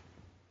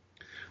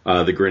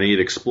 The grenade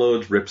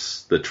explodes,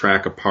 rips the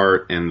track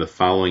apart, and the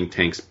following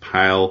tanks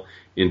pile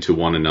into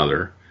one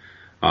another.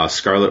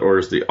 Scarlet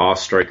orders the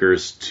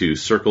Ostrikers to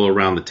circle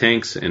around the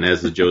tanks, and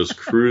as the Joes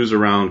cruise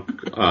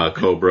around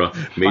Cobra,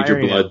 Major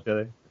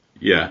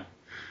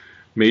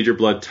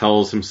Blood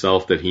tells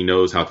himself that he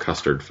knows how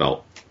Custard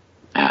felt.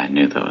 I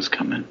knew that was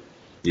coming.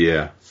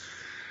 Yeah.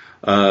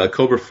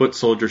 Cobra foot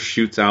soldier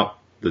shoots out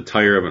the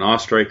tire of an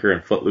Ostriker,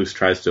 and Footloose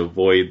tries to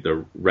avoid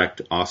the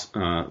wrecked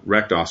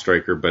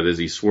Ostriker, but as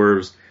he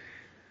swerves,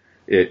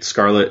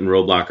 Scarlet and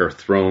Roadblock are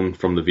thrown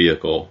from the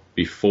vehicle.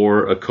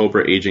 Before a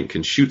Cobra agent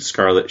can shoot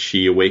Scarlet,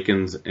 she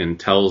awakens and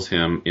tells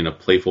him in a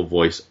playful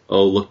voice,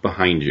 "Oh, look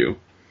behind you."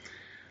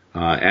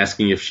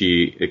 Asking if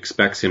she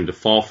expects him to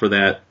fall for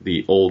that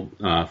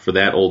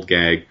old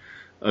gag,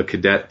 a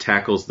cadet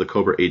tackles the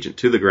Cobra agent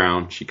to the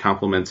ground. She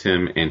compliments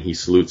him, and he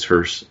salutes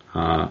her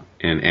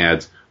and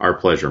adds, "Our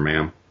pleasure,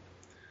 ma'am."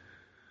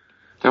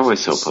 They're always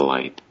so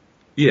polite.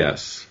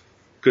 Yes.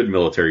 Good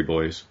military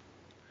boys.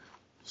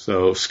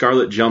 So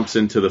Scarlet jumps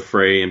into the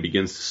fray and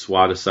begins to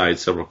swat aside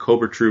several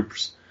Cobra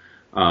troops.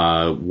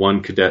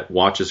 One cadet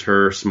watches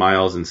her,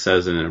 smiles, and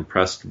says in an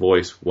impressed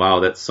voice,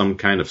 "Wow, that's some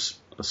kind of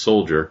a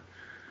soldier."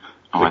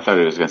 Oh, I thought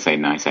it was going to say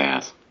nice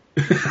ass.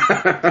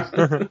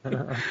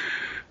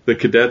 The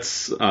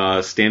cadets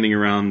standing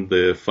around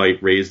the fight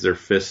raise their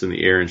fists in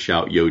the air and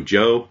shout, "Yo,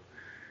 Joe!"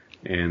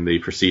 And they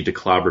proceed to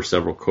clobber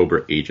several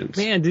Cobra agents.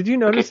 Man, did you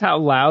notice how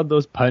loud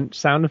those punch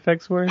sound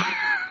effects were?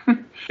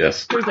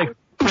 Yes. There's like...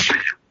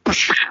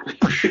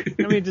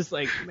 I mean, just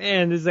like,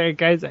 man, this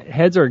guys'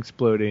 heads are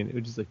exploding. It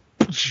was just like...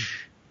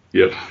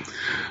 Yep.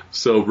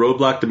 So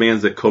Roadblock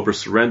demands that Cobra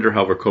surrender.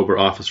 However, Cobra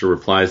officer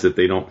replies that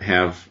they don't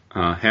have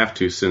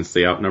to since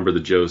they outnumber the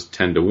Joes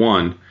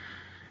 10-1.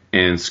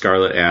 And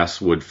Scarlet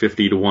asks, would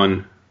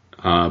 50-1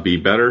 be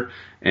better?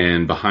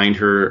 And behind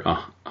her,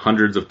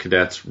 hundreds of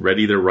cadets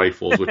ready their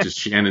rifles, which is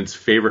Shannon's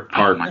favorite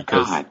part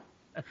because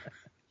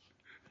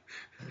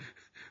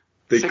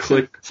they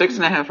click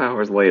 6.5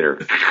 hours later.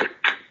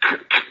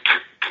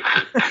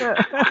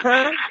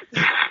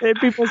 And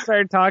people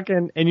start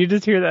talking, and you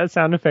just hear that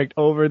sound effect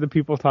over the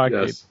people talking.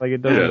 Yes. Like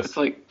it doesn't. It's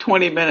like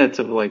 20 minutes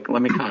of like,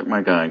 let me cock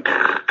my gun.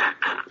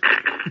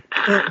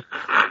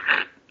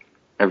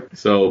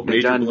 So,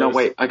 Hey, John, no,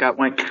 wait, I got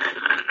one.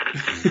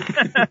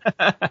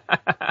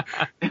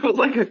 It was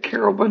like a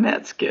Carol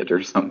Burnett skit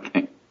or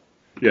something.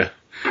 Yeah.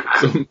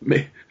 So,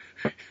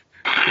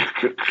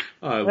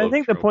 I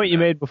think the point you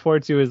made before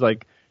too is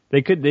like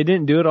they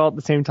didn't do it all at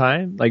the same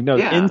time. Like no,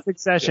 in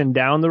succession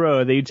down the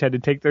road, they each had to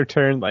take their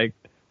turn. Like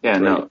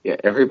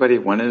everybody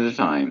one at a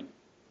time.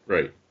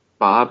 Right.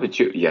 Bob, it's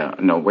you. Yeah,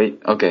 no,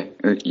 wait. Okay,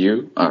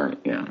 you. All right.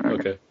 Yeah.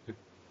 Okay.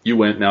 You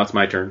went. Now it's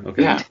my turn.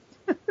 Okay. Yeah.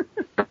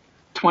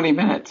 20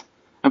 minutes.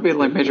 I'd be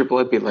like, Major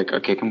Blood be like,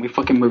 okay, can we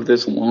fucking move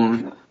this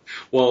along?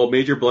 Well,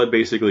 Major Blood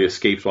basically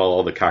escapes while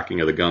all the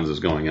cocking of the guns is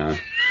going on.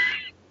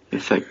 He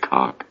said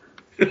cock.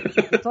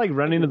 It's like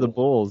running to the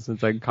bulls.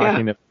 It's like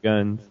cocking up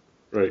guns.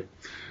 Right.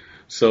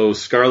 So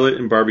Scarlet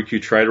and Barbecue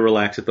try to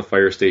relax at the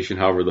fire station.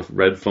 However, the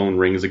red phone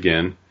rings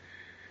again.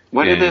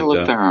 Why did they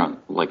look there on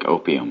like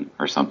opium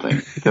or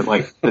something? That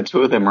like the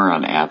two of them are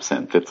on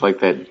absinthe. It's like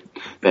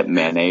that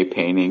Manet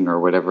painting or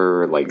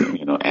whatever, like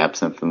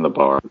absinthe in the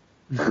bar.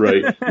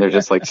 Right. They're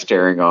just like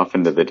staring off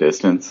into the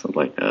distance,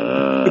 like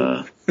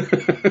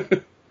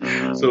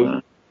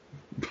So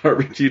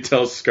Barbecue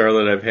tells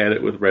Scarlet, "I've had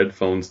it with red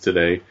phones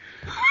today."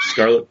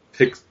 Scarlet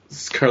picks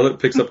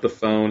up the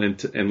phone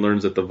and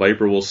learns that the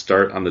Viper will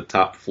start on the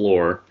top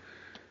floor.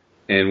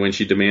 And when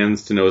she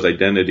demands to know his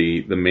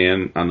identity, the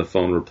man on the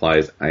phone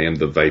replies, "I am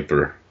the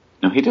Viper."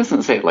 No, he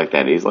doesn't say it like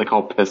that. He's like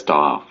all pissed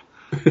off.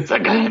 It's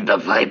like, "I am the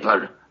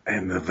Viper." I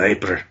am the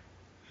Viper.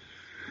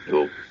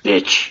 You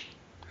bitch.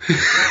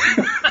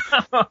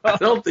 I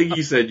don't think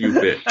he said you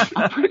bitch.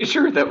 I'm pretty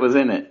sure that was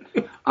in it.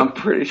 I'm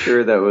pretty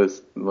sure that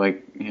was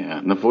like,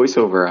 in the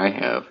voiceover I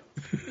have.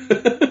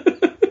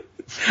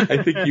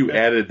 I think you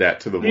added that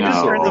to the voiceover. He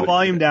just turned the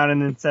volume down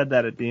and then said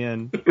that at the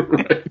end.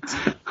 Right.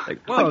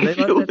 Like, whoa,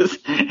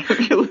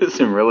 if you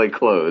listen really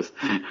close,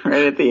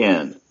 right at the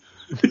end.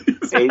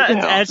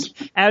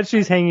 As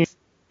she's hanging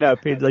up,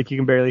 like you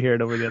can barely hear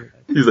it over the other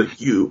side. He's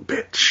like, "You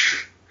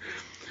bitch."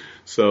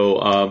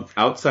 So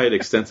outside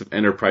Extensive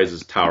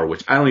Enterprises Tower,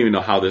 which I don't even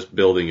know how this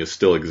building is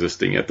still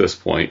existing at this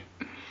point,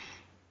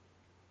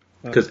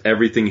 because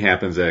everything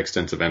happens at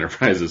Extensive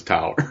Enterprises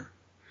Tower.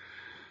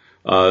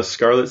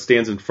 Scarlet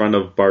stands in front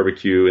of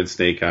Barbecue and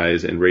Snake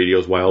Eyes and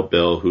radios Wild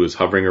Bill, who is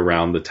hovering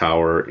around the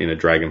tower in a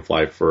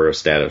Dragonfly for a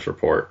status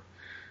report.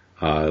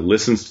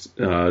 Listens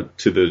to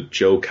the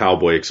Joe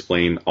Cowboy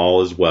explain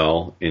all is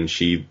well, and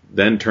she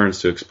then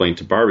turns to explain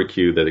to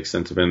Barbecue that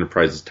Extensive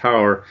Enterprises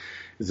Tower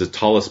is the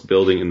tallest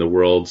building in the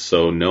world,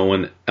 so no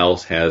one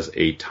else has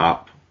a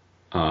top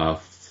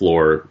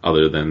floor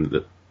other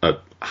than a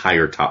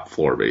higher top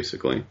floor,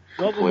 basically.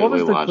 What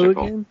was the clue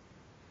again?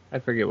 I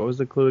forget. What was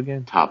the clue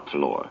again? Top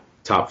floor.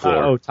 Top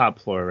floor. Top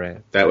floor,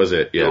 right. That was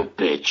it, yeah. You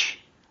bitch.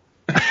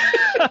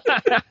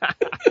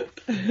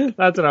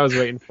 That's what I was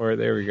waiting for.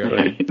 There we go.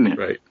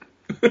 Right.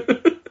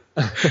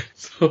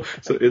 So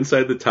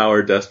inside the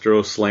tower,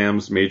 Destro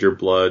slams Major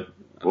Blood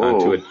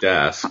onto a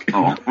desk.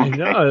 I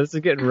know, this is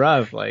getting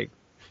rough. Like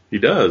he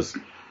does.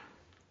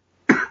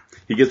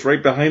 He gets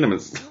right behind him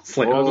and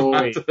slams him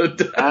onto the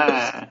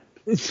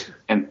desk.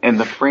 And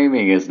the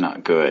framing is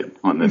not good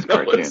on this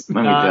cartoon. Let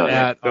me tell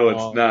you. No,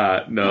 it's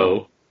not.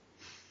 No.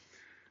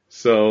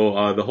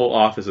 So the whole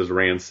office is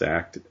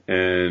ransacked,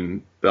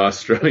 and the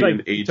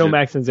Australian agent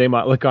Tomax and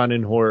Xamot look on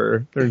in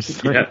horror. They're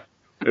just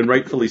and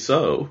rightfully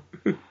so.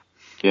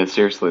 Yeah,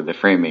 seriously, the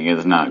framing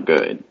is not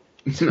good.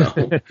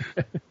 No.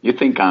 You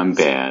think I'm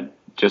bad?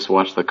 Just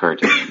watch the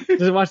cartoon.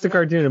 Just watch the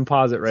cartoon and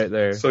pause it right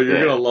there. So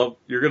you're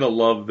gonna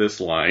love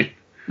this line.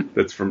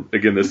 That's from,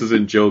 again, this is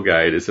in Joe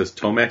Guide. It says,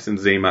 "Tomax and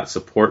Xamot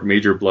support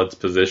Major Blood's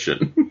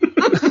position."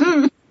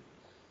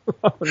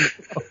 Oh, no.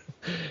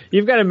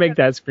 You've got to make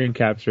that screen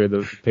capture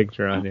the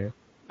picture on here.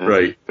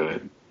 Right.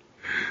 Good.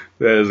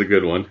 That is a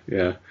good one.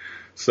 Yeah.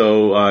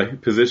 So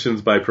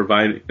positions by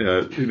providing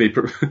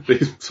they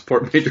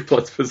support Major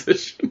Blood's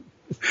position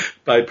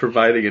by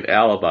providing an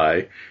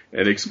alibi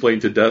and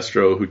explain to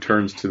Destro, who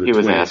turns to the twins. He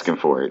was asking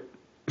for it.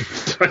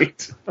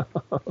 Right.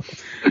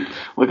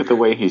 Look at the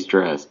way he's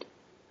dressed.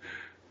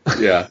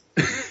 Yeah.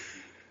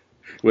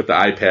 With the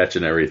eye patch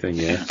and everything,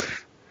 yeah.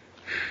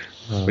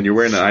 When you're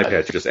wearing an eye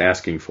patch, you're just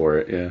asking for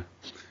it, yeah.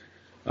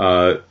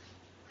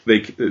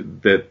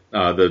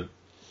 The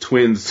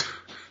twins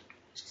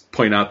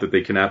point out that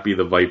they cannot be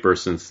the Viper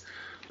since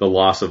the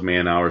loss of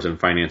man hours and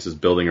finances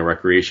building a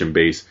recreation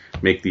base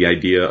make the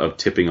idea of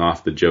tipping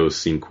off the Joes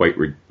seem quite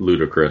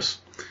ludicrous.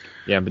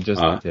 Yeah, but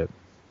just the tip.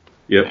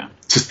 Yep, yeah.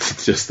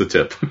 just the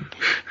tip.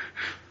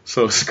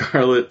 So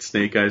Scarlet,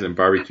 Snake Eyes, and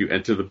Barbecue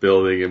enter the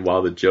building, and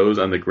while the Joes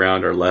on the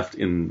ground are left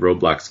in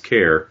Roadblock's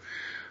care,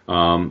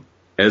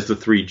 as the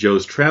three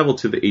Joes travel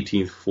to the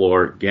 18th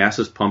floor, gas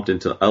is pumped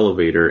into the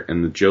elevator,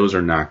 and the Joes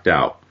are knocked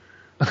out.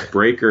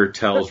 Breaker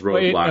tells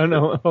Roadblock... Wait,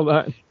 no, hold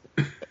on.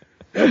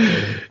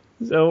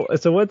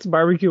 So what's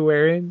Barbecue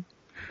wearing?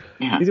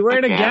 Yeah, he's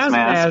wearing a gas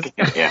mask.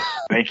 Yeah,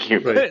 thank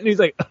you. And he's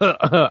like,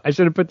 I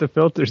should have put the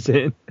filters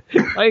in.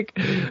 Like,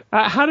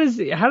 how does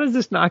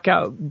this knock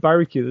out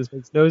barbecue? This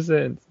makes no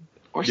sense.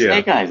 Or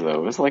Snake Eyes,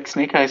 though. It's like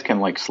Snake Eyes can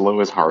like slow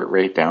his heart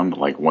rate down to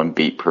like 1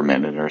 beat per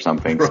minute or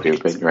something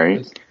stupid,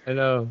 right? I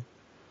know.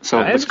 So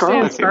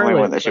Scarlet's the only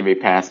one that should be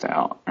passed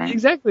out, right?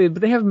 Exactly,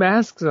 but they have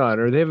masks on,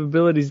 or they have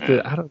abilities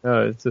to. I don't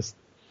know. It's just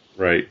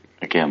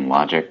again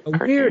logic.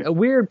 A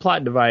weird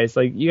plot device.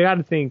 Like you got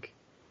to think.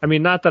 I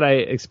mean, not that I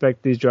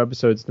expect these Joe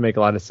episodes to make a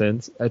lot of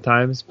sense at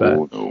times,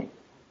 but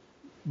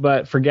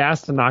but for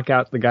Gas to knock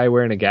out the guy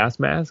wearing a gas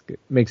mask, it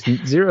makes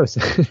zero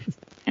sense.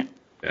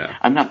 Yeah.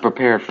 I'm not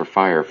prepared for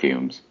fire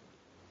fumes.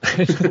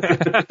 I'm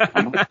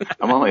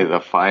only the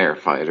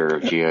firefighter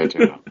of G.I.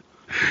 Joe.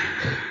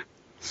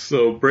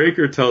 So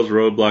Breaker tells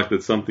Roadblock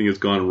that something has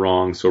gone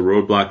wrong, so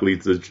Roadblock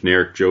leads the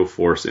generic Joe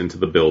Force into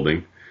the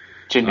building.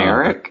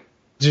 Generic?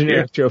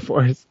 Generic Joe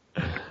Force.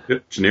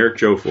 Generic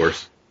Joe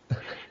Force.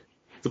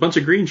 It's a bunch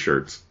of green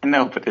shirts.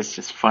 No, but it's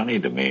just funny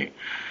to me.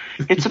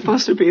 It's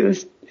supposed to be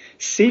this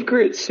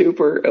secret,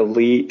 super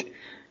elite,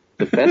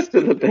 the best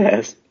of the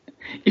best.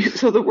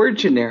 So the word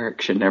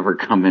generic should never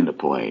come into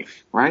play,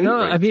 right?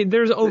 No, I mean,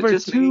 there's over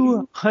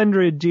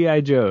 200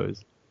 G.I.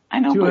 Joes. I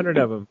know. 200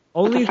 of them.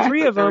 Only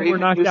 3 of them were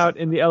knocked out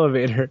in the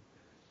elevator.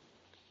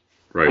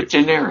 Right. But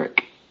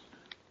generic.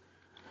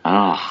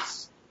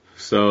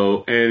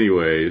 So,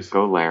 anyways.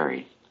 Go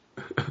Larry.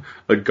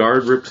 A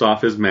guard rips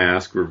off his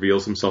mask,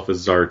 reveals himself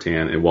as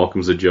Zartan, and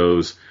welcomes the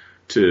Joes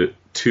to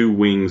 2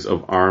 wings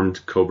of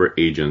armed Cobra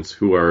agents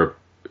who are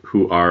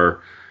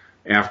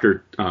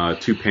after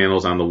 2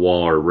 panels on the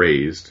wall are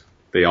raised.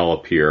 They all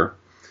appear.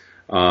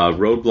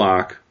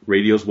 Roadblock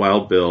radios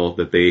Wild Bill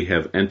that they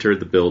have entered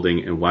the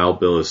building, and Wild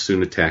Bill is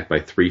soon attacked by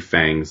 3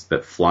 fangs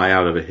that fly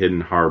out of a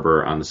hidden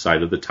harbor on the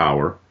side of the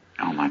tower.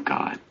 Oh my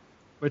god.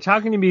 Which,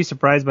 how can you be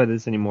surprised by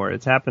this anymore?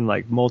 It's happened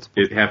like multiple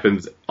times. It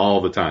happens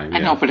all the time. I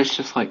know, but it's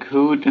just like,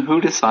 who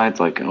decides,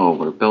 like, oh,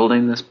 we're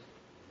building this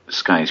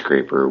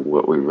skyscraper.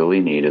 What we really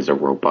need is a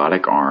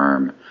robotic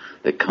arm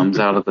that comes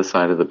out of the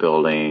side of the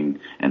building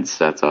and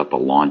sets up a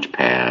launch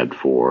pad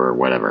for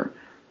whatever.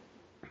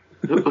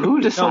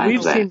 Who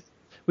decides that?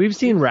 We've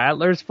seen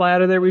rattlers fly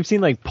out of there. We've seen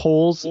like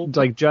poles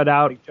like jut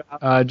out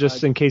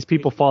just in case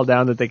people fall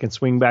down that they can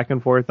swing back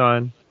and forth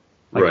on,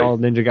 like all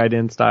Ninja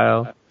Gaiden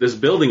style. This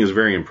building is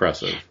very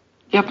impressive.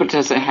 Yeah, but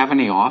does it have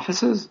any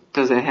offices?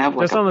 Does it have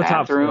like just on the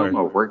top bathroom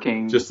floor. or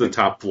working? Just the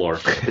top floor.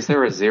 Is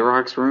there a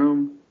Xerox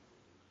room?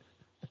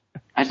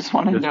 I just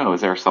want to know,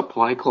 is there a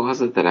supply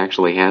closet that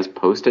actually has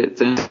Post-its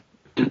in?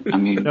 I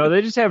mean, no,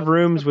 they just have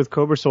rooms with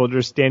Cobra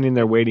soldiers standing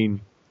there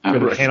waiting for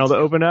the panel to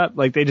open up.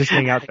 Like they just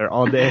hang out there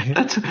all day.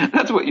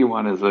 That's what you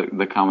want, is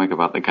the comic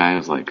about the guy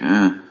who's like,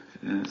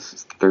 this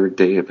is the 3rd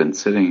day I've been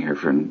sitting here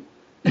for no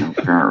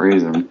apparent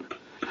reason.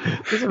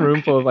 There's a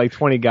room full of like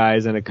 20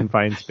 guys in a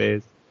confined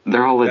space.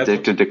 They're all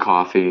addicted to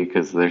coffee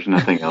because there's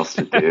nothing else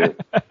to do.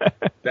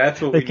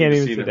 That's what they can't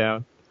even sit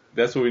down.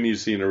 That's what we need to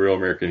see in a Real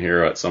American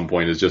Hero at some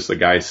point, is just a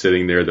guy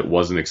sitting there that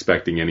wasn't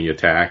expecting any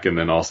attack, and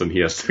then all of a sudden he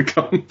has to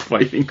come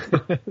fighting.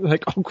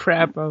 Like, oh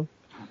crap. Oh,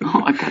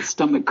 I got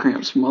stomach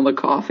cramps from all the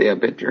coffee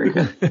I've been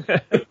drinking.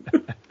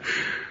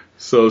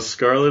 So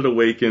Scarlet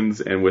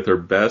awakens, and with her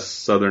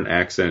best southern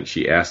accent,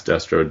 she asks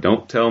Destro,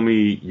 "Don't tell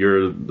me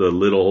you're the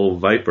little old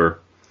viper."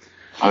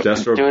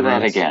 Destro do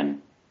that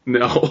again.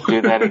 No.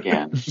 Do that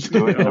again.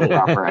 Do it in a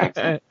proper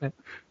accent.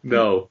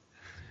 No.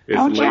 It's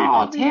don't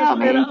y'all tell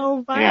me.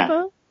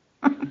 Yeah.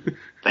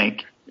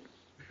 Thank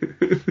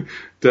you.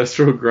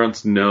 Destro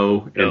grunts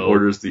no and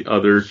orders the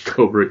other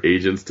Cobra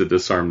agents to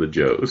disarm the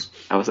Joes.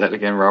 How was that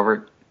again,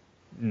 Robert?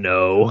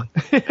 No.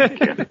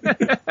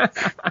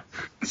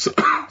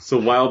 So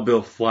Wild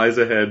Bill flies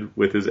ahead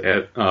with his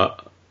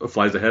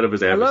flies ahead of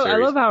his adversaries. I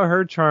love how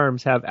her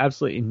charms have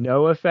absolutely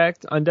no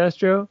effect on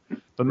Destro,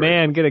 but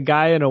man, get a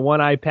guy in a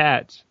one-eye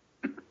patch.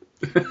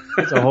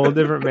 It's a whole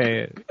different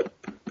man.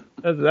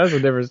 That's a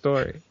different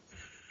story.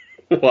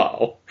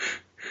 Wow.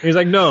 He's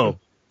like, no,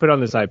 put on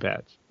this eye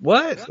patch.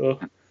 What?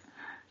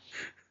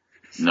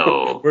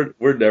 No.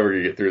 We're never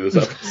going to get through this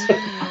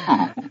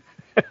episode.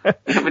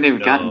 We haven't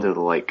even gotten to the,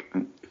 like,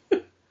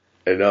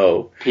 I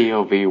know.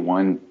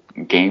 POV1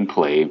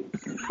 gameplay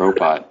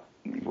robot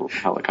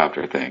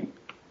helicopter thing.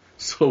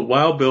 So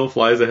Wild Bill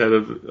flies ahead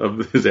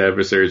of his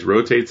adversaries,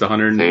 rotates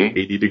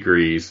 180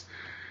 degrees,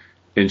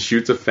 and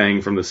shoots a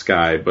fang from the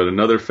sky, but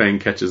another fang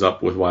catches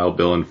up with Wild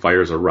Bill and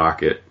fires a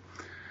rocket.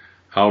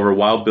 However,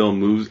 Wild Bill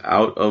moves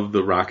out of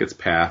the rocket's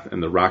path,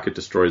 and the rocket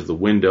destroys the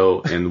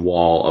window and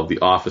wall of the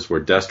office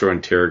where Destro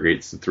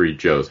interrogates the 3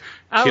 Joes,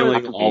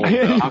 killing all of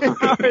them.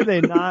 How are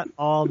they not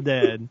all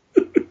dead?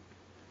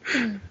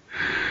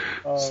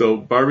 So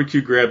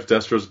Barbecue grabs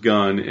Destro's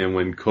gun, and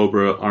when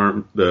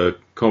the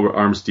Cobra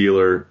arms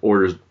dealer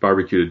orders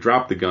Barbecue to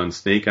drop the gun,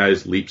 Snake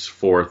Eyes leaps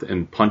forth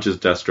and punches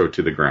Destro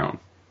to the ground.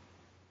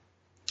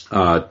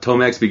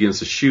 Tomax begins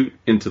to shoot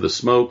into the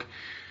smoke,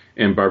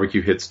 and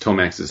Barbecue hits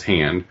Tomax's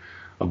hand.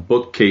 A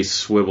bookcase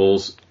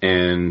swivels,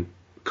 and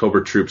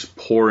Cobra troops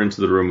pour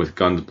into the room with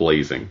guns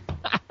blazing.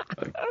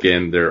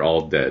 Again, they're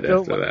all dead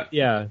after that.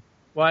 Yeah.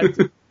 What?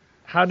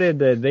 How did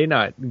they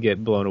not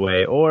get blown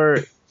away? Or,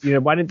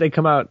 why didn't they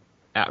come out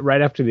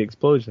right after the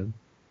explosion?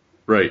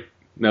 Right.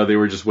 No, they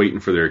were just waiting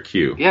for their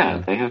cue. Yeah,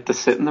 they have to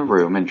sit in the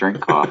room and drink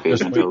coffee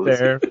until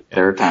it's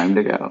their time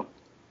to go.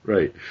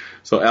 Right.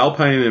 So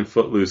Alpine and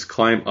Footloose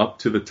climb up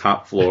to the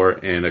top floor,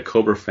 and a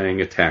Cobra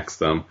Fang attacks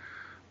them.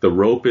 The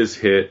rope is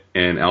hit,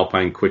 and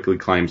Alpine quickly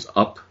climbs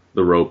up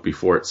the rope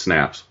before it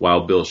snaps.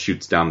 Wild Bill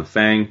shoots down the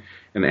Fang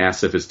and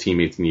asks if his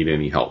teammates need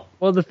any help.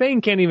 Well, the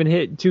Fang can't even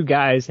hit two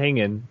guys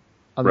hanging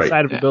on the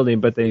side of a building,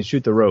 but they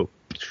shoot the rope.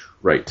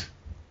 Right.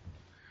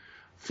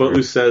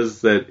 Footloose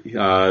says that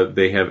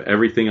they have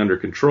everything under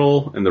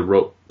control, and the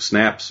rope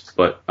snaps,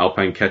 but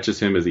Alpine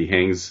catches him as he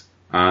hangs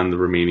on the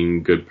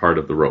remaining good part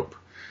of the rope.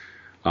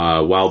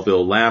 Wild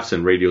Bill laughs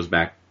and radios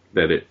back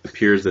that it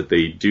appears that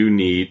they do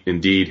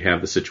indeed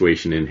have the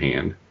situation in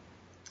hand.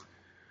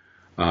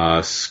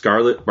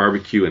 Scarlet,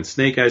 Barbecue, and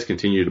Snake Eyes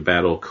continue to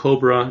battle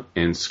Cobra,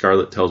 and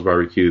Scarlet tells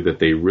Barbecue that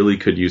they really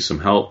could use some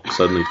help.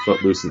 Suddenly,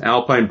 Footloose and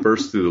Alpine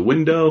burst through the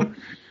window,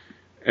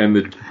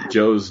 and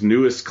Joe's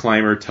newest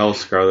climber tells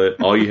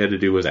Scarlet all you had to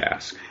do was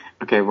ask.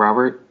 Okay,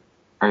 Robert,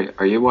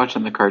 are you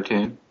watching the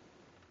cartoon?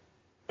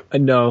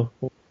 No.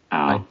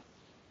 Oh.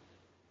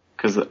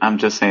 Because I'm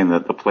just saying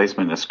that the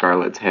placement of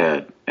Scarlet's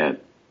head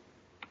at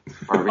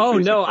Barbecue's Oh,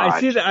 no, crotch. I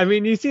see that. I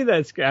mean, you see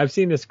that. I've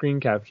seen the screen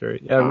capture.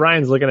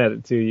 Ryan's looking at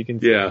it, too. You can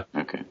see. Yeah.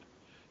 Okay.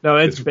 No,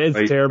 it's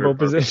right terrible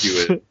where Barbecue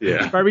position. is.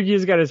 Yeah.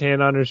 Barbecue's got his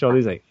hand on her shoulder.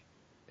 He's like,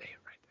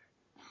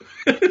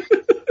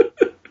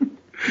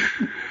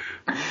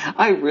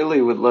 I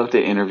really would love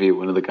to interview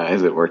one of the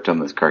guys that worked on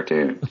this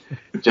cartoon,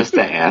 just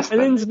to ask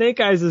and them. then Snake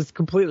Eyes is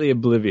completely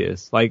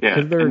oblivious. Like, Yeah,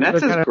 'cause they're, and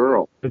that's they're his kind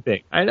girl. of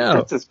thing. I know.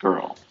 That's his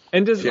girl.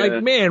 And just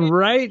like, man,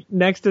 right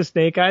next to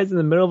Snake Eyes in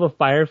the middle of a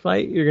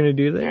firefight, you're going to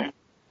do that? Yeah.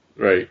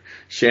 Right.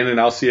 Shannon,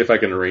 I'll see if I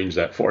can arrange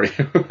that for you.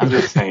 I'm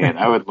just saying,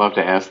 I would love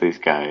to ask these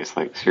guys,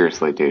 like,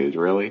 seriously, dude,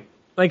 really?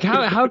 Like,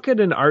 how could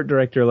an art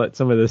director let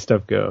some of this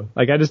stuff go?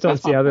 Like, I just don't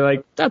see how they're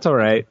like, that's all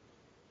right.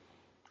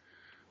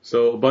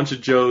 So a bunch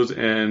of Joes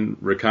and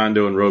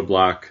Recondo and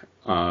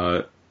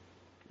Roadblock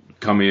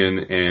come in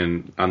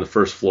and on the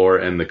first floor,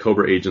 and the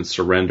Cobra agents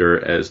surrender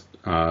as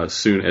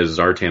soon as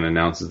Zartan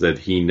announces that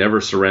he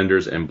never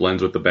surrenders and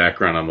blends with the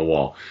background on the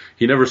wall.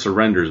 He never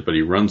surrenders, but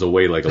he runs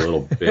away like a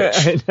little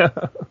bitch. I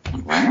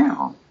know.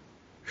 Wow.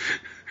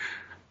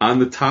 On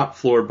the top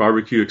floor,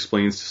 Barbecue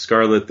explains to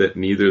Scarlet that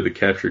neither the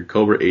captured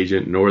Cobra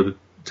agent nor the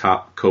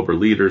top Cobra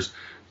leaders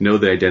know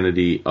the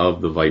identity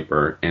of the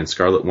Viper, and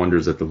Scarlet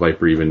wonders if the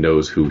Viper even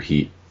knows who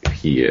he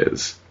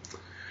is.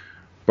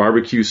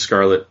 Barbecue,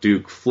 Scarlet,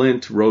 Duke,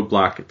 Flint,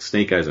 Roadblock,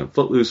 Snake Eyes, and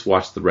Footloose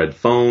watch the red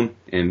phone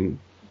and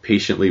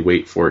patiently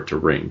wait for it to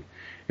ring.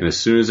 And as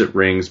soon as it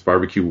rings,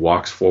 Barbecue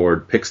walks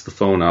forward, picks the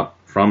phone up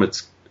from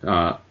its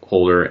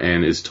holder,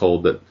 and is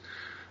told that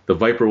the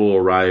Viper will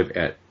arrive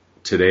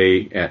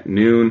today at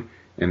noon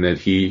and that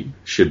he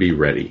should be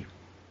ready.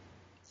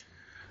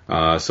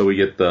 So we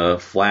get the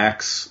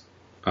Flax,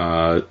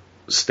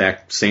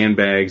 stacked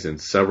sandbags, and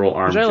several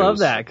arm Which I love Joes.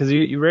 that, because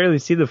you rarely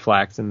see the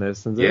Flax in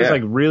this. And there's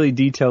like really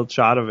detailed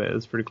shot of it.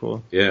 It's pretty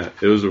cool. Yeah,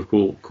 it was a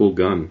cool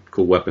gun,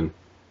 cool weapon.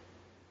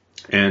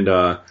 And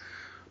a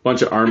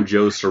bunch of armed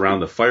Joes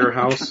surround the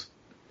firehouse,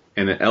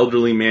 and an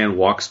elderly man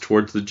walks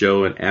towards the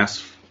Joe and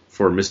asks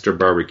for Mr.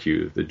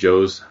 Barbecue. The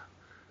Joes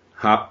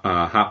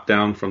hop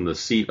down from the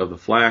seat of the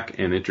flak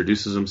and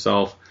introduces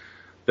himself.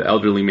 The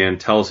elderly man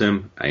tells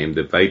him, I am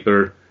the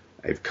Viper.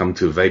 I've come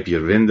to wipe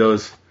your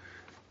windows.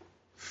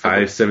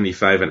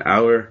 $5.75 an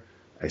hour.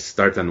 I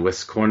start on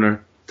West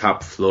Corner,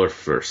 top floor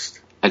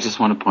first. I just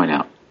want to point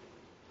out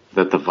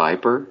that the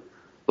Viper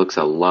looks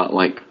a lot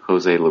like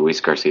Jose Luis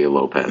Garcia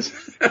Lopez,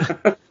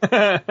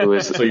 who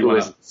is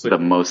the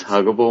most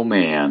huggable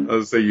man.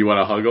 Oh, so you want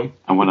to hug him?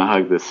 I want to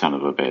hug this son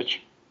of a bitch.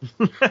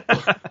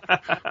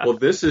 Well,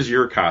 this is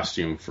your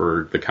costume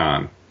for the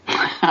con.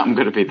 I'm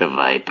going to be the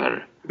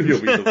Viper. You'll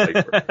be the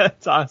Viper.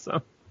 That's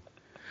awesome.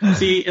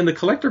 See, and the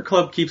Collector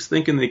Club keeps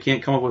thinking they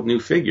can't come up with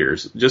new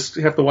figures. Just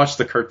have to watch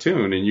the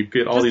cartoon, and you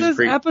get all these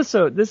great.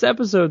 This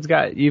episode's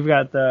you've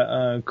got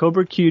the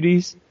Cobra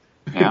Cuties,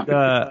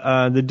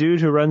 the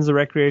dude who runs the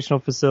recreational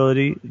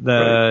facility,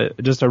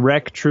 just a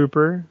rec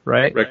trooper,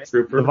 right? Rec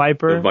trooper, the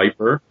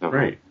Viper,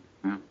 right?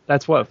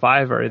 That's what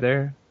 5 are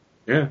there.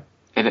 Yeah,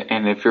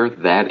 and if you're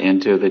that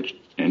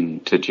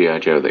into G.I.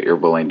 Joe that you're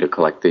willing to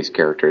collect these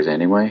characters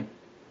anyway,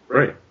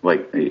 right?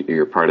 Like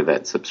you're part of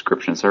that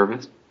subscription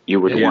service. You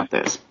would want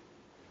this.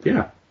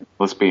 Yeah.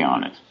 Let's be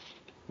honest.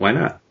 Why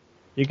not?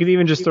 You could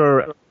even just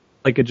throw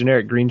like a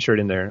generic green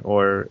shirt in there,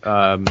 or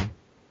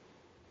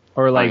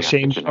like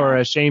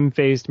a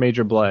shame-faced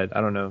Major Blood. I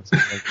don't know.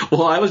 Like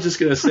well, I was just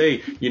gonna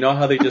say, you know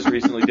how they just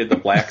recently did the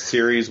Black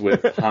Series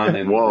with Han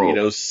and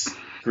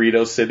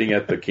Greedo sitting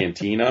at the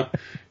cantina?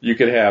 You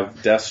could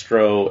have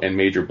Destro and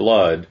Major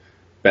Blood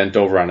bent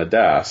over on a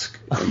desk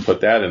and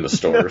put that in the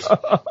stores.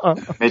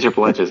 Major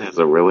Blood just has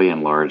a really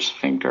enlarged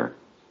sphincter.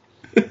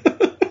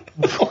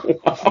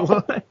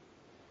 What?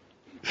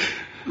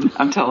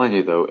 I'm telling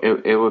you though,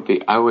 it would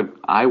be. I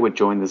would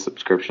join the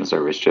subscription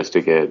service just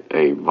to get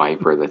a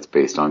Viper that's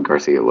based on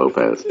Garcia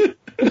Lopez.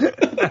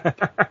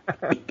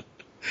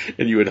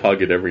 And you would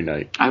hug it every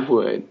night. I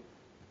would.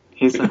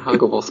 He's a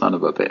huggable son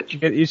of a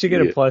bitch. You should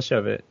get a plush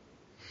of it.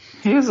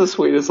 He is the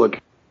sweetest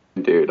looking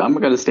dude. I'm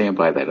going to stand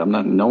by that.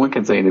 No one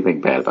can say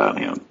anything bad about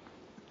him.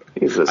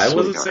 He's a I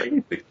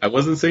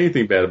wasn't saying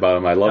anything bad about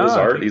him. I love his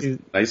art. He's a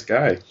nice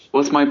guy.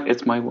 Well, it's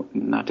my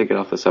not to get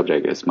off the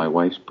subject. It's my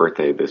wife's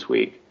birthday this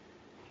week,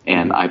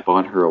 and I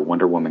bought her a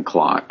Wonder Woman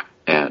clock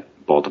at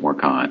Baltimore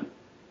Con,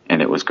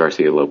 and it was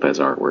Garcia Lopez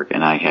artwork,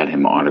 and I had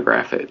him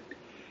autograph it.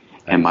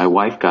 And my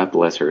wife, God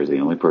bless her, is the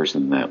only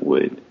person that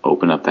would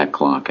open up that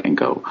clock and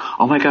go,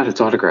 "Oh my God,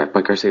 it's autographed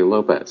by Garcia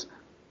Lopez."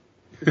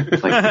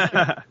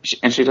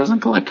 And she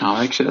doesn't collect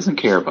comics. She doesn't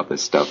care about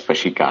this stuff, but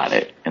she got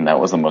it, and that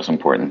was the most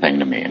important thing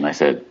to me. And I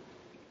said,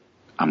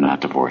 "I'm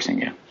not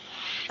divorcing you."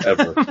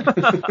 Ever.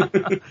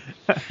 But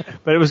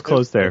it was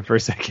close there for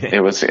a second.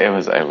 I was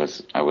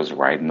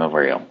riding the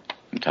rail.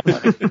 I'm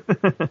telling you.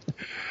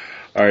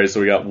 All right, so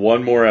we got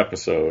one more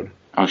episode.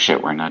 Oh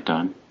shit, we're not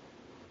done.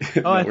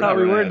 Oh, I thought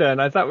we were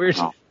done. I thought we were.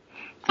 Oh.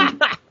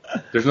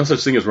 There's no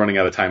such thing as running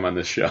out of time on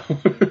this show.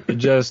 It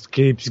just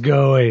keeps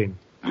going.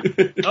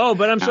 Oh,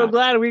 but I'm so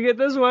glad we get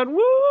this one.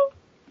 Woo!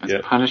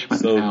 That's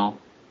punishment now.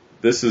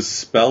 This is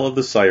Spell of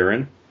the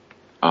Siren.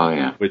 Oh,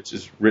 yeah. Which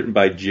is written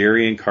by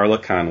Jerry and Carla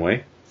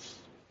Conway.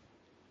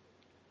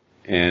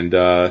 And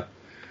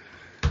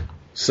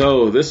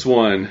so this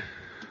one,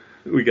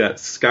 we got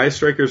Sky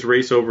Strikers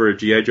race over a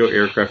G.I. Joe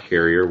aircraft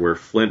carrier where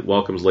Flint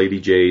welcomes Lady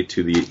J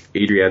to the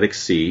Adriatic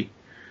Sea.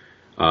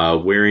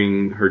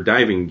 Wearing her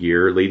diving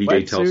gear, Lady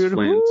J tells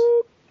Flint...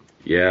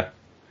 Yeah.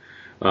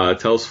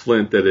 Tells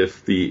Flint that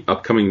if the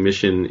upcoming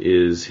mission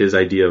is his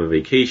idea of a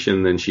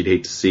vacation, then she'd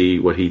hate to see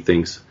what he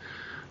thinks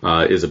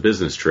is a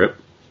business trip.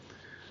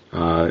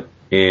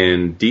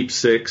 And Deep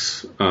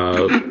Six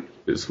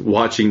is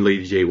watching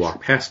Lady J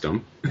walk past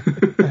him.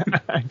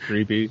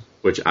 Creepy.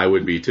 Which I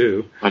would be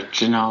too.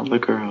 Watching all the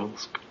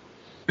girls.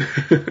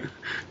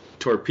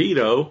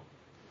 Torpedo.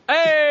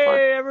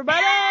 Hey,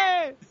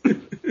 everybody!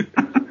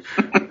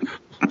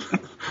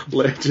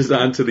 Latches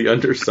onto the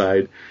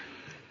underside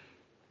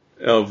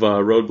of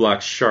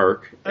Roadblock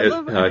Shark.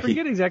 I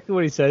forget exactly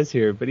what he says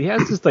here, but he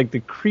has just like the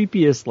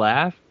creepiest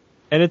laugh,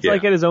 and it's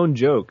like at his own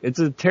joke. It's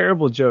a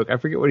terrible joke. I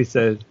forget what he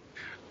says.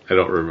 I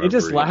don't remember. He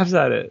just laughs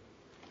at it.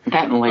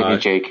 That and Lady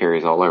J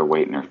carries all her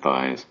weight in her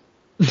thighs.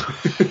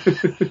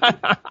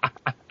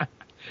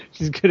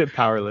 She's good at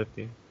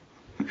powerlifting.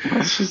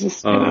 She's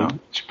just,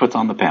 she puts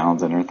on the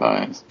pounds in her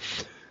thighs.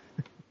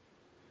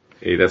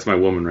 Hey, that's my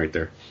woman right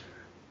there.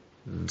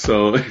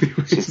 So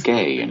she's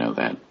gay, you know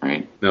that,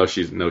 right? No,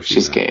 she's not.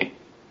 Gay.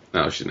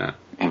 No, she's not.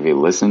 Have you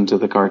listened to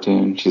the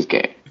cartoon? She's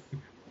gay.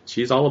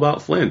 She's all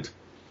about Flint.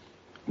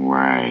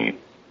 Right.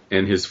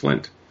 And his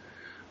Flint.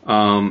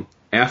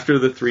 After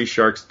the three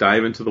sharks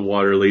dive into the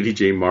water, Lady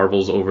J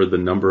marvels over the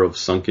number of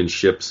sunken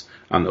ships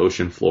on the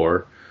ocean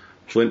floor.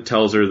 Flint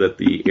tells her that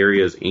the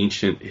area's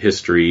ancient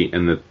history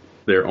and that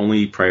their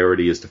only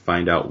priority is to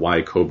find out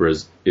why Cobra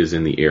is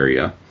in the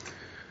area.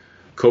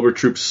 Cobra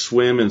troops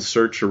swim and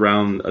search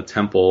around a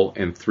temple,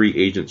 and three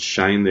agents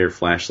shine their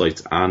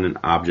flashlights on an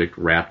object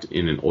wrapped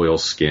in an oil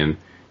skin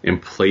and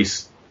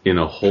placed in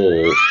a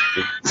hole in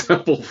the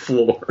temple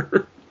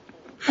floor.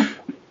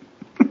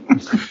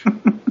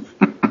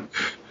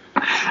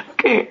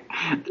 Okay,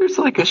 there's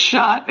like a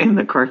shot in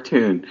the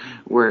cartoon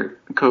where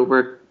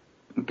Cobra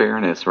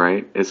Baroness,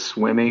 right, is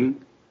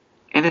swimming,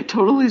 and it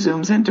totally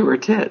zooms into her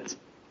tits.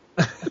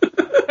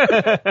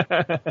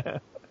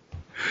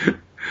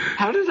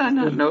 How did I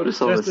not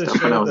notice all this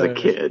stuff when I was a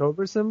kid?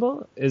 Cobra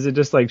symbol? Is it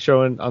just like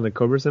showing on the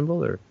Cobra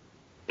symbol, or?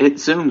 It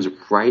zooms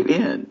right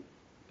in.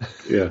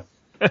 Yeah.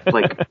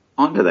 Like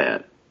onto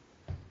that.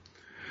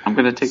 I'm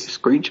gonna take a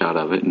screenshot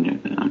of it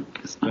and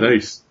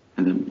nice.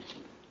 And then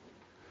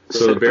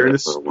so the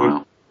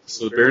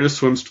Baroness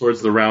swims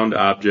towards the round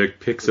object,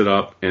 picks it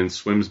up, and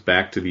swims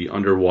back to the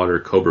underwater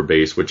Cobra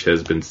base, which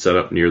has been set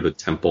up near the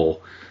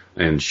temple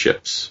and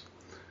ships.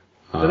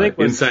 I think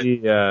was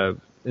the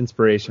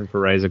inspiration for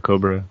Rise of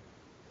Cobra.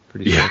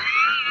 Pretty sure.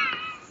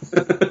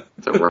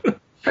 It's a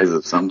rise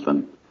of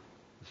something.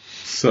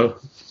 So,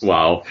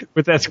 wow.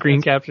 With that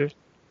screen capture?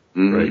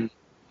 Mm-hmm. Right.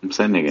 I'm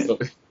sending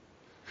it.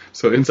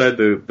 So inside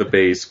the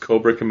base,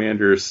 Cobra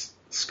Commander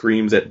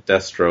screams at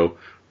Destro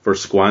for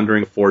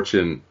squandering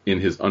fortune in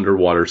his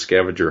underwater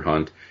scavenger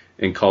hunt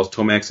and calls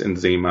Tomax and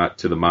Xamot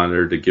to the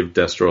monitor to give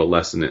Destro a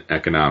lesson in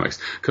economics.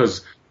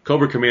 Because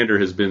Cobra Commander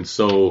has been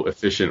so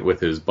efficient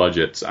with his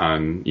budgets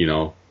on,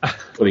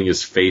 putting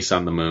his face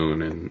on the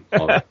moon and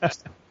all that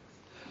stuff.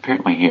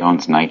 Apparently he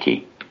owns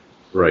Nike.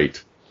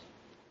 Right.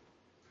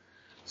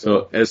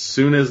 So as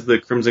soon as the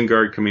Crimson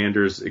Guard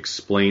commanders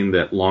explain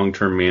that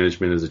long-term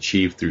management is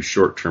achieved through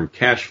short-term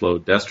cash flow,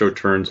 Destro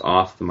turns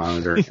off the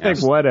monitor. He's like,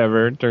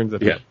 whatever, turns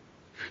it off.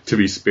 To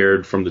be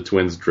spared from the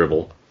twins'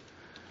 drivel.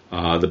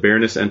 The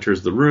Baroness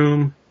enters the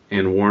room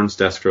and warns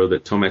Destro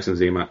that Tomax and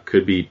Xamot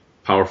could be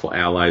powerful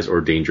allies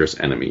or dangerous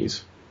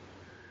enemies.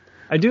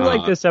 I do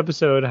like this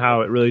episode,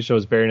 how it really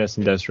shows Baroness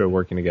and Destro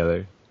working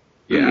together.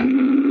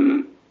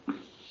 Yeah.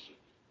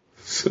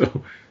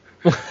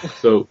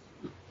 So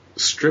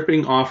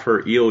stripping off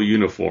her eel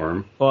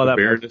uniform,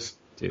 the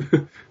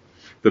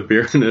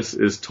Baroness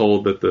is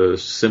told that the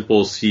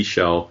simple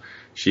seashell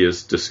she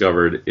has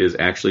discovered is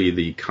actually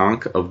the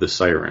conch of the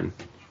siren.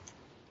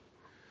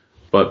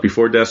 But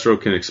before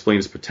Destro can explain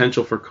his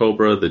potential for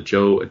Cobra, the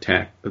Joes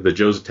attack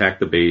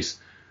the base.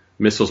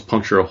 Missiles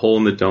puncture a hole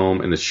in the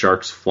dome, and the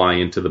sharks fly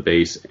into the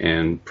base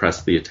and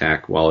press the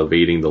attack while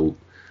evading the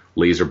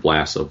laser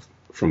blasts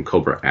from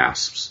Cobra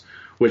asps.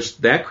 Which,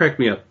 that cracked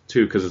me up,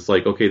 too, because it's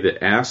like, okay,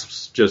 the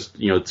asps just,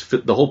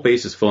 the whole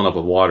base is filling up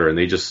with water, and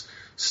they just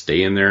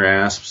stay in their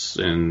asps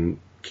and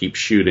keep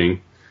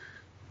shooting,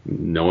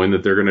 knowing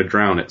that they're going to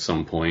drown at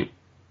some point.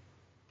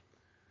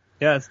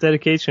 Yeah, it's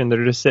dedication.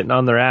 They're just sitting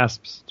on their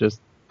asps, just...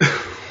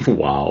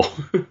 Wow.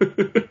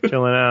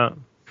 chilling out,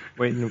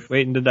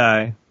 waiting to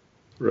die.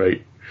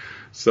 Right.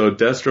 So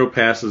Destro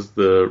passes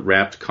the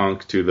wrapped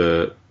conch to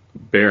the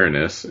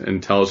Baroness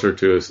and tells her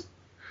to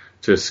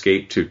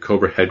escape to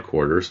Cobra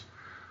headquarters,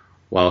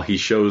 while he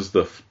shows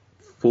the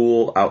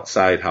fool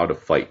outside how to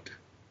fight.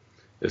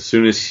 As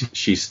soon as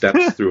she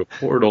steps through a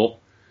portal,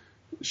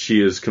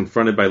 she is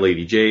confronted by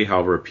Lady J.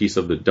 However, a piece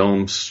of the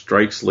dome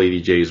strikes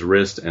Lady J's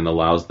wrist and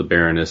allows the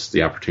Baroness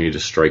the opportunity to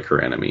strike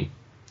her enemy.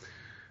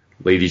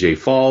 Lady J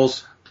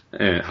falls,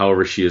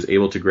 however, she is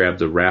able to grab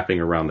the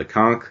wrapping around the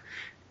conch,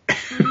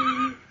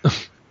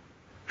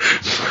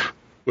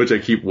 which I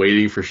keep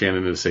waiting for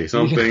Shannon to say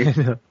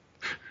something.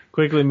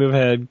 Quickly move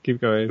ahead,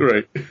 keep going.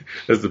 Right.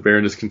 As the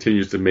Baroness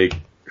continues to make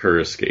her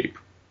escape.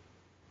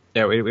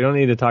 Yeah, we don't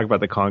need to talk about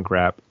the conch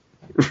wrap.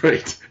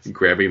 Right.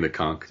 Grabbing the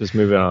conch. Just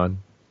move it on.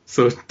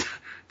 So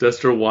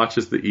Destro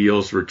watches the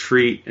eels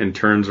retreat and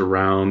turns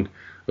around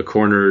a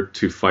corner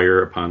to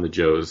fire upon the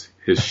Joes.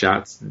 His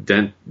shots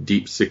dent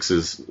Deep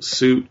Six's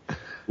suit,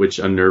 which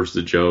unnerves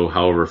the Joe.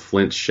 However,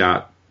 Flint's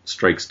shot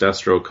strikes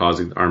Destro,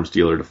 causing the arms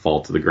dealer to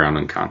fall to the ground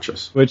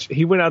unconscious. Which,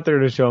 he went out there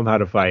to show him how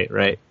to fight,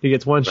 right? He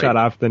gets one shot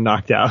off, then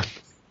knocked out.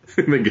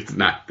 And then gets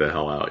knocked the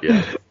hell out,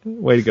 yeah.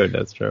 Way to go,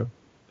 Destro.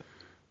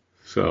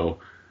 So,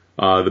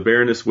 the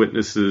Baroness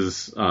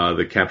witnesses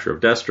the capture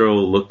of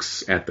Destro,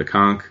 looks at the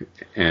conch,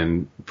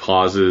 and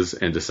pauses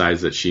and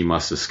decides that she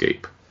must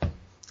escape.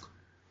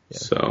 Yeah.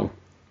 So,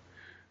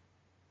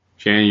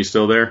 Shannon, you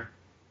still there?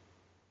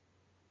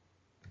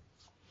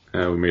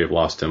 We may have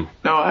lost him.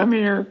 No, I'm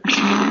here.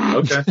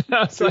 Okay.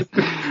 I've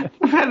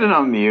had it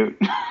on mute.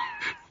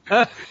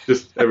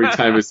 Just every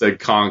time it said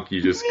conch,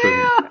 you just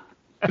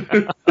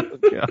couldn't.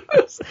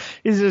 Oh,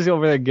 he's just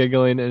over there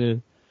giggling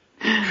and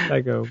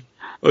I go.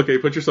 Okay,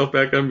 put yourself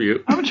back on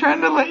mute. I'm trying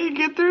to let you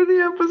get through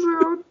the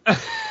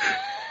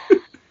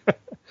episode.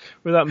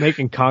 Without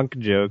making conch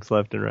jokes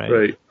left and right.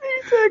 Right.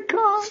 He said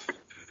conch.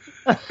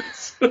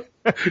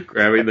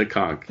 Grabbing the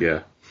conch,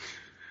 yeah.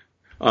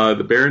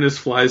 The Baroness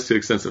flies to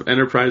Extensive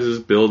Enterprises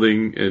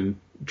building and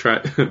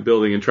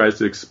tries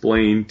to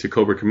explain to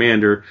Cobra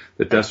Commander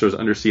that Destro's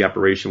undersea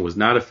operation was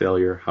not a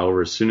failure.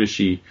 However, as soon as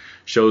she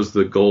shows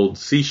the gold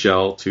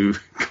seashell to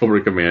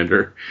Cobra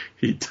Commander,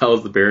 he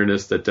tells the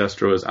Baroness that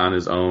Destro is on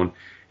his own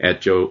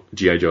at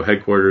G.I. Joe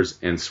headquarters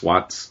and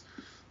swats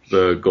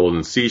the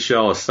golden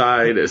seashell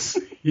aside as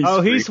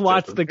he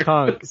swats the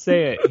conch.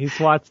 Say it. He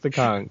swats the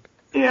conch.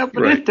 Yeah,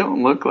 but it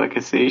don't look like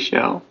a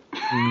seashell.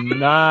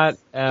 Not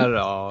at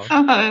all.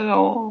 Not at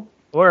all.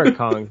 Or a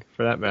conch,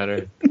 for that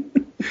matter.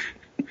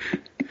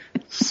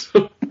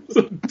 So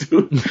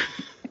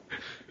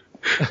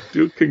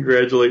Duke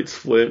congratulates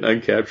Flint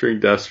on capturing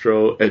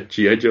Destro at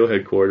G.I. Joe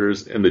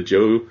headquarters, and the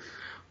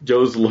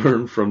Joes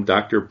learn from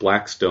Dr.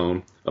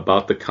 Blackstone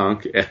about the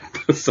conch and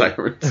the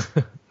sirens.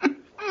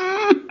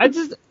 I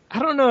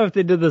don't know if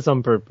they did this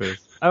on purpose.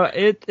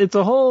 It's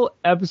a whole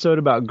episode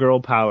about girl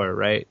power,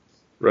 right?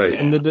 Right.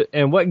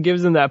 And what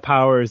gives them that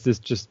power is this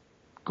just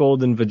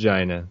golden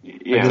vagina.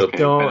 Yeah,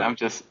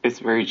 but it's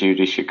very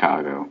Judy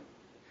Chicago.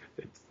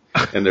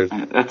 And there's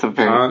that's a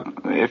very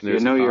if you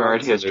know your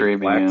art history,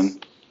 man.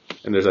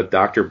 And there's a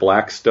Dr.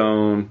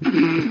 Blackstone.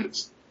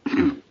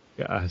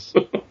 Gosh.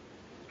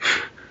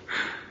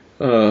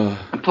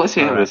 Plus,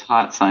 you have this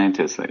hot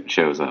scientist that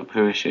shows up.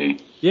 Who is she?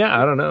 Yeah,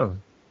 I don't know.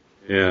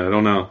 Yeah, I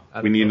don't know.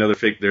 We need another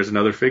figure. There's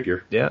another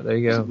figure. Yeah, there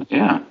you go.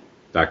 Yeah.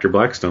 Dr.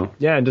 Blackstone.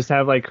 Yeah, and just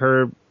have like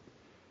her.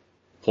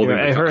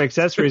 And her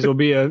accessories will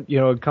be a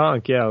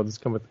conch. Yeah, I'll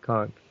just come with the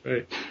conch.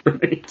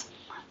 Right.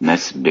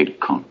 Nice big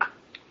conch.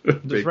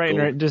 Just right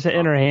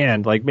in her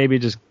hand, like maybe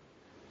just.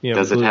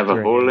 Does it have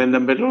a hole in the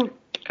middle?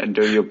 And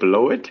do you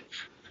blow it?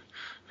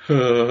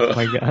 Oh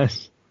my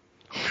gosh.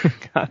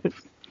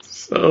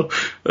 So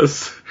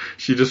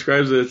she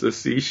describes it as a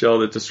seashell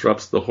that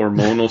disrupts the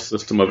hormonal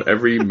system of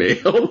every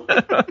male.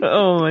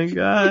 Oh my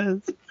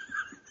god.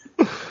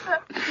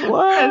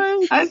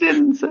 What? I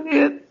didn't say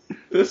it.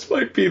 This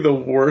might be the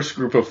worst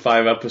group of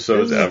 5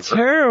 episodes ever.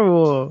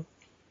 Terrible.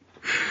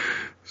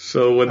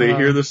 So when they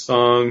hear the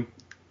song,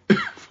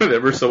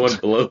 whenever someone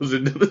blows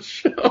into the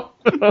shell,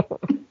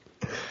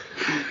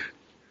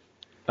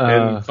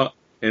 and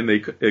and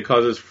it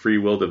causes free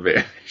will to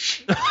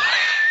vanish.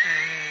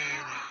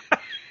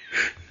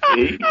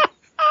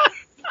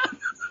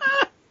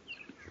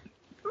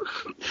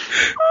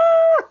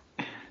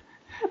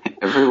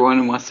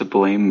 Everyone wants to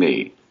blame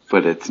me,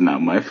 but it's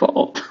not my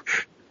fault.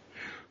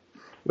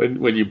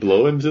 When you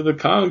blow into the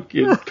conch,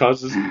 it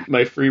causes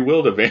my free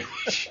will to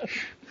vanish.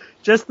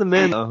 Just the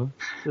men, though.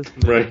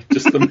 Right,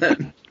 just the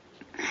men.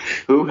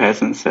 Who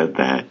hasn't said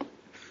that?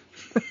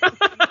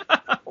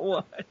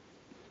 What?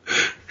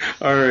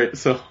 All right,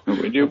 so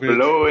when you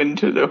blow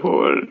into the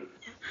hole,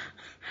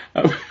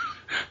 I'm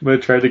going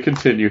to try to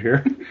continue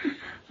here.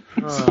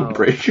 So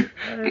breaker.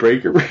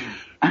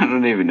 I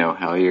don't even know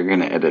how you're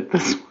going to edit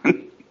this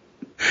one.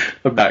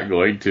 I'm not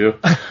going to.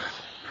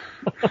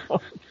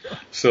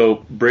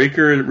 So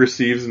Breaker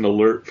receives an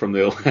alert from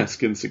the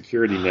Alaskan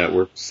Security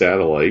Network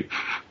satellite,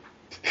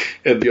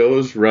 and the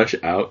Joes rush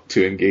out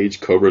to engage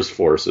Cobra's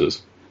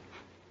forces.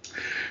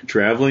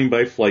 Traveling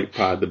by flight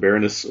pod, the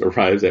Baroness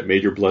arrives at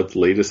Major Blood's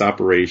latest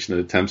operation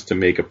and attempts to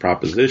make a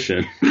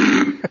proposition.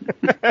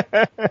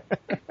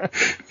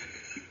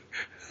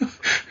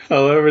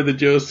 However, the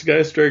Joe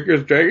Sky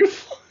Strikers,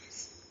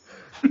 Dragonflies,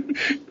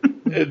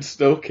 and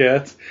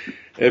Snowcats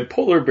and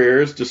Polar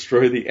Bears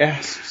destroy the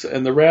Asps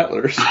and the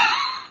Rattlers.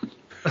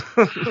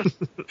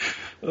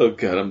 Oh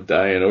God, I'm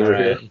dying over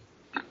here.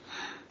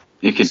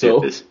 You can do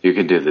this. You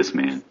can do this,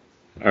 man.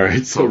 All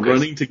right, so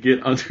running to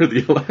get under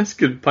the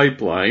Alaskan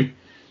pipeline,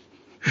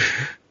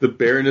 the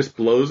Baroness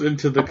blows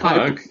into the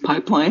conch.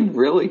 Pipeline?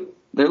 Really?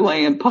 They're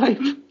laying pipe.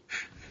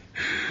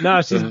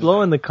 No, she's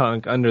blowing the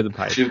conch under the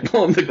pipe. She's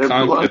blowing the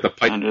conch at the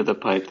pipe. Under the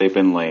pipe they've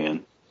been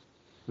laying.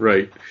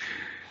 Right.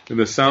 And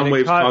the sound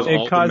waves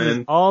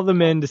causes all the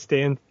men to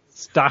stand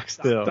stock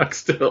still. Stock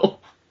still.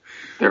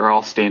 They're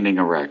all standing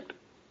erect.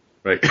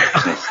 Right.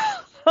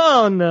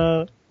 Oh,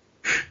 no.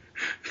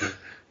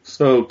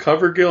 So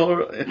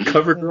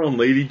CoverGirl and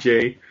Lady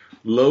J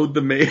load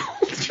the male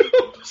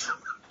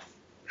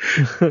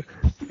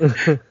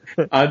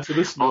onto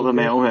the snow. All the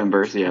male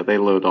members, yeah. They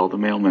load all the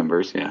male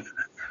members, yeah.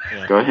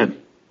 Go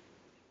ahead.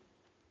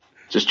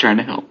 Just trying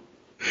to help.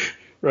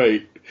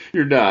 Right.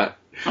 You're not.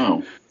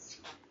 Oh.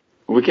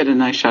 We get a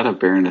nice shot of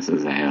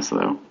Baroness's ass,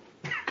 though,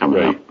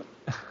 coming up.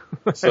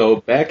 So,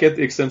 back at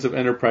the Extensive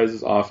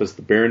Enterprises office,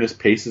 the Baroness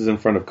paces in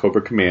front of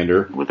Cobra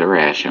Commander. With her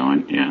ass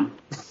showing, yeah.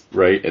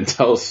 Right, and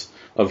tells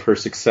of her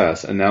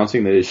success,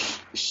 announcing that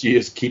she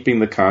is keeping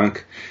the conch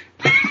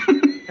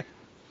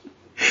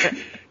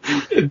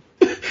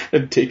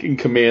and taking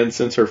command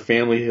since her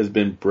family has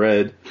been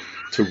bred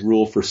to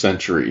rule for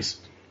centuries.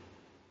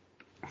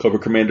 Cobra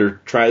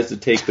Commander tries to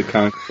take the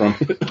conch from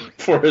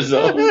for his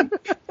own.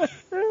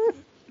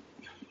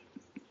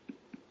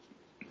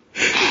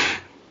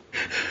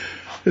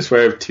 That's why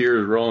I have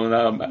tears rolling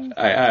out of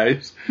my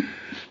eyes.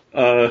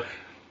 To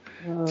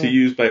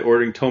use by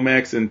ordering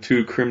Tomax and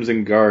 2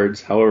 Crimson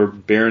Guards. However,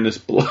 Baroness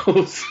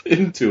blows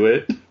into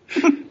it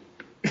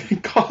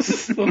and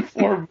causes the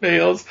 4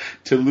 males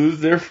to lose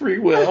their free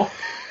will.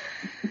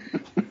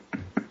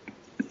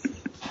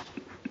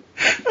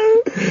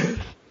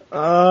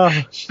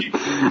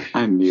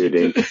 I'm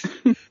muted.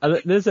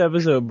 This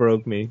episode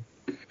broke me.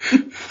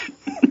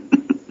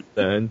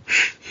 Then.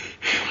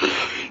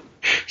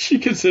 She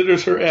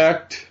considers her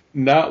act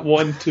not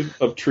one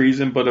of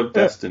treason, but of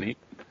destiny.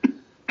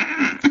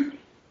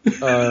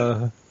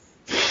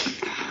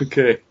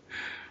 Okay,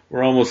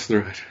 we're almost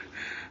through it.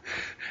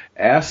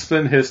 Asp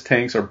and his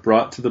tanks are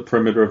brought to the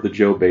perimeter of the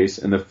Joe base,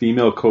 and the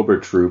female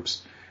Cobra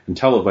troops and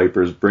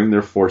Televipers bring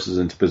their forces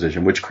into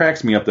position, which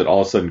cracks me up that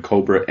all of a sudden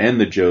Cobra and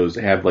the Joes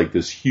have like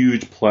this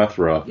huge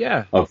plethora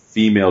of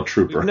female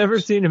troopers. I've never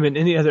seen them in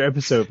any other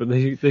episode, but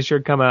they sure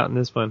come out in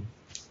this one.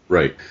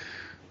 Right.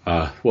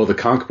 Well, the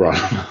conch brought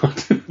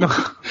them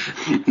out.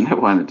 I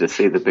wanted to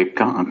see the big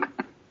conch.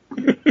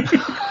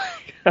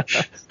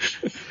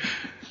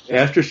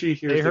 After she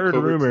hears they heard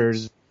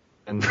rumors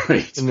and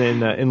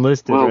then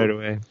enlisted right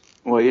away.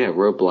 Well, yeah,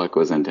 Roadblock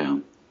was in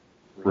town.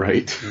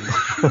 Right.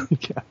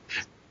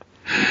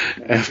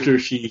 After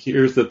she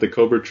hears that the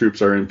Cobra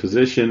troops are in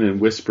position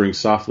and whispering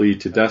softly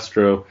to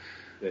Destro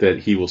that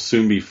he will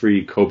soon be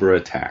free, Cobra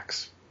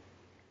attacks.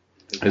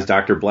 As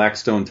Dr.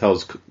 Blackstone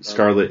tells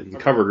Scarlet and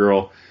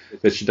CoverGirl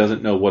that she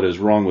doesn't know what is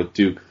wrong with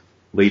Duke,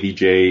 Lady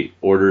J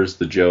orders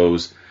the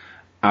Joes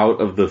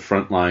out of the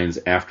front lines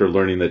after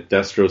learning that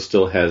Destro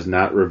still has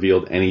not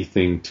revealed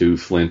anything to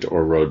Flint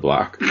or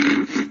Roadblock.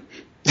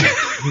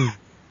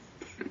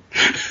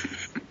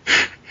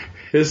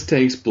 His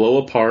tanks blow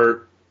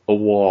apart a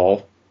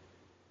wall,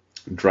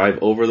 drive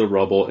over the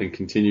rubble, and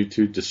continue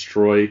to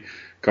destroy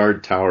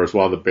guard towers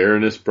while the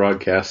Baroness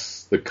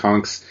broadcasts the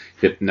conch's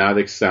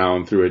hypnotic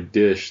sound through a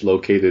dish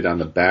located on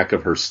the back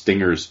of her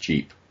Stinger's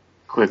Jeep.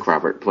 Quick,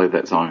 Robert, play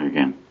that song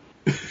again.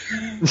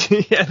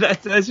 Yeah,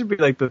 that should be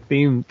like the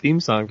theme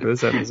song for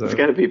this episode. It's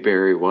got to be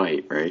Barry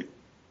White, right?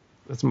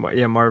 That's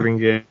Marvin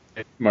Gaye.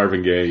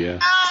 Marvin Gaye, yeah.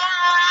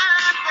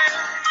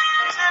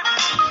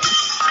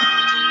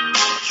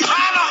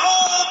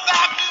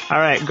 All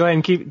right, go ahead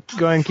and keep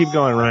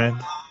going, Ryan.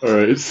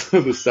 Alright,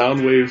 so the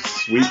sound waves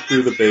sweep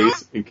through the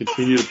base and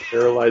continue to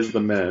paralyze the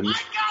men,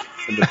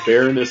 and the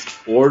Baroness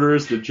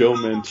orders the Joe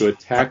men to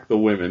attack the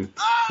women.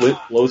 Flint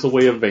blows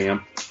away a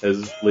vamp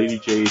as Lady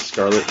J,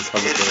 Scarlet, and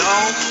Cover Girl.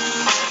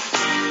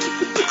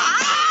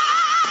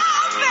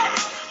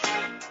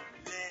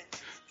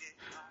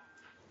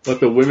 But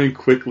the women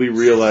quickly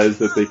realize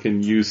that they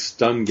can use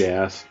stun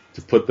gas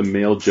to put the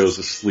male Joes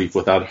asleep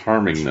without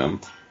harming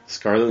them.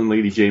 Scarlet and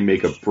Lady J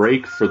make a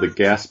break for the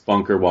gas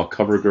bunker while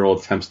CoverGirl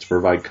attempts to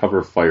provide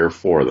cover fire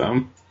for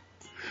them.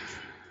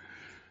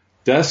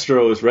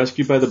 Destro is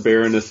rescued by the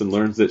Baroness and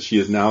learns that she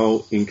is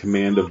now in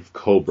command of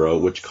Cobra,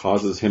 which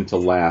causes him to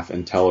laugh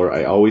and tell her,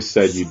 "I always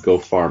said you'd go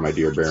far, my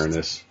dear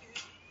Baroness."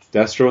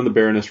 Destro and the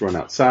Baroness run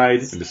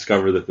outside and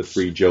discover that the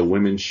three Joe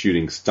women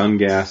shooting stun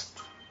gas.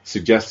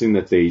 Suggesting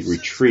that they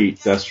retreat,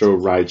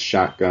 Destro rides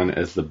shotgun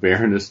as the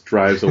Baroness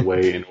drives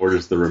away and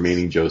orders the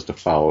remaining Joes to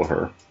follow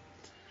her.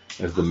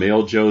 As the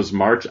male Joes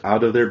march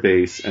out of their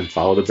base and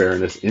follow the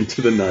Baroness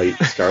into the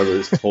night, Scarlet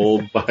is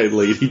told by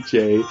Lady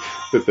J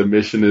that the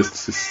mission is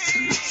to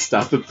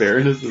stop the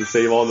Baroness and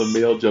save all the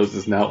male Joes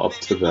is now up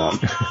to them.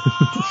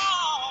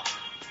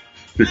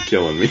 You're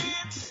killing me.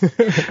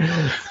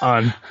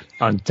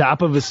 On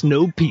top of a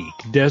snow peak,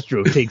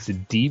 Destro takes a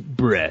deep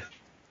breath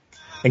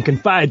and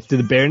confides to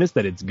the Baroness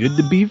that it's good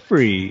to be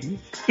free.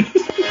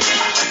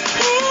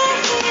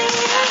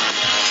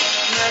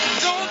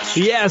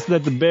 He asks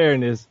what the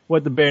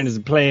Baroness'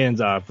 plans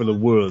are for the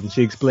world, and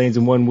she explains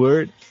in one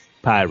word: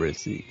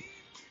 piracy.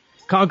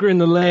 Conquering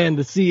the land,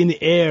 the sea, and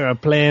the air are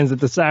plans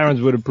that the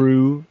Sirens would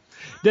approve.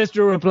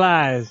 Destro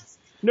replies,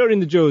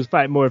 noting the Joes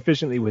fight more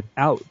efficiently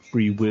without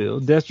free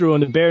will. Destro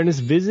and the Baroness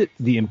visit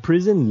the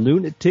imprisoned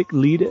lunatic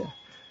leader,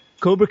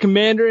 Cobra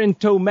Commander and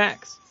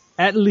Tomax.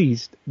 At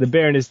least, the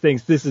Baroness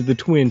thinks this is the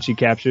twin she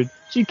captured.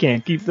 She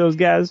can't keep those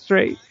guys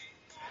straight.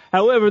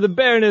 However, the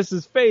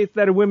Baroness's faith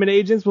that her women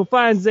agents will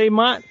find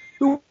Xamot,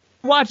 who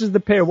watches the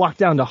pair walk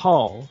down the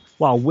hall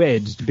while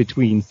wedged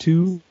between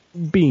two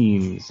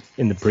beams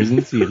in the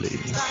prison ceiling.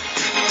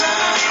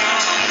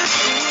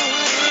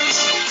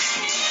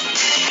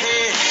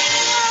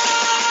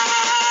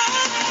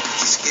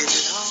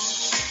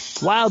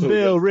 Wild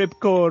Bill,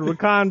 Ripcord,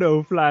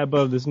 Wakando fly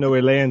above the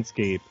snowy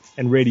landscape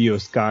and radio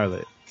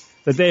Scarlet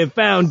that they have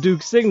found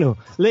Duke's signal.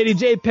 Lady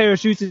J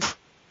parachutes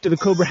to the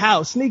Cobra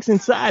house, sneaks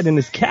inside, and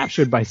is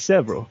captured by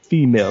several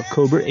female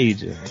Cobra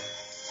agents.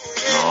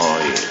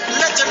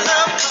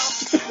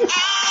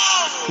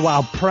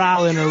 While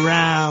prowling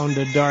around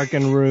a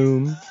darkened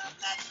room.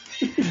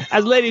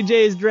 As Lady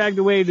J is dragged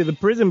away to the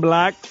prison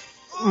block,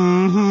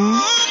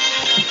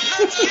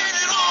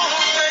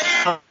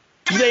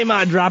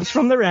 Xamot drops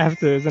from the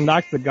rafters and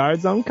knocks the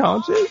guards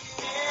unconscious.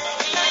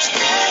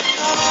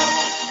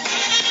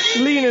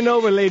 Leaning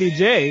over Lady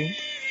J,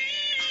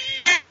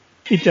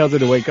 he tells her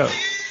to wake up.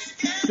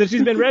 So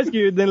she's been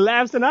rescued, then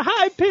laughs in a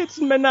high-pitched,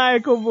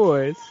 maniacal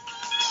voice.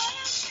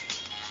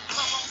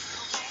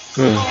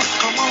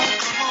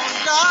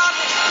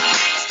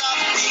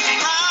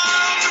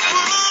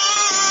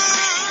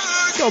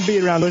 Don't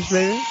beat around bush,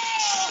 baby.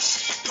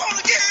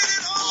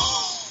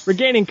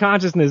 Regaining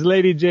consciousness,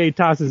 Lady J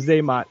tosses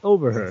Xamot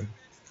over her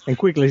and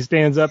quickly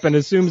stands up and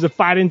assumes a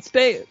fighting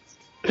stance.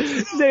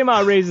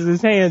 Xamot raises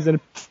his hands in a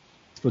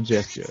peaceful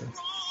gesture,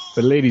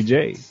 but Lady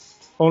J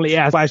only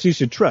asks why she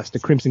should trust the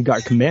Crimson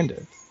Guard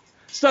commander.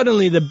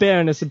 Suddenly, the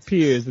Baroness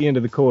appears at the end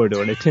of the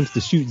corridor and attempts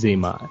to shoot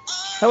Xamot.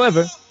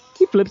 However,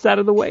 he flips out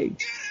of the way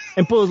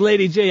and pulls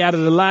Lady J out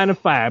of the line of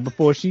fire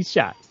before she's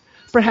shot.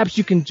 Perhaps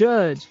you can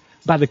judge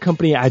by the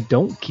company I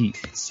don't keep,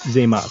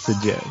 Xamot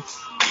suggests.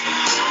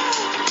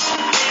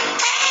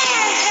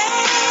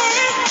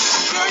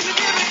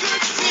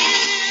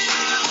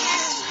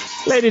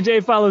 Lady J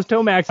follows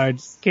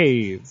Tomax's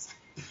cave,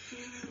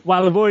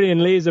 while avoiding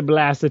laser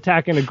blasts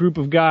attacking a group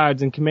of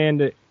guards and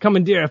commandeer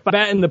a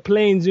fight, and the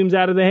plane zooms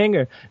out of the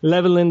hangar,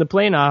 leveling the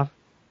plane off.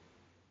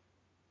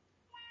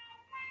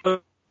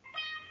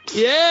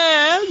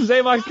 Yeah,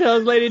 Xamot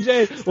tells Lady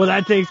J, well,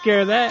 that takes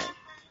care of that.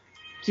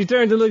 She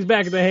turns and looks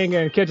back at the hangar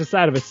and catches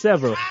sight of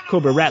several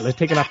Cobra Rattlers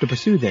taking off to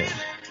pursue them.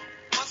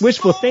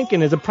 Wishful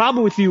thinking is a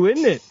problem with you,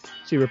 isn't it?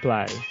 She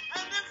replies.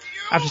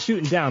 After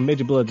shooting down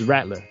Major Blood's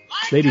Rattler,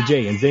 Lady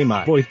J and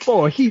Xamot avoid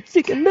 4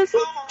 heat-seeking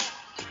missiles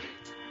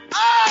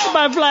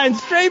by flying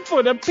straight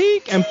for the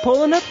peak and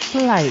pulling up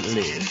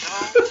politely.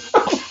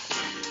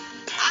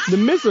 The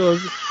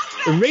missiles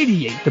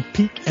irradiate the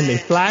peak and they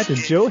fly to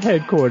Joe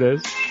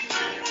headquarters.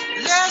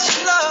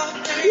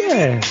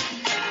 Yeah.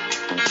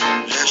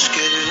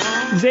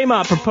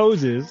 Xamot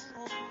proposes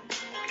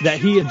that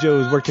he and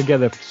Joes work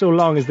together so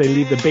long as they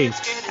leave the base,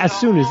 as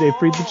soon as they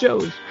free the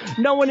Joes.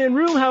 No one in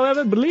room,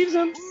 however, believes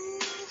him.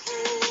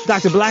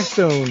 Dr.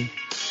 Blackstone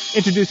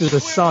introduces a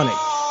sonic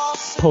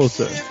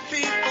pulsar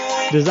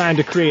designed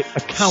to create a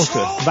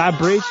counter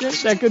vibration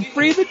that could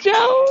free the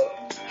Joe.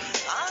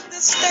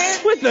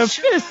 With their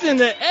fists in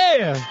the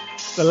air,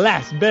 the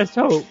last best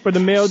hope for the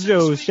male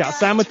Joes shout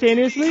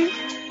simultaneously,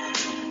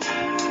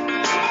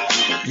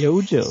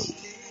 Yo Joe.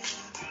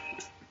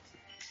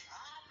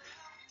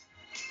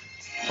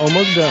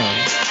 Almost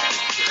done.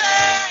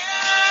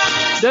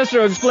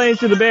 Destro explains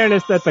to the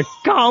Baroness that the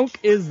conch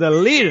is the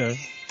leader.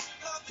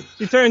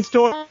 She turns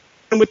toward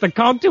him with the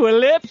conch to her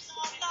lips.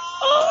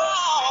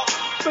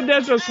 But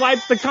Destro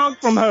swipes the conch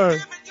from her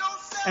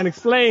and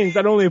explains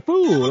that only a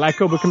fool like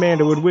Cobra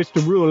Commander would wish to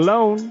rule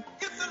alone,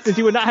 since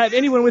he would not have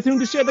anyone with whom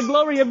to share the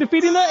glory of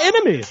defeating the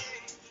enemy.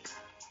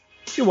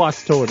 She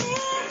walks toward him,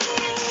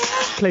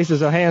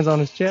 places her hands on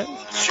his chest, and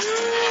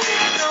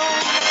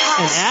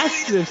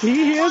asks if he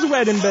hears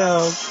wedding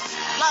bells.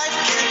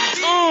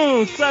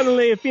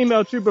 Suddenly, a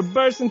female trooper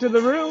bursts into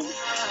the room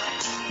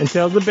and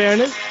tells the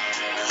Baroness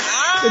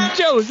that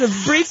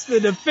Joseph breached the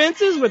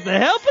defenses with the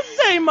help of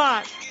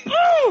Zaymot.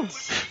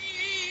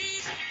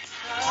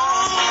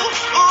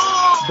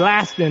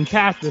 Blasting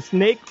past the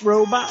snake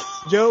robots,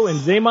 Joe and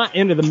Zaymot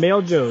enter the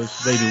male Joes.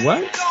 They do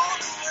what?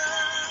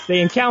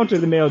 They encounter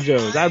the male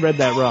Joes. I read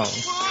that wrong.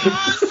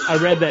 I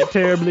read that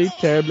terribly,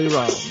 terribly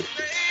wrong.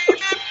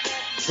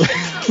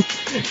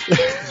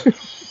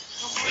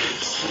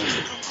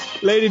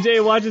 Lady J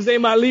watches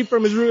Zaymot leap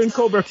from his ruined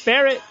Cobra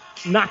ferret,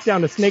 knock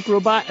down a snake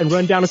robot, and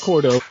run down a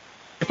corridor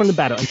from the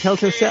battle, and tells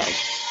herself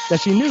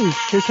that she knew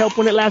his help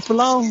wouldn't last for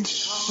long.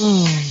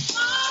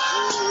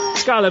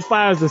 Scarlet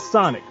fires a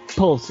sonic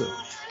pulsar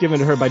given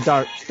to her by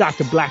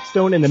Dr.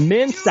 Blackstone, and the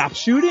men stop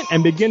shooting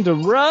and begin to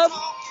rub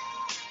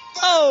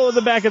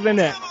the back of the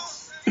neck.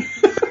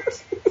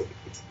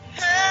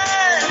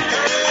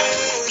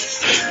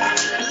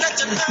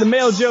 The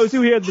male Joes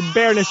who hear the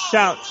Baroness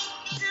shout,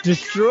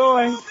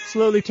 "Destroy,"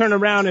 slowly turn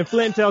around, and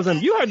Flint tells them,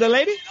 "You heard the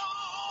lady?"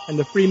 And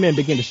the free men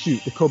begin to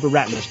shoot the Cobra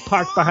Rattlers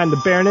parked behind the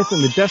Baroness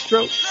and the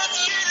Destro.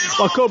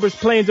 While Cobra's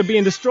planes are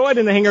being destroyed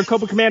in the hangar,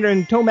 Cobra Commander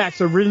and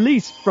Tomax are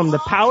released from the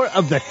power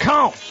of the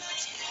conch.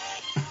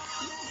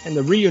 And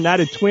the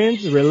reunited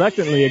twins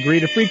reluctantly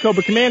agree to free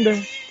Cobra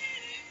Commander,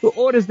 who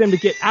orders them to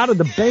get out of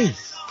the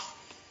base.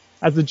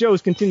 As the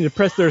Joes continue to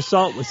press their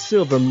assault with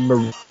Silver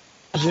Mirages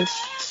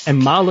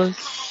and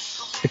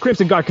Malas, the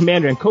Crimson Guard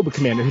Commander and Cobra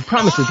Commander, who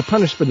promises to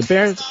punish for the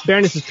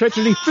Baroness's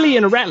treachery, flee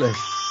in a Rattler.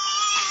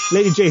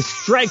 Lady J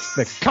strikes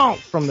the conch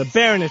from the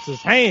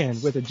Baroness's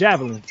hand with a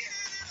javelin.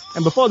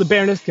 And before the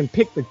Baroness can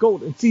pick the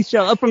golden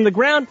seashell up from the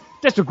ground,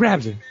 Destro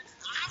grabs her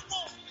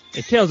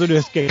and tells her to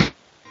escape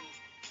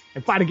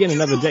and fight again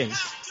another day.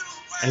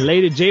 And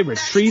Lady J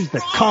retrieves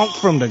the conch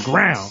from the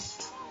ground.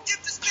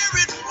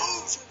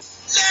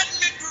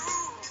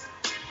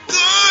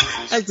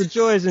 As the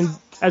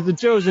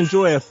Joes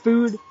enjoy the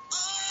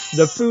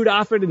food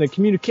offered in the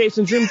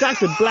communications room,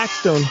 Dr.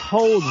 Blackstone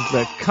holds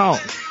the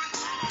conch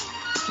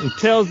and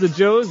tells the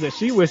Joes that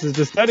she wishes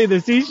to study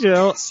the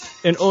seashell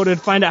in order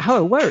to find out how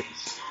it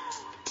works.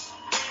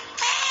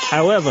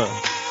 However,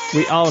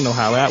 we all know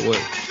how that works.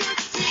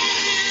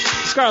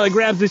 Scarlet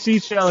grabs the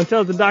seashell and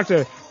tells the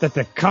doctor that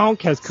the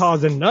conch has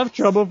caused enough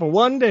trouble for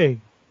one day.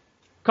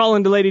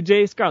 Calling to Lady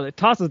J, Scarlet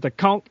tosses the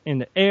conch in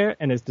the air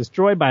and is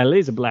destroyed by a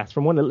laser blast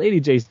from one of Lady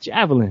J's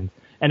javelins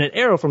and an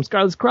arrow from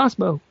Scarlet's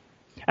crossbow.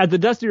 As the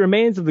dusty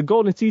remains of the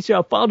golden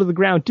seashell fall to the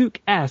ground, Duke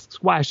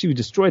asks why she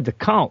destroyed the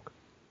conch.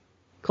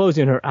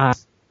 Closing her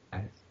eyes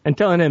and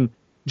telling him,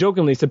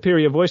 jokingly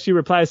superior voice, she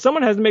replies,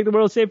 "Someone has to make the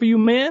world safe for you,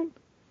 man."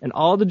 And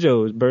all the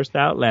Joes burst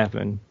out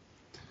laughing.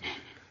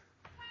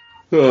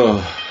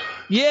 Yeah!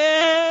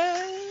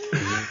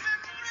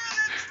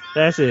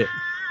 That's it.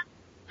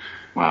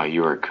 Wow,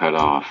 you were cut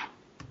off.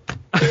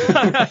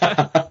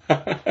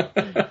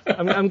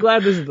 I'm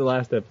glad this is the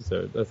last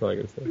episode. That's all I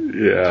can say.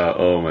 Yeah,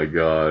 oh my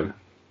god.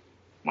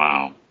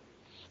 Wow.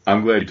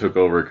 I'm glad you took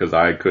over because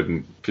I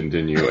couldn't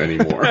continue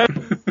anymore.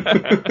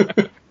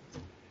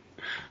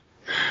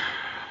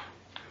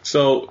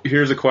 So,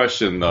 here's a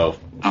question, though.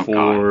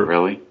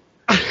 Really?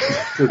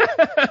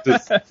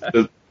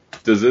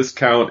 Does this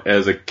count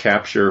as a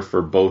capture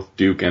for both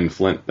Duke and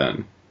Flint,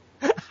 then?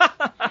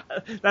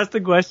 That's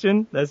the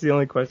question. That's the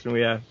only question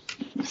we have.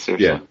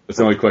 Seriously? Yeah, that's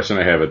the only question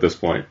I have at this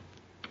point.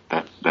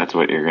 That's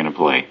what you're gonna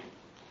play.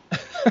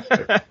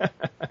 I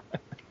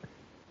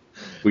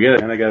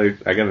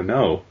gotta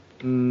know.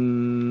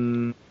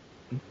 When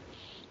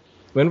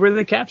were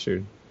they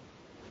captured?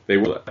 They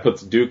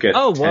puts Duke at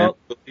 10.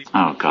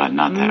 Oh god,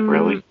 not that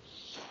really.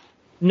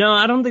 No,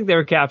 I don't think they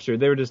were captured.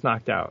 They were just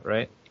knocked out,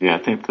 right? Yeah, I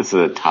think this is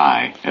a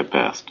tie at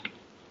best.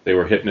 They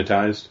were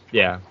hypnotized?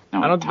 Yeah.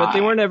 No, but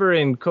they weren't ever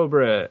in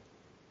Cobra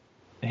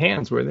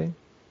hands, were they?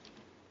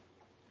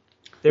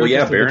 Well,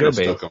 yeah, Baroness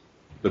took them.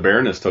 The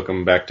Baroness took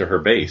them back to her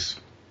base.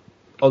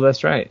 Oh,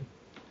 that's right.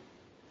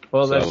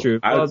 Well, that's true.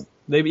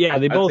 They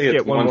both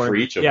get one more. For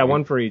each of them.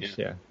 One for each,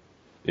 yeah.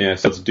 Yeah,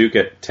 so it's Duke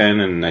at 10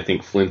 and I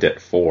think Flint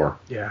at 4.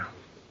 Yeah.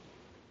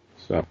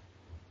 So.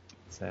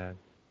 Sad.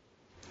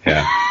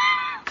 Yeah.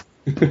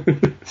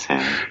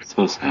 Sad.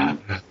 So sad.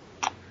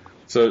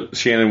 So,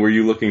 Shannon, were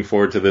you looking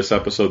forward to this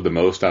episode the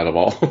most out of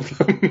all of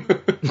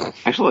them?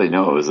 Actually,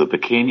 no, it was a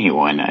bikini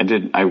one.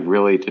 I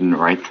really didn't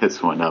write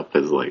this one up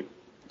as like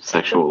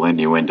sexual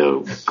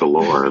innuendo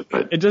galore,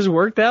 but it just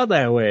worked out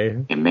that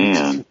way. And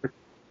man,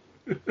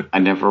 I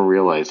never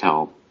realized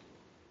how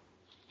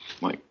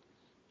like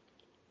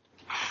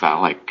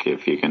phallic,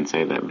 if you can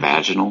say that,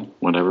 vaginal,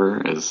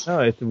 whatever is. Oh,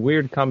 it's a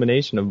weird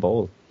combination of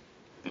both.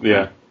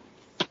 Yeah.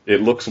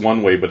 It looks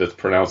one way, but it's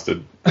pronounced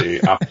the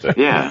opposite.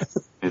 Yeah.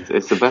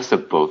 It's the best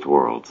of both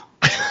worlds.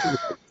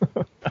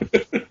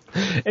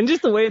 And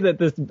just the way that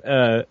this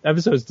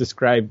episode is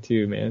described,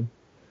 too, man.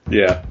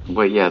 Yeah.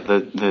 But yeah,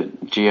 the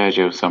G.I.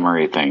 Joe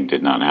summary thing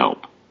did not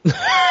help.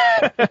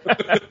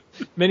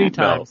 Many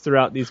times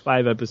throughout these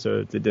 5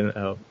 episodes, it didn't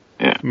help.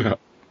 Yeah. No.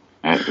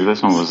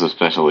 This one was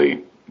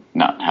especially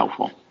not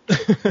helpful.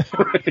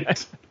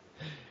 Right.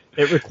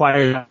 It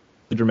required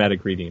a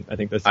dramatic reading. I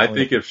think that's. I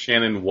think if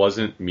Shannon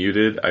wasn't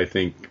muted, I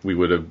think we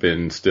would have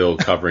been still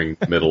covering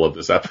the middle of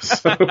this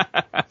episode.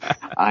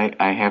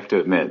 I have to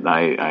admit,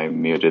 I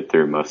muted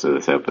through most of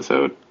this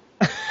episode.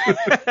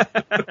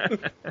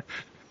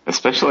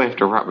 Especially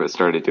after Robert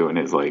started doing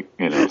his,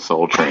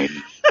 Soul Train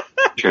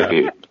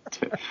tribute.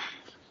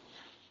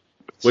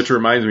 Which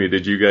reminds me,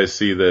 did you guys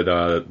see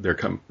that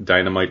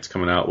Dynamite's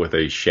coming out with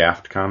a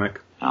Shaft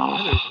comic?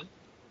 Oh.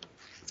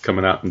 It's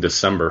coming out in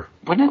December.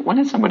 When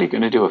is somebody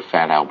going to do a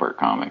Fat Albert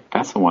comic?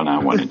 That's the one I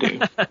want to do.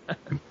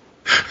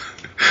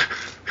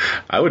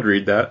 I would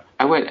read that.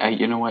 I would.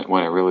 You know what?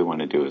 What I really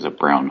want to do is a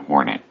Brown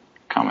Hornet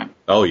comic.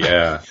 Oh,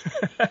 yeah.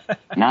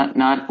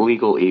 Not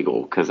Legal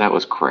Eagle, because that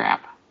was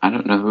crap. I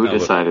don't know who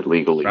decided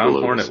Legal Eagle.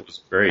 Brown Hornet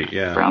was great,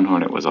 yeah. Brown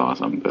Hornet was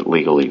awesome, but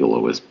Legal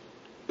Eagle was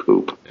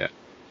poop. Yeah.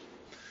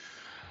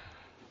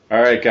 All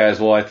right, guys.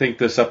 Well, I think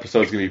this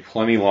episode's going to be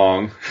plenty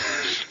long.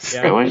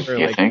 Yeah,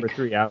 really? for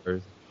 3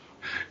 hours.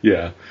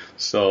 Yeah.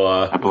 So,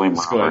 I blame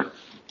Robert.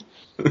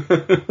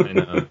 I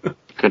know.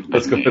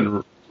 Let's go ahead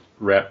and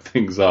wrap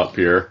things up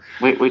here.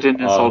 We didn't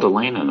insult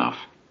Elaine enough.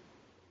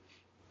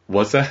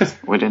 What's that?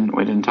 We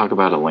didn't talk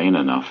about Elaine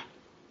enough.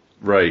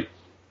 Right.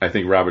 I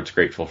think Robert's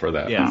grateful for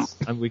that. Yes,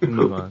 we can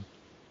move on.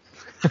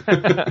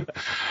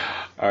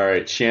 All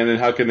right, Shannon,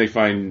 how can they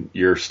find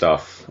your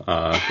stuff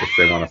if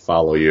they want to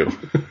follow you?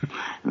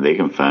 They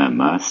can find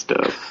my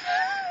stuff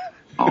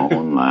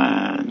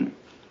online.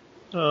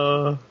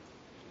 I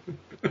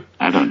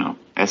don't know.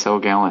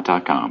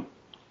 slgallant.com.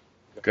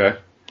 Okay.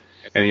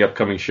 Any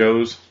upcoming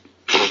shows?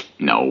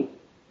 No.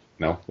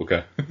 No?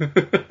 Okay.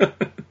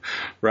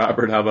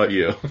 Robert, how about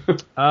you?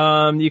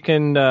 You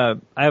can, I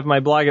have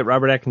my blog at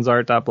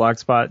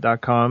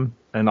robertatkinsart.blogspot.com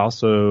and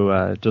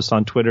also just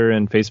on Twitter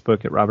and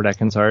Facebook at Robert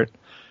Atkins Art.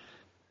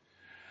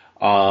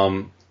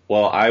 Well,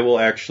 I will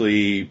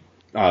actually,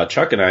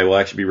 Chuck and I will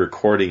actually be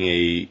recording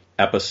a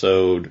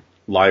episode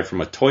live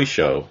from a toy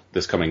show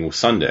this coming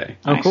Sunday.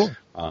 Oh, cool.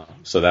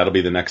 So that'll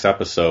be the next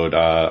episode.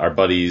 Our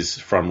buddies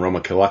from Roma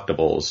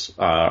Collectibles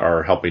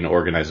are helping to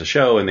organize a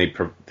show, and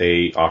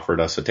they offered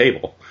us a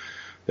table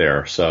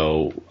there.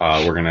 So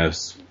we're going to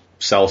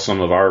sell some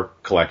of our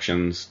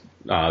collections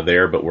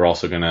there, but we're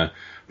also going to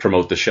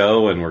promote the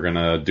show, and we're going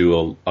to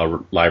do a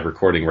live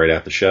recording right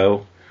at the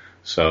show.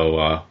 So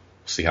we'll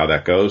see how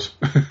that goes.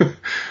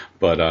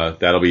 But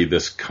that'll be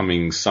this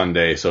coming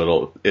Sunday,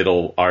 so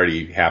it'll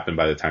already happen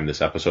by the time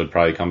this episode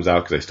probably comes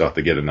out, because I still have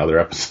to get another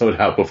episode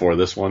out before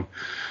this one.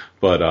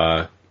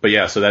 But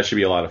yeah, so that should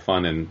be a lot of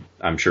fun, and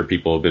I'm sure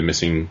people have been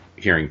missing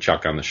hearing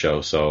Chuck on the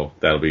show, so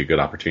that'll be a good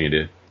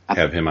opportunity to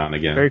have him on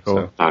again. Very cool.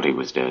 So. Thought he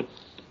was dead.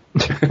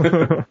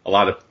 a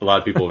lot of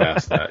people have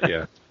asked that,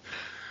 yeah.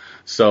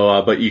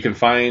 So, but you can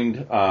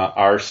find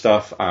our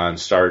stuff on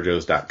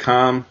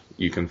starjoes.com.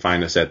 You can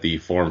find us at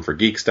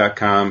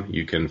theforumforgeeks.com.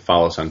 You can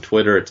follow us on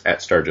Twitter. It's at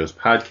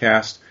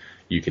starjoespodcast.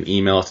 You can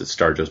email us at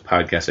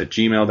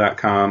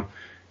starjoespodcast@gmail.com.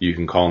 You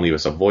can call and leave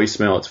us a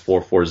voicemail. It's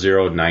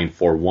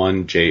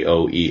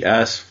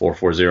 440-941-JOES,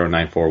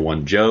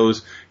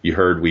 440-941-JOES. We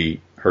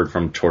heard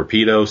from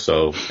Torpedo,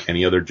 so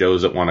any other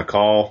Joes that want to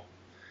call.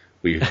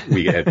 We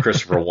had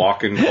Christopher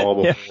Walken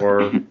call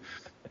before,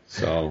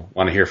 so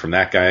want to hear from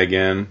that guy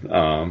again.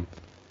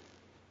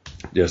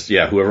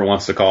 Whoever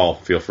wants to call,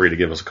 feel free to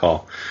give us a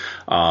call.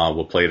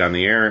 We'll play it on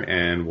the air,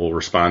 and we'll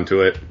respond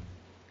to it.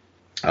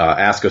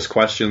 Ask us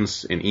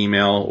questions in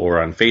email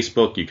or on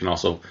Facebook. You can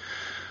also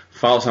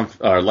follow us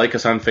or like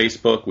us on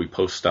Facebook. We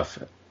post stuff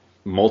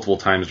multiple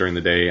times during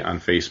the day on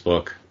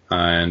Facebook,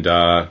 and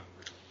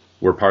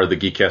we're part of the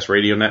Geekcast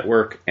Radio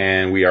Network,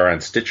 and we are on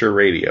Stitcher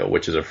Radio,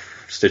 which is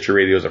Stitcher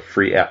Radio is a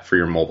free app for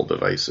your mobile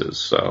devices.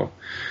 So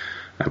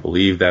I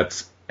believe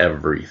that's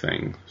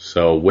everything.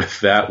 So with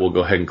that, we'll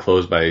go ahead and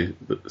close by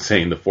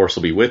saying the Force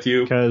will be with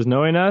you. Because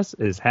knowing us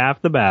is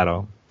half the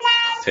battle.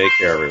 Take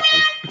care, everyone.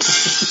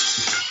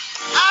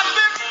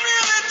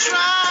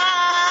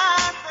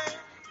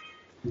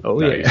 Oh,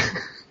 nice. Yeah.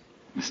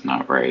 It's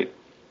not right.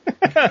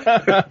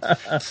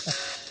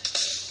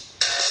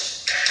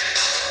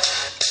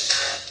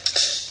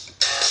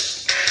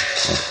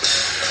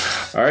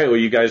 All right, well,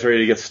 you guys ready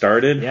to get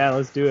started? Yeah,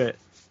 let's do it.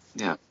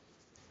 Yeah.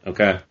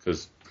 Okay,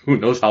 because who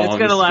knows how long it's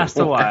going to last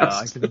a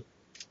while.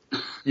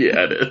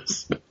 Yeah, it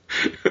is.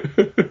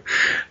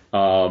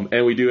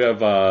 And we do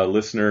have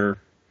listener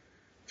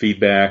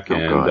feedback.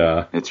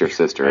 God. It's your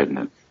sister, isn't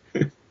it?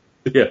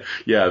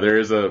 Yeah, there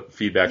is a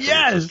feedback from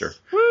your sister.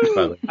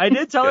 Woo! I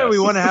did tell her we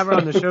want to have her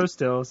on the show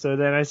still, so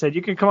then I said,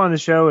 you can come on the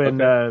show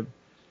and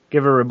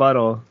give a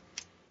rebuttal.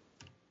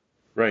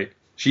 Right.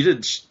 She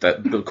did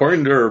that.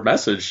 According to her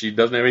message, she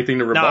doesn't have anything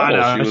to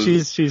rebuttal. No,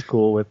 she's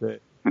cool with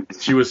it.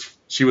 She was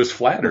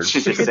flattered.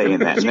 She's just saying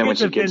that, and then when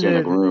she gets in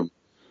the room.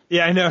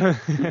 Yeah, I know.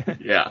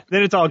 Yeah.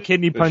 Then it's all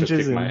kidney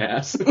punches and my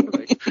ass.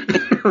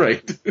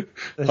 Right.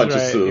 Punches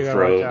right. to the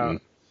throat.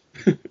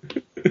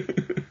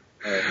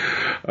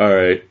 All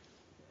right.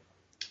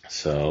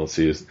 So let's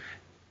see.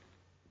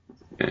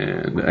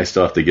 And I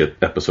still have to get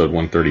episode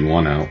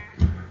 131 out.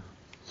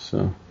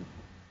 So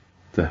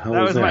the hell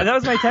that is was that? That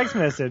was my text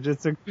message.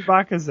 It's a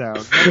Chewbacca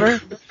sound.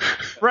 Remember?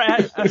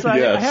 Right. So I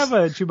have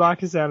a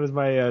Chewbacca sound as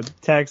my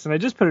text, and I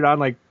just put it on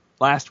like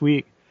last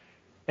week.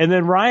 And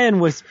then Ryan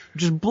was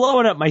just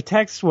blowing up my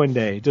texts one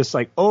day, just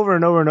like over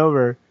and over and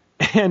over.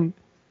 And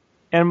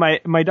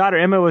my daughter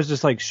Emma was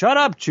just like, "Shut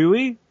up,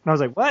 Chewie." And I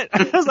was like, "What?"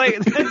 I was like,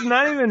 "That's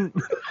not even."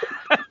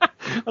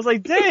 I was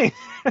like, "Dang."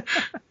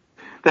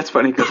 That's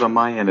funny because on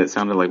my end it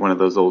sounded like one of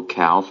those old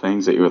cow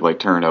things that you would like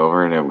turn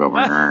over and it would go.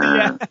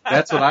 Yeah.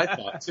 That's what I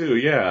thought too.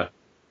 Yeah.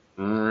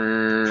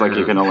 It's like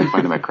you can only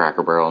find them at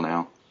Cracker Barrel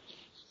now.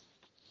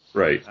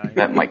 Right.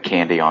 That like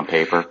candy on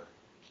paper.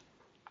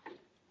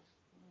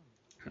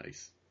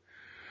 Nice.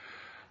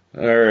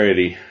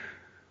 Alrighty.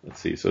 Let's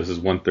see. So this is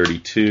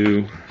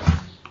 132.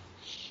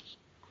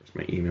 Where's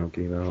my email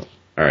gave out?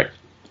 Alright.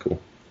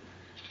 Cool.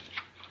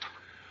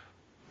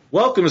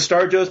 Welcome to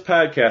Star Joe's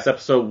Podcast,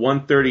 episode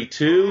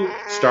 132.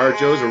 Star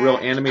Joe's a real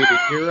animated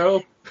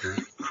hero.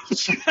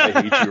 I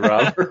hate you,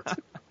 Robert.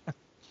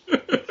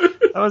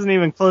 That wasn't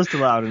even close to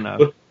loud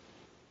enough.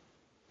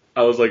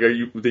 I was like,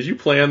 did you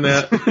plan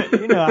that?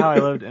 You know how I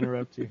love to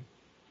interrupt you.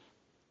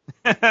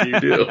 You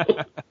do.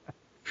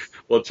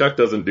 Well, Chuck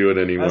doesn't do it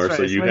anymore, That's right.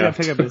 so you Somebody have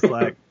to pick up the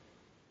slack.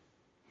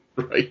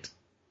 Right.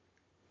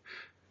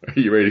 Are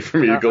you ready for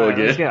me to go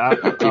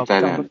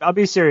again? I'll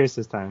be serious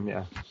this time,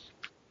 yeah.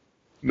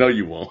 No,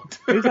 you won't.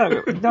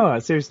 No,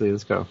 seriously,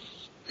 let's go.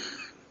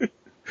 All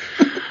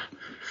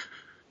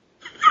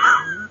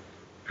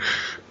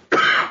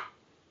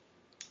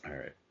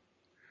right.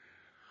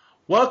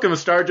 Welcome to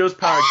Star Joe's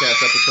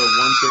Podcast, episode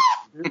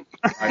 132.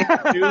 I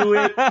can do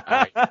it.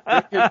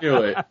 I can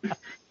do it.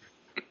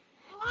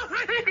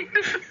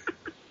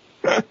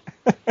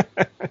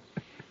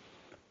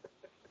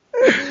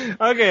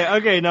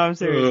 Okay, no, I'm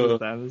serious this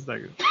time. This is not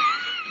good.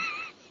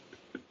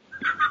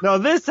 No,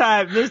 this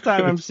time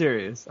I'm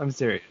serious. I'm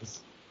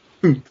serious.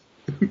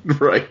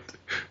 Right.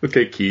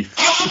 Okay, Keith.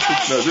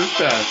 No, this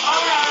time.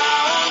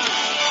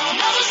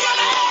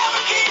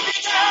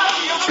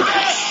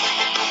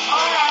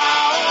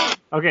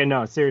 Okay,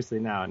 no, seriously,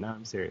 now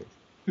I'm serious.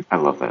 I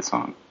love that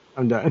song.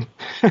 I'm done.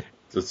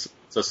 It's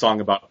a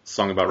song about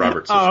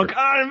Robert's sister. Oh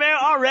God, man,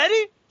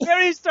 already? We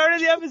already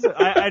started the episode.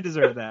 I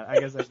deserve that. I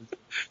guess I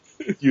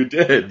deserve. You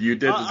did. You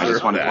did. I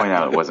just want to point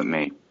out it wasn't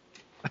me.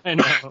 I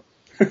know.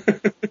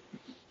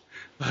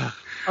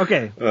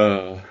 Okay.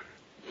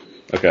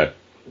 Okay.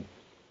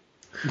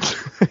 I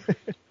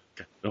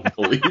don't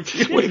believe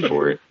you. Wait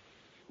for it.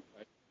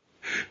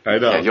 I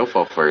know. Yeah, you'll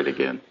fall for it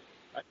again.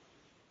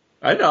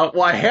 I know.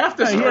 Well, I have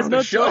to start he has no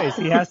the show. choice.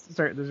 He has to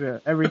start the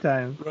show every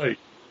time. Right.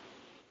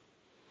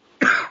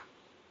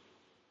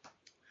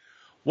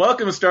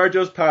 Welcome to Star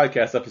Joe's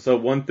Podcast,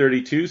 episode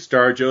 132.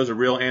 Star Joe's a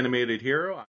real animated hero.